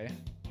Guy.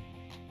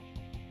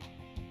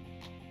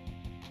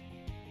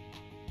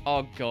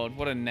 Oh god,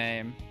 what a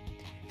name.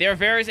 There are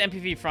various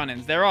MPV front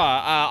ends. There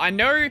are. I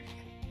know,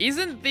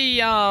 isn't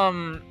the, I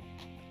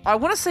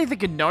want to say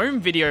the GNOME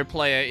video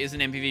player is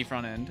an MPV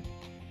front end.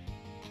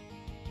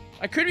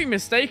 I could be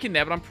mistaken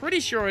there, but I'm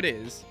pretty sure it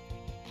is.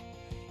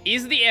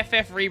 Is the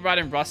FF rewrite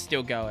in Rust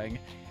still going?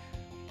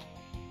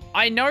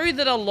 I know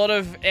that a lot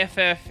of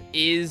FF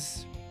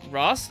is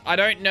Rust. I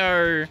don't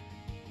know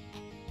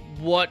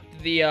what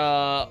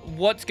the,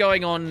 what's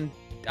going on,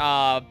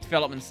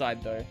 development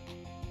side though.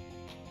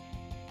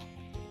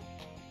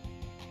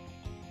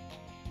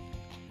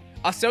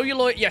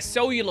 Celluloid, yeah,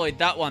 Celluloid,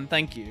 that one,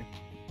 thank you.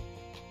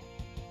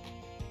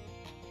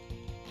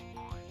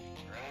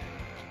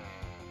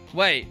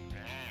 Wait.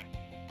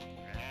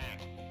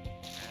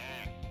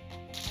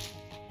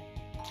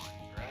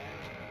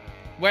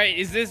 Wait,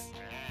 is this...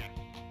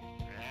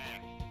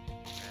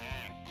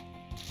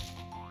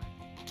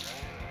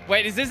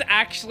 Wait, is this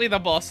actually the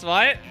boss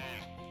fight?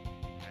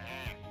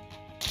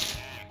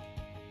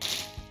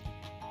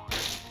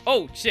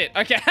 Oh, shit,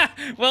 okay.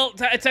 Well,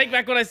 take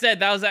back what I said,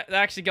 that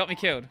actually got me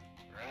killed.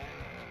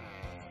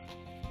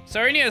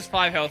 So he only has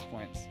 5 health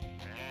points.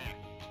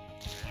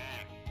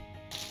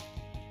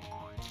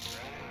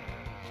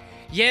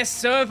 Yes,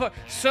 Servo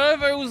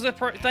was the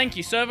thank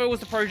you. Servo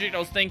was the project I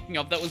was thinking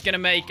of that was going to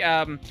make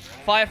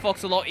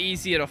Firefox a lot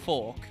easier to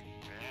fork.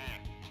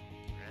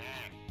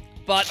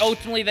 But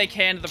ultimately they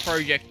canned the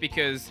project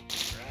because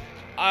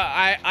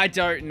I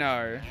don't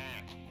know.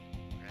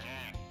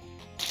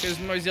 Because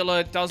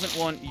Mozilla doesn't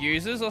want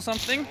users or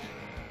something,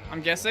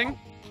 I'm guessing.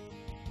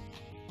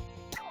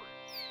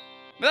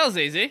 But that was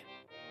easy.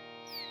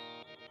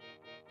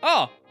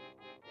 Oh.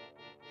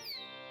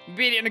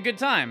 Beat it in a good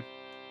time.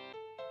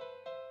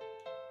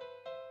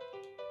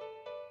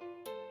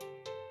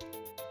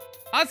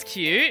 That's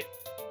cute.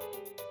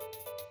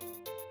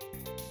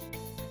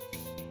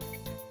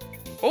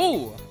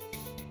 Oh.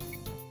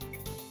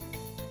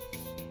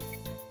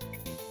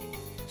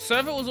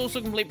 Server was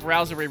also complete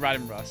browser rewrite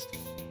in Rust.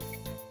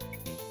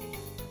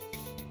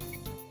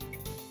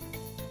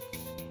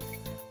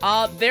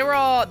 There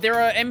are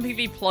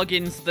MPV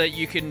plugins that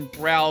you can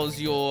browse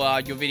your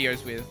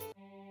videos with.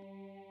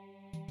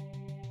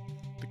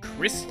 The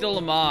Crystal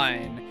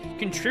Mine,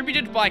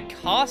 contributed by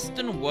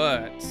Carsten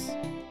Wirtz.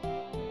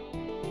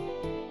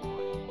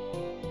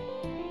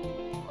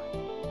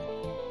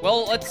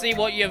 Well, let's see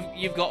what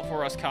you've got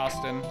for us,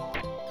 Carsten.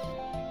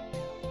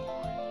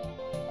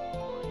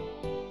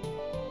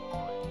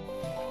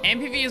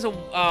 MPV is a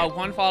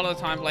one file at a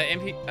time play.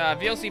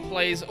 VLC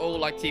plays all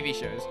like TV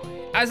shows.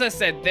 As I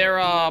said, there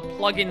are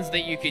plugins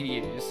that you can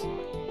use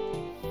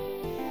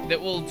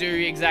that will do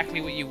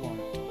exactly what you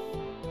want.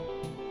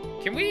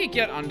 Can we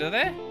get under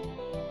there?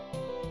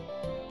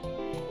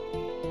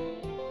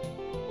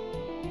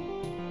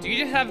 Do you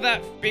just have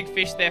that big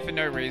fish there for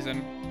no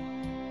reason?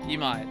 You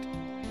might.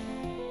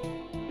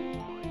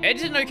 Edge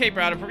is an okay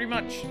browser, pretty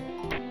much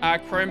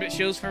Chrome, but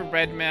shields for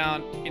red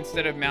mount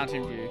instead of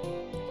Mountain View.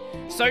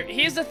 So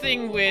here's the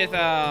thing with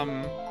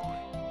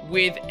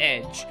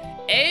Edge.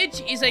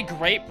 Edge is a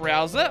great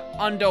browser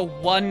under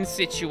one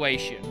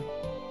situation.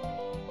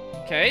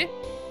 Okay?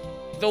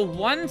 The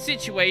one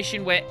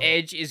situation where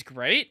Edge is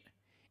great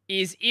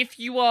is if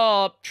you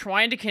are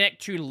trying to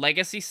connect to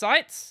legacy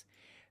sites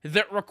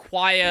that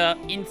require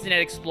Internet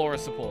Explorer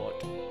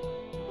support.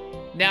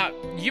 Now,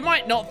 you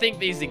might not think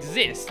these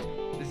exist.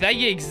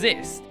 They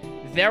exist.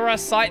 There are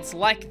sites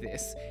like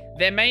this.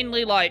 They're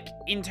mainly like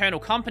internal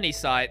company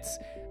sites,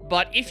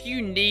 but if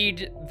you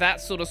need that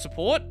sort of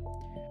support,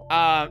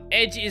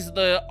 Edge is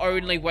the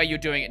only way you're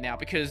doing it now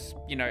because,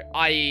 you know,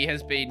 IE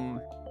has been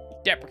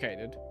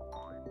deprecated.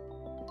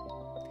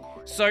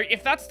 So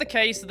if that's the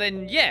case,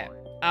 then yeah,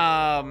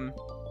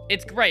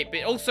 it's great.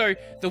 But also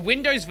the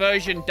Windows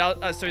version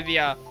does,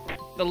 the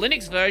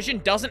Linux version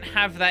doesn't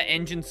have that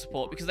engine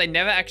support because they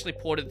never actually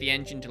ported the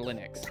engine to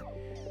Linux.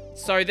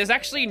 So there's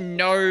actually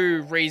no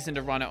reason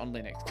to run it on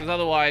Linux because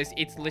otherwise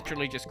it's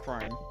literally just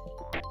Chrome.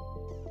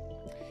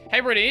 Hey,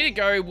 Brodie, I need to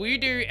go. Will you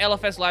do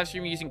LFS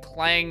livestream using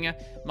Clang,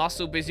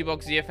 Muscle,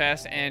 BusyBox,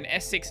 ZFS, and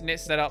S6 net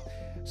setup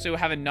so you'll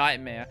have a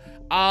nightmare?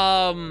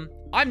 I'm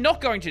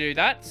not going to do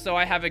that, so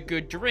I have a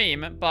good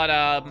dream, but,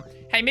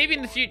 hey, maybe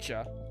in the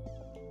future.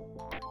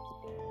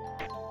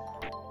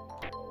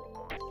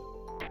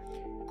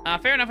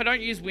 Fair enough, I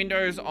don't use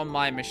Windows on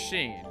my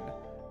machine.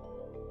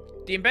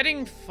 The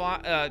embedding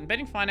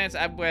finance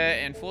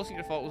adware and forcing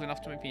default was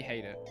enough to make me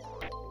hate it.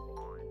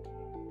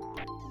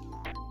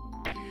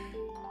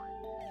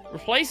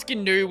 Replace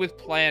GNU with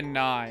Plan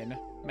 9.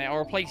 Mate, I'll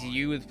replace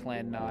you with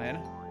Plan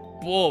 9.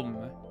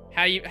 Boom.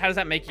 How does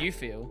that make you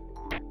feel?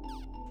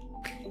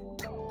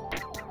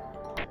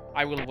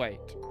 I will wait.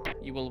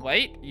 You will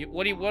wait?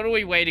 What are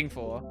we waiting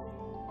for?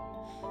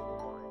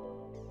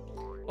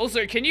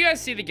 Also, can you guys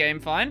see the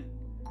game fine?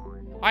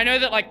 I know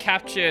that like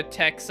capture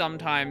text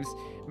sometimes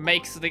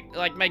makes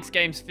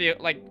games feel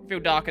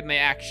darker than they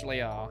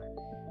actually are.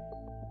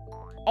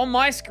 On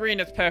my screen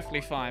it's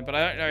perfectly fine, but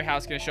I don't know how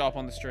it's gonna show up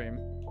on the stream.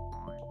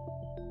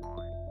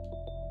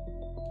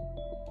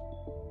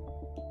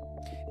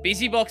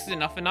 BusyBox is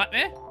enough for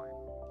Nightmare?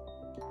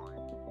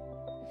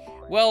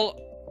 Well,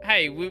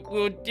 hey, we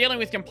were dealing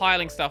with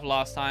compiling stuff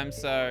last time,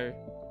 so...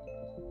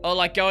 Or,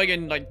 like, going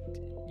and, like,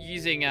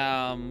 using,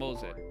 what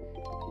was it?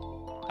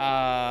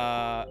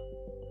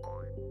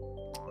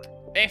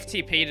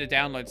 FTP to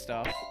download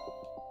stuff.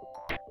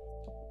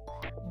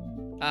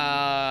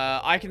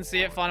 I can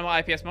see it fine on my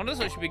IPS monitor,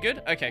 so it should be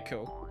good. Okay,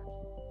 cool.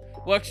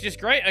 Works just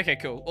great? Okay,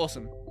 cool.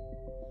 Awesome.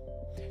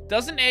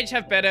 Doesn't Edge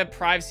have better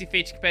privacy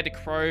features compared to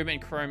Chrome and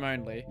Chrome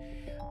only?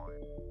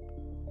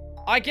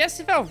 I guess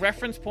if our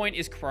reference point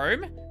is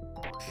Chrome,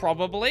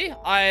 probably.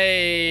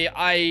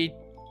 I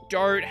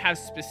don't have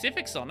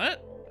specifics on it.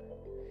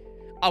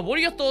 What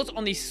are your thoughts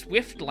on the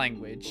Swift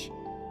language?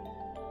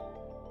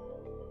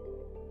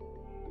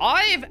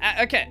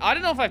 Okay, I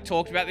don't know if I've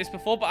talked about this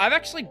before, but I've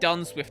actually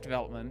done Swift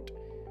development.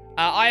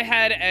 I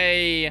had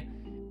a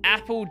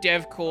Apple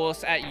dev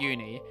course at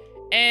uni,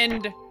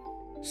 and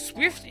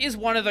Swift is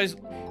one of those...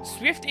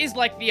 Swift is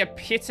like the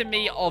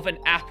epitome of an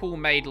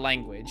Apple-made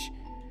language.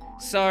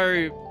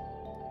 So...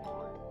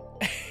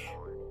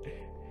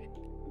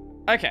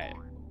 okay.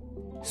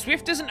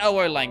 Swift is an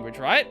OO language,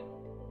 right?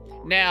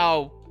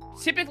 Now,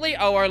 typically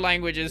OO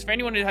languages, for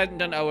anyone who hasn't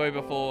done OO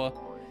before,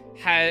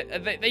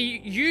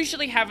 they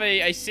usually have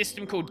a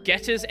system called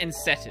getters and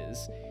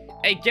setters.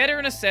 A getter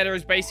and a setter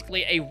is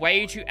basically a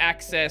way to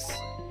access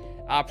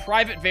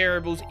private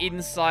variables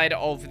inside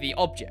of the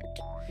object.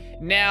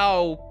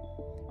 Now,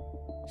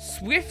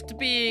 Swift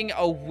being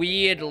a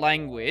weird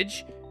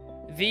language,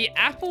 the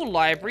Apple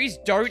libraries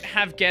don't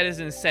have getters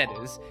and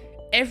setters.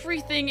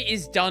 Everything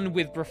is done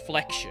with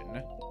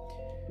reflection.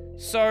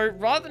 So,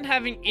 rather than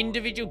having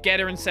individual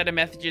getter and setter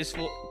messages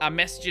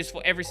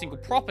for every single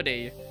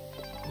property,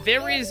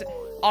 there is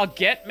a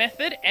get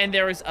method and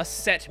there is a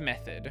set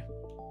method.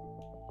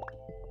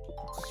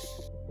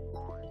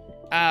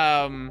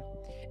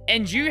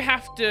 And you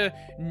have to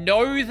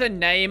know the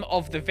name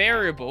of the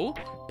variable,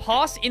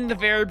 pass in the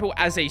variable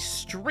as a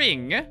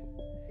string,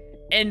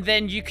 and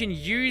then you can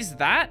use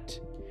that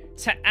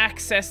to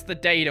access the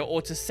data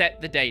or to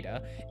set the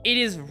data. It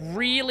is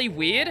really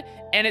weird,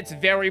 and it's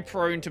very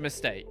prone to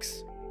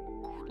mistakes.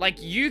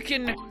 Like, you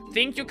can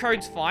think your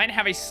code's fine,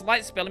 have a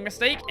slight spelling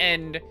mistake,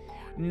 and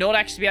not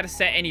actually be able to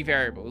set any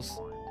variables.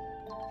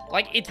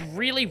 Like, it's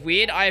really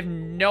weird. I have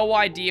no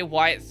idea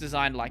why it's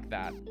designed like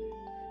that.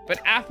 But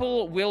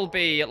Apple will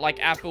be like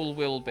Apple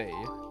will be.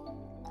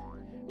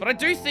 But I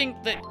do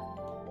think that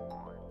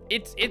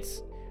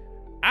it's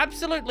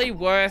absolutely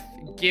worth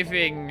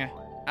giving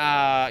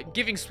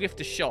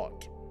Swift a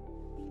shot.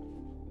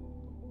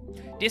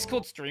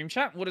 Discord stream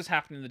chat? What has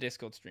happened in the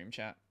Discord stream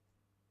chat?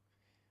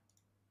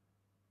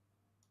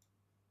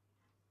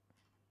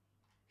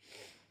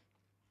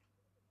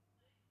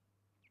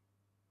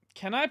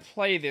 Can I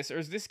play this, or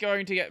is this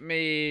going to get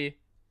me...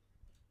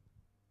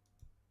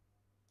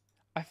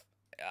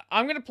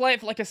 I'm going to play it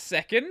for like a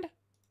second.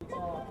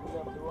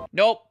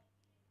 Nope.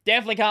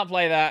 Definitely can't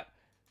play that.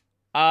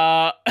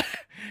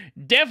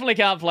 Definitely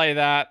can't play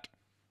that.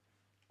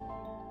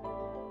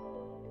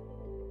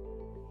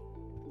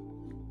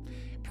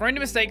 Prone to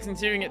mistakes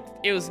considering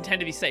it was intended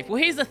to be safe.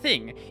 Well, here's the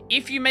thing.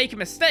 If you make a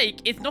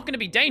mistake, it's not going to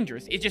be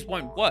dangerous. It just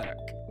won't work.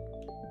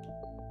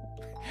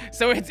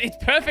 So it's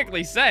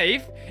perfectly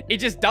safe. It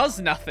just does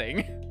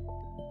nothing.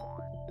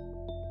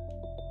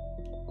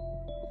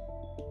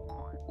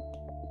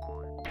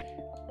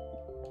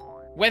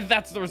 Whether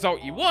that's the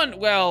result you want,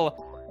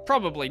 well,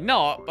 probably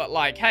not. But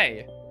like,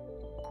 hey,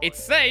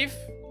 it's safe,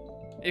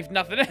 if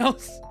nothing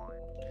else.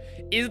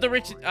 Is it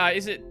Richard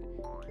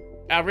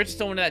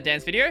Stallman in that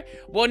dance video?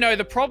 Well, no,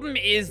 the problem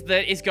is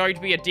that it's going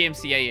to be a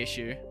DMCA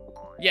issue.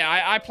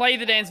 Yeah, I played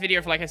the dance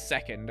video for like a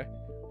second.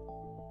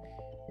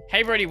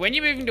 Hey, Brodie, when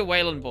you moving to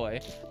Wayland Boy?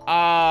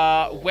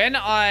 When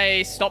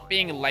I stop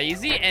being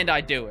lazy and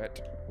I do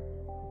it.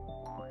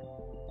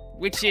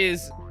 Which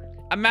is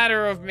a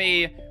matter of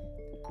me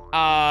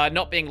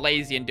not being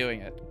lazy and doing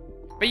it.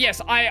 But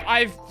yes,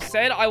 I've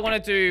said I want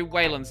to do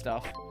Wayland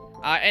stuff.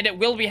 And it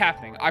will be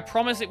happening. I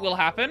promise it will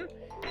happen.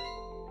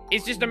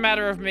 It's just a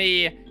matter of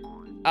me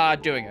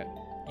doing it.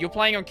 You're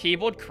playing on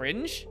keyboard?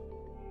 Cringe?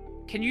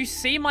 Can you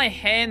see my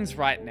hands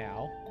right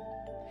now?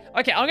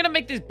 Okay, I'm going to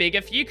make this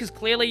bigger for you because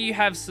clearly you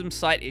have some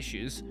sight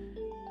issues.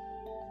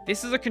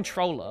 This is a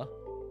controller.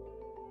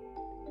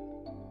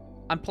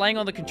 I'm playing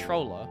on the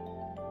controller.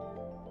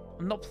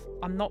 I'm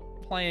not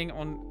playing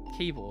on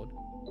keyboard.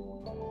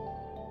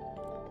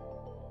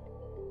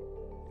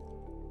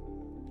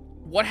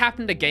 What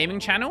happened to Gaming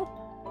Channel?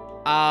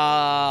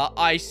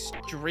 I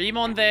stream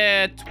on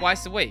there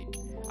twice a week.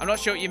 I'm not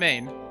sure what you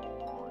mean.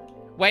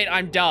 Wait,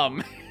 I'm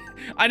dumb.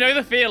 I know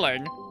the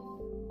feeling.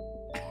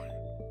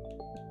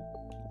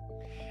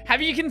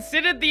 Have you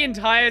considered the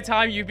entire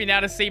time you've been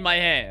able to see my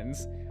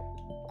hands?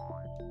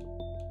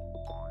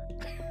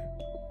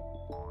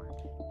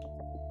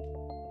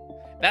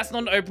 That's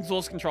not an open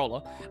source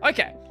controller.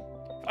 Okay.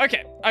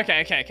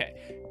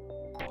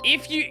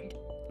 If you...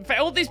 For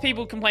all these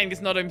people complaining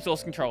it's not an open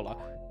source controller,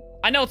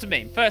 I know it's a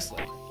meme,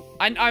 firstly.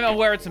 I'm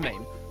aware it's a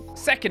meme.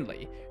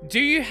 Secondly, do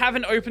you have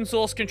an open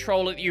source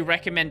controller that you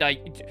recommend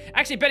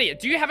Actually, better yet,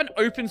 do you have an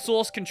open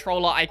source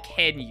controller I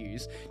can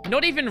use?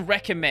 Not even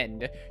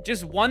recommend,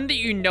 just one that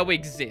you know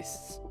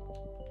exists.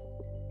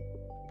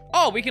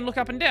 Oh, we can look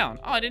up and down.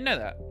 Oh, I didn't know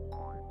that.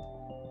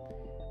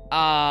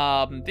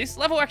 This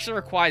level actually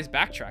requires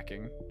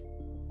backtracking.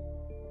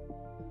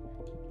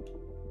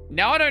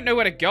 Now I don't know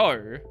where to go.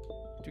 Do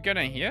we go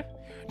down here?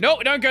 No,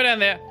 don't go down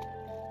there.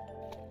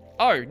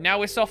 Oh, now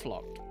we're soft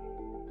locked.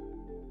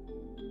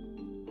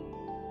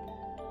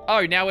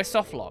 Oh, now we're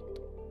soft locked.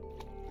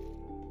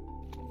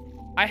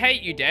 I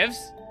hate you, devs.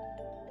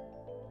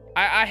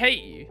 I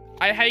hate you.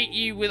 I hate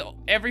you with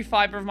every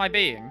fiber of my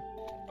being.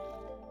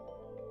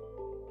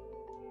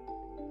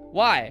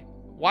 Why?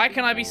 Why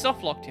can I be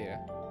soft locked here?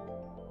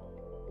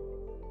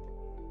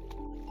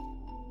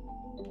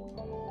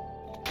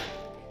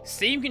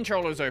 Steam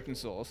controller is open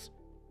source.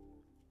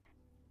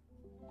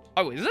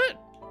 Oh, is it?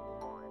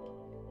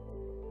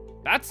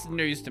 That's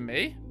news to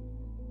me.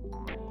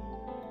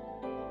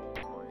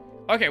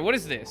 Okay, what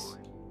is this?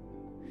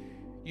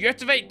 You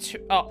activate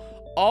two...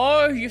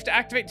 Oh, you have to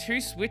activate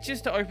two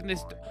switches to open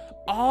this...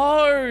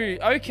 Oh,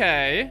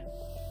 okay.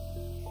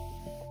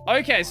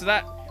 Okay, so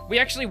that... We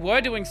actually were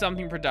doing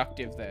something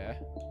productive there.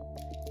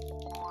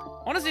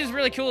 Honestly, it's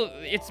really cool.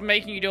 It's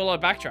making you do a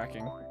lot of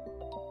backtracking.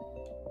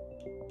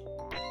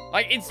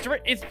 Like,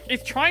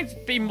 it's trying to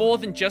be more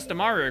than just a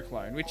Mario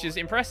clone, which is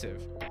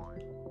impressive.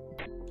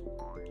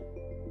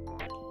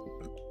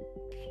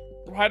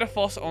 Ryder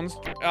Foss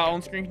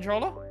on-screen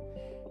controller?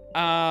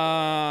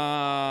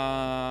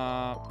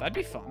 That'd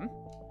be fun.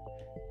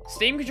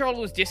 Steam controller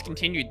was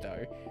discontinued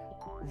though.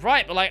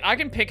 Right, but like I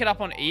can pick it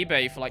up on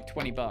eBay for like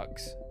 20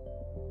 bucks.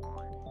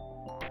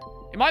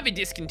 It might be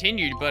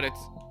discontinued, but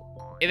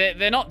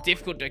they're not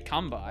difficult to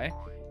come by.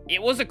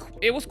 It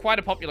was quite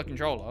a popular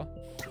controller.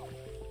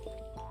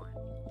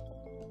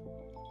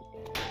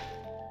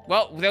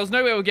 Well, there was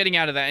no way we're getting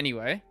out of that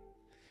anyway.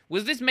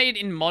 Was this made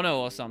in mono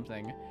or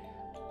something?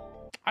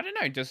 I don't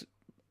know,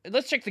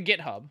 let's check the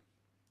GitHub.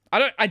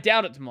 I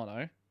doubt it's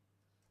mono.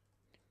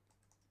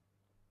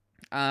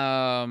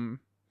 SuperTux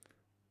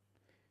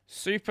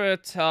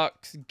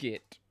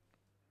Git.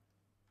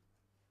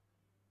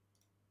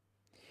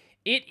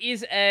 It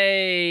is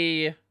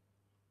a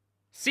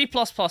C++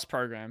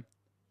 program.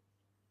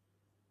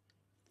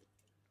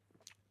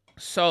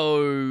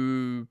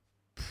 So,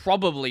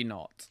 probably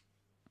not.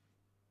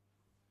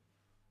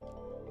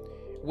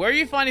 Where are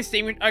you finding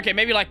Steam? Okay,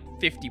 maybe like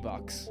 50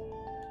 bucks.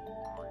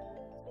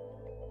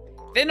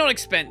 They're not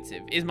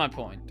expensive, is my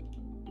point.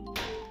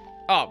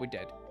 Oh, we're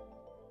dead.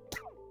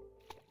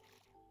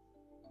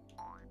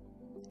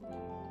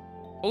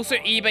 Also,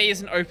 eBay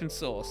isn't open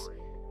source.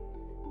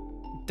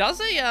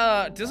 Does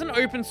an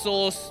open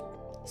source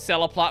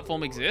seller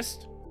platform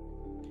exist?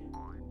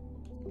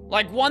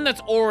 Like one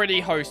that's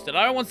already hosted.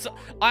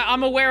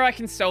 I'm aware I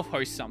can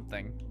self-host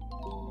something.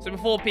 So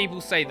before people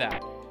say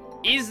that,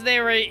 is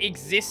there a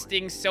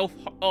existing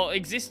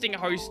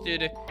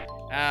hosted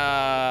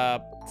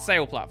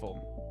sale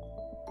platform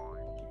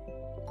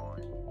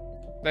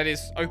that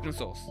is open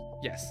source?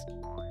 Yes.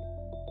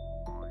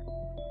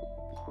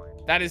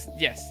 That is,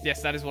 yes,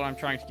 that is what I'm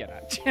trying to get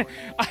at.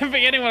 I'm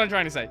forgetting what I'm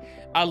trying to say.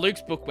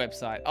 Luke's book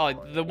website. Oh,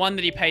 the one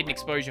that he paid an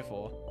exposure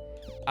for.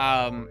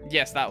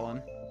 Yes, that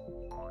one.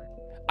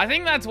 I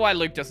think that's why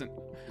Luke doesn't...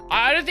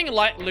 I don't think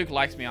Luke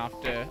likes me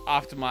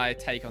after my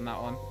take on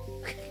that one.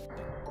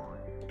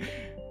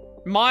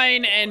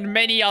 Mine and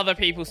many other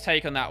people's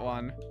take on that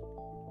one.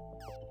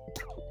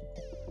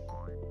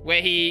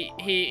 Where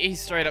he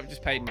straight up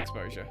just paid an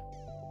exposure.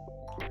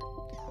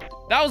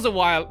 That was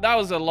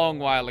a long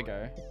while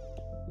ago.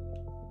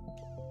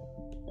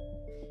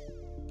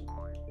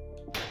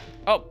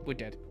 Oh, we're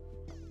dead.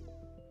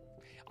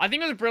 I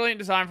think it was a brilliant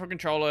design for a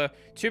controller.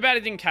 Too bad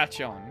it didn't catch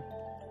on.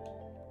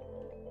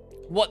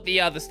 What,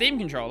 the Steam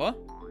controller?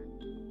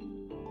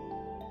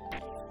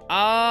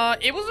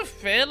 It was a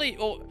fairly,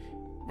 or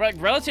like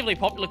relatively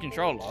popular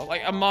controller.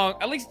 Like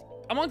at least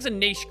amongst a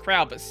niche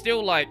crowd, but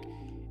still like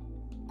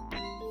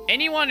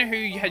anyone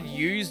who had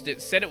used it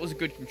said it was a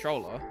good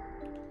controller.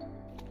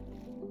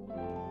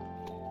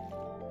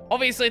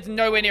 Obviously, it's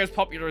nowhere near as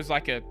popular as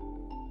like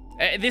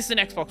this is an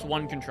Xbox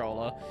One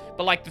controller,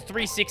 but like the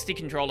 360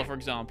 controller, for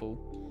example.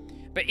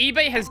 But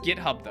eBay has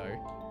GitHub, though.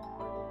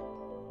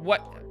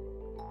 What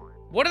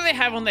do they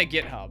have on their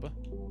GitHub?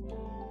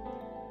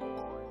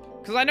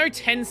 Because I know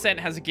Tencent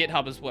has a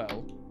GitHub as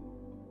well.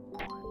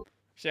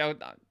 Yeah,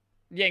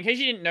 in case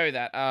you didn't know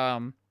that,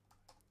 I'll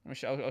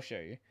show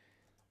you.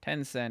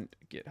 Tencent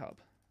GitHub.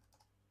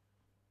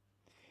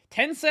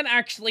 Tencent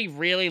actually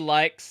really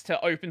likes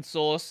to open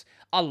source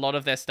a lot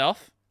of their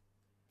stuff.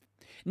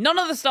 None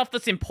of the stuff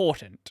that's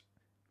important,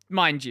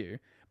 mind you.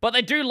 But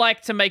they do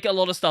like to make a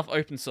lot of stuff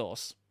open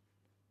source.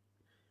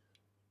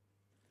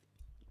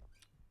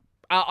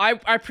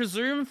 I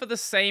presume for the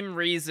same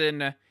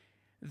reason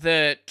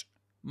that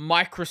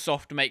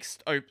Microsoft makes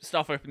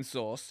stuff open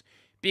source.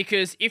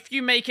 Because if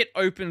you make it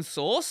open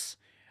source,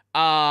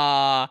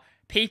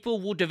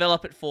 people will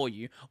develop it for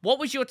you. What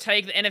was your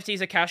take that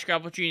NFTs are cash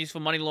grab opportunities for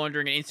money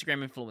laundering and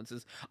Instagram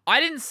influencers? I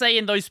didn't say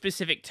in those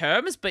specific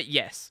terms, but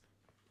yes.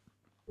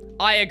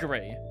 I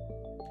agree.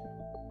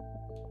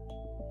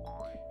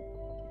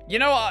 You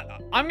know,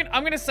 I'm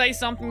gonna say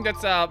something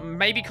that's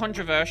maybe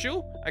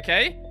controversial,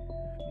 okay?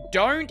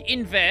 Don't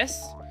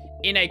invest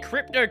in a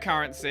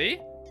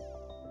cryptocurrency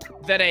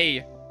that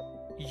a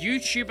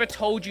YouTuber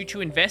told you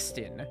to invest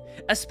in,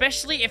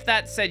 especially if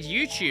that said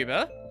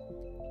YouTuber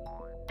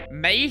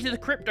made the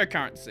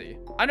cryptocurrency.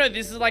 I know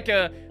this is like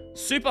a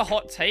super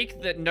hot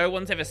take that no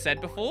one's ever said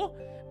before,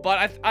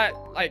 but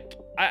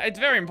it's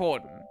very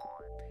important.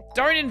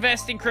 Don't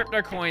invest in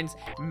crypto coins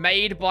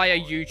made by a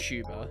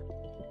YouTuber.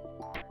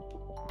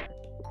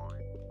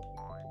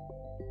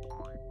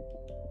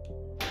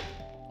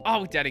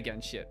 Oh, we're dead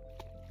again, shit.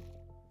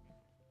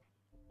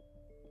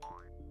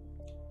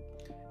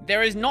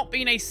 There has not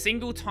been a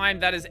single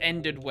time that has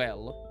ended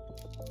well.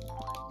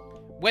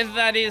 Whether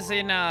that is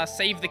in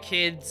Save the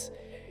Kids,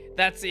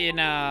 that's in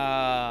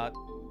the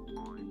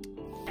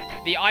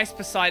Ice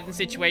Poseidon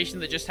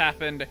situation that just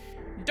happened.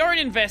 Don't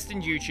invest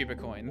in YouTuber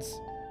coins.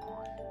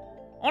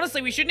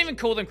 Honestly, we shouldn't even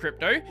call them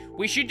crypto.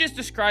 We should just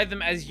describe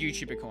them as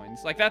YouTuber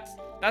coins. Like,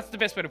 that's the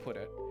best way to put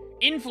it.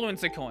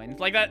 Influencer coins.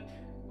 Like,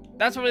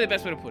 that's probably the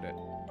best way to put it.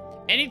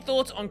 Any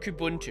thoughts on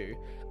Kubuntu?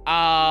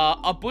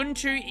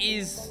 Ubuntu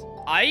is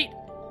 8.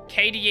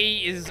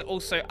 KDE is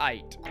also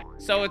 8.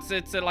 So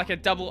it's like a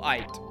double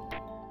 8.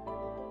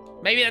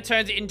 Maybe that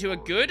turns it into a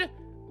good?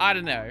 I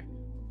don't know.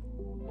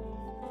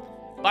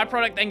 Buy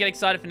product, then get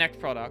excited for next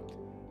product.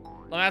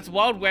 Well, that's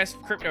Wild West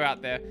for crypto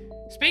out there.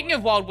 Speaking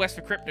of Wild West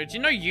for crypto, do you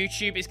know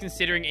YouTube is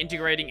considering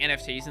integrating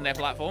NFTs in their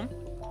platform?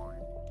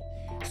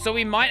 So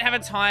we might have a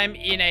time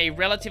in a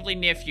relatively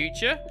near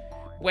future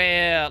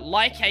where,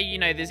 like, hey, you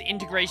know, there's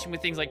integration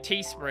with things like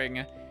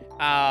Teespring.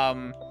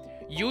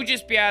 You'll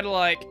just be able to,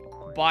 like,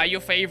 buy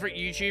your favorite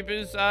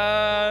YouTuber's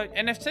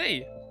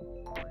NFT.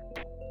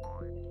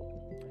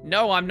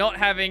 No, I'm not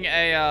having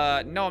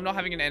a an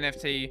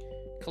NFT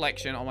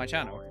collection on my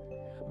channel.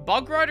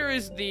 Bugrider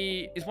is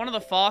one of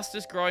the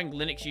fastest growing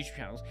Linux YouTube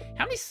channels.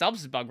 How many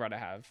subs does Bugrider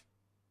have?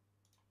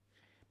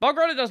 Bug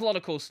Rider does a lot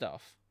of cool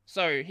stuff.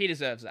 So he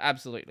deserves it.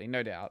 Absolutely.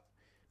 No doubt.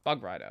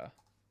 Bug Rider.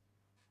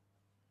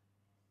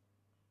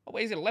 Oh,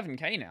 wait, he's at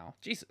 11k now.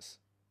 Jesus.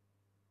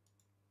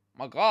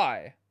 My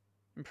guy.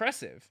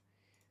 Impressive.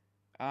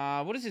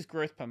 What is his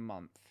growth per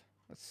month?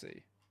 Let's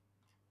see.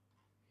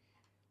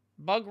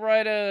 Bug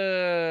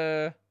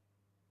Rider...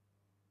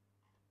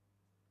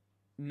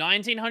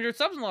 1,900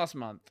 subs in the last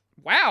month.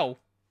 Wow.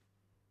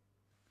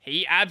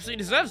 He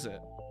absolutely deserves it.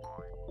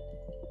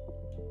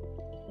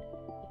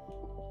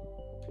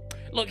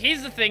 Look,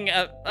 here's the thing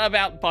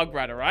about Bug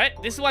Rider, right?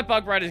 This is why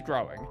Bug Rider's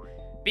growing.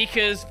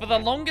 Because for the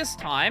longest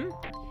time,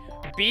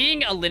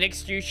 being a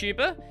Linux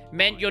YouTuber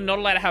meant you're not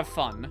allowed to have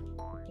fun.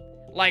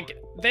 Like,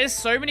 there's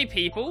so many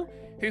people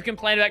who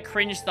complain about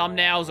cringe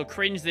thumbnails or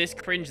cringe this,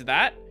 cringe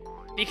that.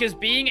 Because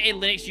being a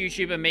Linux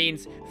YouTuber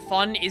means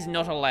fun is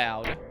not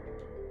allowed.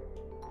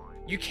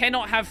 You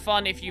cannot have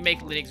fun if you make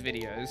Linux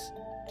videos.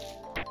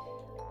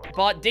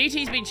 But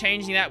DT's been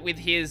changing that with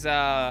his,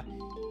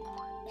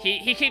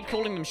 He keeps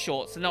calling them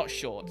shorts. They're not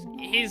shorts.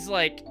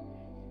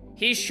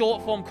 His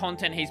short form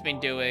content he's been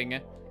doing.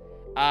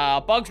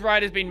 Bugs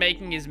Rider's been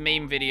making his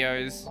meme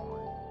videos.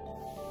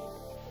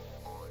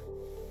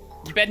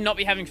 You better not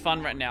be having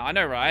fun right now. I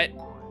know, right?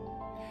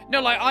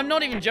 No, like, I'm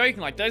not even joking.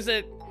 Like,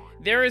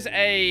 there is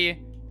a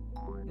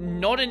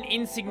not an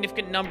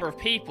insignificant number of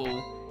people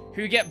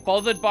who get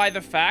bothered by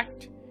the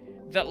fact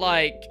that,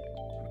 like,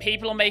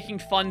 people are making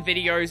fun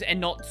videos and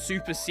not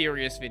super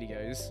serious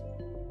videos.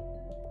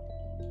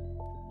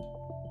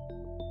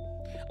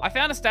 I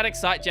found a static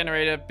site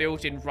generator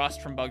built in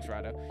Rust from Bugs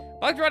Rider.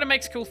 Bugs Rider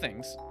makes cool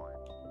things.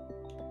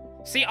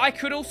 See, I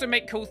could also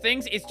make cool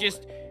things. It's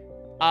just,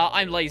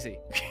 I'm lazy.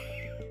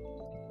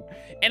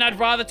 And I'd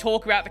rather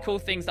talk about the cool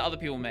things that other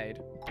people made.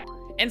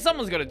 And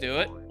someone's got to do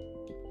it.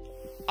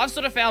 I've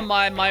sort of found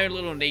my own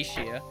little niche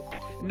here.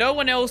 No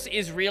one else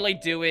is really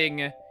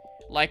doing,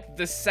 like,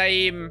 the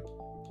same...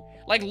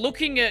 Like,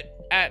 looking at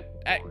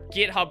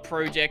GitHub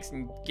projects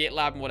and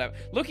GitLab and whatever.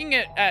 Looking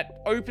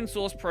at open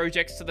source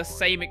projects to the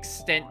same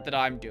extent that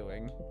I'm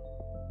doing.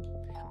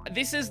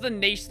 This is the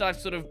niche that I've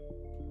sort of,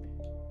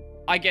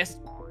 I guess,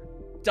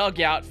 dug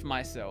out for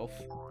myself.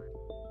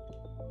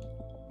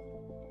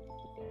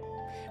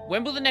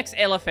 When will the next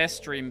LFS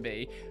stream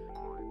be?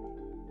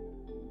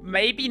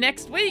 Maybe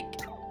next week?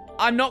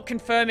 I'm not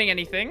confirming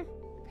anything.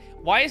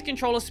 Why is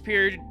controller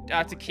superior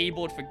to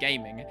keyboard for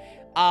gaming?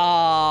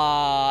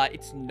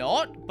 It's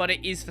not, but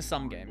it is for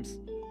some games.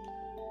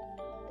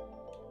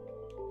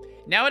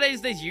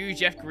 Nowadays, there's you,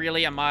 Jeff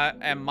Greeley, and my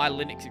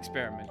Linux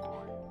experiment.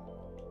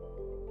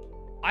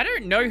 I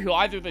don't know who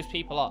either of those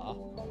people are.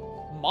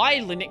 My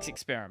Linux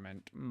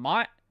experiment.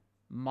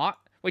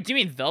 Wait, do you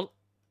mean the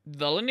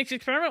Linux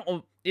experiment?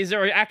 Or is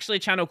there actually a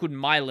channel called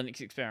My Linux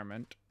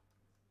Experiment?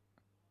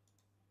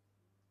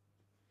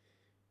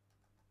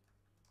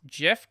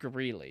 Jeff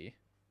Greeley.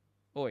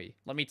 Oi,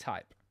 let me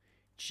type.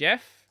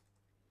 Jeff.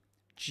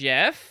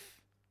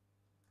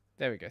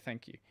 There we go,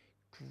 thank you.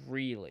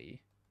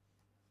 Greeley.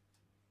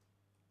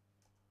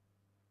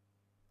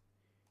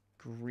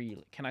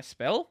 Can I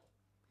spell?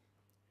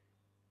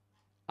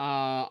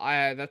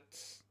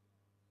 That's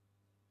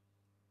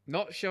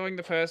not showing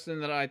the person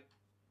that I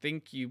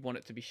think you want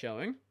it to be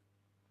showing.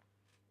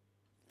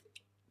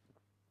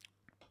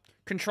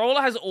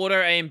 Controller has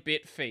auto aim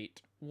bit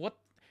feet. What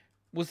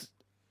was...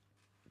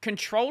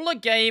 Controller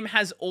game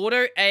has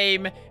auto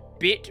aim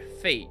bit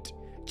feet.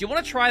 Do you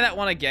want to try that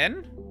one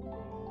again?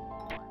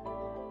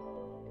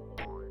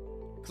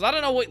 Because I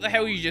don't know what the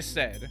hell you just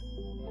said.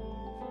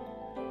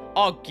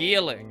 Oh,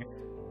 Gearling.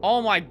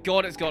 Oh my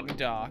god, it's gotten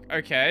dark.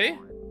 Okay.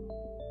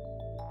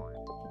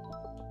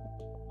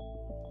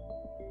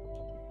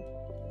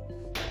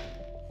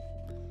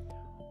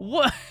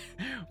 What?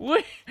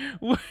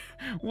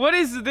 What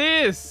is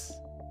this?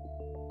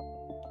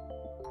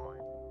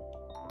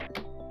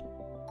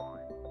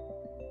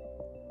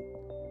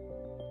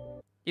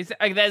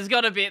 There's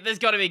gotta be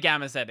a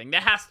gamma setting.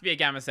 There has to be a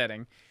gamma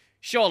setting.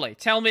 Surely.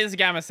 Tell me there's a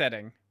gamma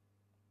setting.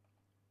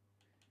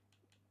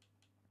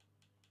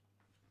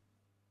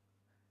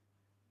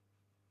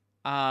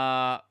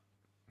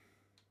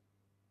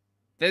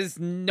 There's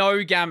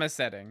no gamma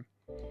setting.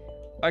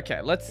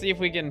 Okay, let's see if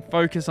we can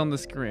focus on the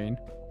screen.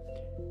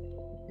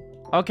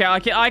 Okay,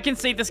 I can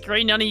see the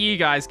screen. None of you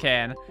guys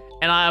can.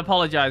 And I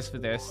apologize for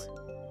this.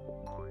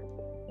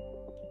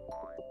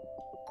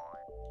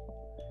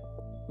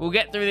 We'll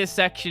get through this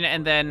section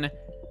and then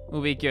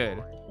we'll be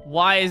good.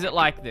 Why is it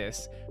like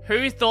this?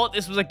 Who thought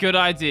this was a good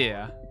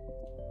idea?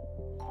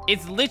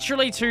 It's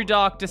literally too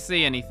dark to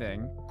see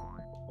anything.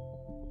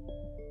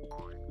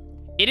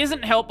 It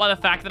isn't helped by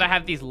the fact that I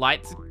have these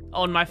lights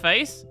on my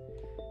face.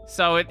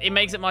 So it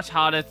makes it much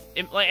harder.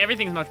 Like,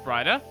 everything's much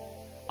brighter.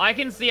 I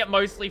can see it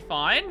mostly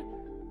fine.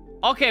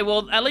 Okay,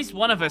 well, at least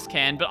one of us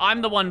can, but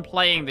I'm the one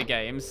playing the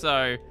game,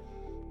 so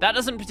that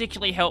doesn't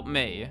particularly help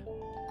me.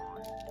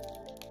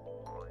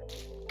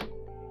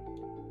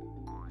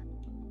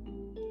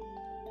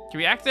 Can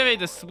we activate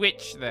the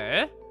switch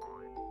there?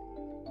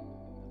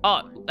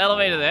 Oh,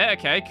 elevator there.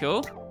 Okay,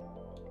 cool.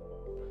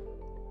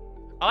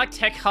 I like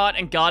Tech Heart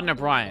and Gardner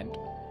Bryant.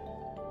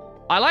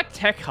 I like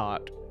Tech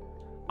Heart.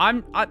 I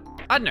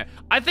don't know.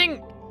 I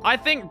think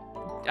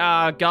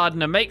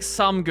Gardner makes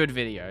some good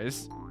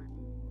videos.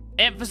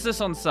 Emphasis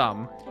on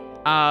some.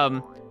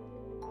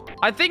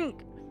 I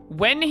think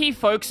when he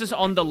focuses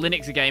on the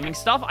Linux gaming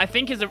stuff, I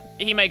think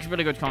he makes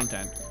really good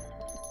content.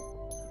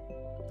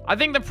 I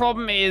think the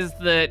problem is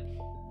that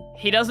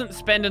he doesn't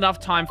spend enough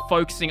time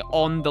focusing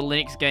on the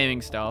Linux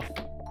gaming stuff.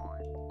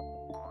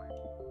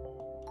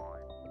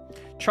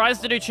 Tries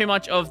to do too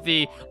much of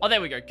the... Oh, there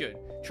we go. Good.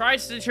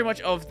 Tries to do too much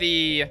of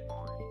the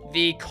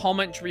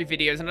commentary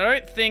videos, and I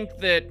don't think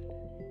that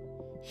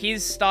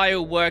his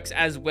style works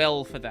as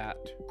well for that.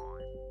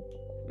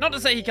 Not to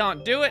say he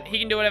can't do it. He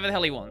can do whatever the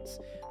hell he wants.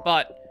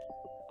 But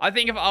I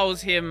think if I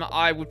was him,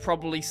 I would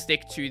probably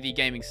stick to the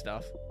gaming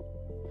stuff.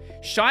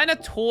 Shine a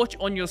torch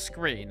on your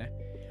screen.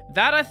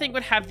 That, I think,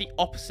 would have the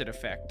opposite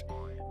effect.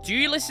 Do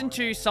you listen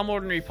to Some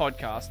Ordinary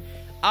Podcast?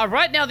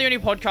 Right now, the only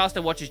podcast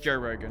I watch is Joe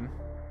Rogan.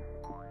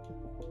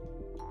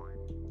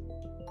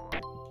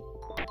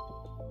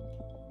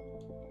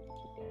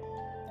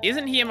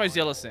 Isn't he a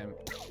Mozilla simp?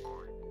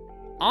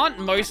 Aren't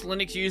most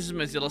Linux users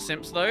Mozilla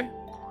simps, though?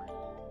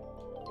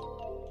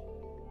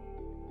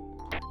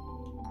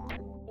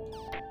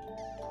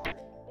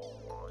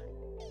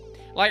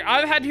 Like,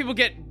 I've had people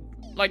get,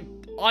 like,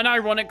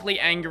 unironically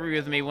angry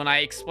with me when I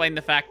explain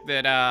the fact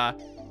that,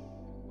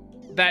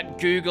 that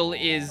Google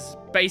is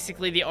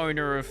basically the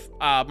owner of,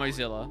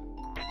 Mozilla.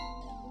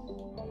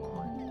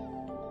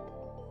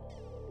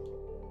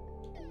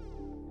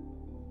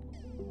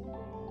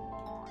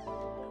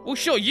 Well,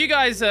 sure, you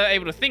guys are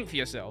able to think for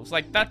yourselves.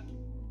 Like, that...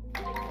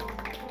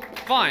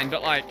 Fine,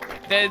 but, like,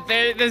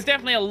 there's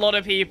definitely a lot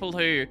of people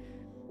who...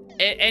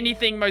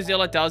 anything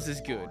Mozilla does is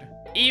good.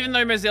 Even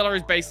though Mozilla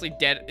is basically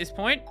dead at this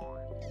point.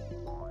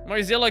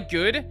 Mozilla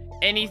good,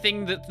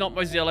 anything that's not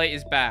Mozilla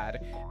is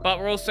bad. But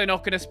we're also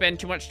not going to spend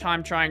too much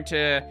time trying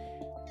to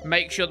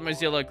make sure that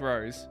Mozilla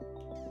grows.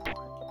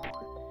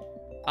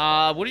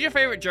 What is your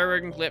favorite Joe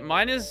Rogan clip?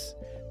 Mine is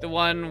the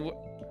one...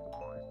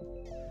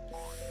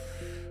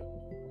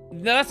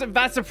 No,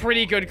 that's a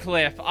pretty good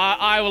clip.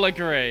 I will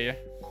agree.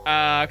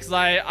 Because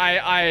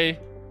I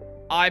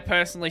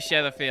personally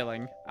share the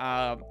feeling.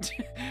 I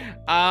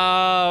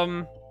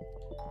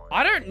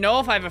don't know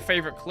if I have a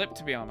favorite clip,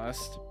 to be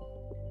honest.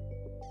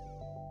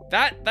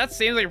 That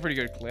seems like a pretty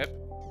good clip.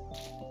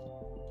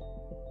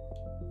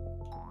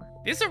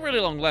 This is a really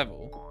long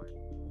level.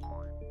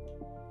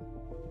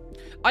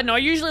 I don't know, I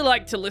usually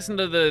like to listen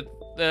to the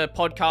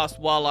podcast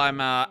while I'm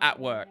at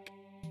work.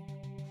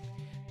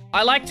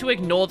 I like to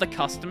ignore the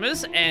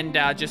customers and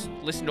just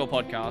listen to a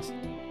podcast.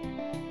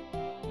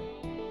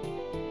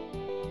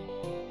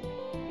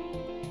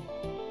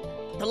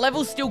 The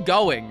level's still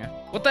going.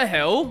 What the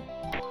hell?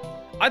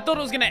 I thought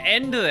it was gonna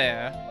end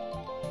there.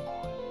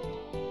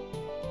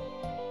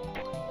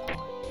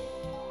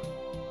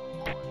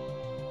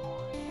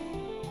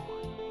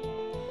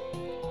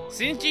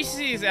 Since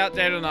GCC is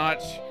outdated on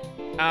Arch,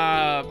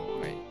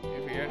 wait,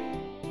 here we go.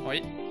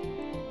 Wait.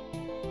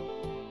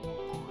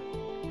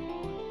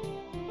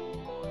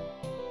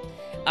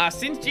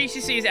 Since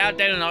GCC is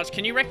outdated on Arch,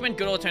 can you recommend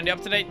good alternative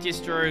up-to-date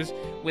distros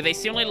with a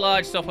similarly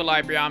large software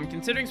library? I'm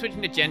considering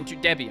switching to Gen 2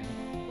 Debian.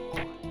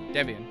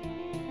 Debian.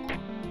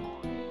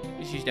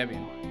 Just use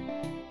Debian.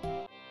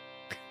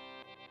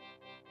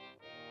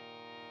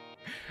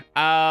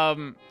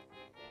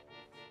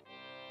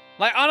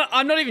 Like,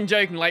 I'm not even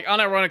joking. Like,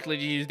 unironically,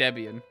 you use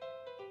Debian.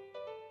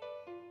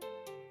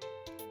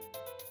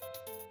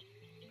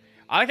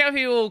 I like how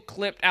people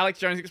clipped Alex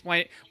Jones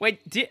explain it.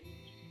 Wait,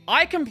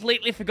 I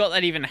completely forgot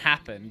that even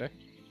happened.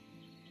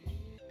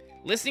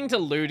 Listening to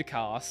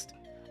Lewdcast.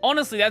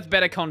 Honestly, that's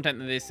better content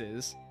than this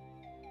is.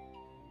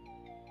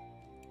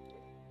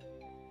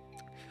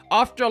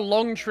 After a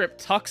long trip,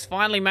 Tux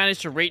finally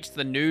managed to reach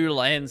the new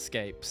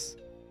landscapes.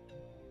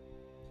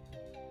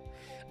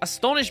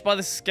 Astonished by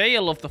the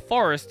scale of the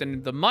forest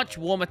and the much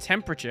warmer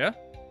temperature,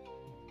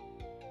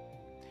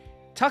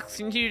 Tux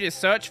continued his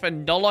search for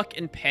Nolok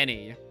and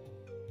Penny.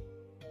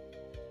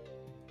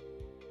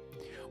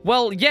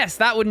 Well, yes,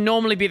 that would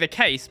normally be the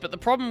case, but the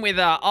problem with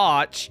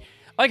Arch...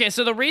 Okay,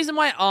 so the reason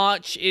why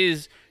Arch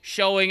is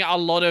showing a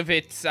lot of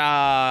its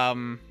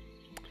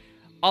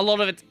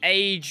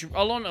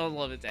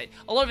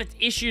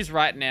issues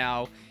right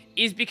now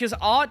is because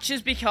Arch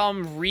has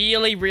become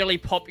really, really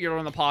popular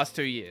in the past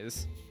 2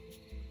 years.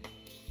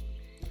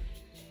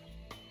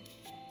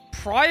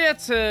 Prior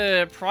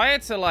to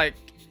like,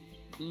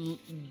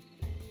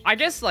 I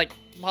guess like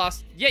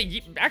last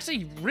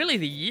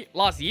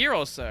year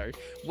or so,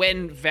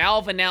 when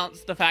Valve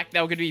announced the fact they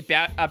were going to be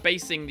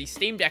basing the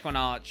Steam Deck on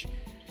Arch.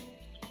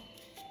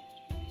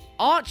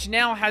 Arch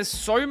now has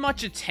so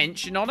much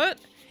attention on it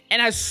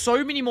and has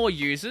so many more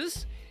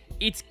users.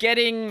 It's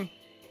getting,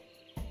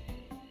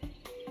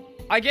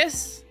 I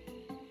guess,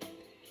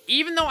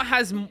 even though it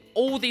has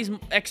all these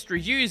extra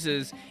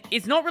users,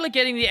 it's not really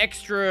getting the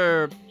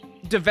extra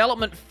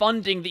development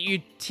funding that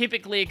you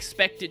typically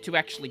expect it to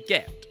actually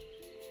get.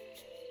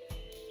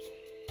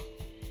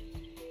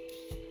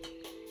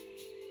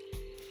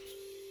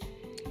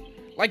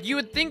 Like, you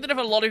would think that if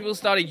a lot of people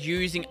started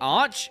using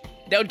Arch,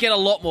 they would get a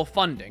lot more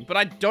funding. But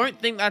I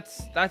don't think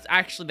that's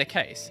actually the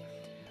case.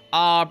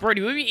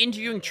 Brodie, we'll be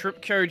interviewing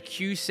Trip Code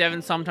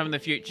Q7 sometime in the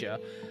future.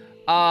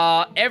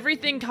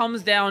 Everything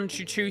comes down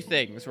to 2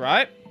 things,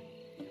 right?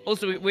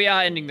 Also, we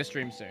are ending the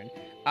stream soon.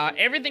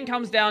 Everything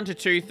comes down to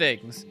 2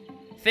 things.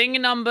 Thing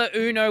number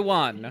uno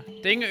one.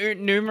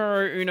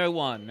 Numero uno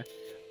one.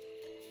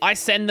 I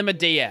send them a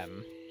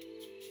DM.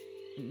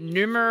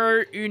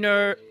 Numero...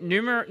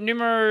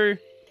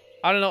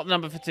 I don't know what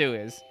number for 2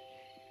 is.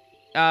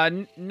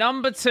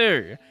 Number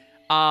 2.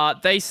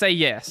 They say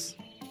yes.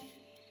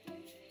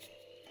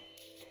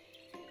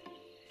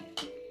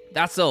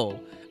 That's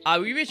all.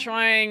 Will you be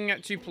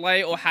trying to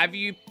play, or have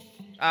you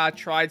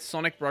tried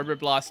Sonic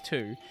Roboblast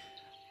 2?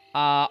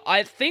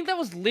 I think that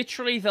was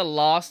literally the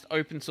last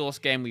open source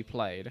game we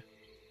played.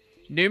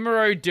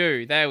 Numero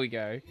 2. There we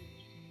go.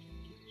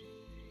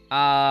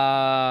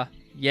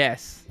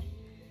 Yes.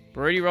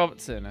 Brodie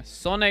Robertson.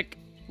 Sonic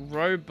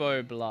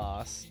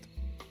Roboblast.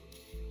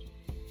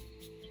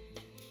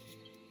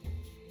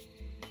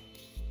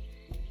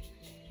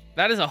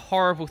 That is a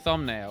horrible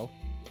thumbnail.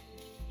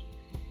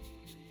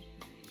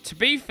 To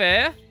be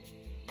fair,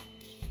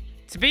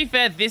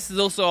 this is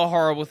also a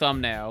horrible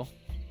thumbnail.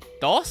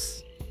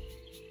 DOS?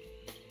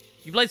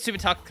 You played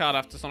SuperTux Kart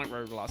after Sonic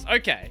Roboblast.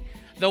 Okay.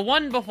 The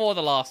one before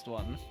the last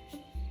one.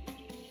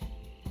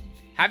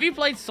 Have you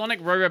played Sonic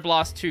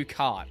Roboblast 2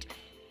 Kart?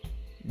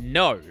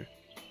 No.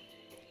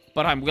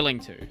 But I'm willing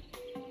to.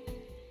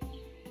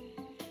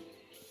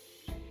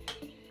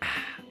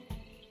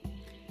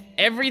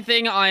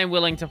 Everything I am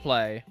willing to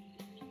play.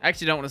 I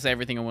actually don't want to say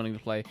everything I'm willing to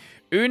play.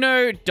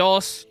 Uno,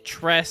 dos,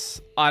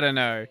 tres, I don't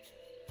know.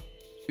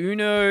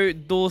 Uno,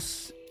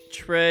 dos,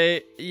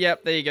 tres.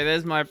 Yep, there you go.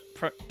 There's my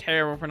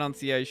terrible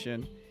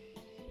pronunciation.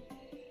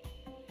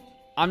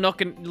 I'm not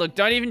gonna... Look,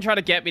 don't even try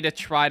to get me to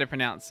try to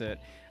pronounce it.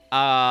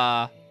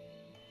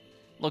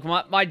 Look,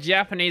 my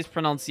Japanese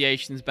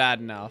pronunciation's bad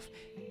enough.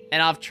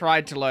 And I've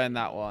tried to learn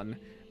that one.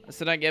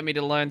 So don't get me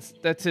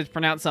to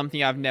pronounce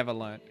something I've never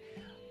learned.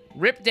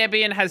 RIP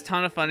Debian has a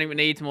ton of funding but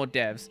needs more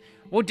devs.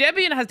 Well,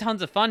 Debian has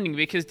tons of funding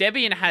because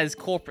Debian has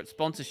corporate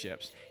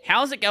sponsorships.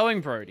 How's it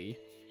going, Brodie?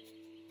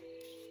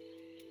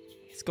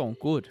 It's going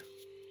good.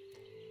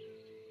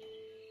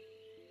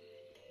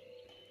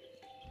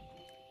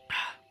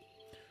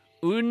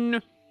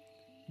 Un,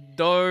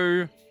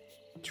 do,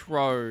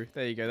 tro.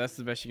 There you go. That's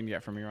the best you can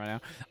get from me right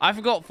now. I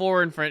forgot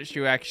 4 in French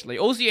too, actually.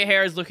 Also, your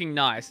hair is looking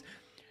nice.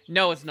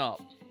 No, it's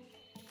not.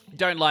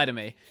 Don't lie to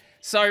me.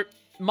 So,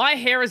 my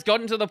hair has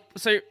gotten to the...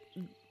 So,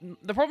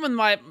 the problem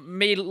with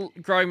me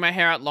growing my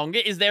hair out longer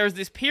is there is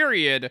this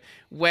period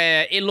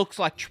where it looks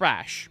like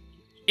trash.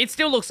 It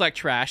still looks like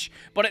trash,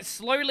 but it's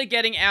slowly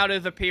getting out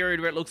of the period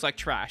where it looks like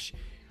trash.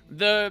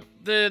 The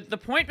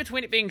point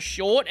between it being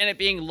short and it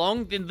being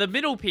long, the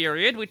middle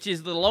period, which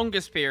is the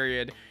longest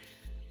period,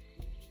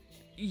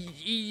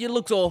 it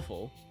looks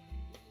awful.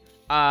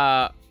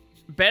 Better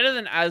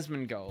than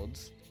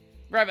Asmongold's.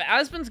 Right, but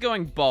Asmon's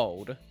going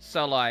bald,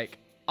 so like,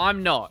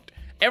 I'm not.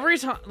 Every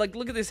time, like,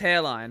 look at this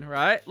hairline,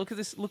 right? Look at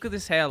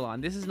this hairline.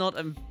 This is not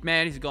a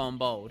man who's gone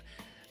bald.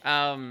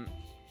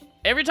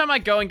 Every time I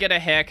go and get a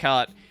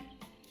haircut,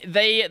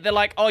 they're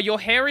like, oh, your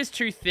hair is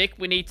too thick,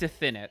 we need to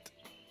thin it.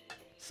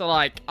 So,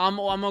 like, I'm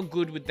all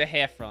good with the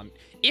hair front.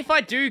 If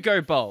I do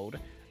go bald,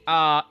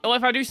 or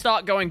if I do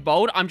start going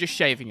bald, I'm just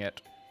shaving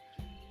it.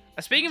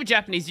 Speaking of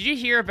Japanese, did you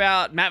hear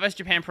about Matt vs.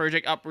 Japan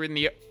project uproar in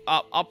the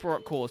uproar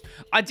it caused?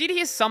 I did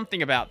hear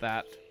something about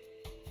that.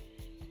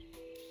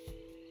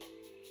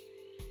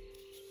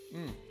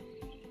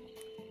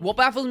 What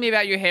baffles me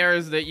about your hair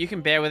is that you can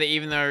bear with it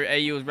even though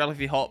AU is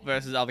relatively hot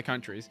versus other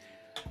countries.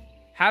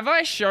 Have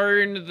I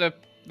shown the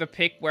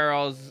pic where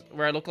I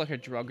look like a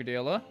drug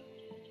dealer?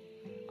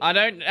 I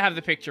don't have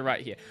the picture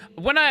right here.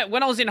 When I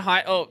was in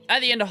at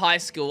the end of high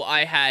school,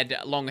 I had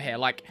long hair,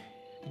 like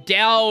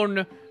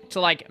down to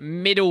like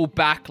middle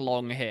back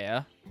long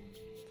hair.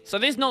 So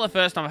this is not the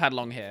first time I've had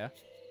long hair.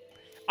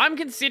 I'm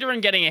considering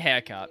getting a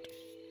haircut.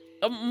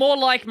 More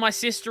like my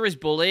sister is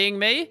bullying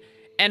me.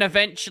 And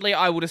eventually,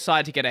 I will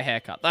decide to get a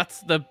haircut.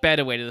 That's the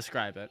better way to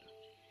describe it.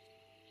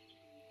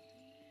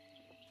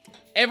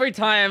 Every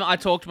time I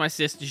talk to my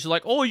sister, she's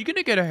like, oh, you're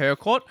gonna get a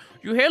haircut?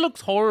 Your hair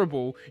looks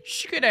horrible. You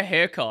should get a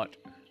haircut.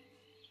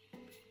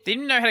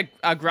 Didn't know how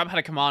to Grub had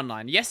a command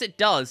line. Yes, it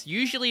does.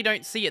 Usually, you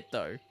don't see it,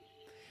 though.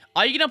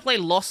 Are you gonna play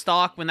Lost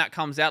Ark when that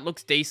comes out?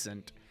 Looks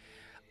decent.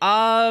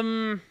 I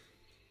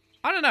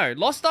don't know.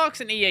 Lost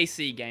Ark's an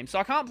EAC game, so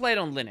I can't play it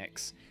on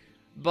Linux.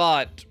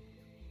 But...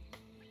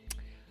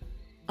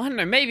 I don't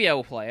know, maybe I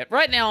will play it.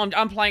 Right now,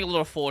 I'm playing a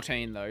lot of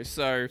 14, though.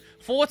 So,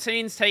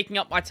 14's taking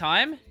up my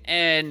time,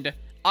 and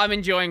I'm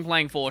enjoying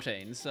playing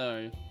 14,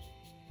 so...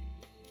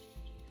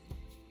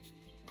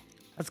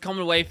 That's a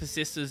common way for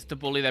sisters to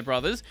bully their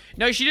brothers.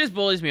 No, she just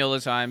bullies me all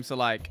the time, so,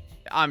 like,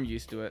 I'm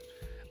used to it.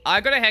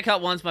 I got a haircut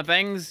once. My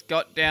bangs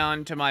got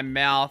down to my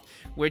mouth,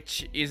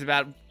 which is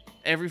about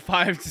every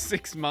 5 to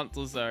 6 months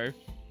or so.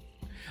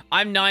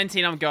 I'm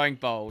 19, I'm going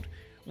bald.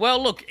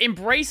 Well, look,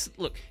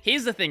 Look,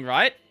 here's the thing,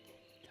 right?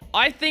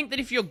 I think that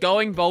if you're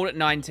going bold at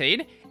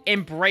 19,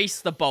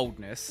 embrace the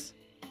boldness.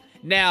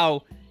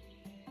 Now,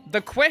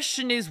 the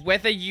question is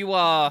whether you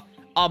are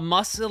a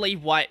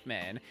muscly white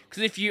man.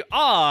 Because if you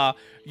are,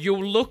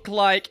 you'll look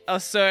like a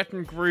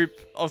certain group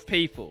of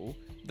people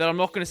that I'm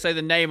not going to say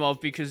the name of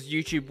because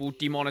YouTube will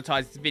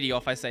demonetize this video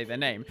if I say their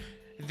name.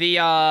 The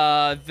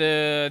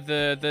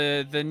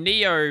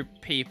Neo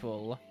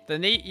people.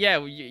 Yeah,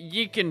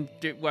 you can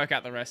work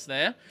out the rest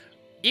there.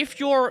 If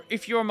you're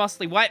a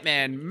muscly white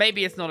man,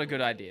 maybe it's not a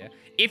good idea.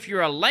 If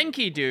you're a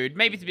lanky dude,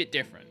 maybe it's a bit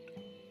different.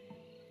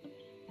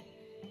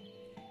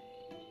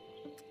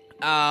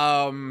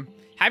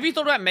 Have you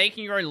thought about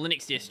making your own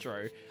Linux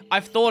distro?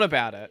 I've thought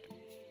about it.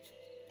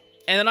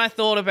 And then I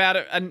thought about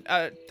it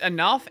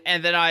enough,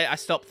 and then I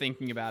stopped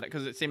thinking about it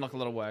because it seemed like a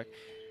lot of work.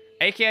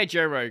 AKA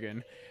Joe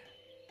Rogan.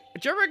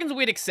 Joe Rogan's a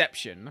weird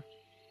exception.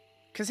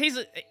 Because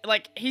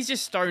he's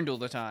just stoned all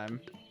the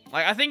time.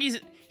 Like, I think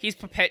he's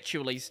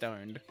perpetually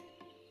stoned.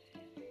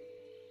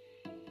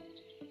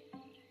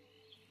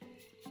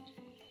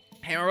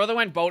 Hey, my brother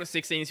went bold at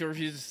 16, so he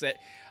refuses to set.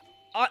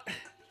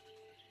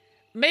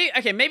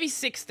 Maybe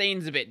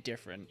 16's a bit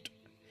different.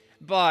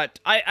 But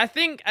I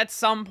think at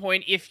some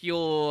point, if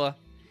you're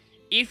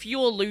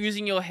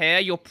losing your hair,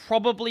 you're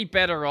probably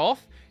better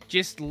off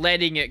just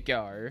letting it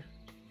go.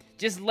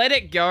 Just let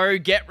it go,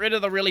 get rid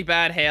of the really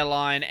bad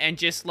hairline, and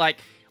just, like,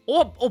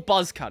 or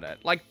buzz cut it.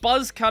 Like,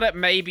 buzz cut it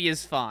maybe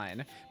is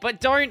fine.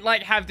 But don't,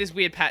 like, have this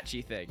weird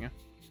patchy thing.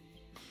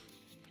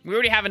 We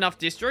already have enough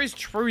distros.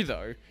 True,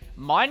 though.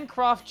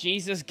 Minecraft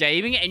Jesus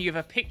Gaming, and you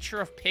have a picture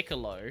of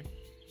Piccolo.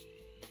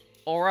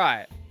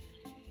 Alright.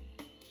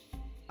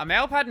 A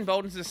male pattern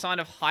baldness is a sign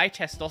of high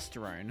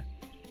testosterone.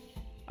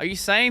 Are you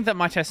saying that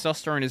my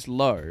testosterone is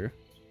low?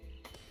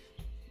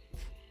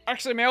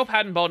 Actually, male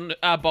pattern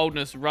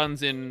baldness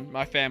runs in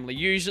my family.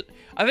 Usually,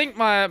 I think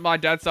my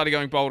dad started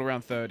going bald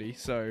around 30,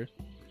 so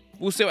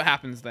we'll see what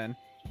happens then.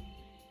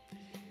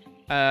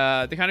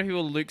 The kind of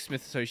people Luke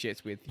Smith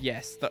associates with.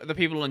 Yes, the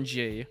people on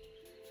G.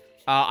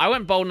 I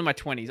went bald in my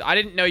 20s. I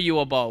didn't know you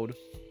were bald.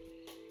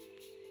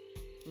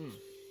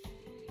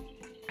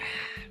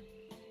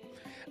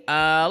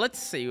 Let's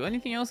see.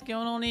 Anything else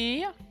going on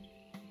here?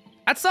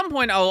 At some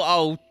point,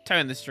 I'll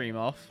turn the stream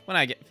off when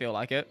I feel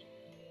like it.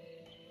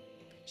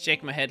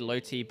 Shake my head, low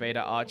T,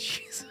 beta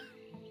archies.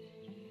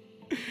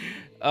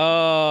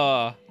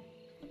 Oh.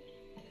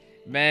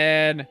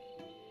 Man.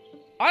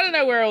 I don't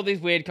know where all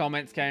these weird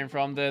comments came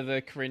from,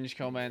 the cringe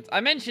comments.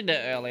 I mentioned it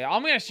earlier.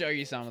 I'm going to show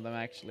you some of them,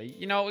 actually.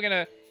 You know what, we're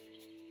going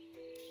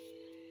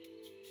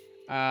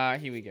to...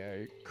 here we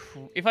go.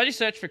 If I just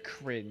search for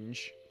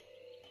cringe...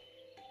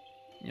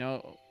 You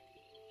know...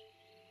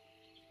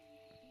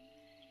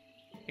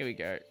 Here we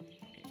go.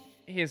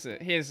 Here's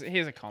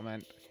a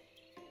comment.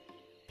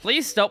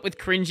 Please stop with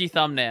cringy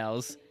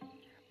thumbnails.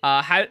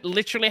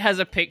 Literally has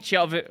a picture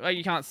of it. Oh,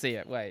 you can't see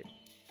it. Wait.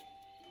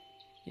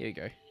 Here we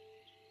go.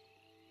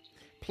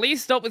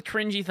 Please stop with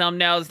cringy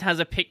thumbnails. It has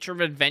a picture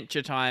of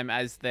Adventure Time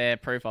as their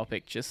profile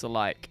picture. So,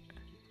 like...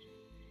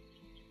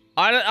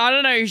 I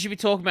don't know who should be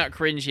talking about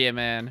cringe here,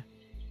 man.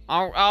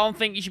 I don't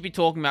think you should be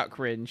talking about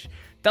cringe.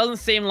 Doesn't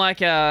seem like,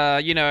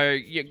 you know,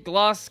 your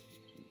glass...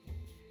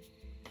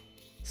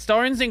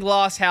 Stones in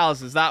glass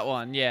houses, that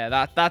one.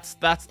 Yeah,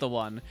 that's the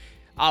one.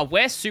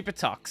 Where's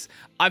SuperTux?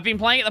 I've been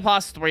playing it the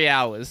past 3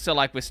 hours, so,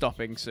 like, we're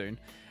stopping soon.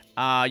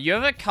 You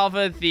ever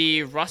cover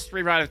the Rust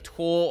rewrite of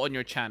Tor on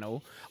your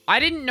channel? I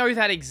didn't know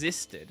that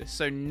existed,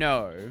 so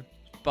no.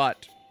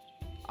 But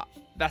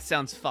that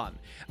sounds fun.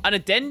 An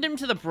addendum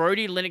to the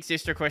Brodie Linux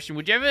distro question.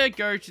 Would you ever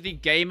go to the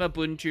Gamer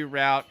Ubuntu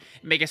route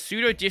and make a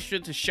pseudo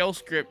distro to shell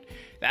script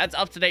that adds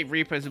up-to-date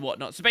repos and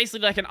whatnot? So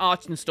basically like an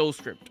Arch install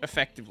script,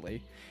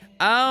 effectively.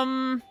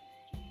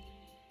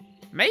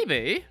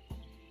 Maybe.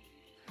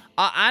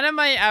 Anime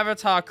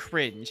avatar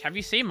cringe. Have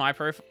you seen my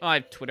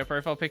Twitter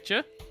profile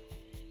picture?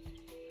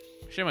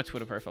 I'll show my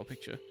Twitter profile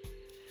picture.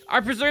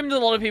 I presume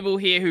there's a lot of people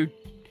here who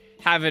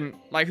haven't,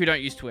 like, who don't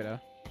use Twitter.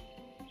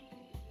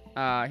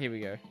 Here we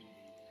go.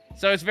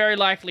 So it's very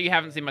likely you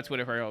haven't seen my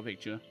Twitter profile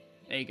picture.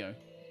 There you go.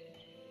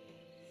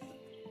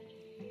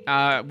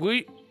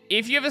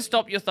 If you ever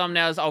stop your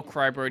thumbnails, I'll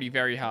cry, Brodie,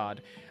 very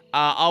hard.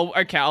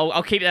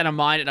 I'll keep that in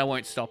mind and I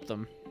won't stop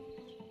them.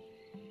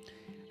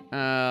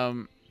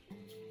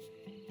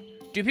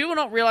 Do people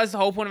not realize the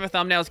whole point of a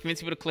thumbnail is to convince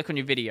people to click on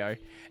your video?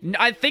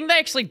 I think they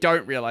actually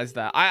don't realize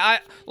that. I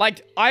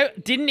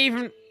didn't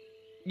even...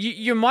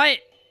 You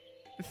might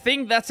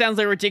think that sounds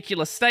like a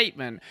ridiculous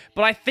statement,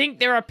 but I think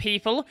there are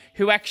people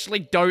who actually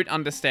don't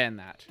understand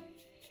that.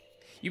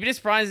 You'd be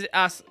surprised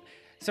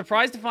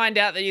to find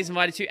out that he's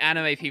invited 2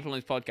 anime people on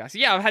his podcast.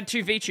 Yeah, I've had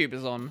 2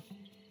 VTubers on.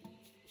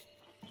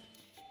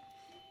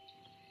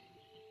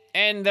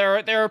 And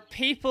there are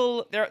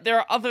people, there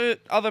are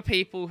other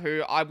people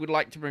who I would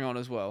like to bring on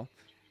as well.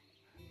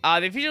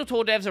 The official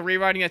Tor devs are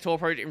rewriting their Tor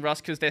project in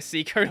Rust because their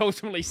C code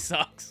ultimately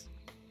sucks.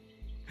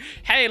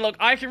 Hey, look,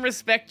 I can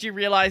respect you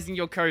realizing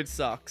your code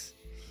sucks.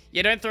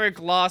 You don't throw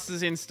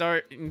glasses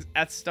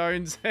at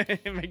stones.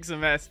 It makes a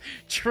mess.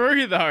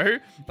 True, though.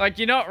 Like,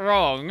 you're not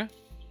wrong.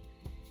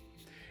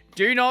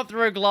 Do not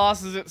throw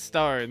glasses at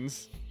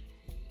stones.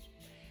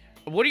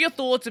 What are your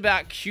thoughts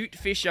about Cute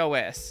Fish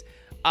OS?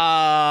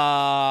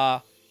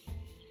 I'm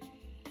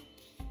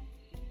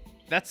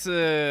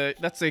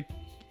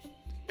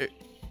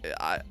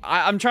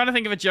trying to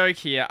think of a joke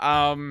here.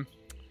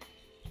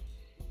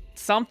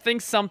 Something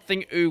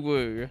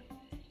uwu.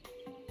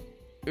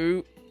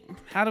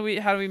 How do we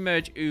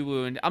merge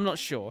uwu and I'm not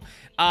sure.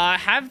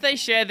 Have they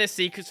shared their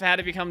secrets for how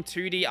to become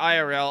 2D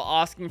IRL?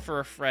 Asking for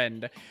a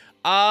friend.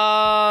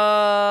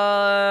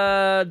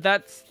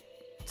 That's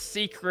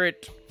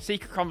secret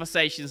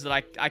conversations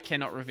that I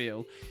cannot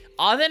reveal.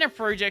 Are there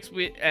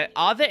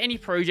any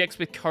projects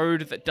with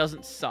code that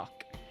doesn't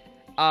suck?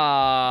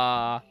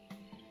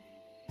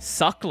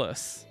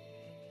 Suckless.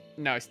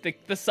 No, the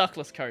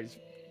suckless code's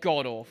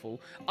god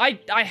awful.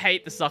 I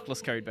hate the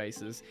suckless code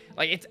bases.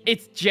 Like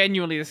it's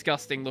genuinely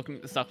disgusting looking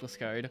at the suckless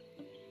code.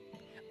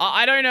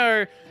 I don't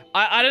know.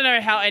 I don't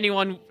know how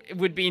anyone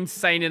would be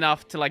insane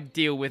enough to like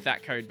deal with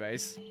that code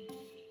base.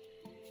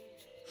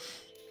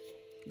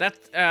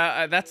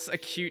 That's a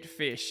cute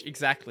fish.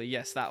 Exactly.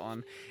 Yes, that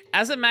one.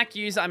 As a Mac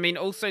user, I mean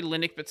also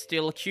Linux, but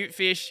still, Cute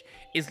Fish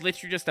is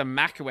literally just a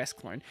Mac OS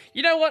clone.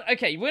 You know what?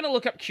 Okay, we're gonna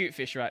look up Cute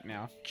Fish right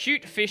now.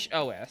 Cute Fish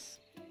OS.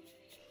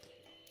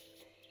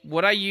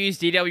 Would I use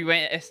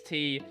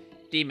DWST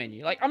D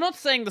menu? Like, I'm not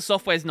saying the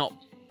software's not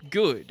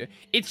good.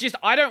 It's just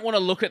I don't want to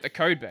look at the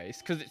code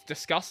base because it's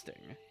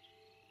disgusting.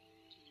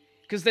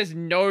 Because there's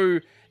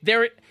no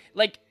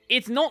like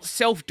it's not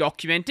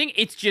self-documenting.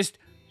 It's just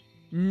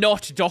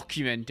not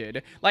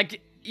documented.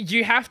 Like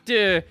you have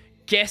to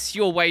guess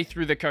your way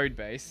through the code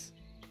base.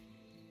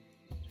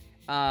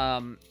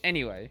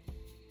 Anyway.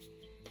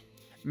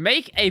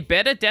 Make a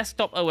better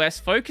desktop OS,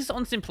 focus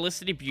on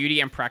simplicity, beauty,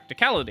 and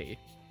practicality.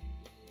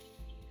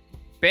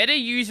 Better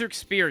user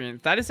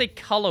experience. That is a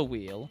color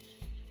wheel.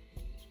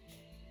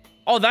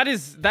 Oh, that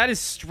is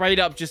straight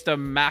up just a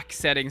Mac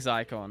settings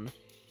icon.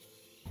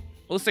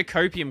 Also,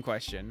 copium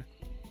question.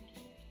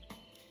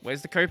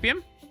 Where's the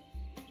copium?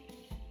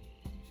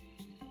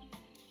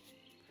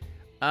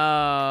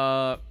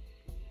 Oh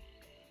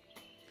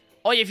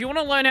yeah, if you want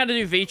to learn how to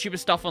do VTuber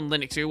stuff on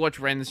Linux, you watch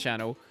Ren's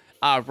channel.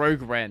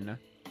 Rogue Ren.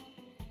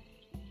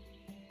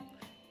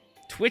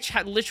 Twitch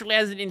literally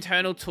has an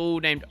internal tool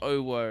named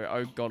OWO.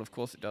 Oh god, of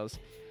course it does.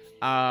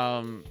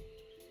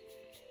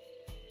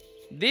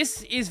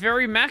 This is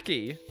very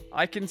Mackie.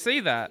 I can see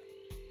that.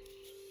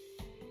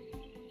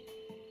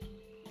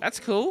 That's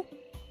cool.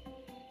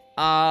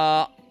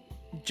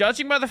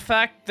 Judging by the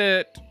fact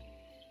that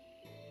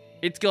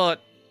it's got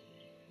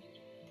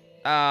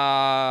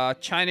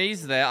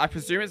Chinese there, I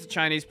presume it's a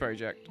Chinese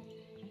project.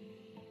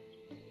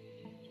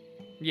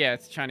 Yeah,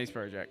 it's a Chinese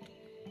project.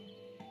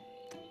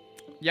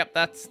 Yep,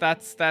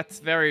 that's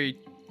very...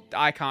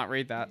 I can't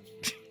read that.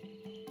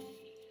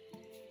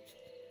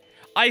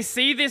 I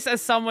see this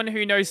as someone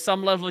who knows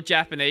some level of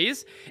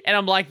Japanese, and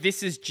I'm like,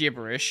 this is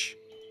gibberish.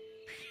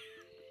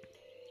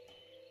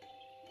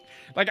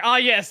 Like, ah,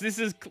 yes, this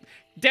is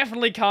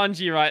definitely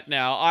kanji right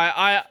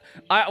now.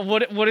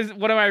 What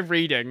am I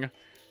reading?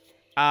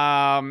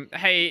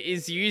 Hey,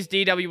 is use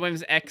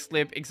DWM's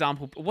xlib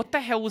example... What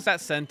the hell was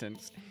that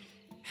sentence?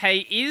 Hey,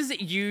 is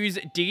use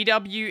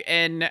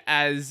DWN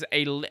as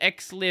a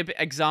xlib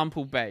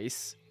example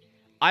base?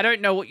 I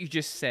don't know what you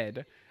just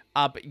said.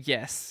 But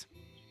yes.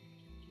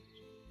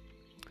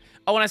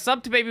 Oh, and I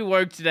subbed to Baby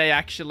Wogue today,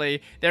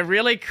 actually. They're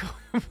really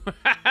cool.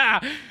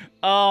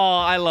 Oh,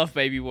 I love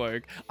Baby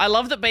Wogue. I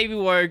love that Baby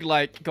Wogue,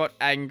 like, got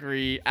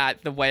angry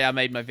at the way I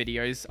made my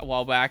videos a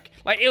while back.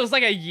 Like, it was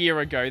like a year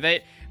ago.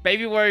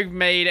 Baby Wogue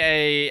made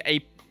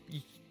a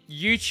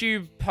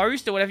YouTube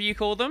post, or whatever you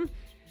call them,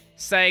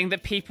 saying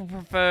that people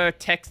prefer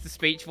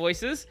text-to-speech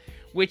voices,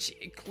 which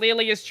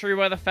clearly is true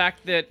by the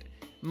fact that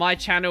my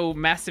channel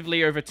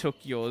massively overtook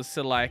yours.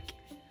 So, like,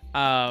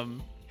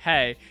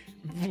 hey,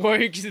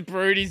 Wogue is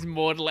Brodie's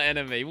mortal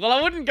enemy. Well,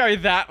 I wouldn't go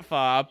that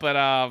far,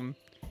 but,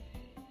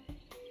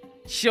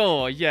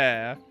 sure,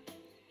 yeah.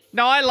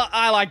 No,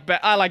 I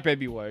like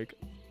Baby Wogue.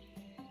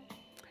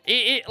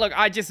 Look,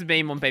 I just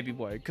meme on Baby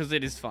Wogue, because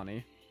it is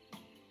funny.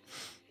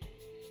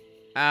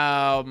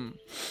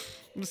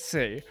 Let's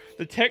see.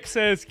 The text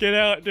says, "Get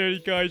out, dirty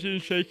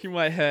gaijin," shaking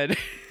my head.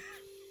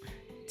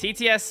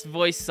 TTS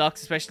voice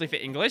sucks, especially for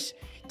English.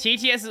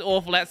 TTS is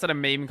awful outside of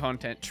meme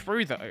content.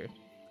 True, though.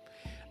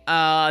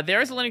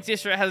 There is a Linux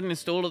distro that has an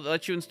installer that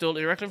lets you install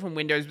it directly from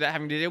Windows without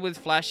having to deal with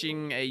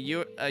flashing a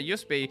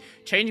USB,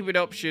 changing boot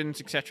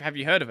options, etc. Have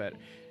you heard of it?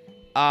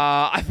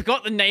 I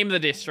forgot the name of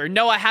the distro.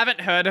 No, I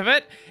haven't heard of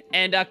it.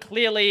 And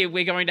clearly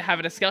we're going to have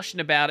a discussion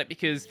about it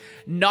because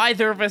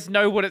neither of us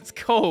know what it's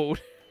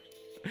called.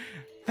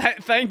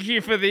 Thank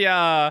you for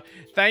the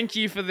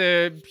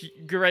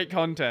great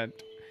content.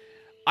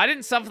 I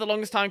didn't sub for the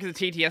longest time because of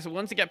TTS, but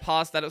once I get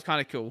past that, it was kind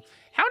of cool.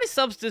 How many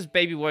subs does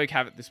Baby Wogue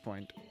have at this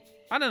point?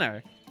 I don't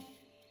know.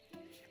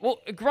 Well,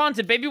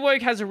 granted, Baby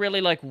Wogue has a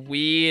really, like,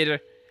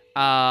 weird,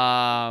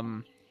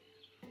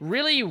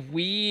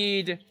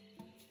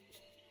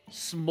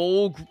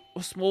 small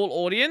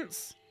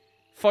audience,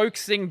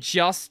 focusing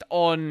just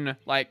on,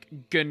 like,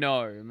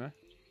 GNOME.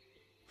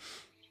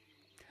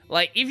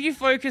 Like, if you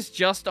focus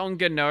just on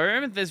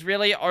GNOME, there's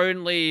really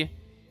only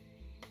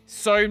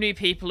so many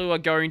people who are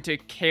going to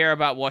care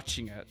about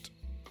watching it.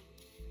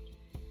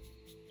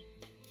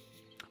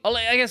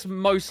 I guess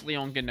mostly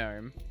on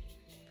GNOME.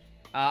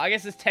 I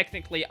guess there's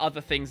technically other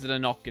things that are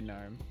not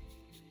GNOME.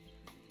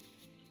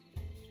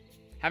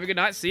 Have a good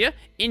night. See ya.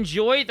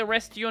 Enjoy the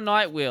rest of your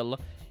night, Will.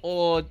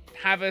 Or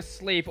have a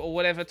sleep, or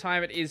whatever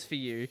time it is for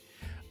you.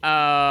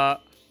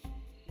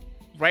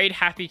 Raid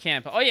Happy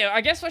Camper. Oh, yeah, I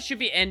guess I should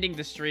be ending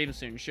the stream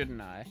soon, shouldn't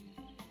I?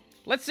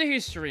 Let's see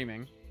who's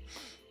streaming.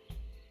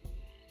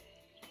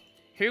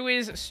 Who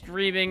is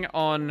streaming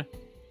on...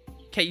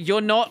 Okay,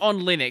 you're not on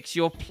Linux.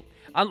 You're...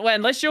 Wait,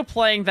 unless you're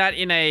playing that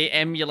in a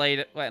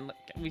emulator... Wait, are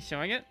we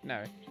showing it?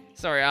 No.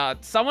 Sorry,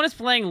 someone is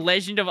playing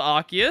Legend of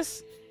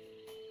Arceus.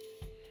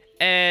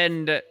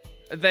 And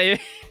they're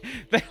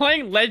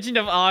playing Legend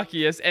of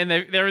Arceus, and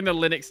they're in the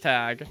Linux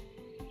tag.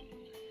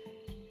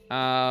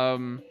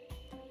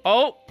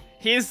 Oh,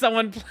 here's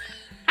someone...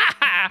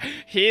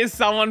 Here's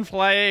someone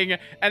playing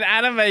an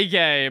anime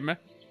game.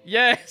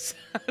 Yes,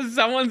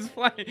 someone's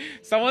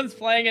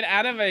playing an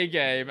anime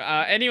game.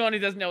 Anyone who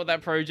doesn't know what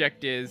that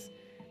project is,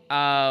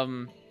 let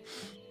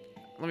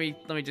me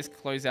just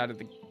close out of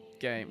the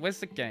game. Where's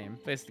the game?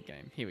 Where's the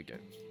game? Here we go.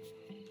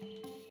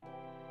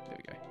 There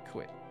we go.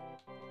 Quit.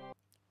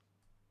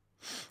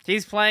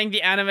 He's playing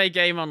the anime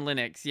game on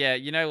Linux. Yeah,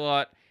 you know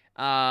what?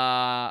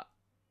 I'll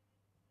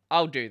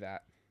do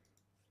that.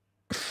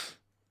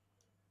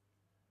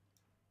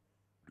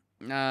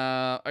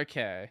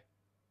 Okay.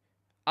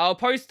 I'll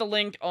post the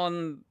link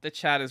on the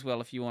chat as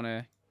well if you want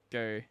to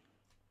go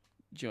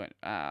join.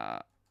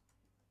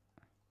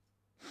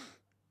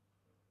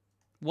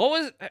 What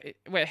was...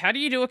 Wait, how do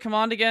you do a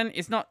command again?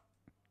 It's not...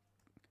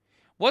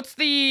 What's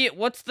the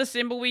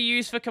symbol we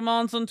use for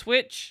commands on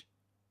Twitch?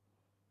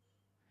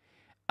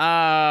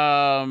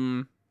 I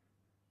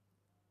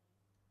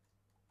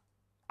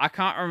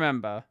can't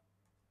remember.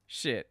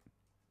 Shit.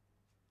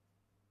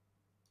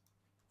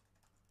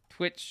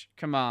 Twitch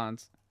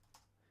commands.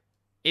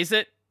 Is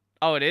it?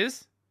 Oh, it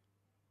is?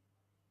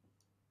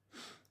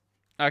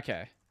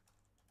 Okay.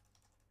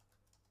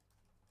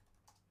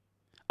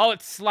 Oh,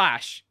 it's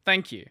slash.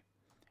 Thank you.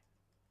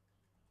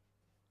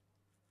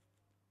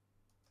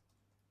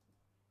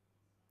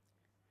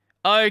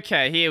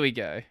 Okay, here we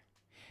go.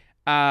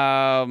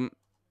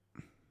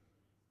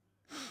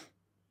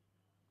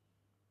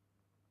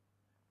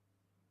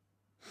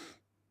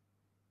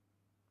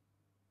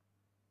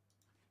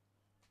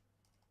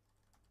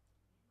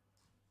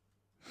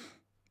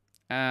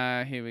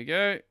 Here we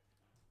go.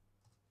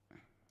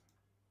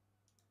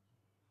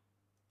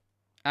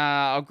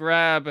 I'll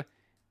grab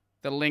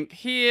the link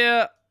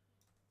here.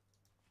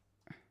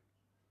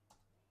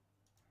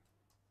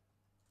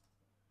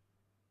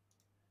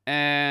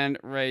 And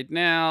raid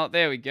now.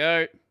 There we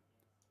go.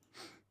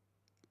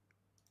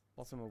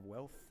 Blossom of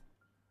Wealth.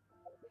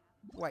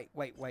 Wait.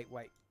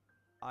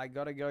 I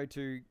gotta go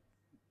to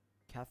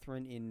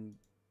Catherine in...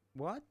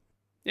 What?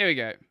 There we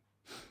go.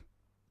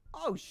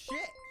 Oh,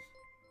 shit!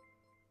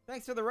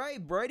 Thanks for the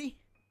raid, Brodie.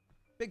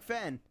 Big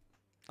fan.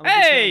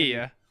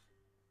 Hey!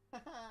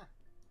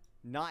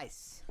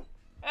 Nice.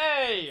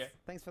 Hey!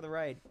 Thanks for the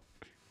raid.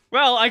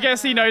 Well, I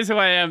guess he knows who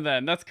I am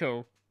then. That's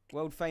cool.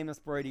 World famous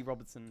Brodie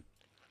Robertson,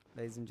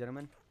 ladies and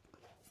gentlemen.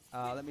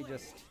 Let me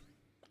just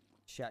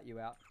shout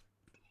you out.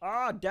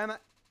 Oh, damn it.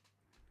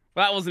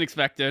 That wasn't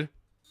expected.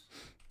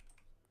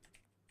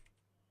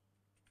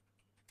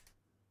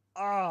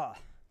 Ah.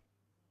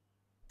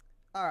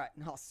 Alright.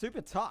 Oh,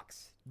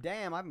 SuperTux.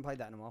 Damn, I haven't played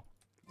that in a while.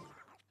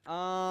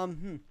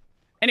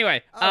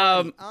 Anyway,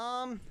 I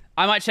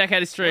might check out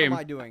his stream. What am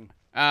I doing?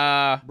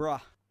 Bruh.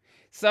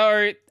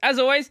 So, as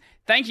always,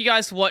 thank you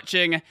guys for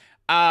watching.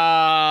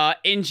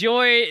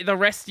 Enjoy the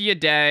rest of your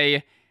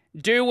day.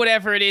 Do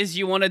whatever it is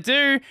you want to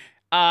do.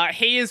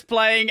 He is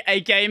playing a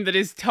game that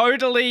is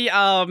totally,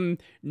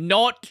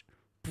 not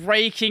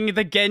breaking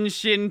the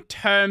Genshin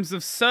terms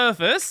of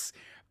service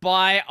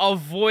by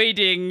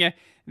avoiding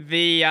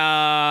the,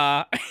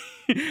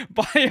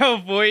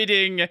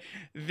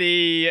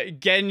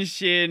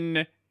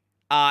 Genshin,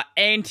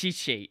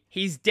 anti-cheat.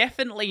 He's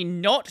definitely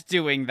not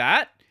doing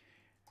that.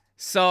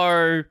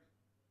 So,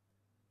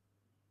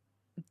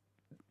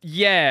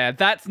 yeah,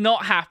 that's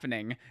not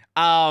happening.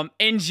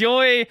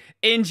 Enjoy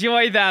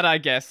that, I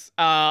guess.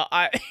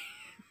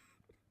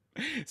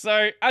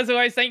 So, as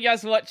always, thank you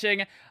guys for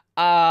watching.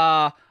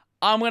 I'm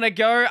gonna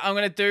go. I'm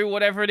gonna do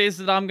whatever it is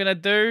that I'm gonna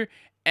do.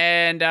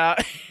 And,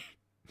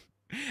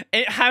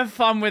 have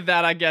fun with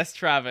that, I guess,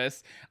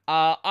 Travis.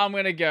 I'm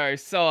gonna go.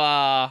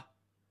 So,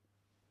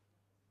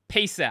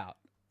 peace out.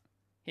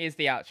 Here's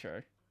the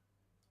outro.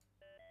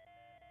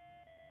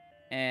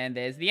 And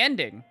there's the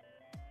ending.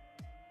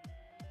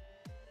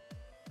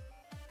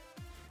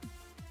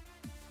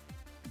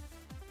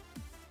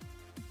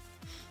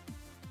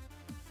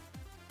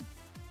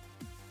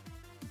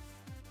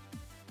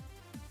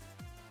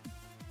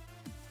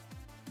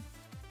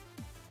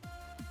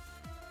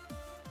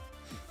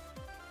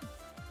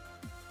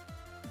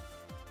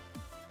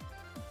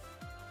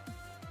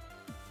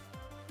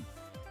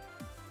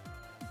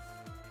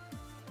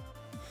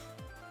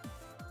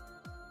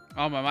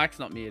 Oh, my mic's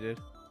not muted.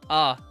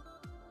 Ah,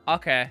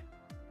 okay.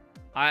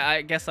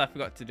 I guess I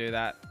forgot to do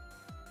that.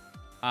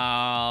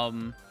 I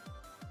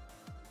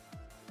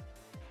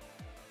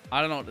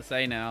don't know what to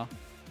say now.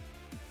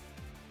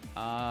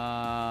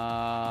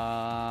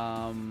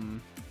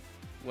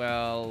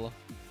 Well,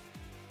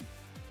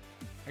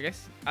 I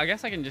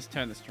guess I can just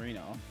turn the screen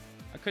off.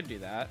 I could do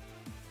that.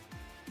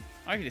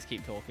 I could just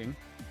keep talking.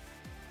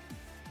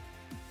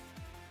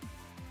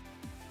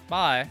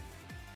 Bye.